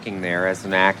and working there as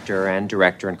an actor and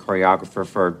director and choreographer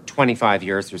for 25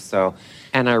 years or so,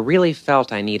 and I really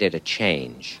felt I needed a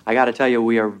change. I got to tell you,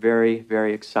 we are very,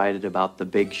 very excited about the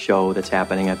big show that's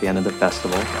happening at the end of the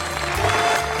festival.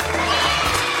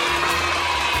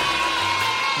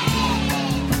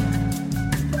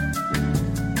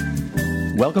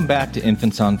 Welcome back to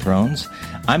Infants on Thrones.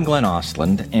 I'm Glenn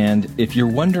Ostland, and if you're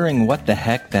wondering what the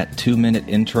heck that 2-minute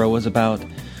intro was about,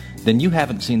 then you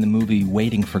haven't seen the movie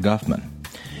Waiting for Guffman.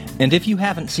 And if you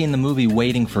haven't seen the movie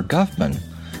Waiting for Guffman,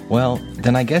 well,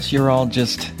 then I guess you're all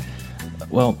just...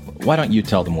 Well, why don't you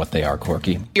tell them what they are,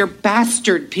 Corky? You're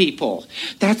bastard people.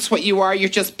 That's what you are. You're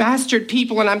just bastard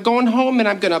people, and I'm going home and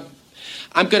I'm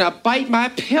gonna bite my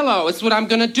pillow. It's what I'm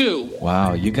gonna do.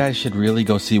 Wow, you guys should really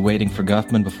go see Waiting for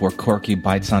Guffman before Corky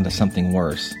bites onto something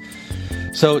worse.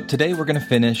 So today we're going to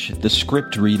finish the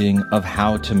script reading of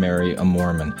How to Marry a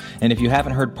Mormon. And if you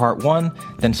haven't heard part 1,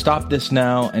 then stop this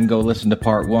now and go listen to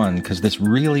part 1, because this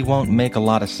really won't make a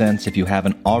lot of sense if you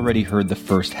haven't already heard the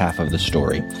first half of the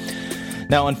story.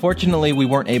 Now, unfortunately, we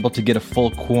weren't able to get a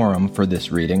full quorum for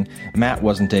this reading. Matt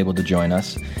wasn't able to join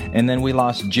us, and then we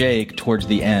lost Jake towards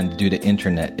the end due to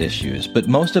internet issues. But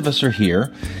most of us are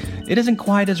here. It isn't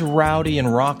quite as rowdy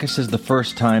and raucous as the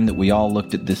first time that we all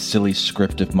looked at this silly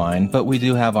script of mine, but we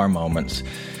do have our moments.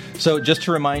 So just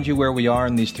to remind you where we are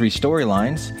in these 3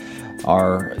 storylines,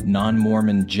 our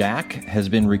non-Mormon Jack has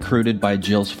been recruited by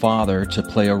Jill's father to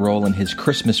play a role in his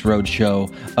Christmas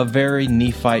roadshow, A Very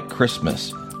Nephite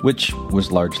Christmas, which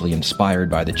was largely inspired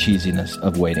by the cheesiness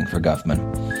of Waiting for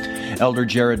Guffman. Elder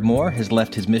Jared Moore has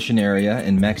left his mission area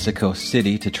in Mexico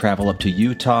City to travel up to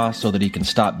Utah so that he can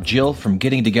stop Jill from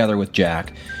getting together with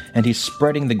Jack, and he's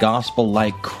spreading the gospel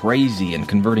like crazy and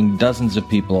converting dozens of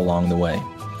people along the way.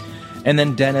 And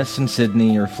then Dennis and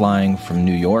Sydney are flying from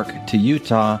New York to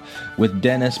Utah, with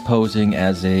Dennis posing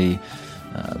as a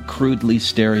crudely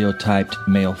stereotyped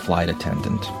male flight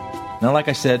attendant. Now, like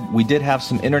I said, we did have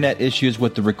some internet issues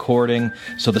with the recording,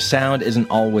 so the sound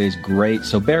isn't always great,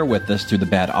 so bear with us through the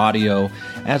bad audio,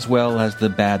 as well as the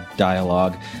bad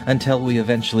dialogue, until we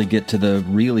eventually get to the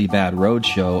really bad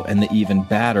roadshow and the even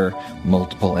badder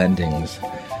multiple endings.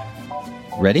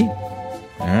 Ready?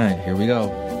 Alright, here we go.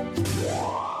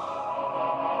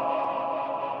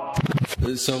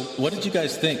 So, what did you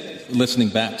guys think listening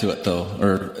back to it, though?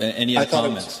 Or any other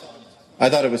comments? I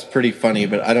thought it was pretty funny,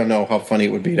 but I don't know how funny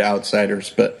it would be to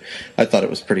outsiders, but I thought it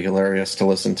was pretty hilarious to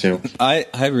listen to. I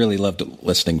really loved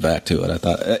listening back to it. I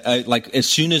thought, I like, as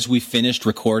soon as we finished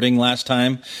recording last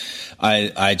time,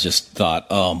 I just thought,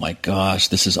 oh my gosh,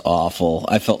 this is awful.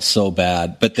 I felt so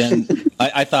bad. But then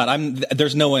I thought,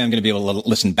 there's no way I'm going to be able to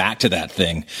listen back to that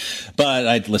thing. But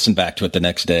I'd listen back to it the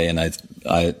next day, and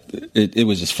it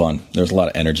was just fun. There was a lot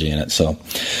of energy in it, so...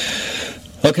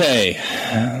 Okay,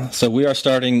 so we are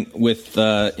starting with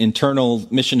internal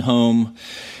mission home.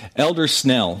 Elder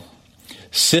Snell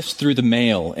sifts through the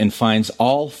mail and finds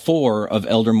all 4 of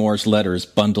Elder Moore's letters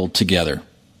bundled together.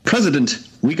 President,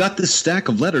 we got this stack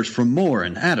of letters from Moore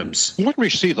and Adams. Let me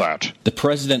see that. The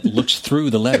president looks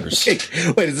through the letters.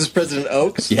 Wait, is this President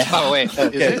Oaks? Yeah. Oh, wait.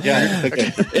 Okay, yeah.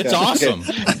 Okay. It's awesome.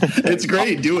 Okay. It's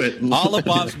great. Do it. All of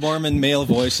Bob's Mormon male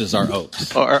voices are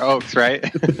Oaks. Or Oaks, right?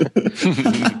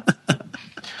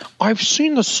 I've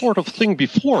seen this sort of thing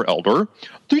before, Elder.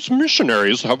 These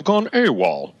missionaries have gone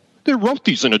AWOL. They wrote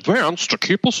these in advance to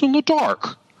keep us in the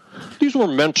dark. These were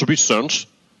meant to be sent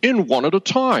in one at a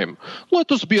time. Let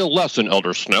this be a lesson,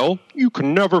 Elder Snell. You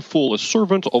can never fool a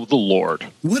servant of the Lord.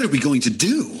 What are we going to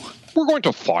do? We're going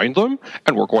to find them,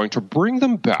 and we're going to bring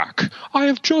them back. I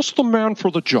have just the man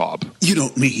for the job. You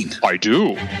don't mean... I do.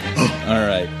 All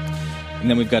right. And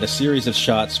then we've got a series of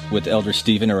shots with Elder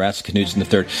Stephen Rasmussen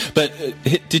III. But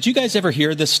did you guys ever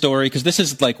hear this story? Because this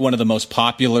is like one of the most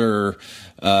popular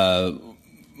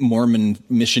Mormon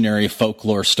missionary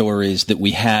folklore stories that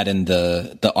we had in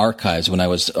the archives when I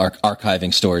was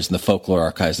archiving stories in the folklore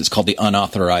archives. It's called the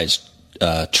Unauthorized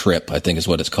Trip, I think is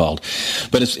what it's called.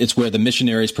 But it's where the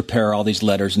missionaries prepare all these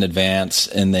letters in advance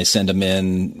and they send them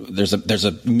in. There's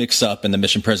a mix-up and the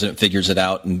mission president figures it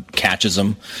out and catches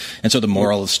them. And so the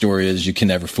moral of the story is you can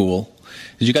never fool.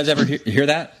 Did you guys ever hear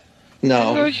that?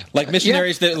 No. Like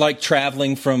missionaries that like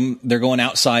traveling they're going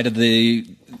outside of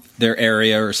their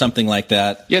area or something like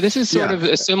that. Yeah, this is sort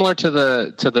of similar to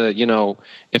the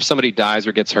if somebody dies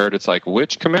or gets hurt, it's like,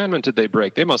 which commandment did they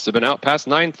break? They must have been out past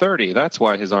 9:30. That's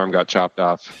why his arm got chopped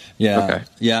off. Yeah, okay.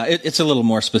 Yeah. It's a little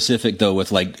more specific though,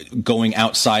 with like going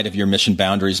outside of your mission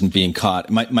boundaries and being caught.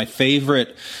 My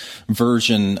favorite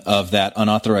version of that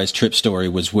unauthorized trip story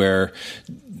was where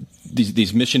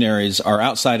these missionaries are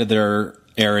outside of their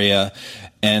area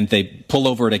and they pull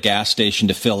over at a gas station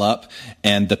to fill up,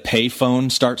 and the pay phone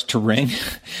starts to ring,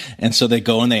 and so they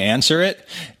go and they answer it,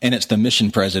 and it's the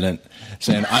mission president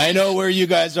saying, "I know where you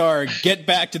guys are. Get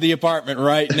back to the apartment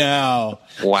right now."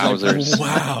 Wowzers! Like,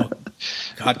 wow,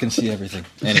 God can see everything.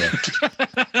 Anyway,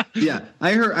 yeah,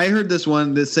 I heard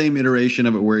the same iteration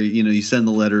of it where you send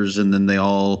the letters and then they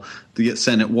get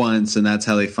sent at once, and that's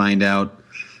how they find out.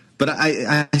 But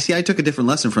I see. I took a different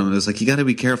lesson from it. It's like you got to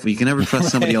be careful. You can never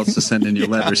trust somebody else to send in your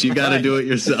letters. You got to do it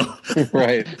yourself.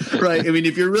 Right. Right. I mean,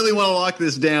 if you really want to lock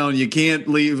this down, you can't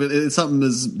leave it. Something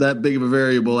that's that big of a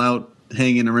variable out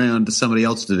hanging around to somebody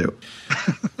else to do.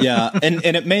 Yeah, and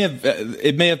it may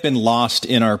have been lost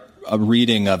in our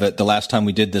reading of it the last time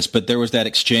we did this, but there was that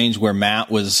exchange where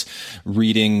Matt was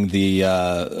reading the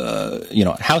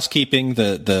housekeeping,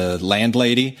 the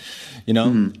landlady. you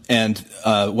know? And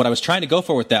what I was trying to go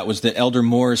for with that was that Elder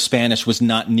Moore's Spanish was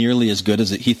not nearly as good as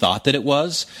he thought that it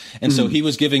was. And so he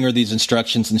was giving her these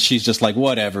instructions, and she's just like,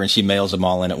 whatever, and she mails them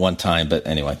all in at one time. But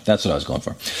anyway, that's what I was going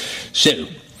for. So...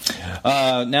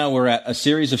 now we're at a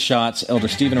series of shots. Elder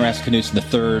Stephen Rasmussen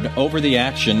III. Over the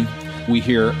action, we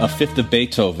hear A Fifth of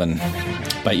Beethoven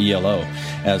by ELO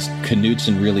as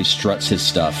Knudsen really struts his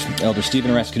stuff. Elder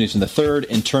Stephen Rasmussen III,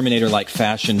 in Terminator-like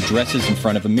fashion, dresses in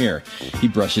front of a mirror. He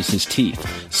brushes his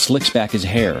teeth, slicks back his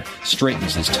hair,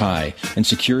 straightens his tie, and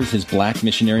secures his black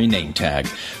missionary name tag.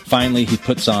 Finally, he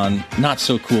puts on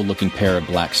not-so-cool-looking pair of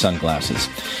black sunglasses.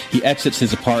 He exits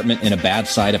his apartment in a bad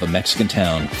side of a Mexican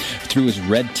town. Through his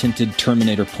red-tinted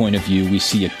Terminator point of view, we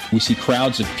see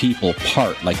crowds of people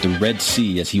part like the Red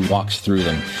Sea as he walks through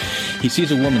them. He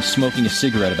sees a woman smoking a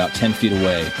cigarette about 10 feet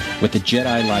away. With a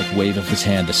Jedi-like wave of his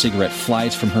hand, the cigarette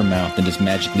flies from her mouth and is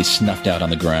magically snuffed out on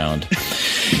the ground.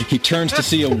 He turns to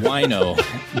see a wino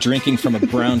drinking from a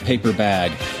brown paper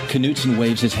bag. Knudsen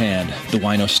waves his hand. The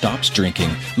wino stops drinking,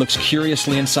 looks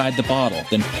curiously inside the bottle,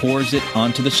 then pours it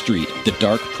onto the street. The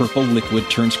dark purple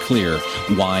liquid turns clear.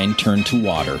 Wine turned to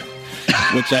water.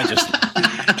 Which I just...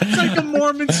 It's like a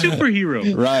Mormon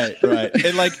superhero. Right.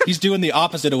 And like he's doing the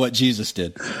opposite of what Jesus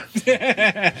did.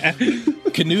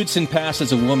 Knudsen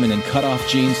passes a woman in cut-off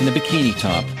jeans and a bikini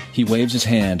top. He waves his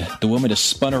hand. The woman is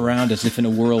spun around as if in a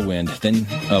whirlwind. Then,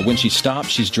 when she stops,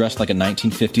 she's dressed like a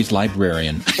 1950s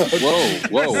librarian.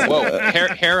 Whoa.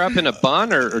 Hair up in a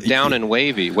bun or down and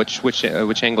wavy? Which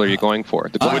angle are you going for?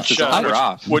 The which is on or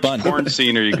off? Which porn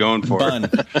scene are you going for? Bun.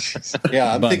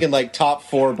 Yeah, I'm thinking like top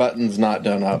 4 buttons not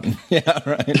done up. Yeah,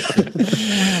 right.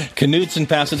 Knudsen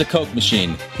passes a Coke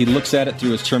machine. He looks at it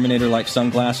through his Terminator-like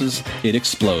sunglasses. It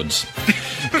explodes.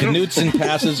 Knudsen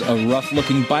passes a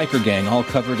rough-looking biker gang all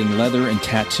covered in leather and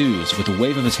tattoos. With a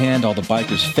wave of his hand, all the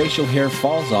bikers' facial hair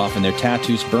falls off and their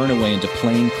tattoos burn away into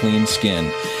plain, clean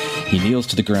skin. He kneels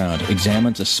to the ground,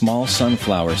 examines a small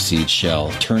sunflower seed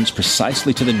shell, turns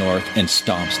precisely to the north, and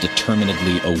stomps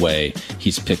determinedly away.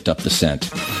 He's picked up the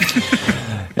scent.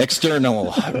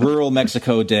 External, rural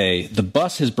Mexico day. The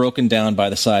bus has broken down by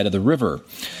the side of the river.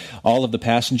 All of the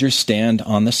passengers stand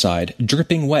on the side,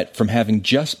 dripping wet from having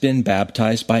just been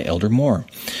baptized by Elder Moore.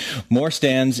 Moore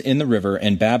stands in the river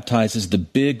and baptizes the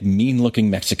big,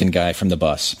 mean-looking Mexican guy from the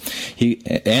bus.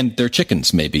 And their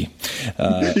chickens, maybe.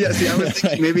 I was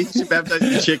thinking maybe he should baptize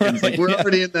the chickens. Like, we're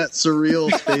already in that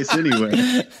surreal space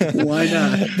anyway. Why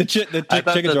not? The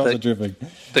chickens are also dripping.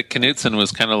 The Knudsen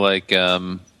was kind of like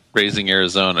Raising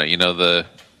Arizona, you know, the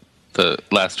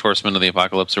Last Horseman of the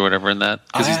Apocalypse or whatever in that?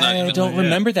 I don't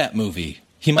remember that movie.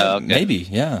 He might, maybe,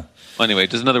 yeah. Well, anyway,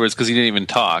 just in other words, because he didn't even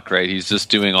talk, right? He's just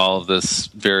doing all of this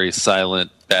very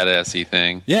silent, badassy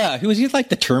thing. Yeah, he's like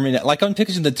the Terminator. Like I'm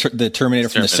picturing the Terminator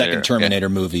from the second Terminator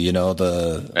movie. You know,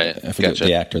 I forget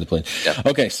the actor that played. Yeah.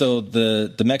 Okay, so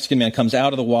the Mexican man comes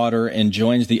out of the water and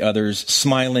joins the others,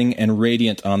 smiling and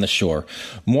radiant on the shore.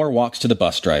 Moore walks to the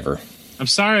bus driver. I'm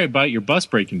sorry about your bus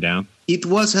breaking down. It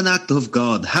was an act of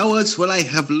God. How else will I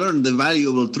have learned the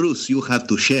valuable truths you have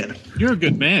to share? You're a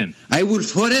good man. I will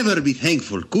forever be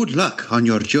thankful. Good luck on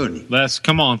your journey. Les,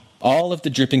 come on. All of the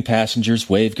dripping passengers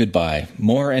wave goodbye.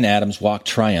 Moore and Adams walk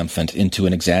triumphant into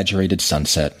an exaggerated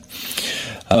sunset.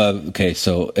 Okay,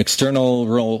 so external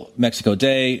rural Mexico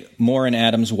day. Moore and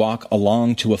Adams walk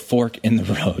along to a fork in the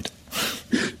road.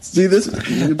 See this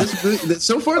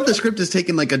so far the script has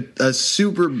taken like a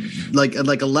super like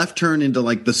a left turn into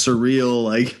like the surreal,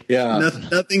 like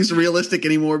nothing's realistic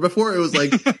anymore. Before it was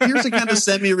like here's a kind of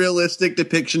semi-realistic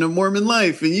depiction of Mormon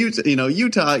life in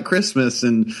Utah at Christmas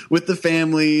and with the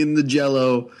family and the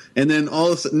Jell-O, and then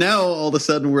all of a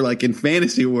sudden we're like in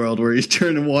fantasy world where he's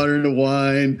turning water into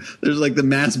wine. There's like the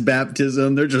mass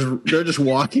baptism. They're just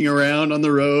walking around on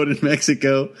the road in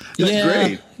Mexico. That's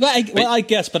great. Well, I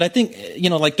guess, but I think,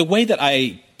 like the way that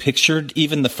I pictured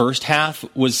even the first half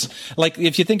was like,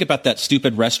 if you think about that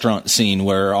stupid restaurant scene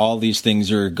where all these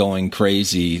things are going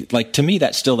crazy, like to me,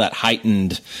 that's still that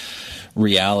heightened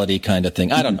reality kind of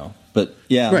thing. I don't know. But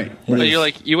yeah, right.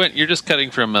 But you're just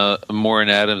cutting from a Moore and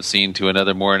Adams scene to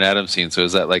another Moore and Adams scene. So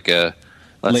is that like a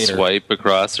swipe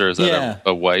across, or is that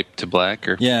a wipe to black?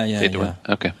 Or yeah.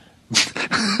 Okay.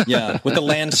 Yeah, with the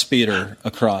land speeder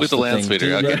across. With the land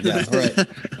speeder, okay. Yeah,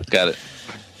 right. Got it.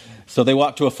 So they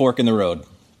walk to a fork in the road.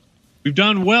 We've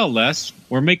done well, Les.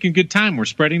 We're making good time. We're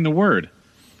spreading the word.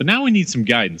 But now we need some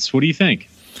guidance. What do you think?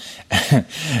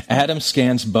 Adam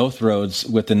scans both roads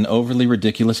with an overly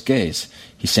ridiculous gaze.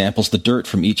 He samples the dirt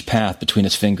from each path between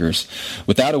his fingers.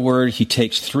 Without a word, he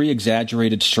takes 3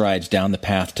 exaggerated strides down the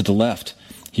path to the left.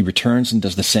 He returns and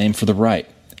does the same for the right.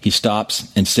 He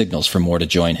stops and signals for Moore to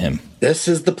join him. This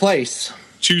is the place.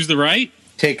 Choose the right.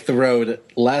 Take the road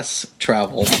less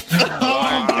traveled.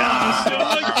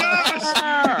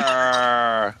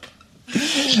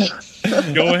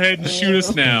 Go ahead and shoot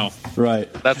us now.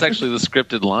 Right. That's actually the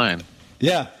scripted line.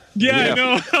 Yeah. Yeah, I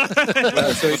know.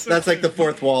 That's like the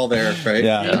fourth wall there, right?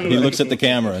 Yeah. He looks at the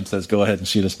camera and says, go ahead and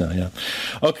shoot us now. Yeah.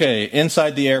 Okay.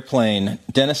 Inside the airplane,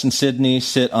 Dennis and Sydney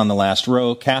sit on the last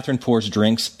row. Catherine pours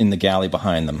drinks in the galley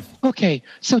behind them. Okay,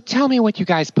 so tell me what you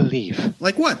guys believe.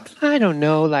 Like what? I don't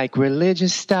know, like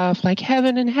religious stuff, like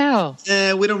heaven and hell.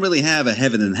 We don't really have a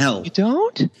heaven and hell. You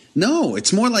don't? No,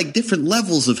 it's more like different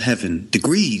levels of heaven,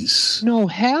 degrees. No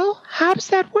hell? How does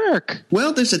that work?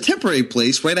 Well, there's a temporary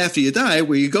place right after you die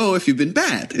where you go if you've been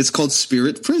bad. It's called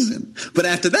spirit prison. But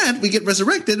after that, we get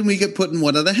resurrected and we get put in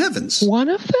one of the heavens. One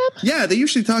of them? Yeah, they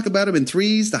usually talk about them in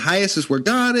threes. The highest is where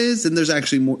God is, and there's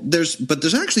actually more.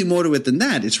 There's actually more to it than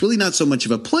that. It's really not so much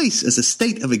of a place as a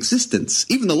state of existence.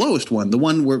 Even the lowest one, the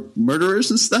one where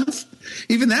murderers and stuff,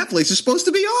 even that place is supposed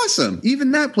to be awesome.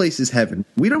 Even that place is heaven.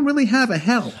 We don't really have a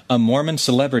hell. A Mormon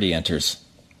celebrity enters.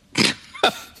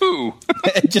 Who?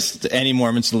 Just any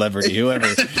Mormon celebrity, whoever.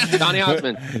 Donny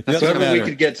Osmond. Whoever we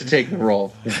could get to take the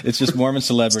role. It's just Mormon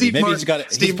celebrity. Steve Maybe Martin.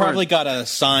 he's probably got a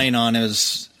sign on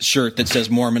his shirt that says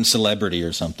Mormon celebrity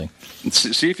or something.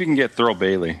 See if you can get Thurl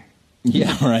Bailey.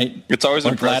 Yeah, right. It's always Or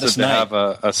impressive Gladys to Knight. have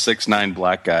a 6'9"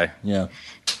 black guy. Yeah.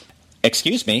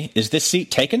 Excuse me, is this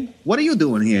seat taken? What are you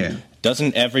doing here?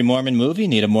 Doesn't every Mormon movie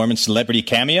need a Mormon celebrity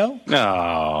cameo?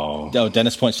 No. Oh,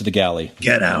 Dennis points to the galley.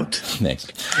 Get out. Thanks.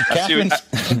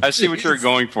 I see what you're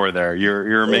going for there.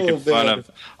 You're making fun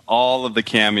of all of the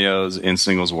cameos in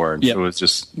Singles Ward. Yep. It was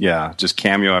just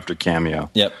cameo after cameo.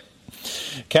 Yep.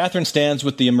 Catherine stands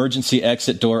with the emergency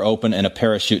exit door open and a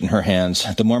parachute in her hands.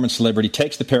 The Mormon celebrity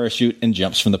takes the parachute and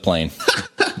jumps from the plane.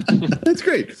 That's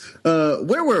great.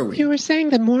 Where were we? You were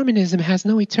saying that Mormonism has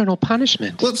no eternal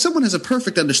punishment. Well, if someone has a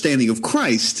perfect understanding of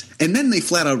Christ and then they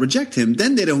flat out reject him,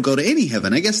 then they don't go to any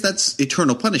heaven. I guess that's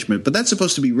eternal punishment, but that's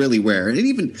supposed to be really rare. And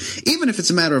even if it's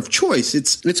a matter of choice,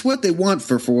 it's what they want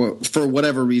for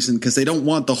whatever reason because they don't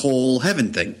want the whole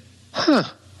heaven thing. Huh.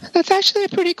 That's actually a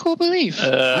pretty cool belief.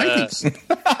 I think so.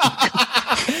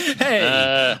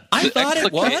 Hey, I thought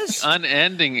it was.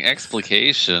 Unending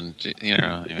explication.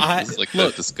 It's like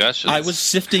look, the discussion. I was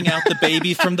sifting out the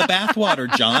baby from the bathwater,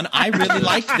 John. I really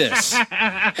like this.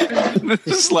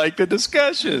 Just like the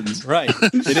discussions. Right.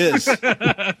 It is.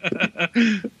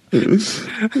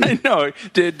 I know.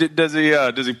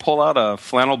 Does he pull out a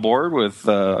flannel board with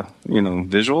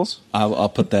visuals? I'll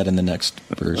put that in the next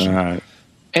version. All right.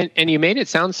 And you made it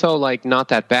sound so like not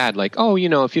that bad. Like,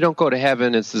 if you don't go to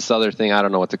heaven, it's this other thing. I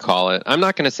don't know what to call it. I'm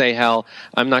not going to say hell.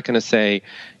 I'm not going to say,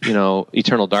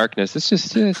 eternal darkness. It's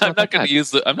just. I'm not going to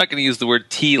use the word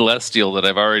telestial that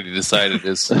I've already decided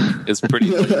is pretty.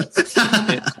 That's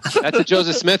a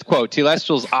Joseph Smith quote.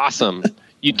 Telestial's awesome.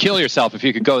 You'd kill yourself if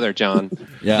you could go there, John.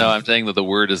 Yeah. No, I'm saying that the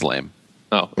word is lame.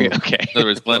 Oh, okay. In other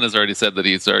words, Glenn has already said that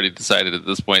he's already decided at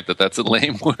this point that that's a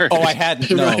lame word. Oh, I hadn't.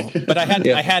 No, but I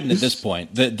hadn't at this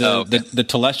point. The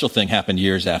telestial thing happened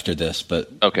years after this,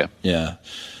 but okay. Yeah.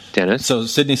 Dennis. So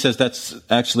Sydney says that's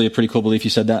actually a pretty cool belief. You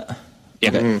said that. Yeah.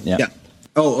 Okay. Mm-hmm. Yeah.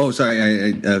 Oh,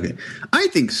 sorry. Okay. I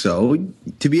think so.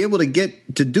 To be able to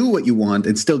get to do what you want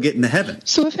and still get into heaven.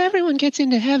 So if everyone gets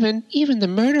into heaven, even the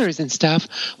murderers and stuff,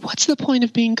 what's the point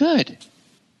of being good?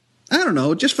 I don't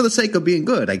know. Just for the sake of being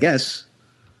good, I guess.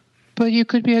 But you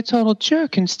could be a total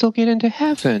jerk and still get into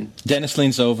heaven. Dennis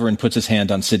leans over and puts his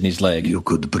hand on Sydney's leg. You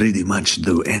could pretty much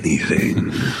do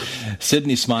anything.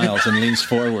 Sydney smiles and leans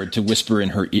forward to whisper in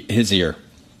his ear.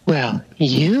 Well,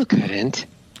 you couldn't.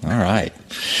 All right.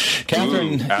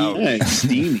 Catherine,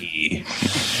 steamy.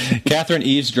 Catherine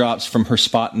eavesdrops from her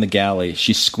spot in the galley.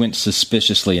 She squints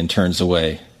suspiciously and turns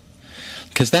away.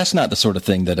 Because that's not the sort of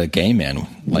thing that a gay man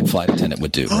like flight attendant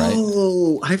would do, right?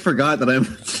 Oh, I forgot that I'm a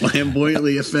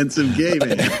flamboyantly offensive gay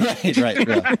man. right.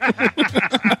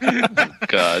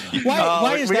 God.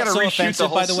 Why is that so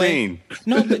offensive, by the way?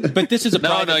 No, but this is a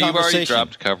private No, you've already conversation.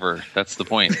 dropped cover. That's the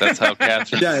point. That's how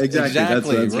Catherine. Yeah,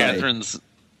 exactly. That's right. Catherine's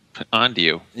onto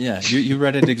you. Yeah, you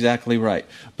read it exactly right.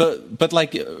 But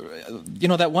like,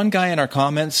 that one guy in our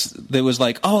comments that was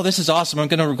like, "Oh, this is awesome. I'm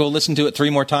going to go listen to it 3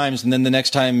 more times," and then the next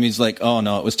time he's like, "Oh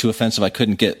no, it was too offensive. I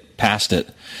couldn't get past it."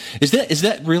 Is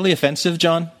that really offensive,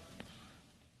 John?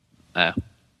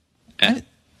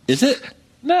 Is it?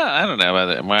 No, I don't know.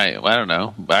 I don't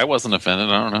know. I wasn't offended.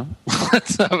 I don't know.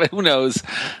 So, who knows?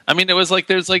 I mean, it was like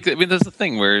there's a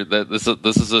thing where this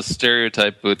is a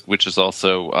stereotype, which is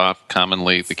also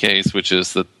commonly the case, which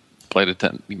is that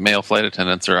male flight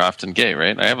attendants are often gay,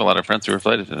 right? I have a lot of friends who are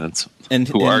flight attendants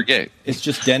who are gay. It's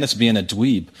just Dennis being a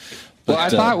dweeb. Well, I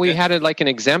thought we had it like an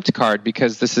exempt card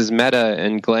because this is meta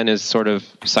and Glenn is sort of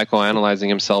psychoanalyzing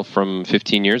himself from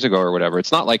 15 years ago or whatever.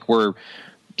 It's not like we're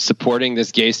supporting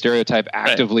this gay stereotype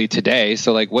actively today.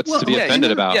 So, like, what's to be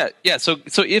offended about? Yeah. So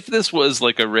if this was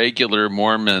like a regular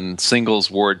Mormon singles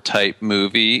ward type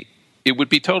movie, it would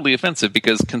be totally offensive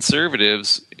because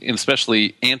conservatives,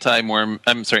 especially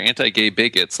anti-gay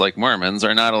bigots like Mormons,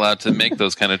 are not allowed to make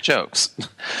those kind of jokes.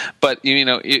 But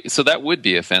so that would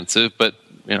be offensive. But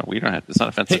we don't have. It's not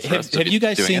offensive for us. Have you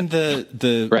guys seen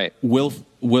the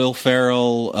Will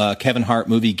Ferrell Kevin Hart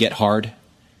movie Get Hard?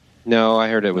 No, I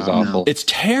heard it was awful. It's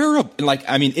terrible.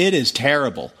 It is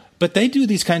terrible. But they do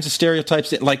these kinds of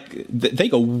stereotypes that, they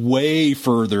go way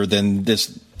further than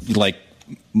this,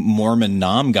 Mormon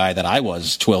nom guy that I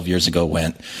was 12 years ago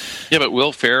went. Yeah, but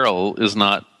Will Ferrell is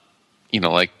not,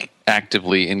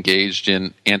 actively engaged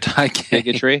in anti-gay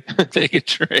bigotry.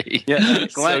 Yeah,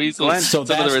 so that's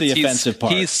the offensive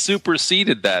part. He's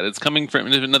superseded that. It's coming from,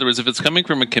 in other words, if it's coming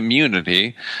from a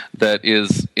community that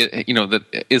is,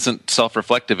 that isn't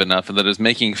self-reflective enough and that is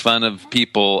making fun of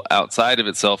people outside of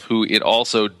itself who it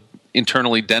also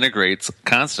internally denigrates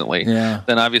constantly,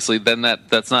 then obviously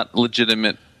that's not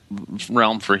legitimate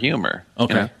realm for humor.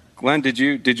 Okay. Glenn, did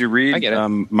you read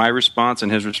my response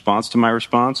and his response to my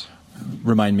response?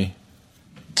 Remind me.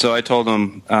 So I told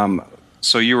him,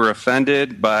 so you were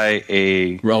offended by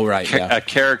a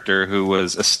character who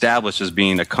was established as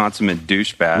being a consummate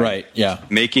douchebag. Right, yeah.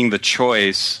 Making the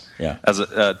choice as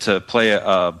to play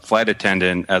a flight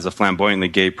attendant as a flamboyantly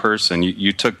gay person.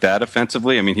 You took that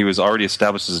offensively? I mean, he was already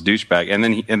established as a douchebag.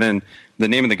 And then the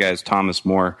name of the guy is Thomas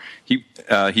More. He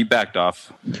backed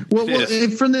off. Well,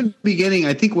 from the beginning,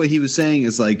 I think what he was saying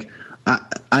is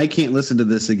I can't listen to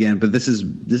this again, but this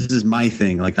is my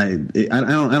thing. I don't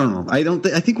know. I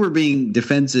think we're being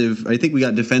defensive. I think we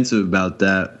got defensive about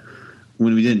that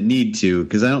when we didn't need to,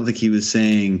 because I don't think he was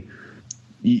saying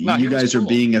you guys are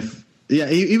being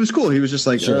he was cool. He was just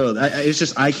it's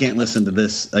just I can't listen to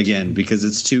this again because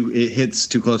it hits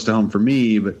too close to home for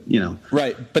me. But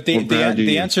right. But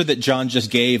the answer that John just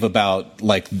gave about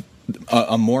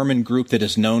a Mormon group that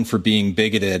is known for being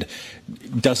bigoted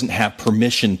doesn't have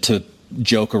permission to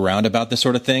joke around about this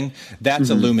sort of thing. That's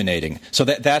illuminating. So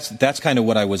that's kind of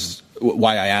why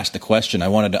I asked the question. I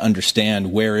wanted to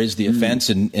understand where is the offense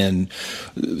in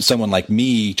someone like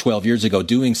me 12 years ago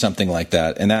doing something like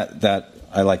that. And that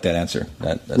I like that answer.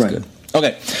 That's good.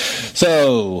 Okay.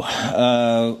 So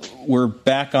we're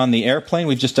back on the airplane.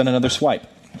 We've just done another swipe.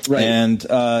 Right. And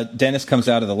Dennis comes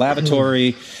out of the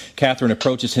lavatory. Catherine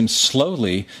approaches him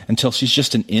slowly until she's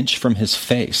just an inch from his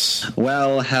face.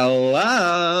 Well,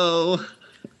 hello.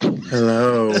 Back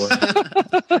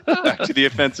to the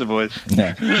offensive voice.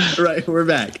 Yeah. Right, we're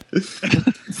back.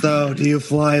 So, do you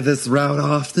fly this route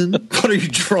often? What, are you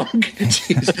drunk?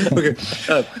 Okay.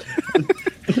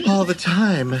 All the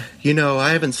time. I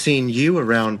haven't seen you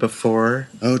around before.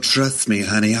 Oh, trust me,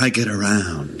 honey, I get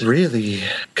around. Really?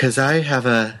 Because I have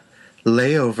a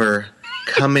layover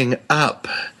coming up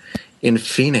in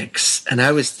Phoenix, and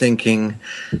I was thinking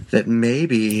that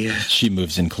maybe... She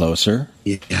moves in closer.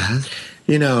 Yeah?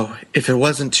 If it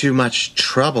wasn't too much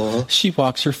trouble... She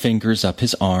walks her fingers up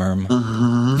his arm.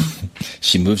 Uh-huh.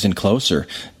 She moves in closer.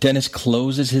 Dennis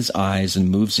closes his eyes and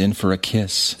moves in for a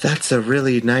kiss. That's a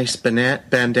really nice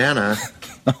bandana.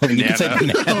 Oh, you can say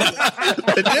banana.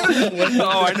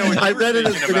 I know. I read it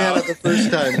as banana the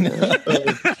first time.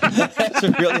 That's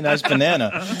a really nice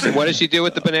banana. What does she do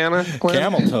with the banana? Glenn?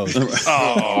 Camel toes.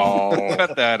 Oh,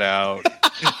 cut that out.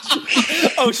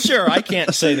 Oh, sure. I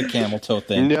can't say the camel toe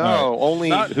thing. No, only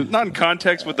not in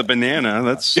context with the banana.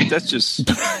 That's just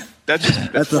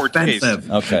poor taste.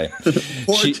 Okay.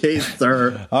 Poor taste,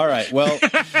 sir. All right. Well,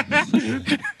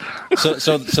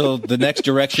 so the next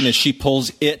direction is she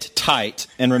pulls it tight,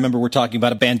 and remember, we're talking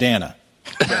about a bandana.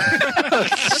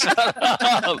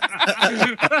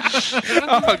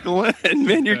 Oh, Glenn,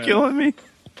 man, you're killing me.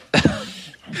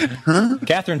 Huh?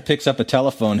 Catherine picks up a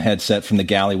telephone headset from the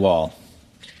galley wall.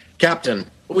 Captain,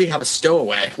 we have a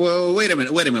stowaway. Whoa, wait a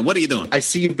minute. What are you doing? I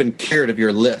see you've been cured of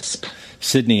your lisp.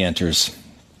 Sydney enters.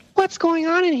 What's going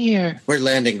on in here? We're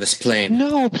landing this plane.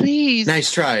 No, please.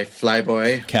 Nice try,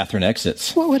 flyboy. Catherine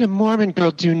exits. What would a Mormon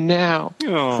girl do now?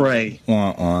 Pray.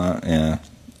 Yeah.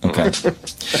 Okay.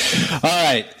 All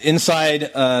right.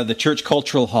 Inside the church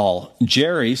cultural hall,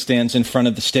 Jerry stands in front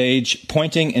of the stage,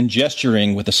 pointing and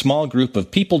gesturing with a small group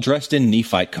of people dressed in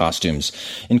Nephite costumes,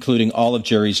 including all of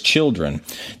Jerry's children.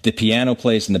 The piano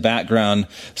plays in the background.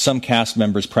 Some cast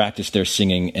members practice their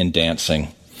singing and dancing.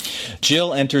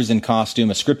 Jill enters in costume,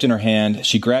 a script in her hand.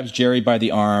 She grabs Jerry by the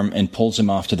arm and pulls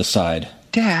him off to the side.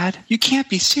 Dad, you can't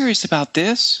be serious about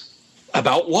this.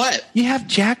 About what? You have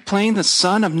Jack playing the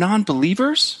son of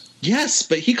non-believers? Yes,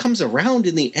 but he comes around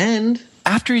in the end.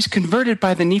 After he's converted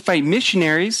by the Nephite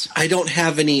missionaries. I don't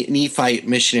have any Nephite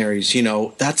missionaries,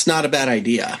 That's not a bad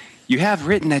idea. You have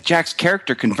written that Jack's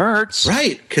character converts.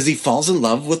 Right, because he falls in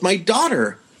love with my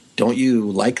daughter. Don't you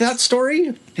like that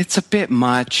story? It's a bit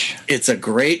much. It's a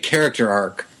great character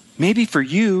arc. Maybe for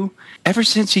you, ever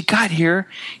since he got here,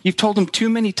 you've told him too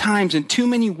many times in too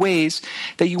many ways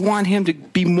that you want him to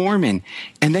be Mormon.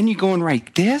 And then you go and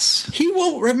write this? He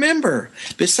won't remember.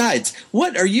 Besides,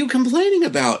 what are you complaining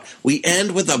about? We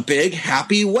end with a big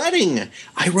happy wedding.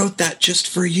 I wrote that just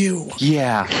for you.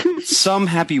 Yeah, some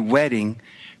happy wedding.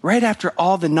 Right after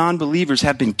all the non-believers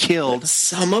have been killed.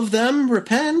 Some of them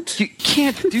repent. You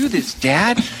can't do this,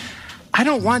 Dad. I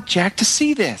don't want Jack to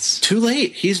see this. Too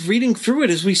late. He's reading through it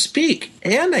as we speak.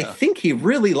 And I think he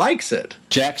really likes it.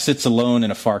 Jack sits alone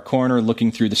in a far corner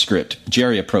looking through the script.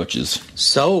 Jerry approaches.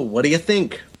 So, what do you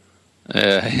think?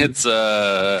 It's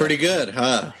pretty good,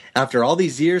 huh? After all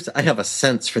these years, I have a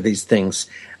sense for these things.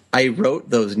 I wrote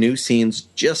those new scenes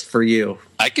just for you.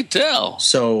 I could tell.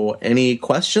 So, any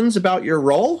questions about your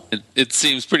role? It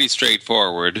seems pretty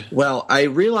straightforward. Well, I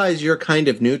realize you're kind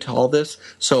of new to all this,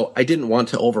 so I didn't want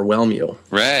to overwhelm you.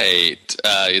 Right.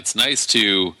 It's nice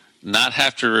to not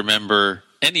have to remember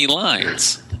any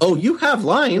lines. Oh, you have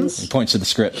lines. He points to the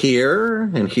script. Here,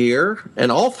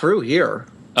 and all through here.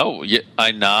 Oh, yeah,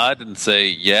 I nod and say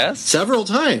yes? Several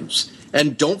times.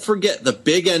 And don't forget the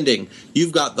big ending.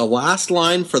 You've got the last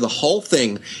line for the whole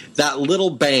thing. That little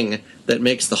bang that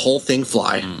makes the whole thing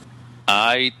fly.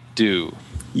 I do.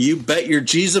 You bet your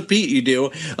Jesus Pete you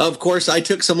do. Of course, I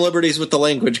took some liberties with the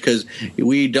language because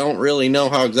we don't really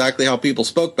know exactly how people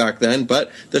spoke back then,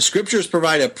 but the scriptures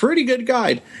provide a pretty good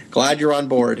guide. Glad you're on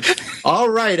board. All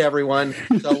right, everyone.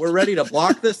 So we're ready to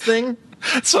block this thing?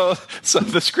 So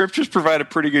the scriptures provide a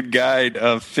pretty good guide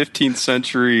of 15th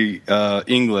century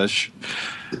English.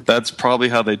 That's probably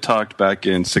how they talked back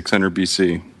in 600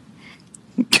 BC.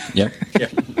 Yep. Yeah.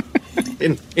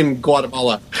 In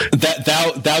Guatemala.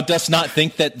 Thou dost not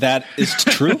think that is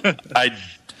true?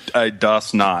 I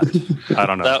dost not. I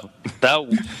don't know.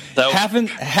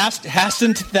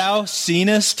 Hasn't thou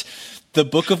seenest the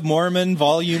Book of Mormon,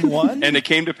 Volume 1? And it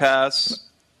came to pass,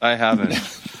 I haven't.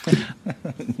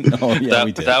 Oh, yeah,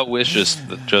 we did. Thou wishest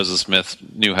that Joseph Smith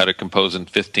knew how to compose in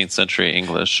 15th century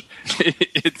English.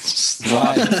 It's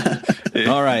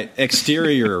All right.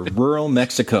 Exterior, rural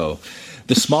Mexico.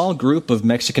 The small group of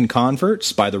Mexican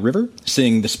converts by the river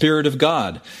sing The Spirit of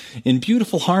God in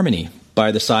beautiful harmony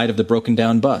by the side of the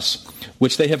broken-down bus,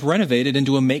 which they have renovated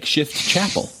into a makeshift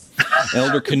chapel.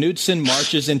 Elder Knudsen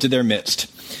marches into their midst.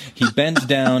 He bends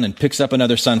down and picks up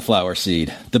another sunflower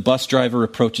seed. The bus driver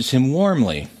approaches him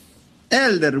warmly.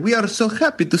 Elder, we are so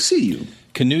happy to see you.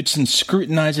 Knudsen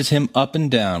scrutinizes him up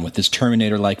and down with his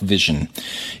Terminator-like vision.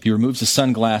 He removes his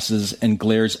sunglasses and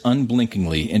glares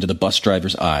unblinkingly into the bus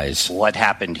driver's eyes. What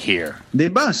happened here? The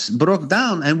bus broke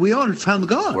down and we all found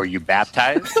God. Were you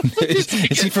baptized?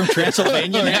 Is he from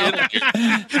Transylvania now?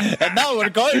 And now we're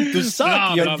going to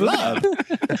suck your blood.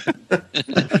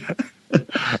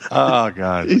 Oh,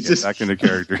 God. Get back into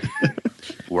character.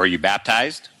 Were you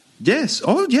baptized? Yes.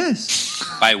 Oh, yes.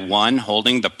 By one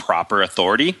holding the proper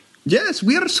authority? Yes,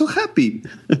 we are so happy.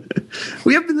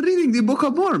 We have been reading the Book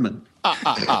of Mormon.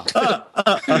 I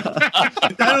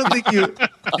don't think you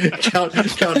Count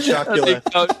Chocula.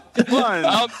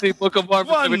 The Book of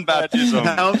Mormon. One baptism.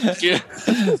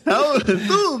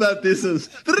 Two baptisms,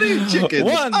 3 chickens.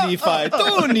 1 Nephi,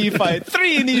 2 Nephi,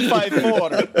 3 Nephi,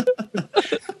 4.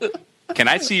 Can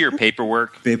I see your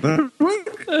paperwork? Paperwork?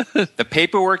 The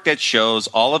paperwork that shows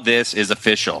all of this is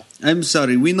official. I'm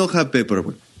sorry, we don't have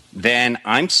paperwork. Then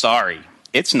I'm sorry.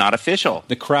 It's not official.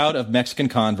 The crowd of Mexican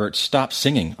converts stopped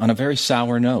singing on a very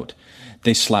sour note.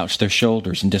 They slouched their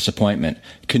shoulders in disappointment.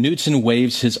 Knudsen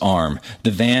waves his arm.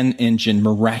 The van engine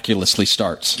miraculously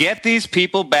starts. Get these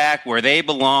people back where they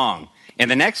belong.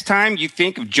 And the next time you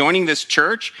think of joining this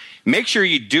church, make sure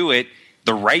you do it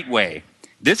the right way.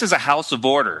 This is a house of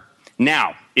order.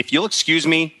 Now, if you'll excuse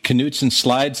me... Knudsen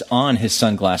slides on his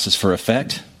sunglasses for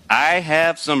effect. I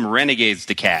have some renegades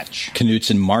to catch.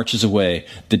 Knudsen marches away.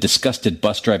 The disgusted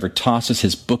bus driver tosses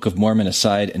his Book of Mormon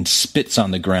aside and spits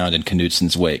on the ground in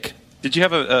Knudsen's wake. Did you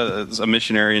have a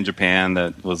missionary in Japan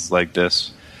that was like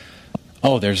this?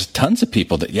 Oh, there's tons of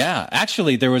people that, yeah.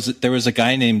 Actually, there was a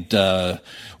guy named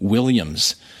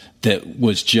Williams that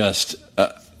was just,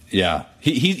 Yeah,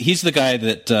 he's the guy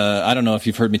that I don't know if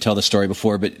you've heard me tell the story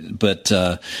before, but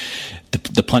the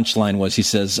punchline was, he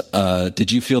says,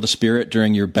 "Did you feel the Spirit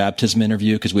during your baptism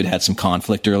interview?" Because we'd had some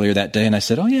conflict earlier that day, and I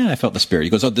said, "Oh yeah, I felt the Spirit." He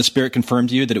goes, "Oh, the Spirit confirmed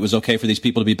to you that it was okay for these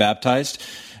people to be baptized?"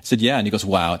 I said, "Yeah," and he goes,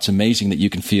 "Wow, it's amazing that you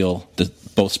can feel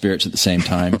both spirits at the same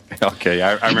time." Okay,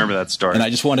 I remember that story. And I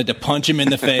just wanted to punch him in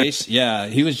the face. Yeah,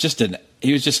 he was just an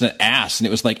ass, and it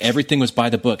was like everything was by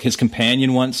the book. His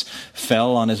companion once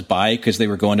fell on his bike as they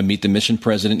were going to meet the mission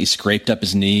president. He scraped up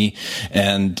his knee,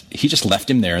 and he just left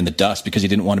him there in the dust because he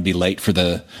didn't want to be late for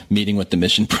the meeting with the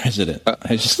mission president.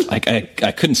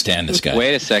 I couldn't stand this guy.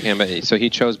 Wait a second, but so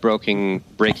he chose breaking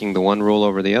the one rule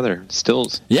over the other.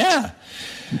 Stills. Yeah.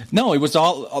 No, it was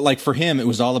all like, for him, it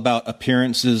was all about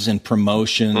appearances and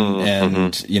promotion,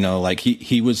 and like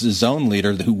he was his own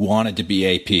leader who wanted to be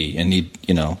AP, and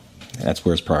that's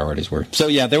where his priorities were. So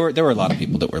yeah, there were a lot of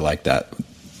people that were like that.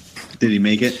 Did he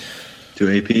make it to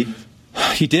AP?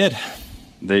 He did.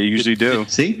 They usually do.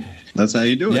 See, that's how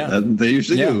you do it. Yeah. They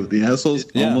usually do. The assholes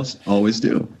almost always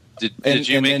do. Did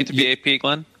you make it to be AP,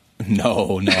 Glenn?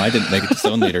 No, I didn't make it to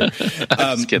zone leader.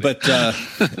 But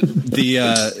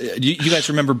you guys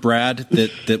remember Brad?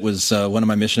 That was one of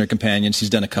my missionary companions. He's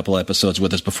done a couple episodes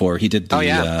with us before. He did.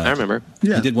 I remember.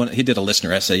 Yeah. He did a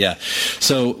listener essay. Yeah.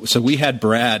 So we had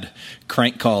Brad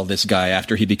crank call this guy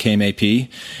after he became AP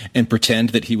and pretend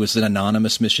that he was an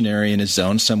anonymous missionary in his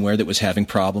zone somewhere that was having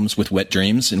problems with wet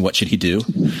dreams, and what should he do?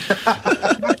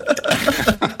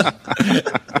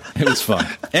 It was fun.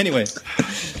 Anyway.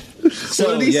 So,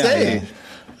 what did he say? Yeah.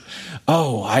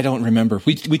 Oh, I don't remember.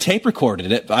 We tape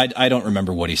recorded it. I don't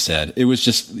remember what he said. It was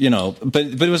just, but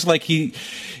it was like he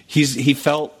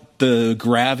felt the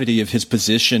gravity of his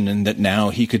position, and that now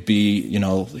he could be,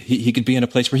 he could be in a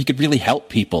place where he could really help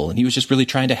people, and he was just really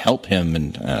trying to help him.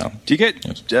 And do you get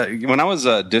when I was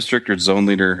a district or zone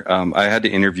leader, I had to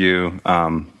interview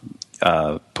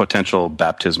potential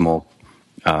baptismal,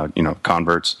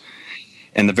 converts.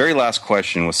 And the very last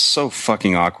question was so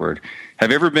fucking awkward.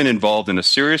 Have you ever been involved in a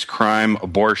serious crime,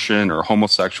 abortion, or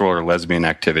homosexual or lesbian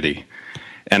activity?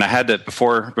 And I had to,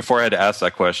 before I had to ask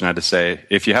that question, I had to say,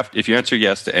 if you answer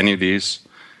yes to any of these,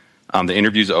 the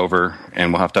interview's over,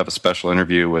 and we'll have to have a special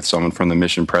interview with someone from the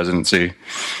mission presidency.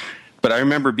 But I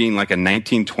remember being like a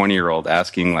 19, 20-year-old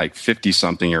asking like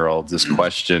 50-something-year-olds this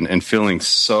question and feeling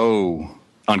so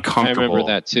uncomfortable. I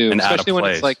remember that too, and especially when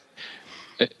it's like.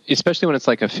 Especially when it's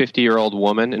like a 50-year-old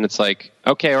woman, and it's like,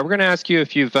 okay, we're going to ask you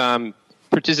if you've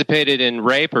participated in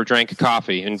rape or drank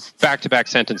coffee in back-to-back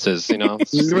sentences.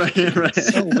 It's just, right.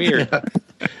 So weird.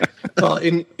 Well,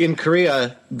 in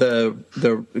Korea,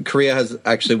 Korea has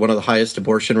actually one of the highest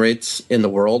abortion rates in the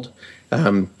world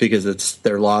because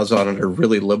their laws on it are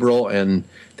really liberal, and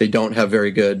they don't have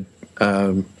very good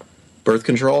birth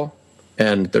control,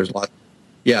 and there's lots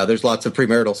of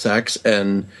premarital sex,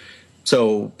 and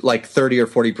so like 30 or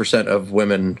 40% of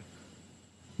women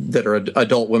that are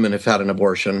adult women have had an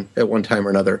abortion at one time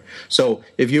or another. So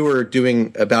if you were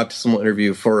doing a baptismal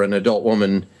interview for an adult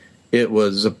woman, it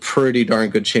was a pretty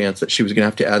darn good chance that she was going to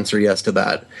have to answer yes to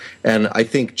that. And I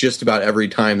think just about every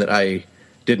time that I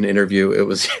did an interview, it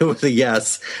was a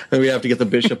yes. And we'd have to get the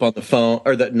bishop on the phone,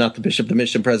 or not the bishop, the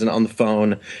mission president on the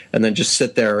phone, and then just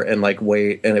sit there and like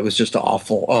wait. And it was just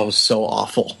awful. Oh, it was so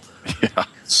awful. Yeah.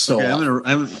 So okay,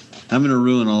 I'm going to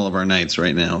ruin all of our nights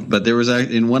right now. But there was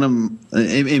in one of them,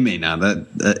 it may not.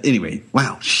 Anyway,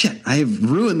 wow, shit! I have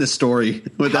ruined this story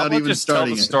without even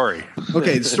starting tell the story.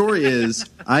 Okay, the story is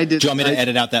I did. Do you want me to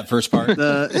edit out that first part?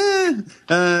 Listen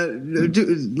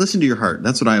to your heart.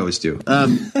 That's what I always do.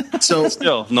 So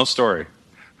still no story.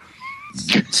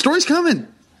 Story's coming.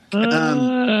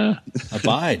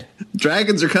 Abide.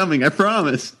 Dragons are coming. I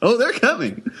promise. Oh, they're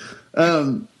coming.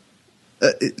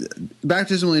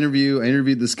 Baptismal interview. I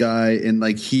interviewed this guy, and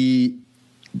like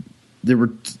there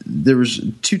was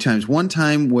two times. One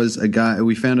time was a guy.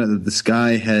 We found out that this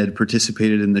guy had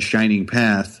participated in the Shining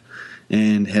Path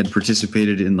and had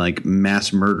participated in like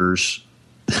mass murders.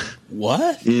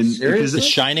 What? The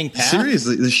Shining Path?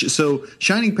 Seriously. So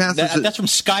Shining Path. That's from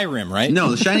Skyrim, right?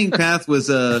 No, the Shining Path was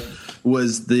a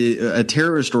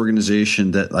terrorist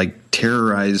organization that like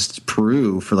terrorized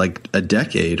Peru for like a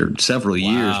decade or several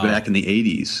years back in the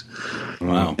 80s.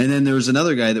 Wow. And then there was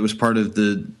another guy that was part of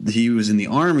he was in the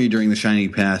army during the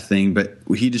Shining Path thing, but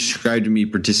he described me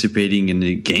participating in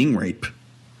a gang rape.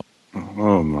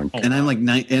 Oh my God. And I'm like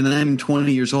and I'm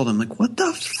 20 years old. I'm like, what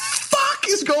the fuck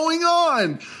is going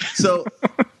on? So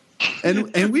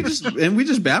and we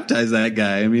just baptized that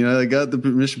guy. I mean, I got the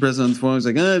mission president on the phone. I was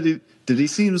like, did he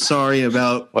seem sorry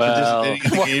about participating in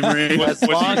the game rape? Was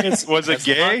it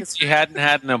gay? As long as you hadn't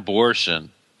had an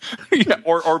abortion. Yeah,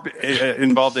 or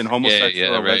involved in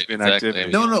homosexual or lesbian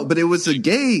activity. No, but it was a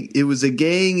gang rape. It was a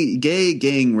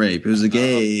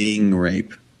gang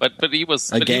rape. But he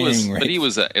was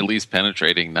at least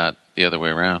penetrating, not the other way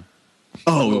around.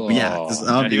 Oh yeah,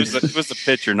 he was the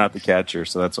pitcher, not the catcher.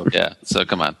 So that's okay. Yeah. So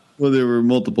come on. Well, there were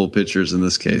multiple pitchers in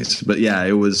this case, but yeah,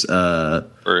 it was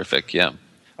horrific. Yeah.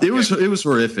 It was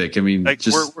horrific. I mean, like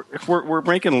we're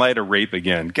making light of rape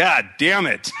again. God damn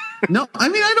it! No, I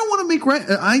mean I don't want to make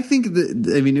I think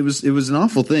that it was an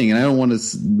awful thing, and I don't want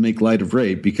to make light of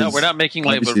rape because no, we're not making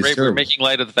light of rape. We're making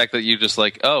light of the fact that you just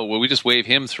like, oh, well, we just wave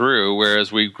him through,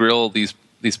 whereas we grill these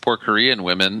poor Korean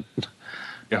women.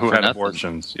 Who had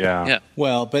abortions? Yeah.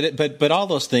 Well, but all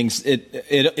those things,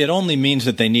 it only means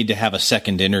that they need to have a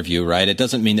second interview, right? It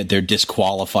doesn't mean that they're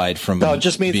disqualified from. No, it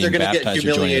just means being they're going to get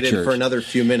humiliated for another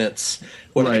few minutes.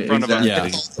 Right, in front of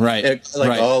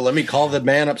right. Oh, let me call the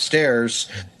man upstairs.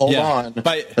 Hold on.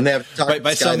 And they have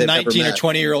by some 19 or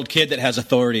 20-year-old kid that has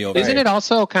authority over. Isn't it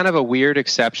also kind of a weird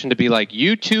exception to be like,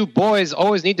 you two boys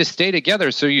always need to stay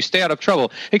together so you stay out of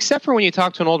trouble? Except for when you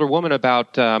talk to an older woman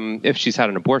about if she's had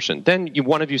an abortion, then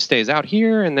one of you stays out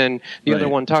here, and then the other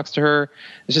one talks to her.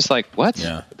 It's just like, what?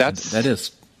 Yeah, that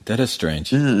is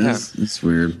strange. Yeah, it's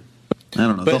weird. I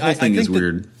don't know. The whole thing is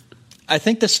weird. I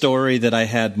think the story that I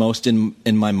had most in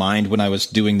my mind when I was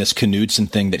doing this Knudsen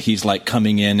thing, that he's like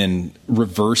coming in and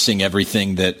reversing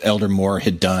everything that Elder Moore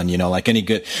had done, like any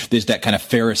good, there's that kind of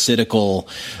pharisaical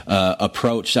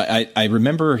approach. I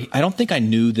remember, I don't think I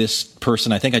knew this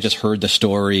person. I think I just heard the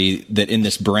story that in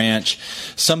this branch,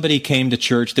 somebody came to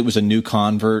church that was a new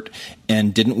convert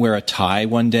and didn't wear a tie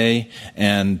one day,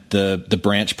 and the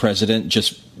branch president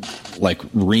just like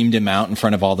reamed him out in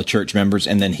front of all the church members,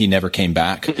 and then he never came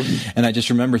back. And I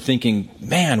just remember thinking,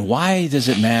 man, why does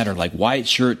it matter? Like white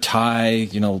shirt, tie,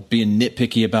 being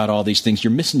nitpicky about all these things.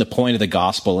 You're missing the point of the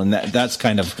gospel. And that's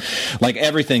kind of like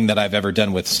everything that I've ever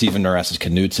done with Stephen Norris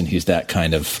Knudsen. He's that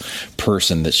kind of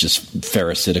person that's just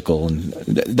pharisaical, and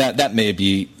that may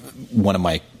be one of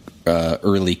my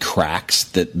early cracks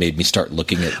that made me start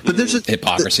looking at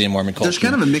hypocrisy in Mormon culture. There's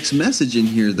kind of a mixed message in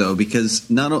here, though, because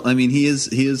he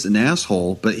is an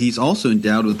asshole, but he's also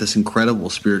endowed with this incredible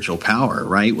spiritual power,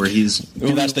 right? Where he's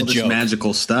doing all this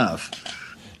magical stuff.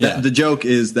 Yeah. The joke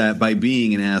is that by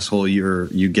being an asshole,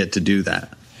 you get to do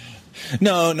that.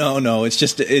 No. It's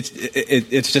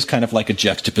just kind of like a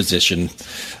juxtaposition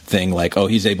thing. Like, oh,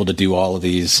 he's able to do all of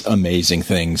these amazing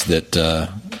things that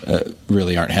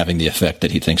really aren't having the effect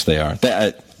that he thinks they are.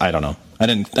 I don't know. I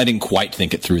didn't quite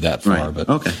think it through that far, but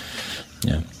okay.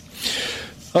 Yeah.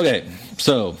 Okay.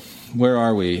 So where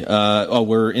are we?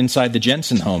 We're inside the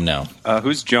Jensen home now.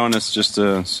 Who's Jonas? Just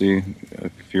to see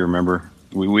if you remember.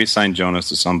 We assigned Jonas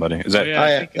to somebody. Is that?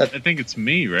 I think it's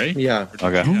me, right? Yeah.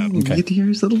 Okay. You get to hear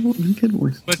his little kid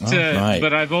voice. But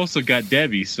but I've also got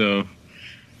Debbie. So.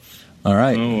 All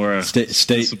right.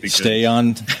 Stay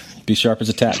on. Be sharp as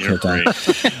a tack. Yeah, time.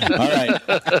 All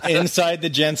right. Inside the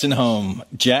Jensen home,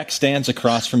 Jack stands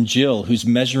across from Jill, who's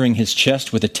measuring his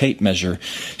chest with a tape measure.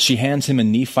 She hands him a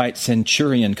Nephite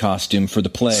centurion costume for the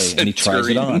play, and he tries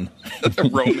it on.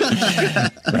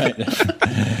 Right.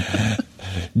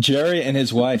 Jerry and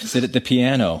his wife sit at the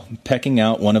piano, pecking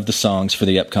out one of the songs for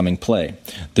the upcoming play.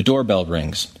 The doorbell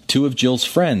rings. Two of Jill's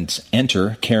friends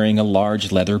enter carrying a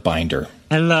large leather binder.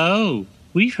 Hello.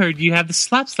 We've heard you have the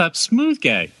Slap Smooth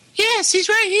guy. Yes, he's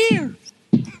right here.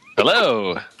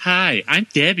 Hello. Hi, I'm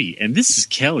Debbie, and this is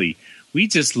Kelly. We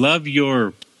just love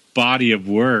your body of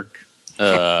work.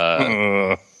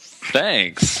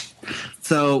 Thanks.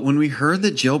 So when we heard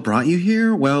that Jill brought you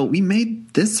here, well, we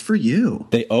made this for you.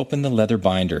 They open the leather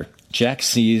binder. Jack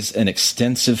sees an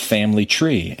extensive family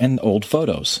tree and old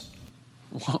photos.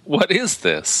 What is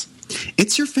this?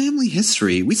 It's your family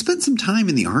history. We spent some time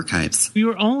in the archives. We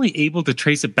were only able to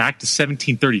trace it back to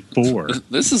 1734.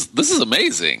 This is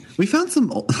amazing. We found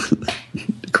some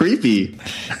creepy.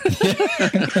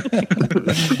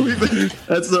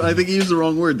 I think you used the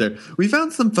wrong word there. We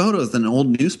found some photos and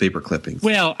old newspaper clippings.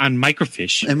 Well, on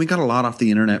microfiche. And we got a lot off the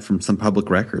internet from some public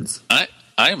records.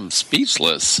 I'm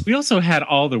speechless. We also had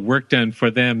all the work done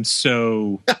for them,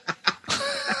 so...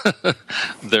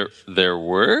 Their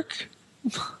work?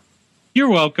 You're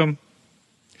welcome.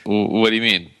 What do you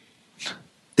mean?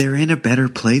 They're in a better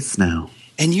place now.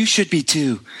 And you should be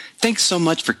too. Thanks so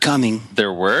much for coming.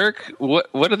 Their work? What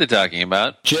are they talking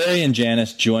about? Jerry and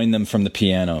Janice join them from the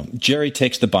piano. Jerry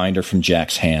takes the binder from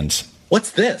Jack's hands.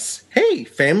 What's this? Hey,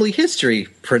 family history.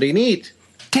 Pretty neat.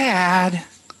 Dad.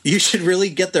 You should really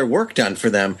get their work done for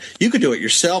them. You could do it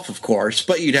yourself, of course,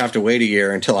 but you'd have to wait a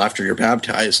year until after you're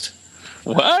baptized.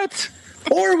 What?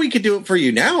 Or we could do it for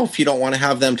you now if you don't want to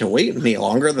have them to wait any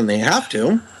longer than they have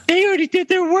to. They already did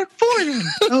their work for them.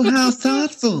 Oh, how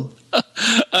thoughtful.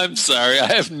 I'm sorry,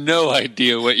 I have no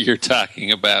idea what you're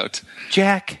talking about.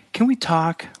 Jack, can we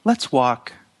talk? Let's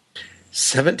walk.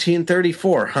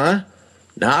 1734, huh?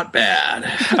 Not bad.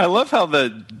 I love how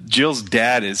Jill's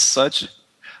dad is such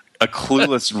a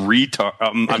clueless retard.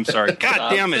 I'm sorry. God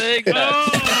damn it.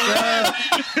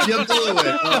 You blew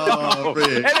it. Oh,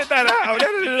 man. Edit that out.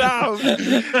 Edit it out.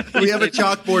 We have a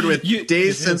chalkboard with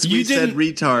days since we said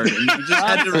retard. And you just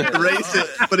had to erase it,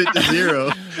 put it to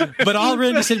 0. But all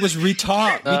Randy said was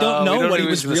retard. We don't know what he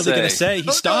was really going to say.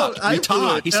 He stopped.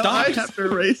 Retard. He stopped. I have to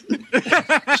erase it.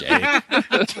 Jake.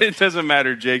 It doesn't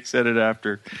matter. Jake said it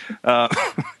after.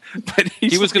 But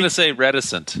he was going to say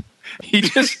reticent. He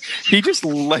just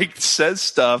like says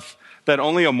stuff that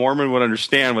only a Mormon would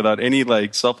understand without any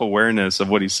like self-awareness of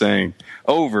what he's saying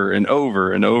over and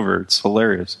over and over. It's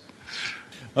hilarious.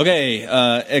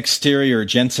 Okay, exterior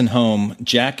Jensen home.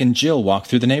 Jack and Jill walk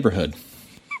through the neighborhood.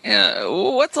 Yeah,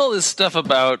 what's all this stuff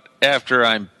about after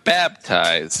I'm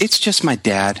baptized? It's just my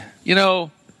dad. You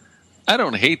know, I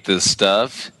don't hate this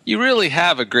stuff. You really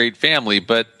have a great family,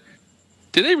 but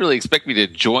do they really expect me to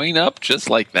join up just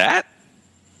like that?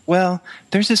 Well,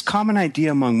 there's this common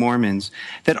idea among Mormons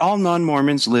that all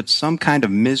non-Mormons live some kind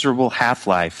of miserable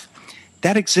half-life.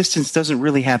 That existence doesn't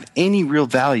really have any real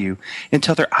value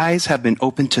until their eyes have been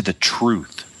opened to the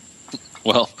truth.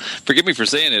 Well, forgive me for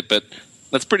saying it, but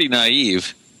that's pretty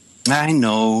naive. I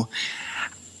know.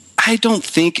 I don't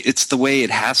think it's the way it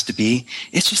has to be.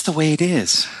 It's just the way it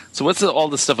is. So what's all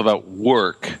this stuff about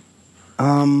work?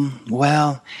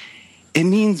 Well, it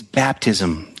means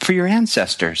baptism for your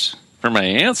ancestors. For my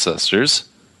ancestors?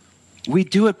 We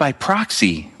do it by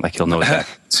proxy, like you'll know what that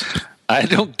is. I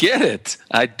don't get it.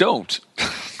 I don't.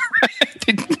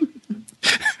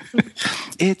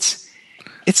 It's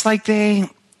like they...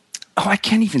 Oh, I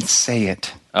can't even say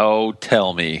it. Oh,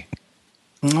 tell me.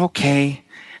 Okay.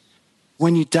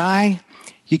 When you die,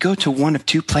 you go to one of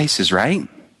two places, right?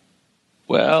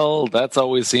 Well, that's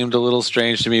always seemed a little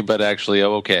strange to me, but actually,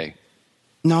 okay.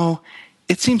 No,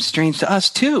 it seems strange to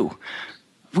us, too.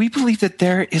 We believe that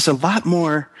there is a lot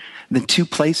more than two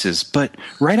places, but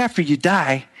right after you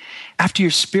die, after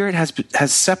your spirit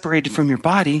has separated from your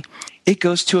body, it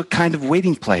goes to a kind of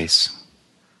waiting place.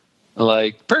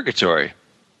 Like purgatory?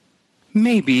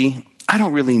 Maybe. I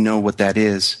don't really know what that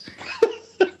is.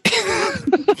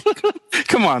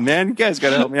 Come on, man. You guys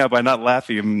got to help me out by not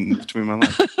laughing in between my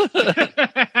lines.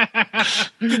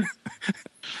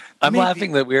 I'm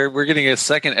laughing that we're getting a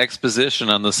second exposition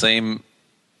on the same...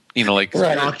 like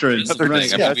doctrine.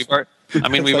 Right. I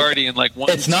mean, we've already in like one.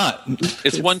 It's not.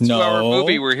 It's 1 2-hour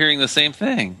movie. We're hearing the same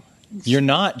thing. You're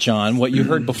not, John. What you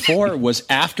heard before was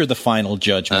after the final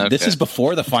judgment. Okay. This is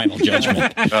before the final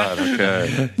judgment. God,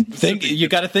 okay. You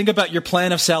got to think about your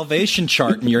plan of salvation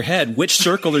chart in your head. Which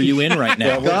circle are you in right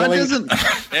now? God doesn't.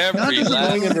 Every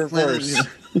last in reverse.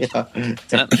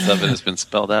 sentence of it has been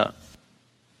spelled out.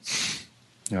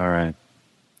 All right.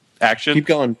 Action. Keep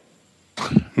going.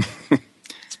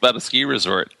 About a ski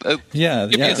resort. The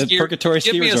purgatory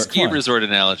ski resort. Give me a ski resort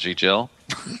analogy, Jill.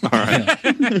 All right.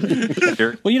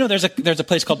 Well, there's a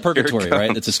place called Purgatory,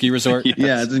 right? It's a ski resort. Yes.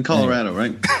 Yeah, it's in Colorado,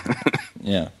 right?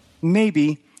 Yeah.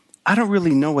 Maybe. I don't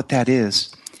really know what that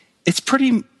is. It's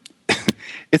pretty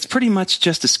much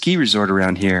just a ski resort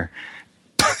around here.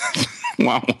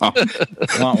 Wah, wah.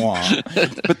 Wah, wah.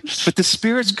 But the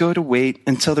spirits go to wait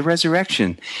until the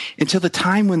resurrection, until the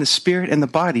time when the spirit and the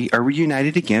body are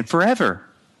reunited again forever.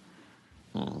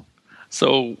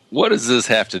 So what does this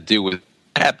have to do with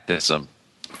baptism?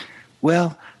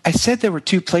 Well, I said there were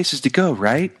two places to go,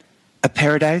 right? A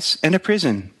paradise and a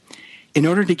prison. In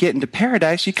order to get into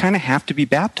paradise, you kind of have to be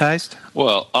baptized.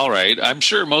 Well, all right. I'm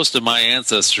sure most of my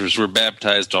ancestors were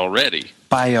baptized already.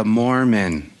 By a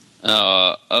Mormon.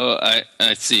 I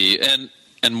see. And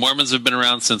Mormons have been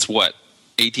around since what?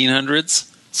 1800s?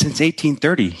 Since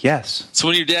 1830, yes. So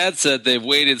when your dad said they've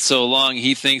waited so long,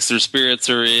 he thinks their spirits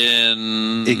are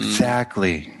in...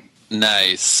 Exactly.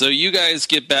 Nice. So you guys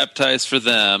get baptized for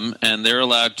them, and they're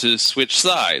allowed to switch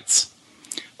sides.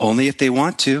 Only if they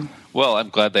want to. Well, I'm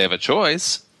glad they have a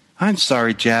choice. I'm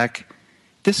sorry, Jack.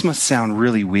 This must sound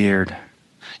really weird.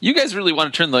 You guys really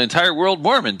want to turn the entire world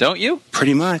Mormon, don't you?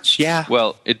 Pretty much, yeah.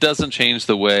 Well, it doesn't change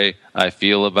the way I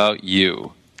feel about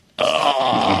you.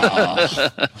 I'm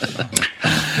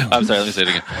sorry, let me say it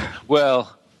again.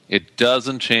 Well, it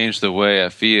doesn't change the way I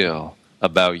feel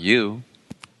about you.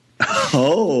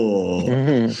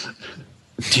 Oh.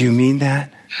 Do you mean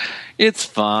that? It's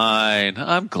fine.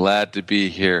 I'm glad to be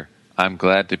here. I'm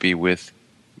glad to be with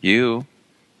you.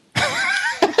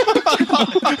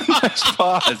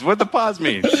 Pause. What the pause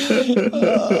mean?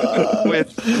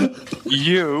 With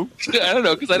you. I don't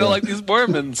know, because I don't like these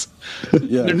Mormons.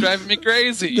 Yeah. They're driving me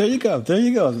crazy. There you go.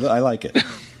 I like it.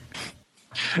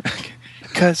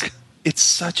 Because it's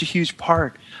such a huge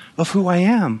part of who I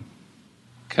am.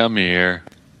 Come here.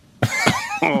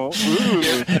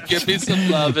 Give me some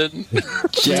lovin'.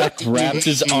 Jack wraps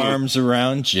his arms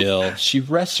around Jill. She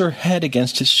rests her head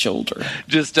against his shoulder.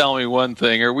 Just tell me one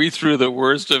thing. Are we through the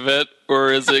worst of it,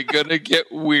 or is it going to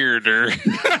get weirder?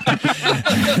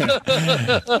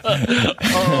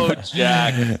 Oh,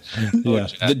 Jack. Yeah.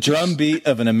 The drum beat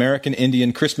of an American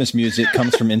Indian Christmas music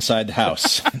comes from inside the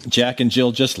house. Jack and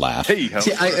Jill just laugh. See,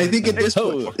 I think at this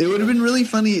point, it would have been really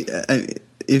funny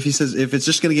if he says, if it's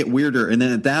just going to get weirder, and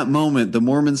then at that moment, the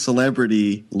Mormon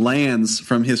celebrity lands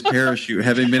from his parachute,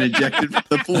 having been ejected from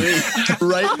the plane,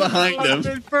 right behind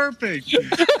him. Perfect.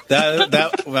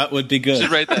 That would be good.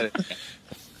 Should write that in.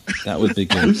 That would be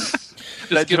good.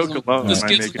 That joke alone. Just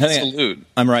gives him the salute.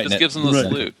 I'm writing Just it. gives him the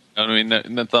salute. I mean,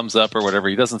 the thumbs up or whatever.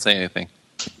 He doesn't say anything.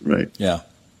 Right. Yeah.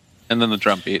 And then the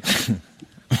drum beat.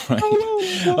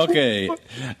 Okay.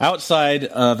 Outside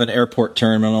of an airport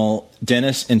terminal,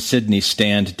 Dennis and Sydney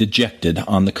stand dejected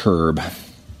on the curb.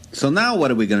 So now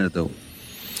what are we going to do?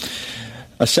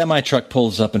 A semi-truck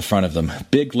pulls up in front of them.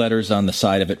 Big letters on the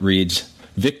side of it reads,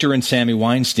 Victor and Sammy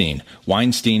Weinstein,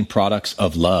 Weinstein Products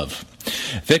of Love.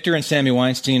 Victor and Sammy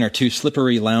Weinstein are two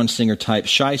slippery lounge singer-type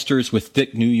shysters with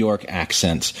thick New York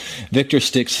accents. Victor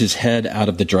sticks his head out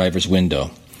of the driver's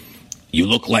window. You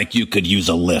look like you could use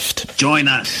a lift. Join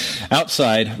us.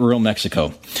 Outside, rural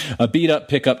Mexico. A beat-up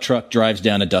pickup truck drives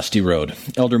down a dusty road.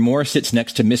 Elder Moore sits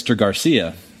next to Mr.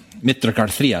 Garcia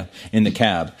in the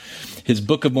cab. His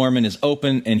Book of Mormon is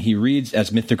open, and he reads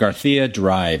as Mr. Garcia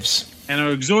drives. And I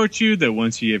exhort you that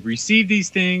once you have received these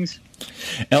things...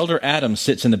 Elder Adams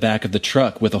sits in the back of the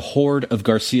truck with a horde of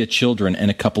Garcia children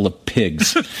and a couple of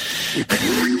pigs.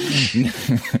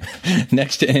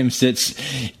 Next to him sits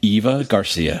Eva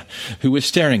Garcia, who is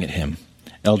staring at him.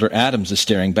 Elder Adams is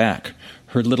staring back.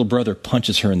 Her little brother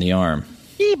punches her in the arm.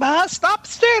 Eva, stop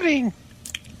staring!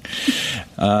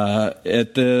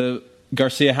 At the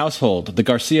Garcia household, the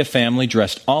Garcia family,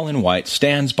 dressed all in white,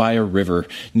 stands by a river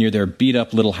near their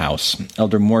beat-up little house.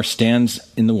 Elder Moore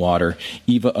stands in the water.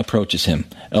 Eva approaches him.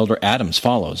 Elder Adams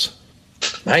follows.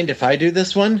 Mind if I do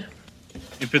this one?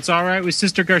 If it's all right with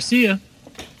Sister Garcia.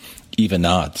 Eva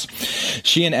nods.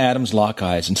 She and Adams lock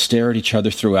eyes and stare at each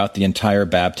other throughout the entire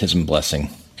baptism blessing.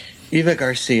 Eva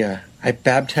Garcia, I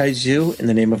baptize you in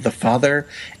the name of the Father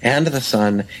and the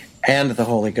Son and the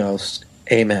Holy Ghost.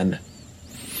 Amen.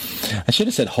 I should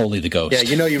have said Holy the Ghost. Yeah,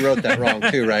 you know you wrote that wrong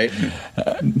too, right?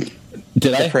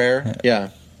 Did I? The prayer? Yeah.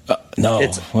 No.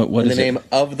 It's what in is the name it?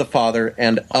 of the Father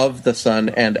and of the Son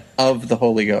and of the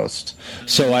Holy Ghost.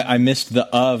 So I missed the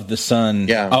of the Son.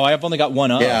 Yeah. Oh, I've only got one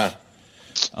of. Yeah.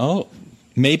 Oh,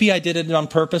 maybe I did it on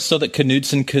purpose so that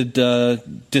Knudsen could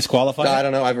disqualify. I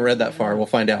don't know. I haven't read that far. We'll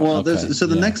find out. Well, so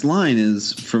the next line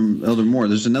is from Elder Moore.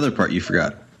 There's another part you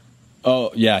forgot.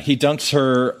 Oh, yeah. He dunks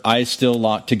her, eyes still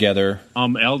locked together.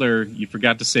 Elder, you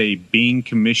forgot to say being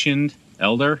commissioned,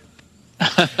 Elder.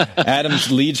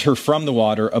 Adams leads her from the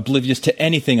water, oblivious to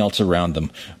anything else around them.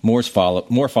 Moore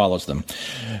follows them.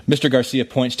 Mr. Garcia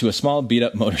points to a small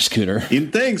beat-up motor scooter.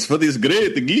 In thanks for this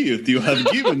great gift you have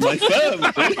given my family,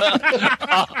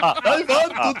 I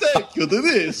want to take you to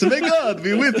this. May God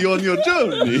be with you on your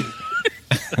journey.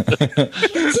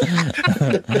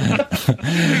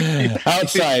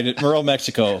 Outside at rural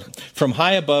Mexico, from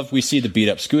high above we see the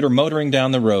beat-up scooter motoring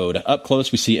down the road. Up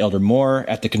close we see Elder Moore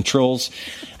at the controls.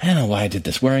 I don't know why I did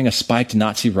this. Wearing a spiked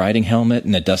Nazi riding helmet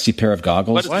and a dusty pair of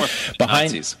goggles. What?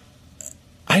 Behind Nazis?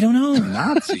 I don't know.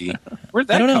 Nazi? Where'd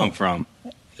that come from?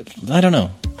 I don't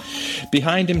know.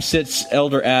 Behind him sits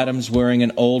Elder Adams wearing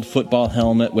an old football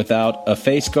helmet without a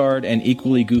face guard and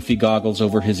equally goofy goggles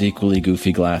over his equally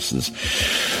goofy glasses.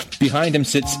 Behind him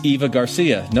sits Eva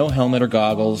Garcia, no helmet or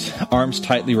goggles, arms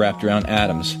tightly wrapped around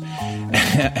Adams.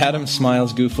 Adams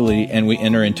smiles goofily, and we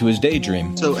enter into his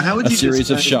daydream. So how would you a series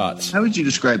of describe- shots. How would you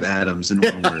describe Adams in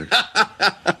one word?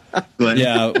 Go ahead.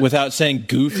 Yeah, without saying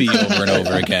goofy over and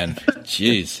over again.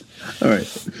 Jeez. All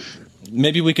right.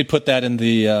 Maybe we could put that in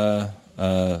the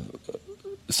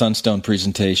Sunstone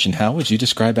presentation, how would you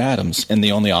describe Adams? And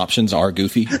the only options are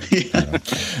Goofy. Yeah.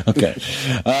 Okay.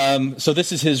 So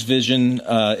this is his vision.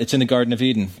 It's in the Garden of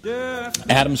Eden.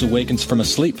 Adams awakens from a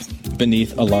sleep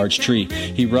beneath a large tree.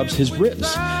 He rubs his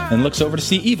ribs and looks over to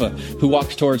see Eva, who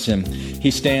walks towards him.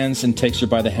 He stands and takes her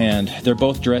by the hand. They're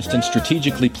both dressed in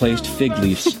strategically placed fig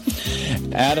leaves.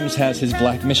 Adams has his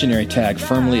black missionary tag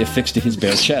firmly affixed to his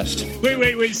bare chest. Wait.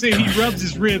 So he rubs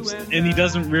his ribs and he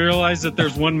doesn't realize that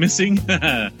there's one missing?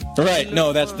 Right.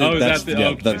 No, that's the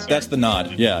that's the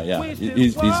nod. Yeah.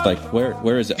 He's like,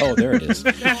 where is it? Oh, there it is.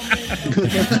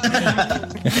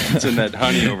 It's in that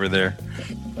honey over there.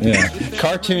 Yeah.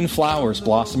 Cartoon flowers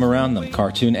blossom around them.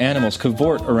 Cartoon animals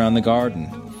cavort around the garden.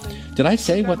 Did I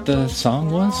say what the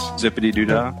song was? Zippity doo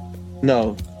dah.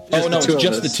 No. It's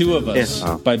Just the Two of Us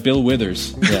by Bill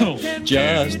Withers. Yeah.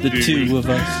 Just the two of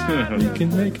us. We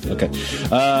can make it. Okay.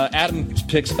 Adam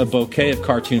picks a bouquet of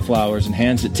cartoon flowers and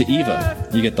hands it to Eva.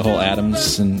 You get the whole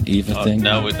Adams and Eva thing?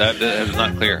 No, that was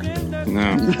not clear.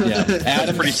 No. Yeah.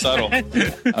 That's pretty subtle.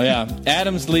 Oh, yeah.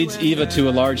 Adams leads Eva to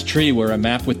a large tree where a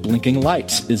map with blinking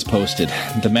lights is posted.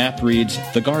 The map reads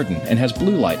The Garden and has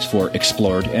blue lights for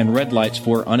explored and red lights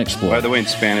for unexplored. By the way, in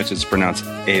Spanish, it's pronounced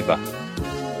Eva.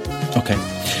 Okay.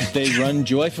 They run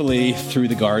joyfully through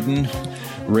the garden,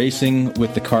 racing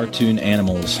with the cartoon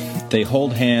animals. They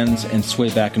hold hands and sway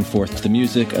back and forth to the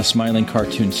music. A smiling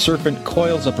cartoon serpent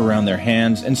coils up around their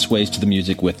hands and sways to the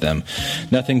music with them.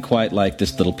 Nothing quite like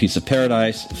this little piece of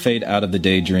paradise. Fade out of the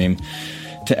daydream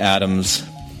to Adams.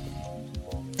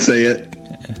 Say it.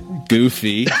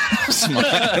 Goofy,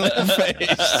 smiling face.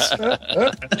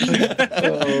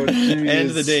 End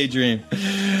of the daydream.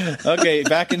 Okay,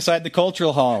 back inside the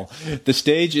cultural hall. The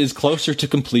stage is closer to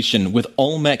completion, with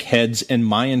Olmec heads and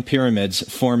Mayan pyramids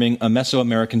forming a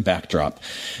Mesoamerican backdrop.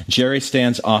 Jerry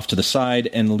stands off to the side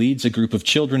and leads a group of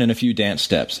children in a few dance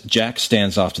steps. Jack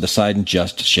stands off to the side and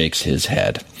just shakes his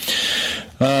head.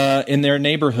 In their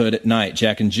neighborhood at night,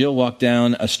 Jack and Jill walk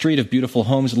down a street of beautiful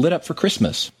homes lit up for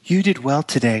Christmas. You did well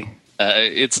today.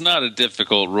 It's not a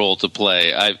difficult role to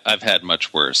play. I've had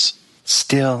much worse.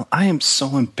 Still, I am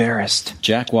so embarrassed.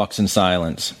 Jack walks in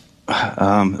silence.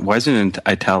 Why is it in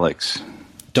italics?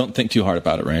 Don't think too hard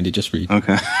about it, Randy. Just read.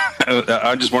 Okay.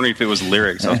 I'm just wondering if it was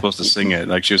lyrics. I was supposed to sing it,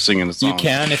 like she was singing the song. You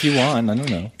can if you want. I don't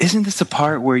know. Isn't this the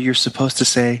part where you're supposed to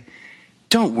say,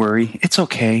 "Don't worry, it's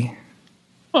okay"?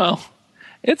 Well,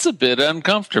 it's a bit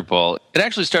uncomfortable. It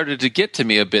actually started to get to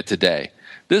me a bit today.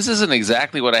 This isn't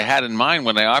exactly what I had in mind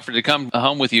when I offered to come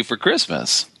home with you for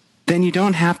Christmas. Then you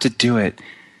don't have to do it.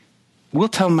 We'll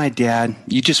tell my dad.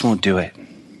 You just won't do it.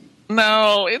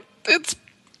 No, it's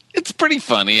pretty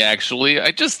funny, actually.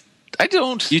 I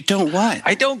don't... You don't what?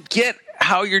 I don't get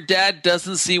how your dad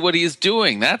doesn't see what he's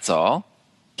doing, that's all.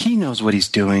 He knows what he's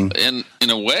doing. In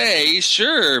a way,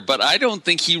 sure, but I don't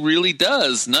think he really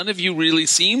does. None of you really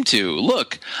seem to.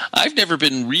 Look, I've never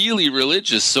been really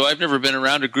religious, so I've never been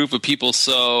around a group of people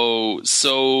so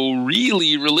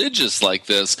really religious like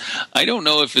this. I don't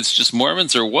know if it's just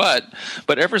Mormons or what,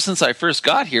 but ever since I first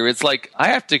got here, it's like I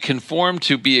have to conform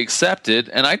to be accepted,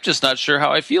 and I'm just not sure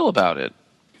how I feel about it.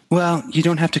 Well, you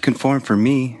don't have to conform for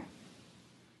me.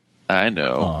 I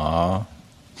know. Aww.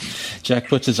 Jack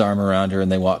puts his arm around her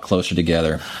and they walk closer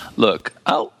together. Look,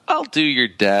 I'll do your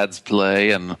dad's play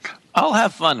and I'll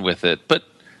have fun with it, but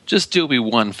just do me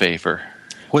one favor.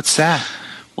 What's that?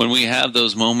 When we have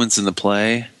those moments in the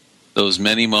play, those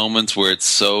many moments where it's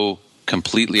so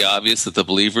completely obvious that the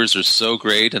believers are so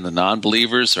great and the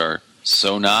non-believers are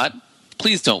so not,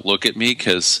 please don't look at me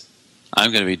because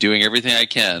I'm going to be doing everything I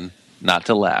can not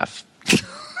to laugh.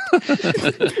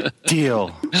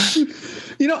 Deal.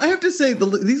 You know, I have to say,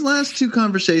 these last two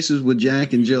conversations with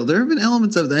Jack and Jill, there have been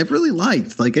elements of that I've really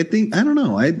liked. Like, I don't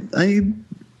know, I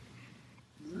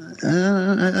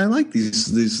like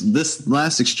this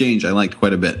last exchange. I liked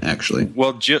quite a bit, actually.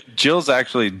 Well, Jill's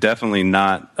actually definitely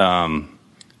not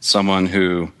someone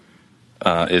who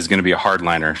is going to be a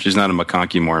hardliner. She's not a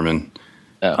McConkie Mormon.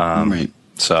 Right.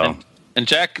 So. And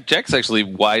Jack's actually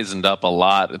wisened up a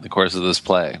lot in the course of this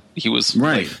play. He was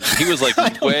right. He was like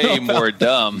way more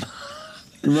dumb.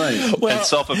 Right. Well, and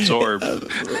self-absorbed.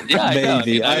 Yeah,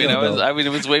 maybe. I mean,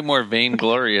 it was way more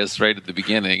vainglorious right at the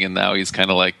beginning, and now he's kind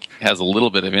of like has a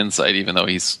little bit of insight, even though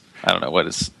I don't know what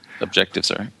his objectives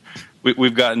are.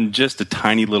 We've gotten just a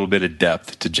tiny little bit of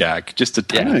depth to Jack, just a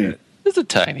tiny bit. Just a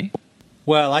tiny.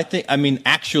 Well, I think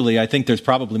there's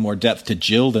probably more depth to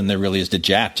Jill than there really is to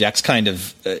Jack. Jack's pretty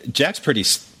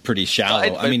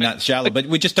shallow. I mean, not shallow, but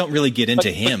we just don't really get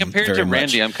into him. But compared very to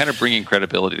Randy, much. I'm kind of bringing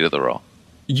credibility to the role.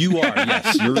 You are,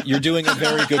 yes. You're doing a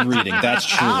very good reading. That's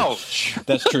true. Ouch.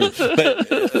 That's true.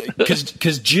 But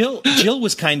because Jill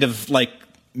was kind of like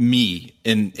me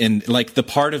in like the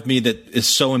part of me that is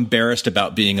so embarrassed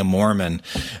about being a Mormon,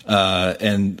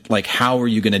 and like, how are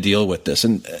you going to deal with this?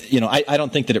 And I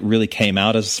don't think that it really came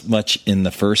out as much in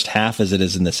the first half as it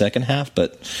is in the second half,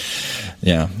 but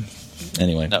yeah.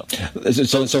 Anyway, no.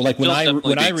 So like when I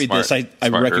read this, I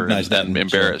recognize that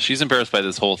embarrassed. She's embarrassed by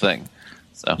this whole thing.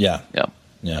 So yeah.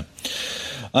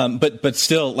 But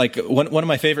still, like one of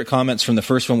my favorite comments from the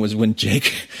first one was when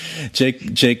Jake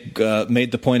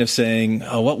made the point of saying,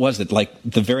 oh, what was it? Like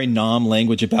the very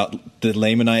language about the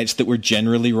Lamanites that were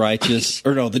generally righteous,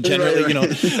 or no, the generally,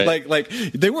 right. like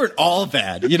they weren't all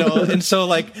bad, and so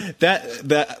like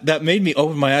that made me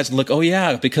open my eyes and look, oh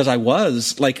yeah, because I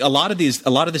was like a lot of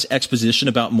this exposition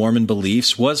about Mormon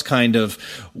beliefs was kind of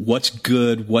what's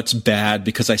good, what's bad,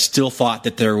 because I still thought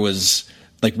that there was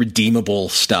like redeemable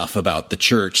stuff about the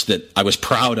church that I was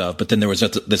proud of, but then there was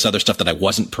this other stuff that I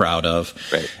wasn't proud of.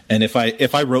 Right. And if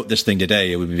I wrote this thing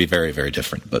today, it would be very, very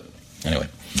different. But anyway,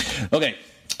 okay.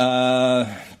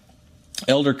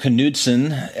 Elder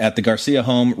Knudsen at the Garcia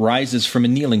home rises from a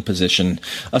kneeling position,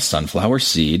 a sunflower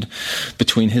seed,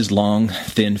 between his long,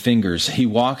 thin fingers. He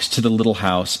walks to the little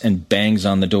house and bangs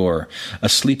on the door. A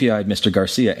sleepy-eyed Mr.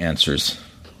 Garcia answers.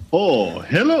 Oh,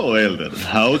 hello, Elder.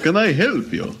 How can I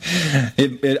help you?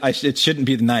 It shouldn't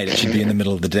be the night. It should be in the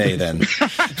middle of the day then.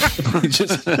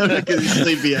 Just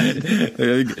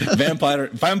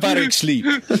vampire sleep.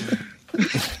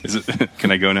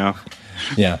 Can I go now?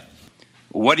 Yeah.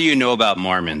 What do you know about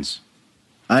Mormons?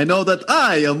 I know that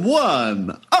I am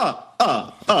one.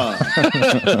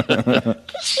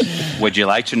 Would you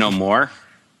like to know more?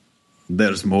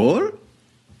 There's more?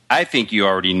 I think you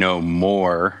already know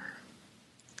more.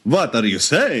 What are you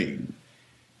saying?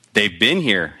 They've been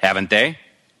here, haven't they?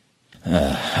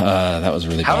 That was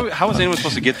really bad. How was anyone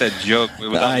supposed to get that joke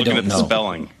without looking at the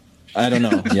spelling? I don't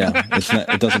know. Yeah,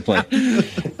 it doesn't play.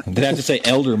 They have to say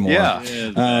elder more. Yeah.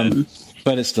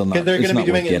 But it's still not. They're going to be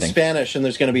doing it in getting. Spanish, and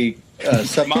there's going to be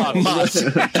Mas.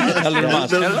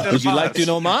 Would you like to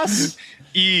know mas?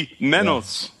 Y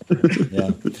menos.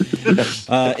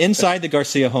 Yeah. Inside the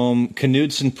Garcia home,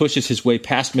 Knudsen pushes his way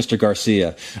past Mr.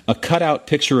 Garcia. A cutout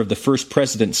picture of the first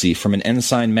presidency from an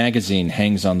Ensign magazine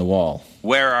hangs on the wall.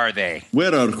 Where are they?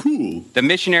 Where are who? The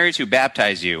missionaries who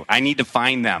baptized you. I need to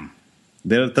find them.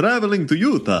 They're traveling to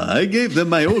Utah. I gave them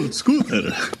my old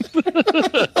scooter.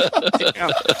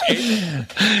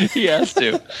 He has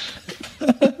to.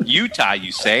 Utah,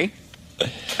 you say?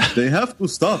 They have to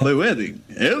stop a wedding.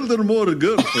 Elder Moore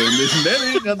girlfriend is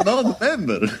marrying a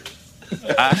non-member.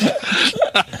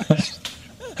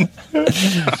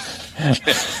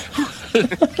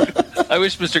 I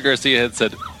wish Mr. Garcia had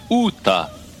said Utah.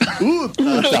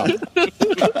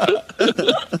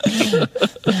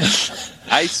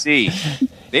 I see.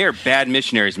 They are bad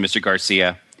missionaries, Mr.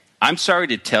 Garcia. I'm sorry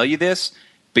to tell you this,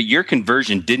 but your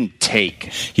conversion didn't take.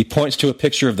 He points to a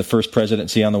picture of the first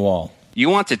presidency on the wall. You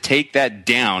want to take that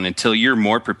down until you're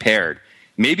more prepared.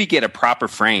 Maybe get a proper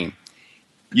frame.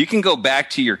 You can go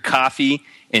back to your coffee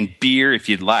and beer if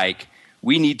you'd like.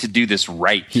 We need to do this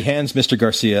right. He hands Mr.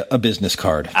 Garcia a business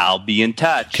card. I'll be in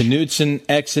touch. Knudsen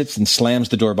exits and slams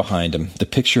the door behind him. The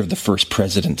picture of the first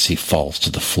presidency falls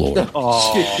to the floor.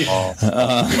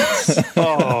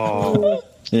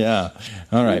 Yeah.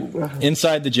 All right.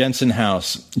 Inside the Jensen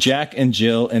house, Jack and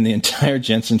Jill and the entire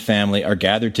Jensen family are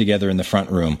gathered together in the front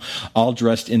room, all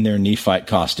dressed in their Nephite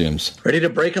costumes. Ready to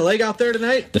break a leg out there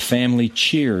tonight? The family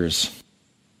cheers.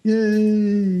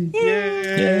 Yay!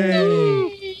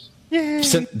 Yay! Yay!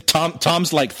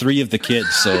 Tom's like three of the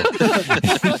kids, so.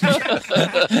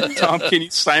 Tom, can you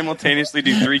simultaneously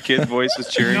do three kids' voices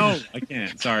cheering? No, I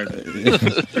can't. Sorry.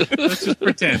 Let's just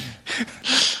pretend.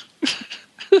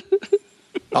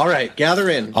 All right, gather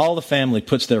in. All the family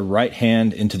puts their right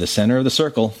hand into the center of the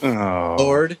circle. Oh.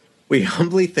 Lord, we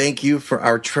humbly thank you for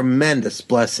our tremendous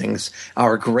blessings,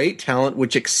 our great talent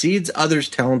which exceeds others'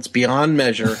 talents beyond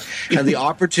measure, and the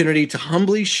opportunity to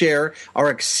humbly share our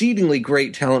exceedingly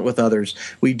great talent with others.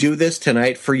 We do this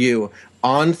tonight for you.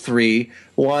 On 3,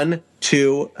 1,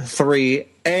 2, 3.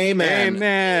 Amen.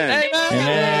 Amen.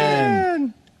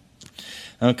 Amen.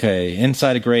 Okay,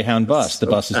 inside a Greyhound bus. The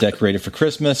bus is decorated for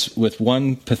Christmas with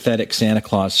one pathetic Santa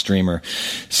Claus streamer.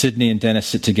 Sydney and Dennis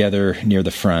sit together near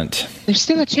the front. There's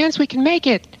still a chance we can make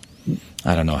it.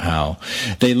 I don't know how.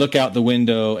 They look out the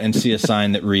window and see a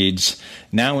sign that reads,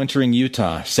 "Now entering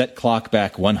Utah. Set clock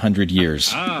back 100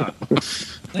 years."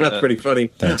 That's pretty funny.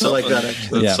 Thanks. I like that,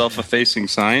 actually. Yeah. Self-effacing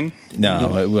sign?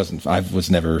 No, it wasn't. I was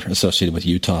never associated with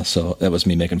Utah, so that was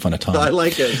me making fun of Tom. I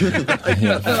like it. I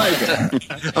like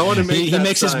it. I want to make He that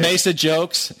makes sign. his Mesa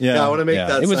jokes. Yeah, I want to make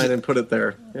that It was- sign and put it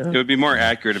there. Yeah. It would be more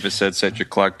accurate if it said set your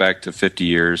clock back to 50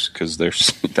 years because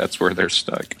that's where they're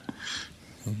stuck.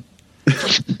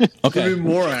 Okay. It'd be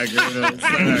more accurate.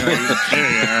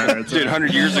 Dude,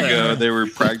 100 years ago, they were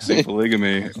practicing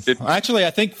polygamy. Actually, I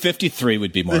think 53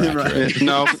 would be more accurate.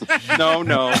 No,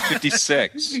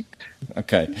 56.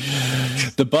 Okay.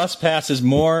 The bus passes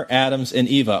Moore, Adams, and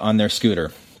Eva on their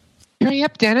scooter. Hurry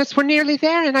up, Dennis. We're nearly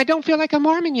there, and I don't feel like a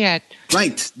Mormon yet.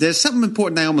 Right. There's something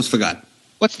important I almost forgot.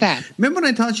 What's that? Remember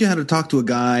when I taught you how to talk to a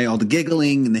guy, all the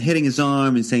giggling and the hitting his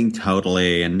arm and saying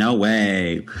totally and no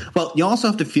way? Well, you also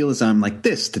have to feel his arm like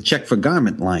this to check for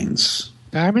garment lines.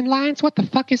 Garment lines? What the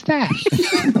fuck is that?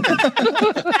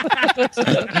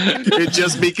 It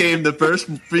just became the first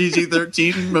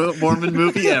PG-13 Mormon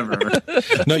movie ever.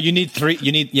 No, you need three.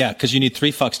 Because you need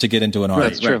 3 fucks to get into an arm.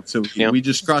 Right. So we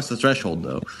just crossed the threshold,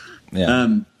 though.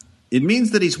 Yeah. It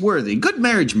means that he's worthy. Good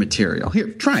marriage material. Here,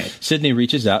 try it. Sydney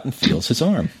reaches out and feels his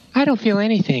arm. I don't feel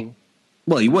anything.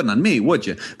 Well, you wouldn't on me, would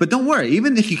you? But don't worry.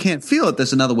 Even if you can't feel it,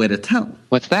 there's another way to tell.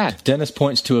 What's that? Dennis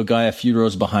points to a guy a few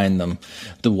rows behind them.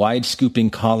 The wide scooping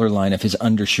collar line of his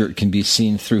undershirt can be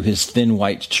seen through his thin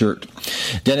white shirt.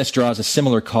 Dennis draws a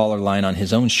similar collar line on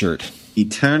his own shirt.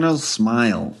 Eternal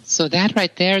smile. So that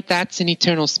right there, that's an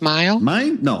eternal smile?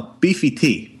 Mine? No, beefy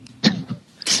tea.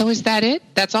 So is that it?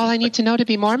 That's all I need to know to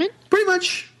be Mormon? Pretty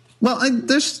much. Well,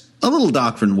 there's a little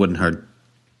doctrine wouldn't hurt.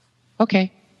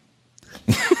 Okay.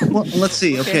 Well, let's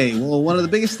see. Okay. Well, one of the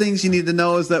biggest things you need to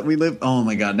know is that we live. Oh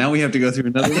my God! Now we have to go through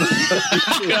another one.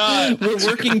 God, we're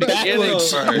working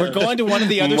backwards. We're going to one of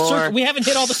the other circles. We haven't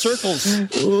hit all the circles.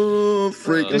 Oh,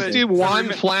 freaking! Just do one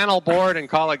flannel board and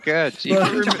call it good.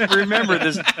 Remember,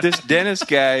 this Dennis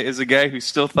guy is a guy who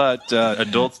still thought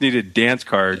adults needed dance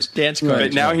cards.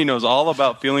 But now he knows all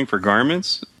about feeling for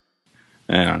garments.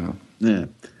 I don't know.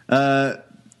 Yeah.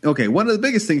 Okay. One of the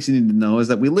biggest things you need to know is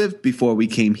that we lived before we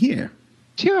came here.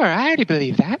 Sure, I already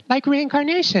believe that. Like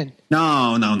reincarnation.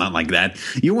 No, not like that.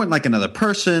 You weren't like another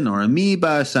person or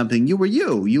amoeba or something. You were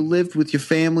you. You lived with your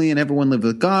family and everyone lived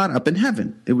with God up in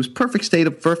heaven. It was perfect state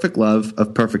of perfect love,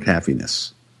 of perfect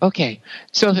happiness. Okay,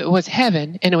 so if it was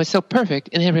heaven and it was so perfect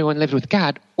and everyone lived with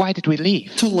God, why did we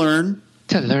leave? To learn.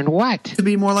 To learn what? To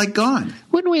be more like God.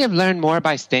 Wouldn't we have learned more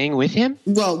by staying with him?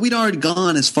 Well, we'd already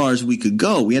gone as far as we could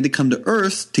go. We had to come to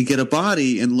Earth to get a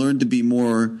body and learn to be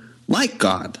more like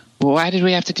God. Why did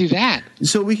we have to do that?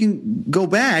 So we can go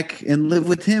back and live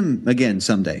with him again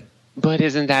someday. But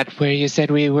isn't that where you said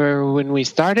we were when we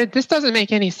started? This doesn't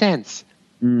make any sense.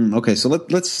 Okay, so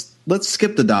let's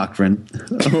skip the doctrine.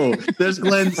 Oh, there's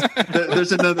Glenn's.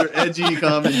 There's another edgy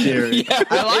commentary. Yeah,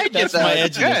 I like That's it. my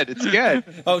It's good. It's good.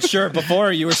 Oh, sure.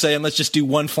 Before you were saying, let's just do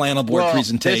one flannel board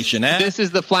presentation. This is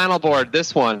the flannel board.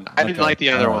 This one. I didn't like the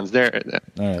other ones. There.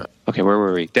 All right. Okay, where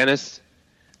were we? Dennis?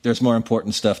 There's more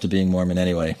important stuff to being Mormon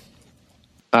anyway.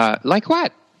 Like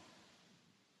what?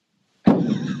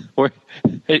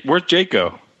 Where's Jake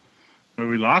go? Well,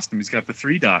 we lost him. He's got the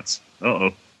 3 dots.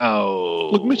 Uh-oh. Oh.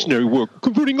 Like missionary work,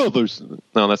 converting others.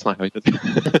 No, that's not how he did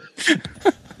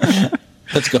it.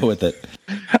 Let's go with it.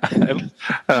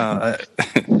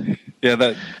 Yeah,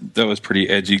 that was pretty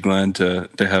edgy, Glenn, to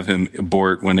have him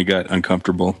abort when it got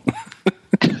uncomfortable.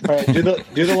 All right, do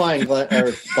the line, Glenn,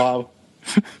 or Bob.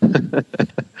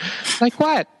 Like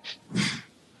what?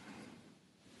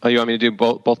 Oh, you want me to do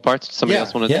both parts? Somebody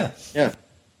else want to do? Yeah.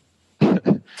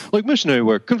 Like missionary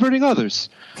work, converting others.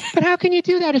 But how can you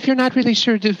do that if you're not really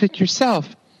sure of it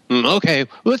yourself? Okay,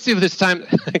 let's see if this time...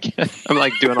 I'm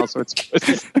like doing all sorts of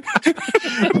voices.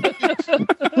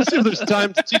 Let's see if there's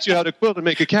time to teach you how to quilt and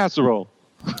make a casserole.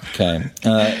 Okay.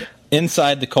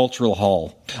 Inside the cultural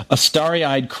hall, a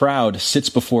starry-eyed crowd sits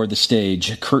before the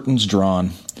stage, curtains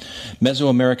drawn.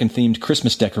 Mesoamerican-themed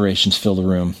Christmas decorations fill the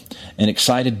room. An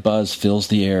excited buzz fills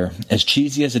the air. As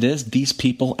cheesy as it is, these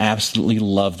people absolutely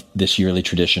love this yearly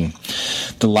tradition.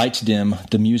 The lights dim,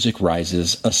 the music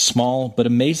rises. A small but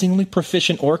amazingly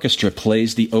proficient orchestra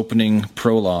plays the opening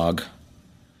prologue.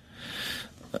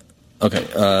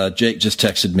 Okay, Jake just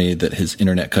texted me that his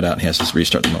internet cut out and he has to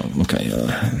restart the modem. Okay,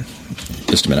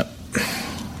 just a minute.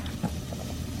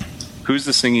 Who's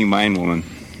the singing mind woman?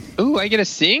 Ooh, I get to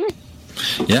sing?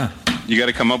 Yeah. You got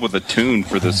to come up with a tune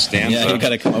for the stanza. Yeah, you got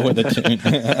to come up with a tune.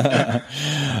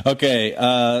 Okay,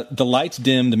 the lights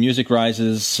dim, the music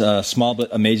rises, small but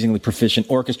amazingly proficient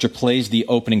orchestra plays the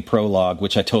opening prologue,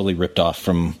 which I totally ripped off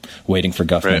from Waiting for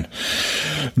Guffman. Right.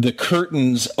 The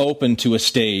curtains open to a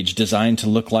stage designed to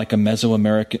look like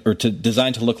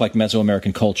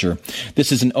Mesoamerican culture.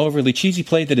 This is an overly cheesy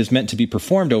play that is meant to be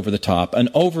performed over the top, an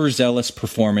overzealous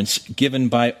performance given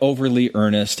by overly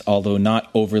earnest, although not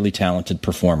overly talented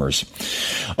performers.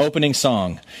 Opening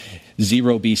song,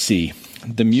 0 BC.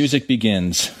 The music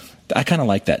begins. I kind of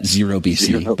like that, 0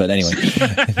 BC, but anyway.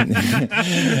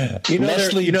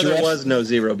 There was no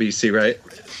 0 BC, right?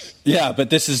 Yeah, but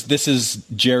this is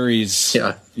Jerry's.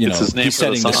 Yeah, he's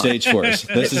setting the stage for us.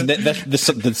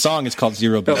 The song is called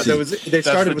 0 BC. They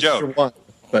started with joke. 1,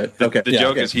 but okay. The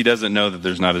joke is he doesn't know that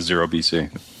there's not a 0 BC.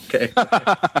 Okay.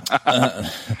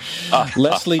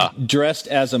 Leslie, dressed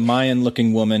as a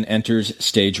Mayan-looking woman, enters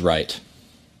stage right.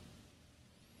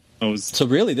 So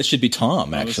really, this should be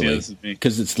Tom, actually,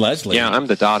 because it's Leslie. Yeah, I'm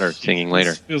the daughter singing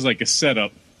later. This feels like a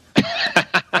setup.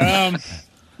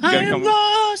 I am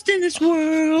lost in this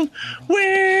world.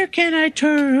 Where can I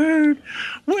turn?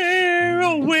 Where,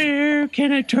 oh, where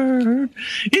can I turn?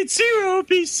 It's 0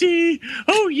 BC.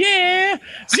 Oh, yeah.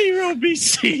 0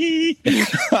 BC.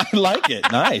 I like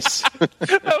it. Nice.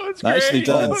 That was Nicely great.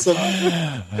 done.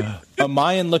 A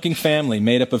Mayan-looking family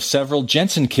made up of several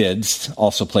Jensen kids,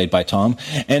 also played by Tom,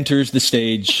 enters the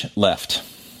stage left.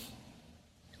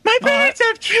 My parents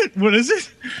have... What is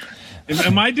it?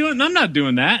 Am I doing... I'm not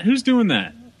doing that. Who's doing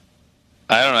that?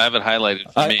 I don't know. I have it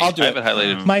highlighted for me. I'll do I have it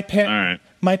highlighted. All right.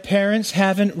 My parents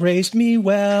haven't raised me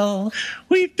well.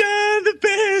 We've done the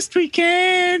best we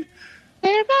can.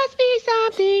 There must be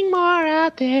something more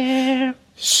out there.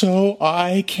 So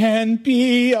I can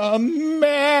be a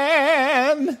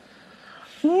man.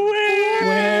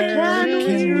 Where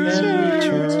can we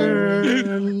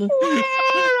turn?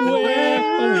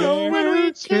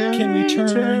 Where can we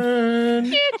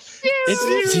turn?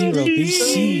 It's 0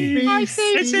 BC. I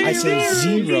say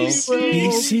 0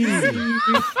 BC.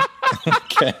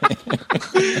 Okay.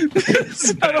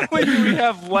 Not only do we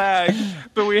have lag,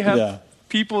 but we have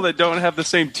people that don't have the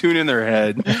same tune in their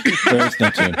head. There's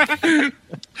no tune.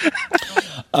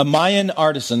 A Mayan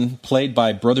artisan, played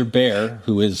by Brother Bear,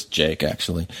 who is Jake,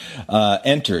 actually,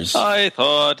 enters. I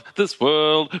thought this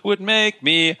world would make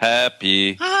me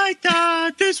happy. I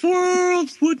thought this world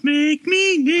would make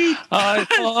me neat. I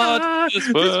thought this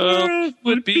world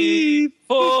would be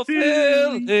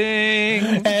fulfilling.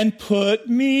 And put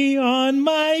me on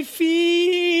my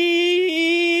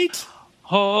feet.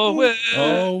 Oh, where?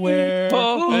 Oh, where?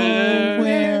 Oh,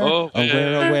 where? Oh,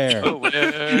 where? Oh, where? Oh,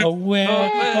 where? Oh, where? Oh,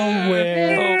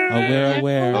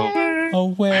 where? Oh, where? Oh,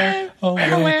 where? Oh,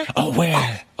 where? Oh,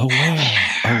 where? Oh, where? Oh,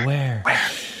 where?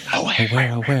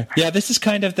 Oh, where? Yeah, this is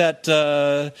kind of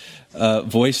that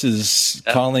voices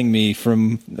calling me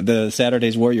from the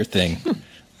Saturday's Warrior thing.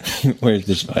 Where's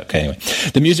this? Okay, anyway.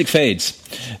 The music fades.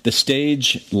 The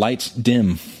stage lights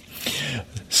dim.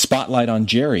 Spotlight on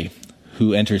Jerry,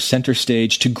 who enters center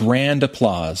stage to grand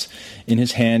applause. In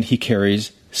his hand, he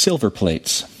carries silver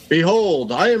plates.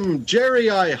 Behold, I am Jerry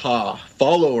Iha,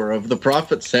 follower of the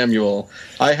prophet Samuel.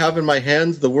 I have in my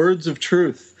hands the words of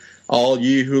truth. All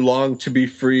ye who long to be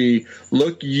free,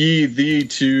 look ye thee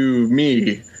to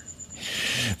me.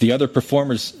 The other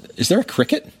performers... Is there a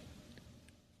cricket?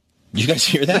 You guys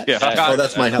hear that? Yeah. Oh,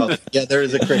 that's my house. Yeah, there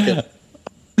is a cricket.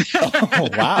 Oh,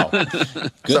 wow.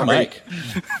 Good mic.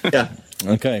 Yeah.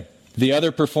 Okay. The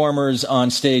other performers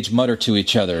on stage mutter to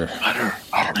each other.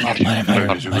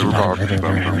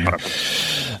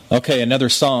 Okay, another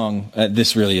song.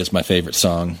 This really is my favorite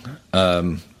song.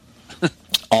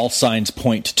 All Signs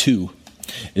Point To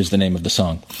is the name of the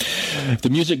song. The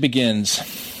music begins.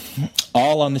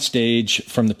 All on the stage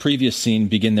from the previous scene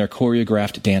begin their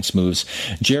choreographed dance moves.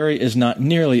 Jerry is not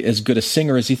nearly as good a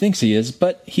singer as he thinks he is,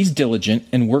 but he's diligent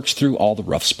and works through all the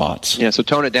rough spots. Yeah, so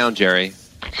tone it down, Jerry.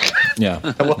 Yeah.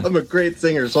 Well, I'm a great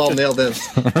singer, so I'll nail this.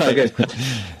 Okay.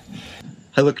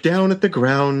 I look down at the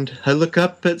ground. I look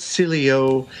up at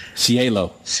Cielo,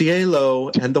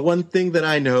 and the one thing that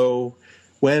I know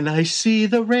when I see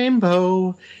the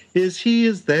rainbow is he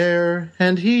is there,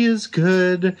 and he is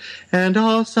good, and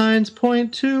all signs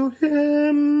point to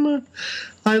him.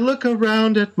 I look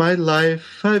around at my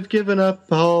life. I've given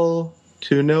up all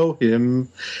to know him.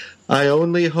 I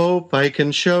only hope I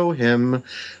can show him,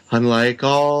 unlike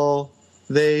all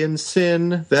they in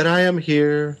sin, that I am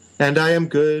here and I am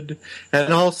good,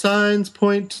 and all signs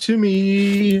point to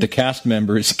me. The cast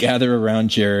members gather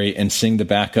around Jerry and sing the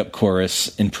backup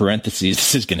chorus, in parentheses,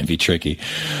 this is going to be tricky,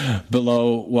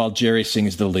 below while Jerry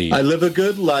sings the lead. I live a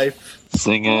good life.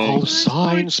 Singing. All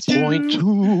signs point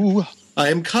to. I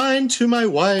am kind to my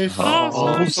wife.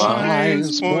 All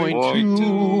signs point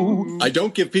to. I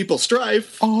don't give people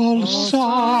strife. All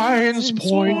signs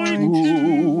point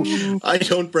to. I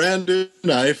don't brand a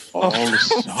knife. All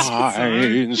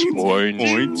signs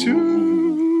point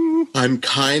to. I'm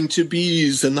kind to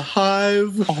bees in the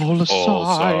hive. All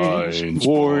signs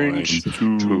point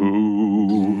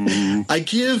to. I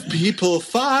give people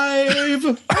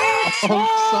 5.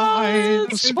 All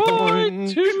signs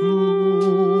point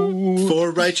to.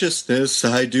 For righteousness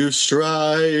I do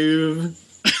strive.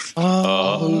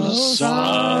 All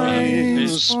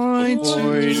signs point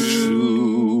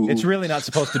to. It's really not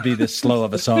supposed to be this slow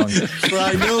of a song. For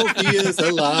I know he is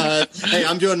alive. Hey,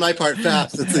 I'm doing my part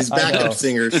fast. It's these backup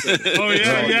singers. Oh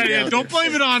yeah. Don't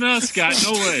blame it on us, Scott.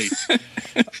 No way.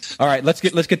 All right, let's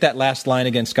get that last line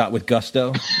again, Scott, with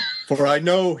gusto. For I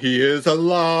know he is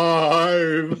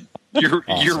alive.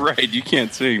 You're right. You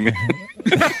can't sing, man.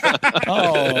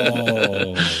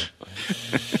 Oh.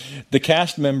 The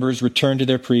cast members return to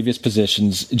their previous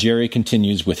positions. Jerry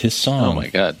continues with his song. Oh my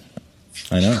God.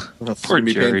 I know. Poor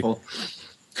Jerry. Painful.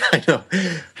 I know.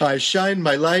 I shine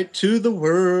my light to the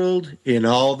world in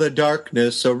all the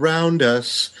darkness around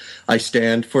us. I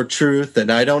stand for truth and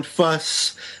I don't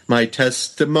fuss. My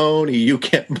testimony you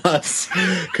can't bust.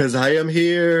 'Cause I am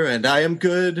here and I am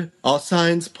good. All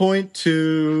signs point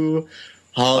to.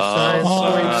 All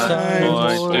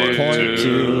signs point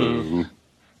to.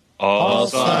 All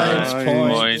signs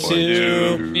point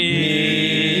to me.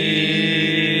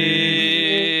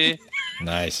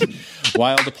 Nice.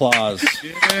 Wild applause.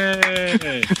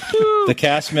 Yay. The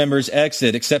cast members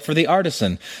exit, except for the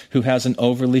artisan, who has an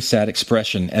overly sad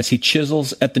expression as he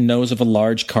chisels at the nose of a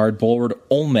large cardboard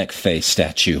Olmec face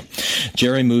statue.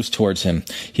 Jerry moves towards him.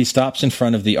 He stops in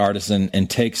front of the artisan and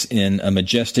takes in a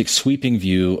majestic, sweeping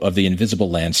view of the invisible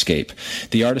landscape.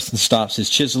 The artisan stops his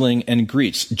chiseling and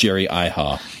greets Jerry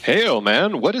Iha. Hail,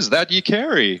 man, what is that ye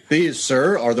carry? These,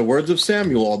 sir, are the words of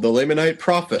Samuel, the Lamanite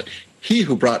prophet, he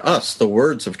who brought us the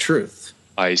words of truth.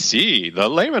 I see. The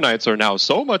Lamanites are now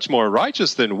so much more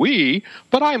righteous than we,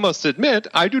 but I must admit,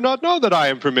 I do not know that I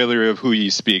am familiar of who ye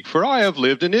speak, for I have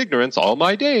lived in ignorance all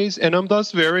my days, and am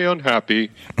thus very unhappy.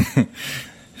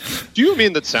 Do you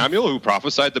mean that Samuel who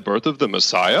prophesied the birth of the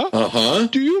Messiah? Uh-huh.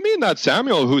 Do you mean that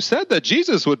Samuel who said that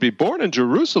Jesus would be born in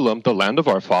Jerusalem, the land of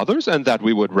our fathers, and that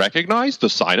we would recognize the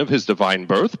sign of his divine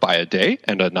birth by a day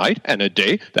and a night and a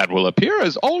day that will appear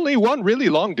as only one really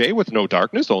long day with no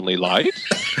darkness, only light?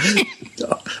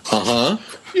 Uh-huh.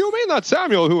 You mean that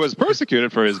Samuel, who was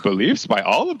persecuted for his beliefs by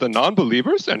all of the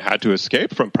non-believers and had to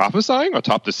escape from prophesying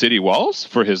atop the city walls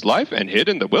for his life and hid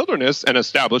in the wilderness and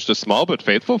established a small but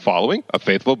faithful following of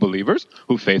faithful believers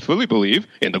who faithfully believe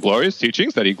in the glorious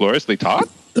teachings that he gloriously taught?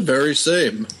 The very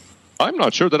same. I'm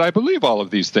not sure that I believe all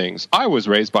of these things. I was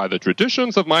raised by the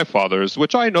traditions of my fathers,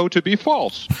 which I know to be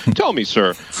false. Tell me,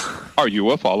 sir, are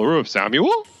you a follower of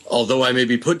Samuel? Although I may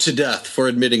be put to death for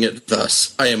admitting it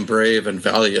thus, I am brave and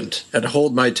valiant, and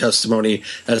hold my testimony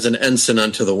as an ensign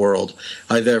unto the world.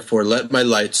 I therefore let my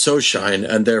light so shine,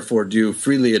 and therefore do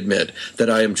freely admit that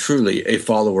I am truly a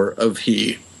follower of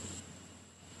he.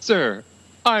 Sir,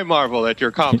 I marvel at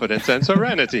your confidence and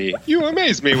serenity. You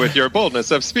amaze me with your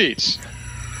boldness of speech.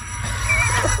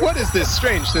 What is this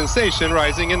strange sensation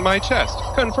rising in my chest,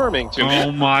 confirming to me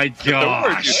Oh my that the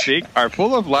words you gosh. speak are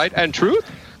full of light and truth?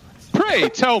 Pray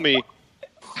tell me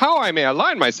how I may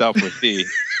align myself with thee.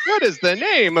 What is the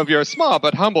name of your small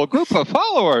but humble group of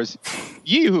followers?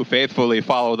 Ye who faithfully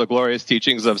follow the glorious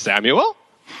teachings of Samuel?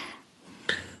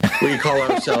 We call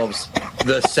ourselves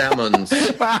the Salmons.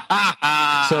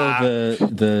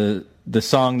 So the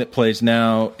song that plays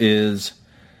now is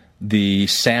the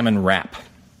Salmon Rap,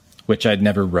 which I'd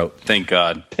never wrote. Thank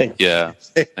God. Yeah.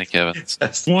 Thank heavens.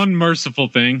 One merciful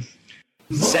thing.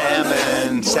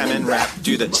 Salmon rap,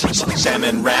 do the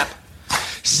salmon rap.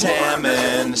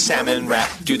 Salmon rap,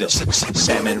 do the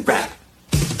salmon rap.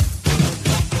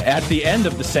 At the end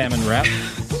of the Salmon Rap,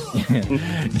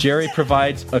 Jerry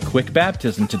provides a quick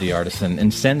baptism to the artisan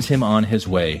and sends him on his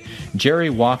way. Jerry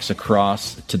walks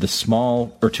across to a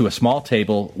small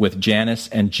table with Janice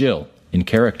and Jill in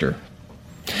character.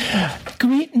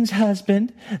 Greetings,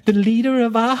 husband, the leader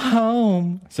of our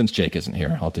home. Since Jake isn't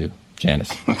here, I'll do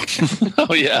Janice.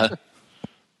 Oh, yeah.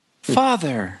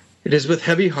 Father. It is with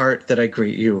heavy heart that I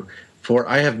greet you. For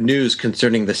I have news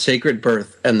concerning the sacred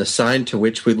birth and the sign to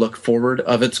which we look forward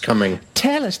of its coming.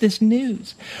 Tell us this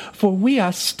news, for we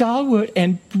are stalwart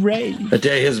and brave. A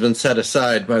day has been set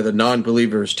aside by the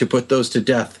non-believers to put those to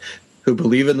death who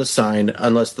believe in the sign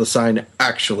unless the sign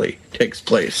actually takes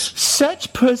place.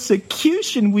 Such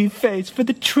persecution we face for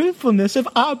the truthfulness of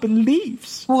our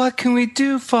beliefs. What can we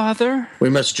do, Father?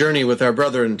 We must journey with our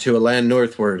brethren to a land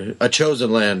northward, a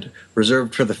chosen land,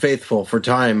 reserved for the faithful, for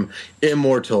time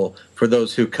immortal, for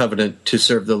those who covenant to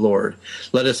serve the Lord.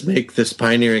 Let us make this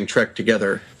pioneering trek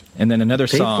together. And then another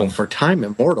faithful song. For time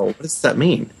immortal? What does that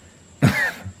mean?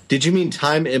 Did you mean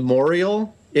time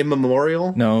immemorial?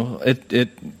 Immemorial? No,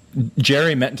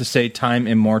 Jerry meant to say time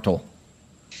immortal.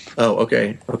 Oh,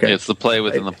 okay. It's the play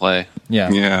within the play.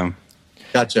 Yeah.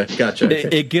 Gotcha.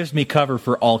 It gives me cover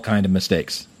for all kind of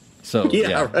mistakes. So,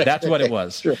 right. That's what it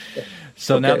was. Sure.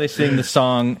 So now they sing the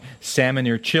song, Sam and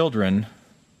Your Children,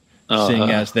 sing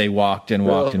as they walked and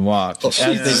walked and walked. As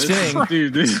they sing...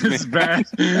 Dude, this is bad.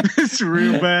 It's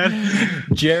real bad.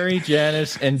 Jerry,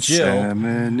 Janice, and Jill... Sam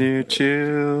and your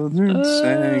children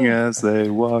sang as they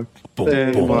walked.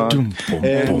 They walked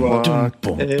and walked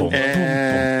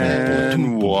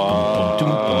and walked.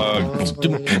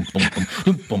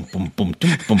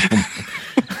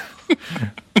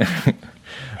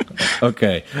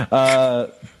 Okay.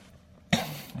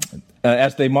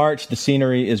 As they march, the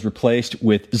scenery is replaced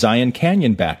with Zion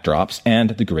Canyon backdrops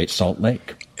and the Great Salt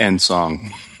Lake. And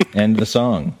song. And the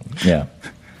song, yeah.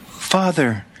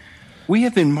 Father, we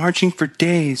have been marching for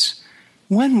days.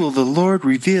 When will the Lord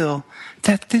reveal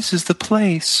that this is the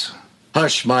place?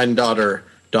 Hush, mine daughter.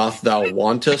 Doth thou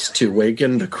want us to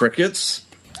waken the crickets?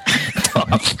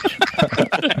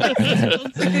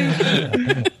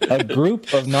 A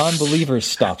group of non-believers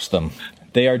stops them.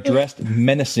 They are dressed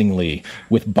menacingly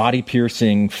with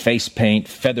body-piercing, face paint,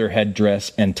 feather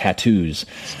headdress, and tattoos.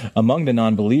 Among the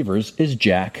non-believers is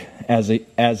Jack, as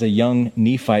a young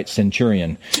Nephite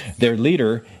centurion. Their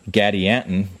leader, Gaddy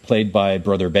Anton, played by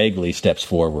Brother Bagley, steps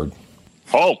forward.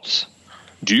 Halt!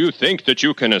 Do you think that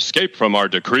you can escape from our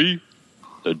decree?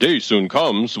 The day soon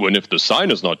comes when, if the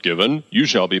sign is not given, you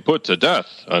shall be put to death,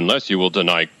 unless you will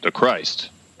deny the Christ.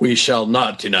 We shall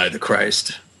not deny the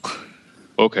Christ.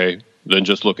 Okay, then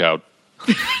just look out.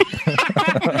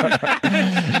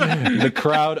 The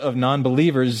crowd of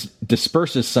non-believers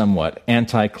disperses somewhat,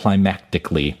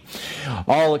 anticlimactically.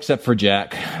 All except for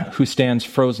Jack, who stands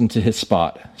frozen to his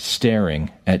spot,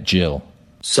 staring at Jill.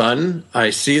 Son, I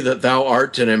see that thou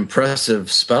art an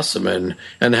impressive specimen,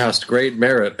 and hast great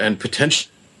merit and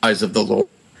potential in the eyes of the Lord.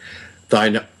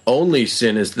 Thine only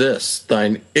sin is this,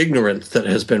 thine ignorance that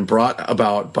has been brought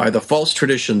about by the false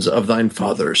traditions of thine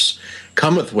fathers.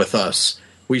 Cometh with us,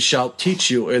 we shall teach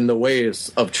you in the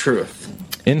ways of truth.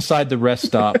 Inside the rest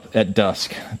stop at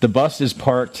dusk, the bus is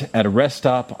parked at a rest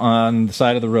stop on the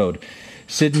side of the road.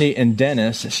 Sydney and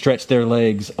Dennis stretch their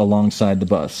legs alongside the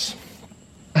bus.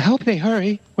 I hope they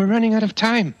hurry. We're running out of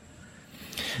time.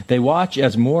 They watch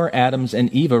as more Adams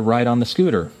and Eva ride on the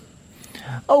scooter.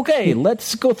 Okay,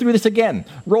 let's go through this again.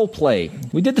 Role play.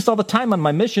 We did this all the time on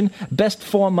my mission. Best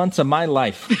 4 months of my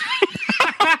life.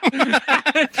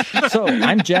 So,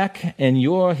 I'm Jack, and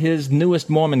you're his newest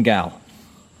Mormon gal.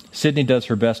 Sydney does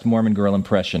her best Mormon girl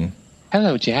impression.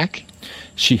 Hello, Jack.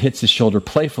 She hits his shoulder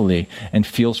playfully and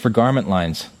feels for garment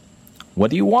lines.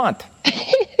 What do you want?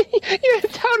 You're a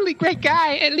totally great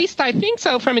guy. At least I think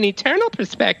so from an eternal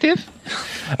perspective.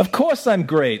 Of course I'm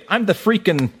great. I'm the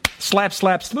freaking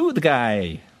slap smooth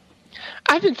guy.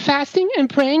 I've been fasting and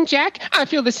praying, Jack. I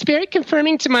feel the Spirit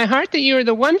confirming to my heart that you are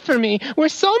the one for me. We're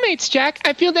soulmates, Jack.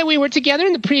 I feel that we were together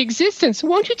in the pre-existence.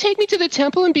 Won't you take me to the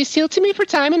temple and be sealed to me for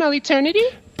time and all eternity?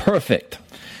 Perfect.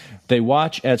 They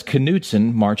watch as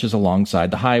Knudsen marches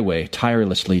alongside the highway,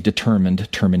 tirelessly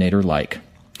determined, Terminator-like.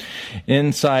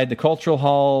 Inside the cultural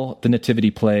hall, the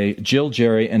nativity play, Jill,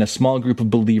 Jerry, and a small group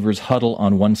of believers huddle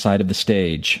on one side of the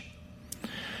stage.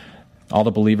 All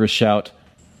the believers shout,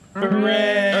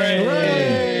 "Hooray!"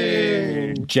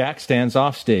 Hooray! Jack stands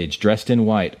off stage, dressed in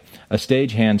white. A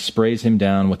stagehand sprays him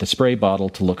down with a spray bottle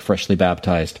to look freshly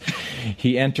baptized.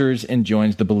 He enters and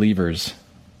joins the believers.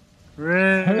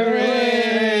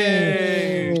 Hooray!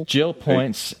 Jill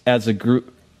points as a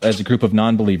group of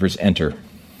non-believers enter.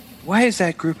 Why is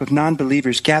that group of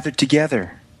non-believers gathered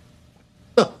together?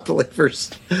 Believers.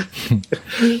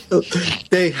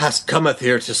 They cometh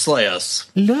here to slay us.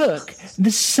 Look,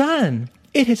 the sun,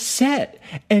 it has set,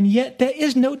 and yet there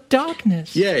is no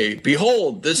darkness. Yea,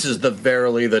 behold, this is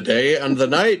verily the day, and the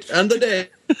night, and the day.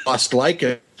 Must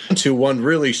liken to one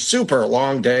really super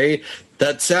long day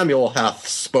that Samuel hath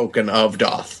spoken of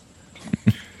doth.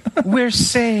 We're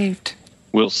saved.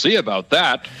 We'll see about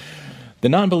that. The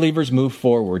non-believers move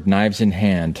forward, knives in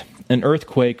hand. An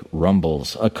earthquake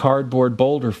rumbles. A cardboard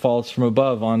boulder falls from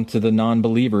above onto the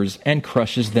non-believers and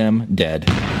crushes them dead.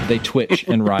 They twitch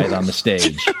and writhe on the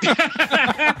stage.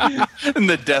 And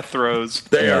the death throes.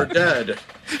 They are dead.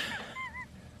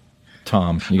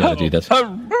 Tom, you got to do this.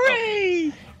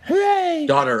 Hooray! Hooray!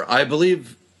 Daughter, I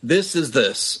believe this is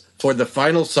this, for the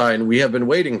final sign we have been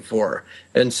waiting for.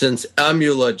 And since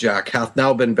Amula Jack hath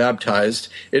now been baptized,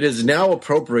 it is now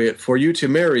appropriate for you to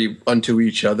marry unto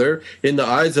each other in the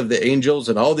eyes of the angels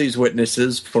and all these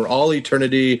witnesses for all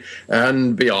eternity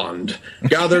and beyond.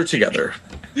 Gather together.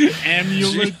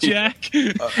 Amula Jack?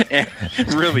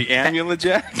 Really, Amula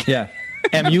Jack? Yeah.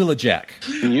 Amula Jack.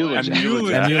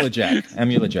 Amula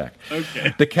Jack.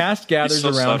 Okay. The cast gathers so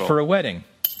around subtle. for a wedding.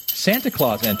 Santa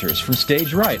Claus enters from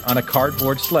stage right on a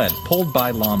cardboard sled pulled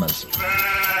by llamas.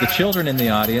 The children in the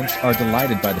audience are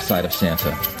delighted by the sight of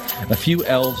Santa. A few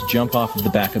elves jump off of the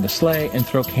back of the sleigh and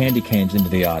throw candy canes into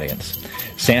the audience.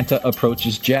 Santa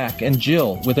approaches Jack and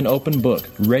Jill with an open book,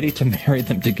 ready to marry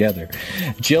them together.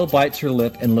 Jill bites her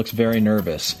lip and looks very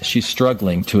nervous. She's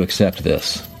struggling to accept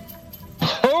this.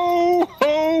 Ho,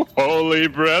 ho, holy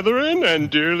brethren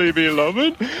and dearly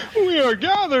beloved, we are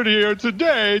gathered here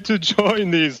today to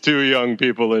join these two young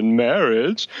people in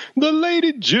marriage, the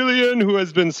Lady Jillian, who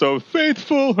has been so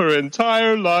faithful her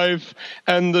entire life,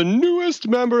 and the newest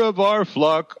member of our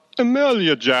flock,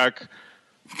 Amelia Jack,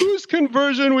 whose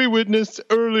conversion we witnessed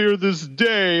earlier this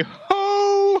day.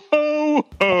 Ho, ho,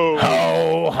 ho.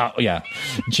 Ho, ho. Yeah.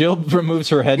 Jill removes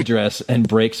her headdress and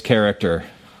breaks character.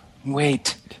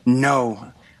 Wait,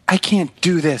 no, I can't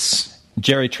do this.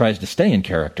 Jerry tries to stay in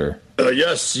character.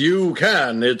 Yes, you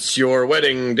can. It's your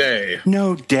wedding day.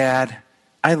 No, Dad.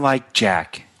 I like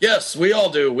Jack. Yes, we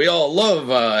all do. We all love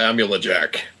Amula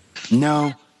Jack.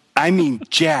 No, I mean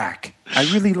Jack.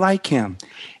 I really like him.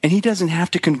 And he doesn't have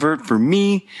to convert for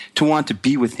me to want to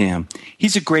be with him.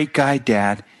 He's a great guy,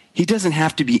 Dad. He doesn't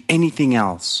have to be anything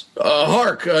else.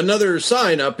 Hark, another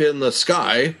sign up in the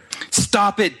sky.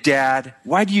 Stop it, Dad.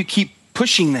 Why do you keep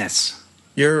pushing this?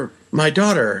 You're my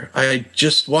daughter. I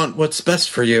just want what's best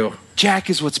for you. Jack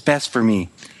is what's best for me.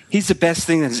 He's the best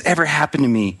thing that has ever happened to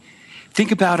me.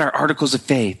 Think about our articles of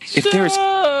faith. If there's...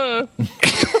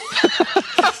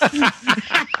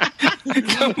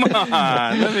 Come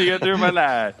on, let me get through my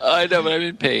life. I know, but I'm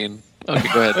in pain.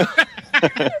 Okay, go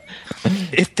ahead.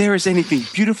 If there is anything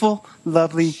beautiful,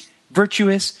 lovely,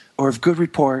 virtuous, or of good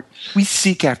report, we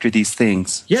seek after these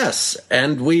things. Yes,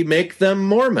 and we make them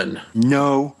Mormon.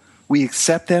 No, we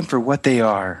accept them for what they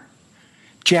are.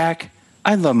 Jack,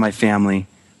 I love my family.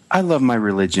 I love my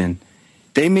religion.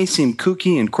 They may seem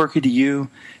kooky and quirky to you,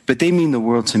 but they mean the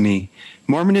world to me.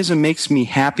 Mormonism makes me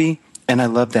happy, and I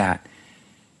love that.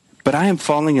 But I am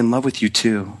falling in love with you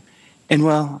too. And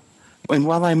while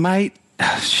I might...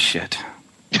 shit.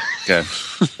 Okay.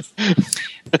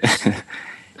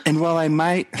 And while I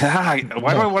might... why do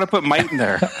I want to put might in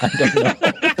there? I don't know.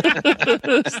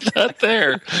 It's not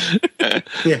there.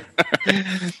 Yeah.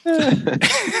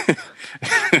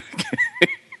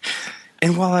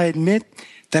 And while I admit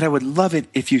that I would love it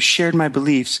if you shared my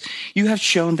beliefs, you have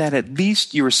shown that at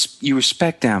least you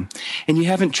respect them, and you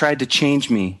haven't tried to change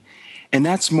me. And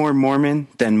that's more Mormon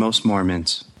than most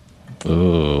Mormons.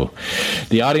 Ooh.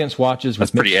 The audience watches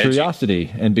with mixed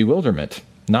curiosity and bewilderment,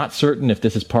 not certain if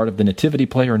this is part of the nativity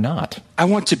play or not. I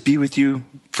want to be with you,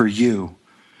 for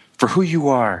who you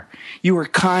are. You are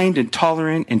kind and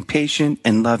tolerant and patient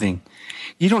and loving.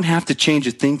 You don't have to change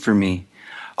a thing for me.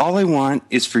 All I want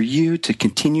is for you to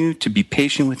continue to be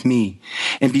patient with me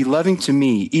and be loving to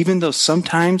me, even though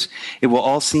sometimes it will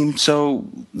all seem so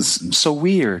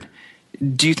weird.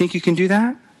 Do you think you can do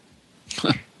that?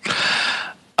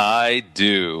 I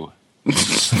do.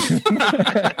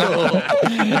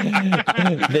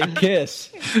 They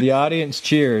kiss. The audience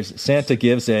cheers. Santa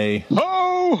gives a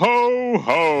Ho, ho,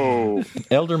 ho.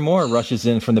 Elder Moore rushes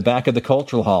in from the back of the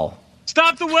cultural hall.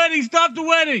 Stop the wedding! Stop the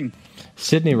wedding!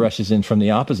 Sydney rushes in from the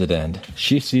opposite end.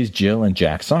 She sees Jill and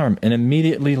Jack's arm and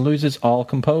immediately loses all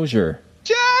composure.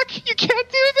 Jack, you can't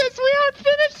do this. We aren't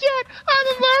finished yet. I'm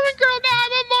a Mormon girl now.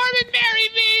 I'm a Mormon. Marry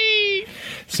me.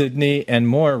 Sydney and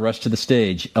Moore rush to the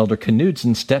stage. Elder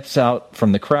Knudsen steps out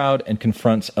from the crowd and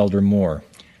confronts Elder Moore.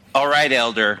 All right,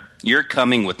 Elder, you're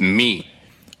coming with me.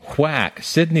 Whack!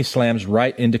 Sydney slams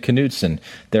right into Knudsen.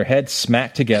 Their heads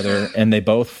smack together, and they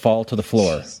both fall to the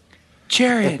floor.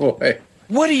 Jared,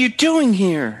 what are you doing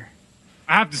here?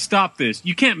 I have to stop this.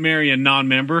 You can't marry a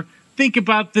non-member. Think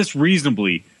about this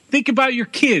reasonably. Think about your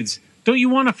kids. Don't you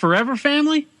want a forever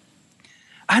family?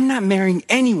 I'm not marrying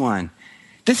anyone.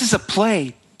 This is a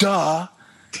play. Duh.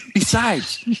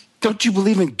 Besides, don't you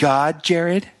believe in God,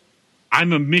 Jared?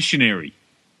 I'm a missionary.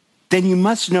 Then you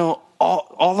must know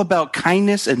all about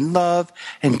kindness and love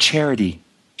and charity.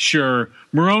 Sure.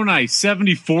 Moroni,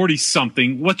 70-40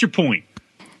 something. What's your point?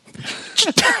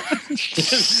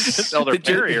 That's Elder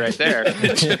Perry right there.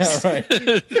 It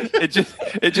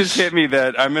just hit me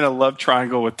that I'm in a love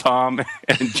triangle with Tom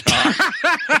and John.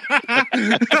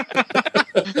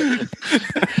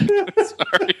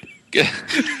 Sorry.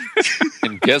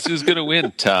 And guess who's going to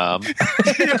win, Tom?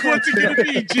 What's it going to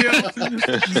be, Jim?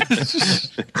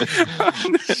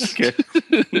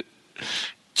 Okay.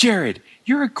 Jared,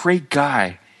 you're a great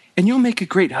guy, and you'll make a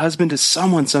great husband to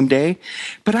someone someday,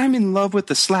 but I'm in love with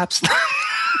the slap.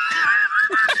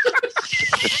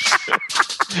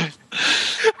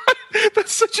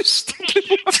 That's such a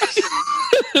stupid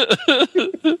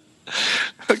line.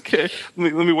 Okay,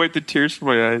 let me wipe the tears from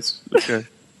my eyes. Okay.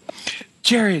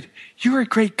 Jared, you're a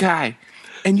great guy,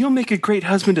 and you'll make a great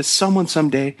husband to someone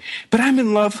someday, but I'm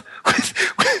in love with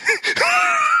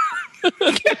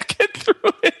I can't get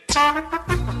through it.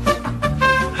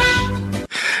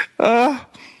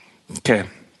 Okay.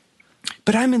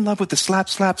 But I'm in love with the slap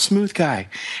smooth guy,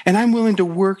 and I'm willing to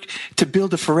work to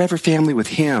build a forever family with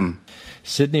him.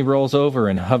 Sidney rolls over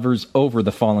and hovers over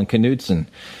the fallen Knudsen.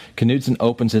 Knudsen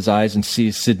opens his eyes and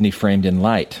sees Sidney framed in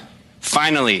light.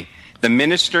 Finally, the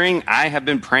ministering I have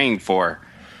been praying for.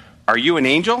 Are you an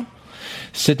angel?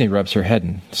 Sidney rubs her head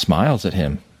and smiles at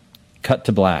him. Cut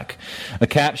to black. A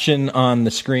caption on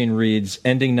the screen reads,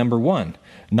 ending number 1,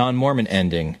 non-Mormon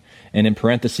ending. And in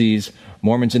parentheses,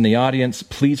 Mormons in the audience,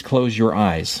 please close your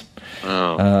eyes.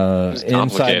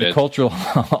 Inside the cultural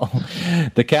hall,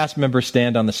 the cast members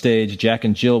stand on the stage. Jack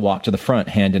and Jill walk to the front,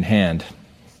 hand in hand.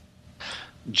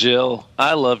 Jill,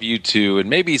 I love you too, and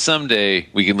maybe someday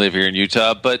we can live here in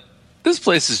Utah, but this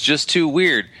place is just too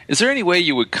weird. Is there any way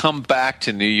you would come back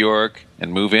to New York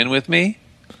and move in with me?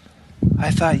 I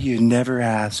thought you'd never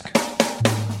ask.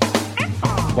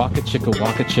 Waka Chicka,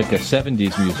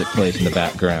 70s music plays in the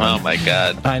background. Oh, my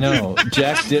God. I know.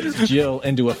 Jack dips Jill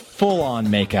into a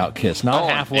full-on make-out kiss. Not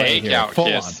halfway here.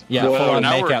 Full-on. Yeah, full-on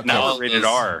make-out kiss. Now we're rated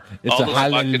R. It's all a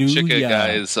hallelujah. Waka Chicka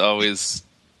guys always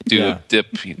do a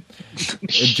dip.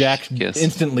 Jack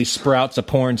instantly sprouts a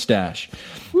porn stash.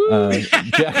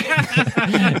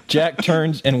 Jack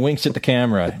turns and winks at the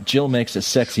camera. Jill makes a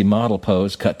sexy model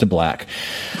pose. Cut to black.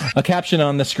 A caption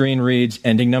on the screen reads,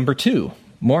 ending number 2,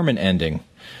 Mormon ending.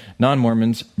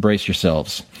 Non-Mormons, brace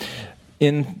yourselves.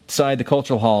 Inside the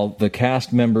cultural hall, the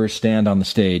cast members stand on the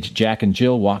stage. Jack and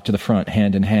Jill walk to the front,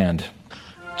 hand in hand.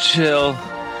 Jill,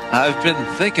 I've been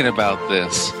thinking about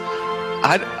this.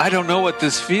 I don't know what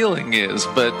this feeling is,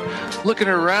 but looking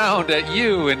around at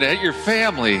you and at your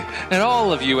family, and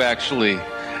all of you actually,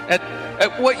 at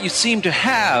what you seem to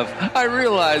have, I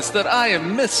realize that I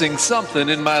am missing something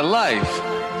in my life.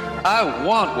 I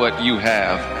want what you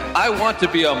have. I want to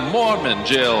be a Mormon,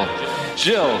 Jill.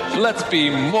 Jill, let's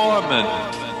be Mormon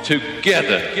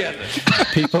together.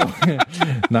 People,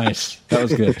 nice. That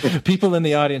was good. People in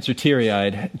the audience are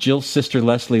teary-eyed. Jill's sister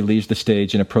Leslie leaves the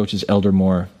stage and approaches Elder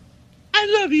Moore. I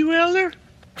love you, Elder.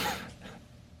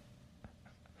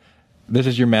 This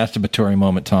is your masturbatory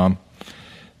moment, Tom.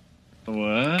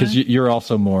 What? Because you're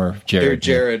also more Jared. You're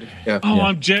Jared. Yeah. Oh, yeah.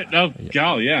 I'm Jared. Oh,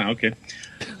 golly, yeah, okay.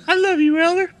 I love you,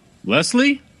 Elder.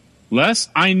 Leslie? Les?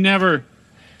 I never...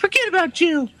 Forget about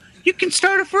Jill. You can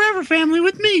start a forever family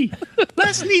with me.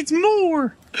 Les needs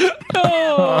more.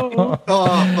 Oh.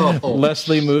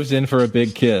 Leslie moves in for a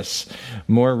big kiss.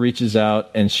 Moore reaches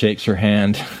out and shakes her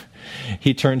hand.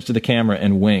 He turns to the camera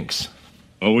and winks.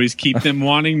 Always keep them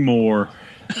wanting more.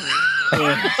 You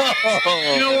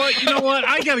know what?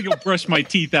 I gotta go brush my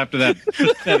teeth after that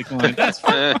pathetic line. That's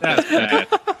bad.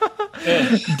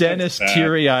 Dennis,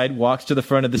 teary-eyed, walks to the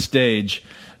front of the stage,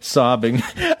 sobbing,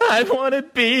 I want to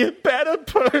be a better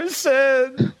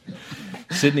person.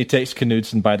 Sidney takes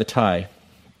Knudsen by the tie.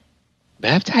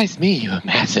 Baptize me, you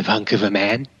massive hunk of a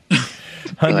man.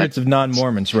 Hundreds of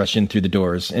non-Mormons rush in through the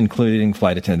doors, including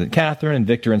Flight Attendant Catherine and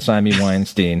Victor and Simon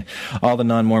Weinstein. All the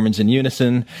non-Mormons in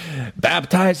unison,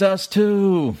 baptize us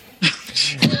too!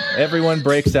 Everyone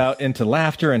breaks out into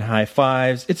laughter and high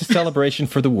fives. It's a celebration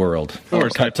for the world. Of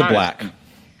course, cut to black.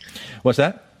 What's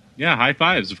that? Yeah, high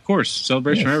fives, of course.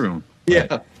 Celebration for everyone.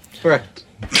 Yeah, correct.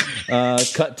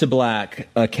 Cut to black.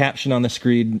 A caption on the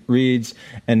screen reads,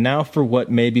 "And now for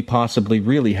what maybe possibly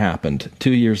really happened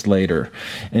 2 years later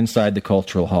inside the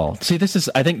Cultural Hall." See,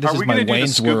 I think this is my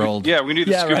Wayne's World. Yeah, we need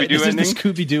the Scooby-Doo this ending. Is the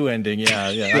Scooby-Doo ending. Yeah.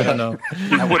 I don't know.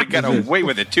 I would have got away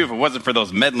with it, too, if it wasn't for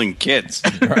those meddling kids.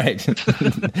 Right.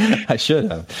 I should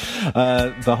have.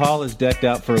 The hall is decked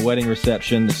out for a wedding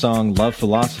reception. The song Love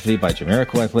Philosophy by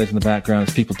Jamiroquai plays in the background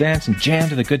as people dance and jam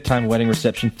to the good time wedding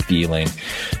reception feeling.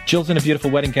 Jill's in a beautiful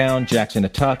wedding gown. Jack's in a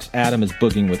tux. Adam is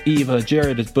boogieing with Eva.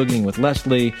 Jared is boogieing with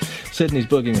Leslie. Sydney's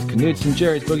boogieing with Knudsen.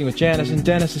 Jerry's boogieing with Janice. And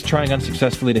Dennis is trying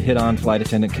unsuccessfully to hit on flight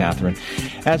attendant Catherine.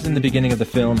 As in the beginning of the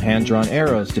film, hand-drawn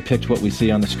arrows depict what we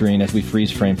see on the screen as we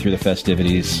freeze frame through the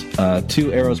festivities.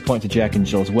 2 arrows point to Jack and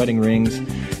Jill's wedding rings.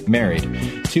 Married.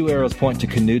 2 arrows point to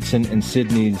Knudsen and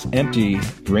Sydney's empty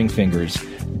ring fingers.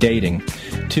 Dating.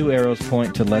 2 arrows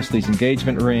point to Leslie's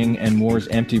engagement ring and Moore's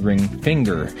empty ring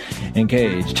finger.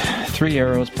 Engaged. 3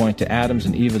 arrows point to Adam's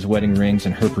and Eva's wedding rings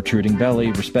and her protruding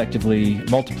belly, respectively,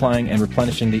 multiplying and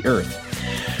replenishing the earth.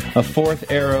 A 4th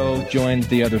arrow joins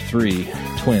the other 3,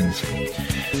 twins.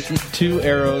 2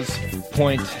 arrows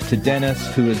point to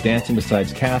Dennis, who is dancing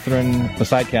beside Catherine,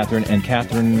 and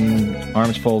Catherine,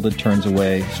 arms folded, turns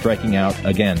away, striking out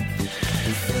again.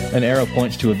 An arrow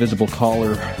points to a visible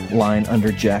collar line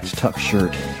under Jack's tuck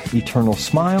shirt. Eternal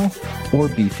smile or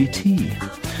beefy tea.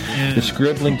 Yeah. The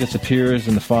scribbling disappears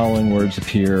and the following words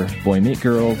appear. Boy meets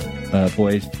girls,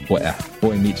 boy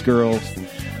meets girls,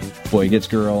 boy gets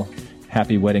girl,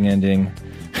 happy wedding ending.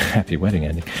 Happy wedding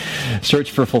ending. Search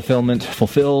for fulfillment.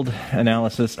 Fulfilled.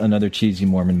 Analysis. Another cheesy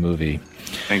Mormon movie.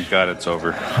 Thank God it's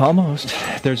over. Almost.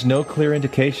 There's no clear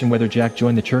indication whether Jack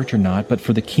joined the church or not, but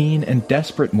for the keen and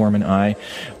desperate Mormon eye,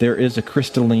 there is a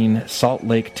crystalline Salt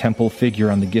Lake Temple figure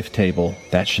on the gift table.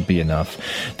 That should be enough.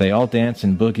 They all dance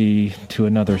and boogie to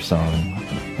another song,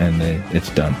 and it's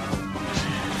done.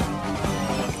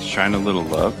 Shine a Little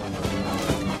Love?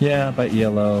 Yeah, by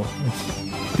ELO.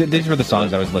 These were the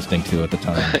songs I was listening to at the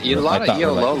time. A lot of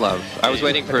ELO love. I was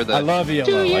waiting for the... I love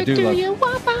ELO. I do love...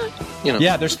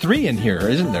 Yeah, there's 3 in here,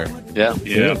 isn't there? Yeah.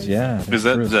 Yeah. Is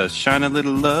that the Shine a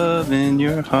Little Love in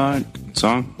Your Heart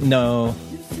song? No.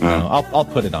 I'll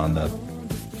put it on the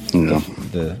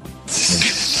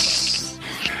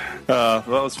that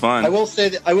was fun. I will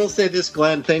say this,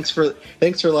 Glenn. Thanks for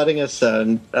letting us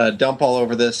dump all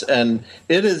over this. And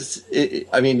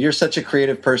I mean, you're such a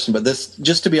creative person, but this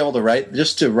just to be able to write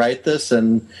this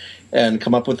and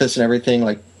come up with this and everything,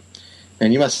 like,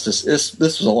 and you must just this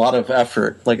was a lot of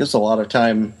effort. Like, it's a lot of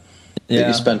time that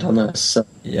you spent on this. So.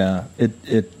 Yeah, it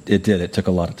did. It took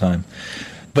a lot of time.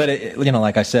 But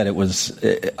like I said, I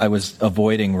was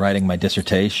avoiding writing my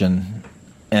dissertation,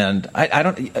 and I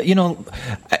don't.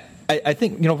 I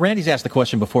think, Randy's asked the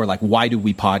question before, like, why do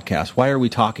we podcast? Why are we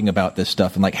talking about this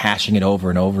stuff and, like, hashing it over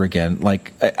and over again?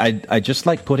 Like, I just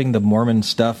like putting the Mormon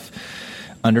stuff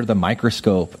under the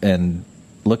microscope and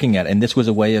looking at it. And this was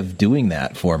a way of doing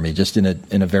that for me, just in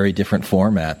a very different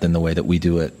format than the way that we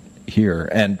do it here,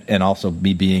 and also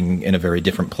me being in a very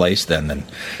different place then than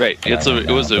right.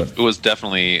 It was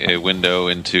definitely a window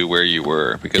into where you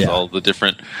were, because all of the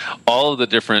different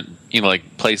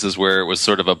like places where it was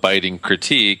sort of a biting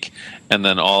critique, and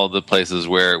then all the places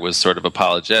where it was sort of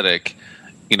apologetic,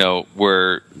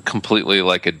 were completely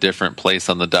like a different place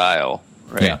on the dial,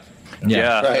 right?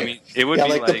 Yeah. Right. I mean, it would be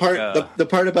like the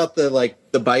part about the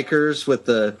bikers with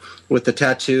the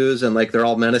tattoos and like they're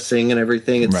all menacing and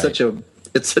everything. It's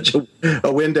such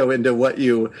a window into what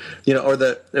or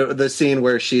the scene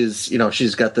where she's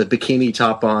got the bikini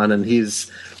top on and he's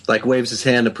like waves his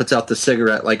hand and puts out the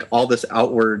cigarette, like all this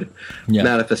outward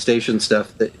manifestation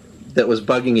stuff that was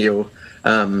bugging you.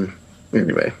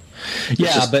 Anyway.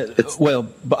 Yeah,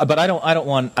 but I don't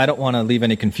want to leave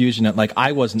any confusion. Like,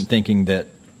 I wasn't thinking that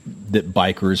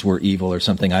bikers were evil or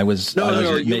something. You're saying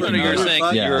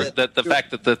that the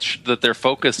fact that they're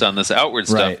focused on this outward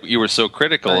stuff, you were so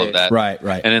critical of that,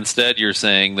 right? And instead, you're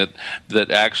saying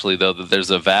that actually, though, that there's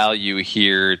a value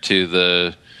here to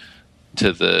the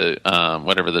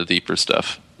whatever the deeper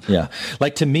stuff. Yeah,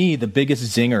 like, to me, the biggest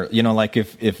zinger, like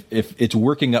if it's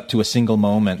working up to a single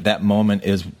moment, that moment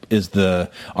is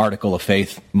the article of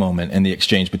faith moment and the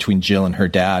exchange between Jill and her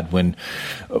dad when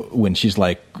she's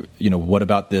like, what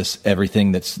about this,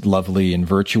 everything that's lovely and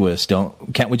virtuous?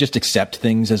 Can't we just accept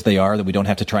things as they are, that we don't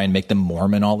have to try and make them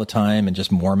Mormon all the time and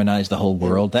just Mormonize the whole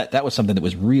world? That was something that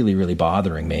was really, really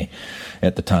bothering me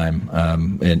at the time,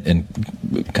 and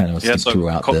kind of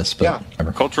throughout this. But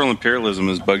cultural imperialism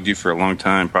has bugged you for a long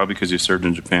time. Probably because you served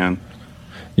in Japan.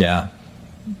 Yeah,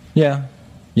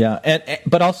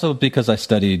 but also because I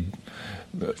studied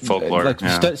folklore, like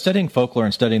studying folklore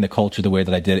and studying the culture the way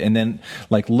that I did, and then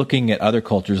like looking at other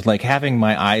cultures, like having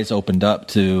my eyes opened up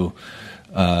to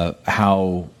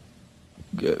how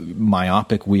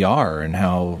myopic we are, and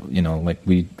how like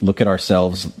we look at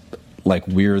ourselves like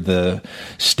we're the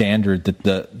standard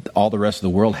that all the rest of the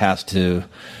world has to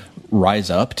rise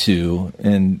up to,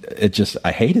 and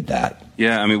I hated that.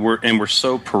 Yeah, I mean we're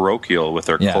so parochial with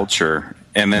our culture,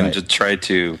 and then to try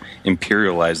to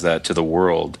imperialize that to the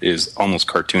world is almost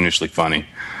cartoonishly funny.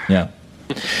 Yeah,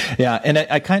 and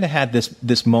I kind of had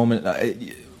this moment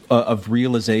of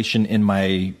realization in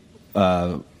my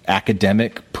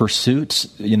academic pursuits,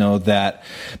 that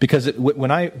because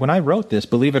when I wrote this,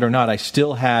 believe it or not, I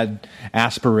still had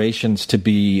aspirations to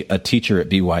be a teacher at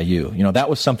BYU. That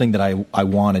was something that I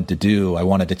wanted to do. I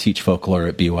wanted to teach folklore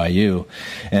at BYU,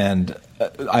 and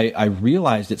I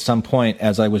realized at some point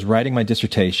as I was writing my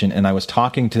dissertation and I was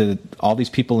talking to all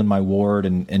these people in my ward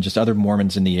and just other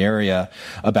Mormons in the area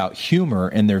about humor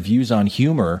and their views on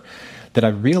humor, that I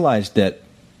realized that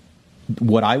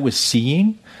what I was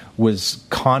seeing was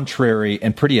contrary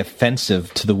and pretty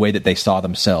offensive to the way that they saw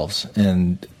themselves.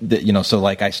 And so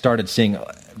like I started seeing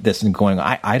this and going,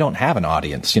 I don't have an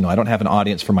audience. I don't have an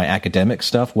audience for my academic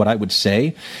stuff. What I would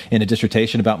say in a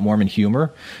dissertation about Mormon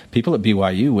humor, people at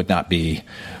BYU would not be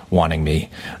wanting me,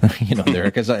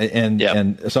 there.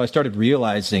 And so I started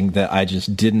realizing that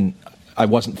I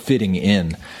wasn't fitting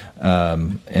in.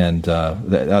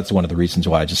 That's one of the reasons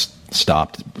why I just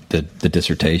stopped the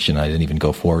dissertation. I didn't even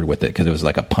go forward with it because it was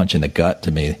like a punch in the gut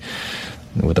to me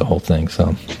with the whole thing.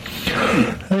 So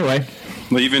anyway,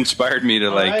 well, you've inspired me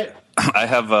to I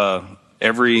have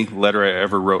every letter I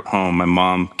ever wrote home, my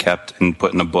mom kept and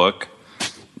put in a book,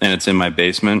 and it's in my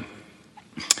basement.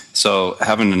 So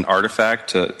having an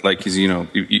artifact to because you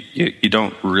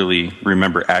don't really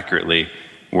remember accurately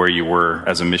where you were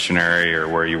as a missionary or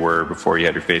where you were before you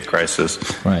had your faith crisis.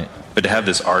 Right. But to have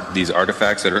these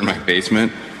artifacts that are in my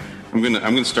basement, I'm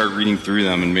gonna start reading through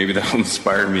them, and maybe that'll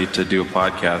inspire me to do a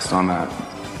podcast on that.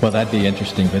 Well, that'd be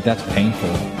interesting, but that's painful.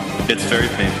 It's very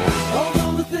painful.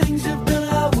 All the things you've done,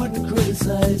 I wouldn't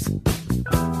criticize.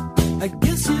 I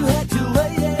guess you had to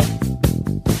wait it.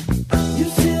 You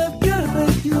see, I've got to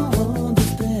make you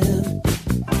understand.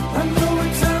 I know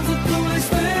it sounds a foolish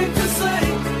thing to say,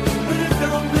 but it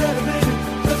don't matter, baby.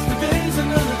 That's the day's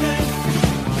another day.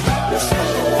 You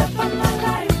shine it up on my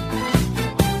life.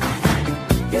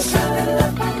 You shine it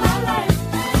up on my life.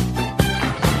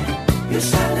 You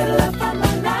shine it up on my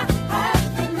life.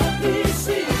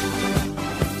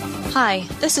 Hi,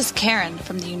 this is Karen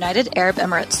from the United Arab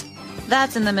Emirates.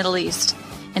 That's in the Middle East.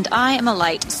 And I am a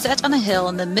light set on a hill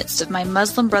in the midst of my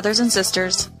Muslim brothers and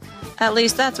sisters. At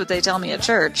least that's what they tell me at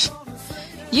church.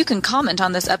 You can comment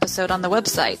on this episode on the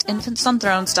website,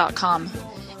 infantsonthrones.com.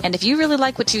 And if you really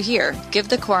like what you hear, give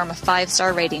the quorum a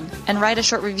 5-star rating and write a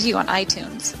short review on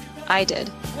iTunes. I did.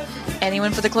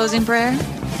 Anyone for the closing prayer? You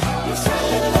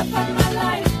shine it up on my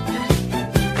life.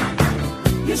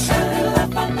 You shine it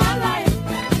up on my life.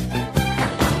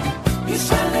 You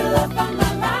shine it up on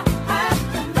my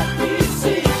life. And let me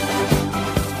see.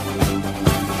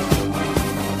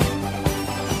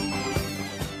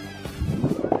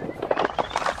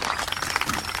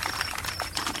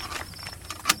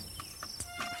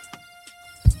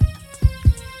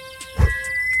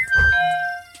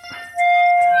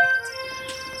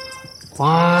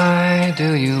 Why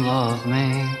do you love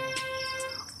me?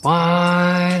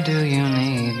 Why do you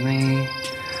need me?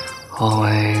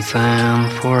 Always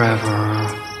and forever.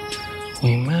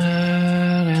 We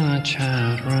met in a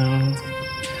chat room.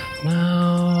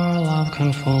 Now our love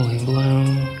can fully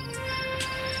bloom.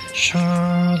 Sure,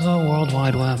 the World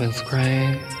Wide Web is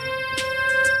great,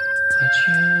 but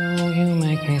you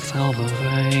make me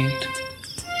salivate.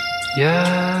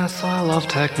 Yes, I love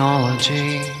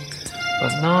technology,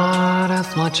 but not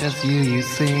as much as you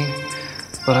see.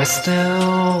 But I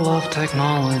still love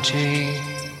technology,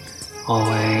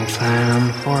 always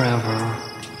and forever.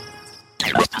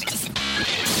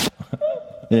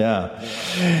 Yeah.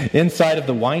 Inside of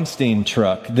the Weinstein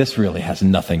truck, this really has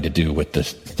nothing to do with this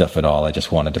stuff at all. I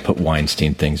just wanted to put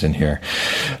Weinstein things in here.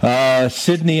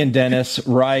 Sydney and Dennis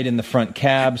ride in the front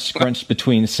cab, scrunched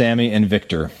between Sammy and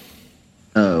Victor.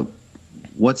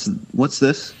 What's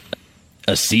this?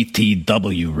 A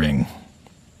CTW ring.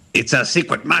 It's a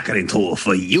secret marketing tool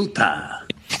for Utah.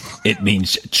 It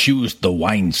means choose the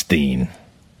Weinstein.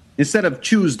 Instead of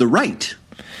choose the right.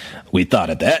 We thought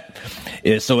of that.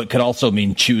 So it could also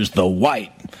mean choose the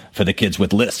white for the kids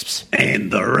with lisps.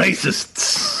 And the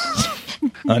racists.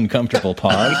 Uncomfortable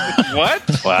pause. What?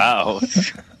 Wow.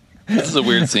 This is a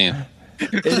weird scene.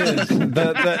 It is.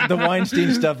 The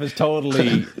Weinstein stuff is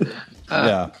totally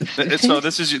So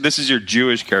this is your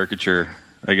Jewish caricature,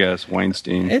 I guess,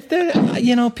 Weinstein.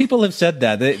 People have said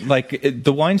that.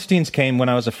 The Weinsteins came when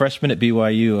I was a freshman at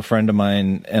BYU. A friend of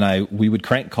mine and we would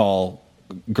crank call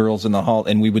girls in the hall,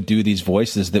 and we would do these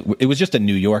voices that it was just a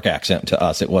New York accent to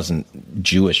us. It wasn't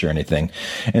Jewish or anything.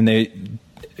 And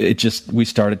we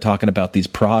started talking about these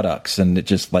products, and it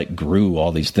just like grew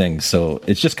all these things. So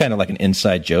it's just kind of like an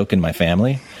inside joke in my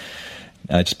family.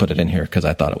 I just put it in here because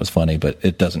I thought it was funny, but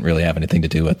it doesn't really have anything to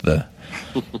do with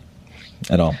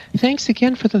at all. Thanks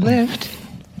again for the lift.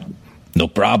 No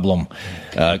problem.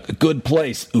 Good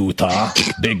place, Utah.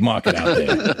 Big market out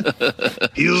there.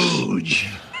 Huge.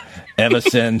 Ever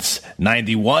since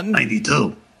 91?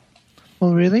 92.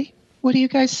 Oh, really? What do you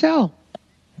guys sell?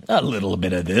 A little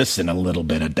bit of this and a little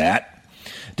bit of that.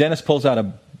 Dennis pulls out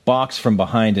a box from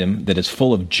behind him that is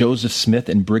full of Joseph Smith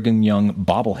and Brigham Young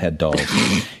bobblehead dolls.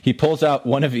 He pulls out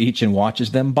one of each and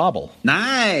watches them bobble.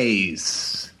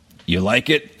 Nice. You like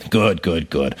it? Good.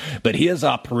 But here's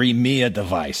our premier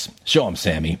device. Show him,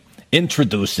 Sammy.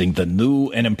 Introducing the new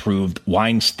and improved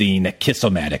Weinstein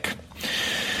Kiss-O-Matic.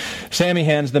 Sammy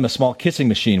hands them a small kissing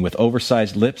machine with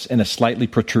oversized lips and a slightly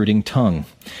protruding tongue.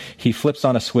 He flips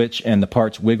on a switch and the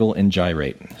parts wiggle and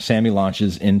gyrate. Sammy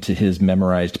launches into his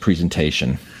memorized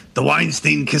presentation. The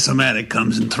Weinstein Kiss-O-Matic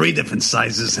comes in 3 different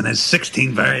sizes and has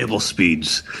 16 variable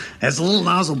speeds. Has a little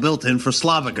nozzle built in for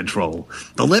saliva control.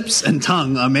 The lips and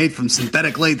tongue are made from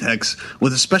synthetic latex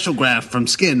with a special graft from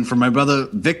skin from my brother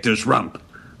Victor's rump.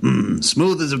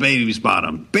 Smooth as a baby's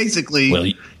bottom. Basically... Well,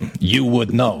 you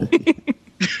would know.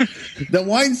 The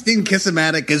Weinstein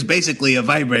Kiss-O-Matic is basically a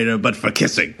vibrator, but for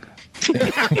kissing.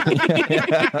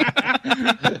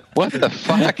 What the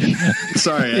fuck?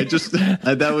 Sorry,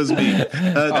 that was me.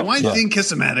 The Weinstein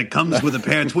Kiss-O-Matic comes with a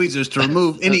pair of tweezers to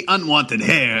remove any unwanted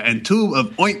hair and tube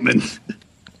of ointment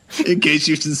in case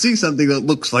you should see something that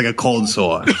looks like a cold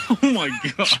sore. Oh my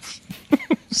god.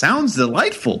 Sounds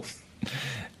delightful.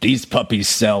 These puppies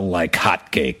sell like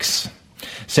hotcakes.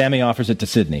 Sammy offers it to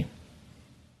Sydney.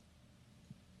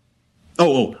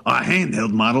 Our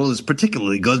handheld model is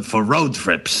particularly good for road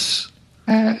trips.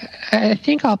 I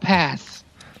think I'll pass.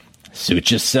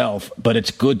 Suit yourself, but it's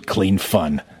good, clean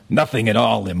fun. Nothing at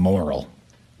all immoral.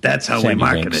 That's how we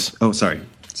market it. Oh, sorry.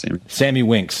 Sammy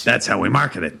winks. That's how we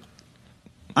market it.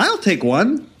 I'll take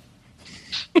one.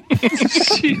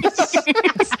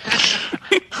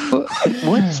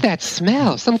 What's that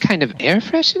smell? Some kind of air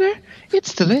freshener?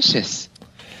 It's delicious.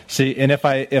 See, and if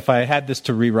I had this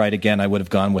to rewrite again, I would have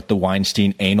gone with the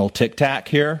Weinstein anal Tic Tac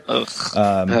here.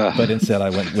 But instead, I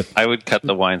went with. I would cut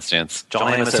the Weinsteins.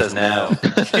 John Amos says no.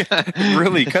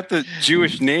 Really, cut the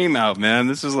Jewish name out, man.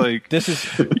 This is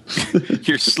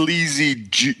your sleazy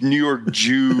New York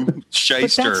Jew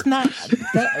shyster. But that's not.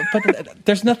 But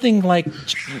there's nothing like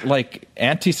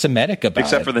anti-Semitic about it,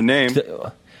 except for the name.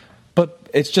 But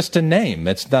it's just a name.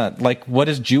 It's not like what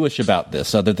is Jewish about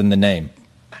this other than the name.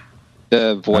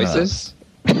 The voices?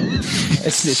 To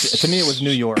me, it was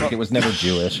New York. It was never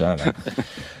Jewish. I don't know.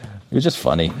 It was just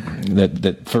funny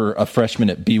that for a freshman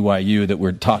at BYU that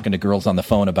we're talking to girls on the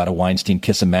phone about a Weinstein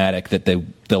Kiss-O-Matic that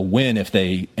they'll win if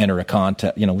they enter a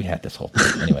contest. We had this whole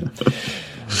thing. Anyway,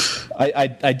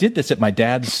 I did this at my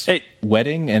dad's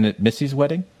wedding and at Missy's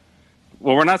wedding.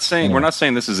 Well, we're not saying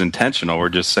this is intentional. We're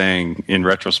just saying in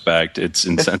retrospect it's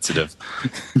insensitive.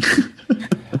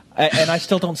 And I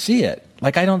still don't see it.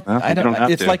 Like I don't.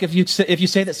 It's like if you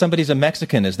say that somebody's a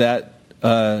Mexican, is that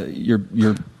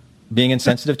you're being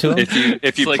insensitive to them?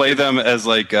 If you play them as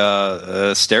like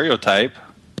a stereotype.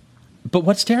 But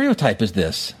what stereotype is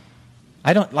this?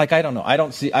 I don't know. I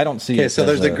don't see. Okay, so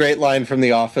there's a great line from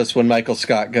The Office when Michael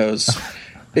Scott goes,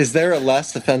 "Is there a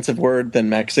less offensive word than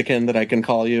Mexican that I can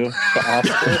call you?" Right.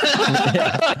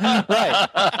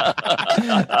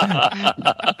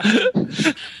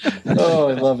 Oh,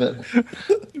 I love it.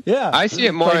 Yeah, I see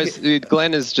it more as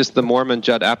Glenn is just the Mormon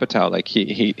Judd Apatow. Like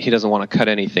he doesn't want to cut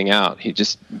anything out. He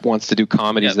just wants to do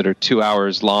comedies that are 2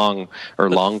 hours long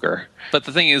or longer. But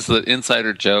the thing is, the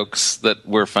insider jokes that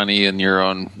were funny in your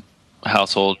own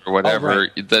household or whatever,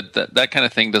 that kind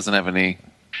of thing doesn't have any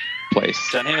place.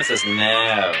 John Amos says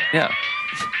no. Yeah.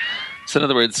 So in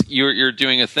other words, you're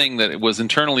doing a thing that was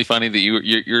internally funny that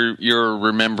you're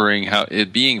remembering how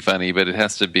it being funny, but it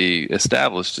has to be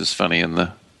established as funny in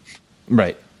the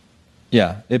right.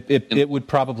 Yeah, it would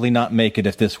probably not make it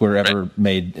if this were ever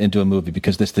made into a movie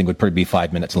because this thing would probably be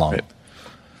 5 minutes long. Right.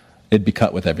 It'd be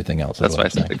cut with everything else. That's what I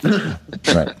think.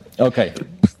 Right. Okay.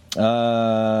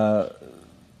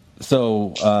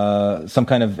 So some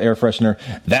kind of air freshener.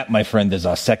 That, my friend, is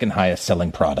our second highest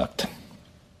selling product.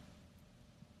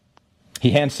 He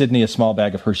hands Sydney a small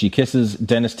bag of Hershey Kisses.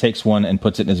 Dennis takes one and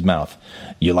puts it in his mouth.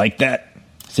 You like that?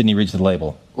 Sydney reads the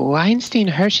label. Weinstein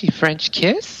Hershey French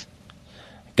kiss?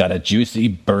 Got a juicy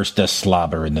burst of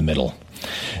slobber in the middle.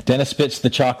 Dennis spits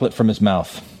the chocolate from his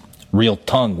mouth. Real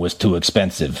tongue was too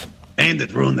expensive. And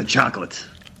it ruined the chocolate.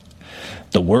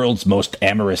 The world's most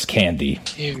amorous candy.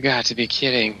 You've got to be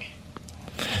kidding.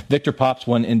 Victor pops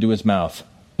one into his mouth.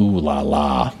 Ooh la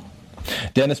la.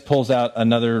 Dennis pulls out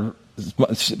another...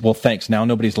 Well, thanks. Now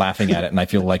nobody's laughing at it, and I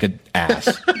feel like an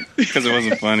ass. Because it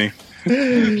wasn't funny.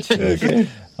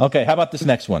 Okay, how about this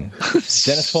next one?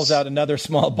 Dennis pulls out another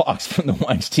small box from the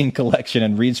Weinstein collection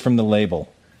and reads from the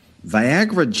label.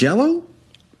 Viagra Jello?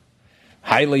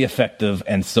 Highly effective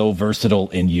and so versatile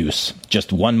in use.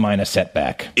 Just one minor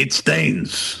setback. It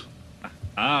stains.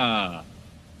 Ah.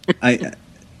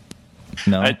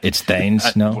 No, it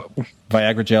stains. No,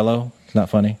 Viagra Jello. It's not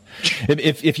funny.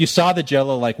 If you saw the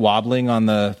Jello like wobbling on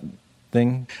the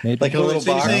thing, maybe like a little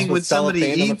box. When somebody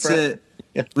eats it,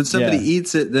 when somebody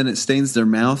eats it, then it stains their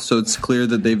mouth, so it's clear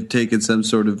that they've taken some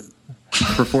sort of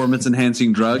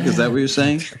performance-enhancing drug. Is that what you're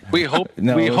saying? We hope.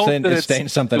 No, we hope that it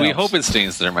stains something else. We hope it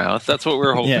stains their mouth. That's what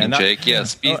we're hoping, Jake.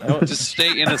 Yes, just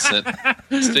stay innocent.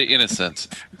 Stay innocent.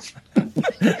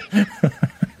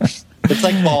 It's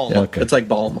like balm. Okay. It's like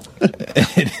balm.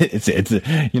 it's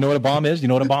you know what a bomb is? You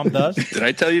know what a bomb does? Did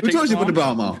I tell you? Who told you to put a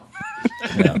bomb on?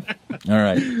 Yeah. All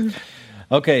right.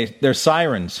 Okay, there's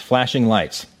sirens, flashing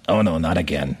lights. Oh no, not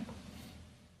again.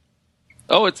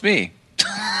 Oh, it's me.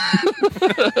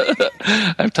 I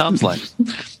have Tom's line.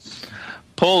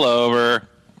 Pull over.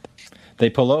 They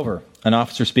pull over. An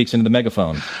officer speaks into the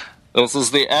megaphone. This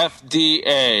is the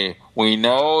FDA. We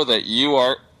know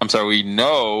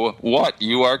what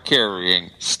you are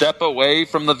carrying. Step away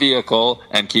from the vehicle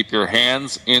and keep your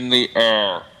hands in the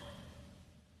air.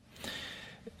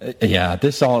 Yeah,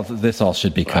 this all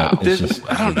should be cut. Wow.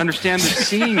 I don't understand the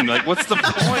scene. Like, what's the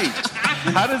point?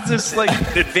 How does this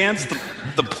advance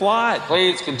the plot?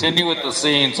 Please continue with the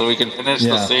scene so we can finish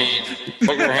the scene.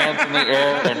 Put your hands in the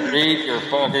air and read your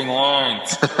fucking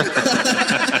lines.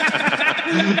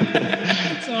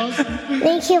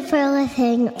 Thank you for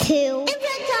listening to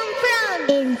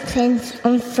Infants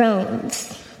on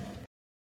Thrones.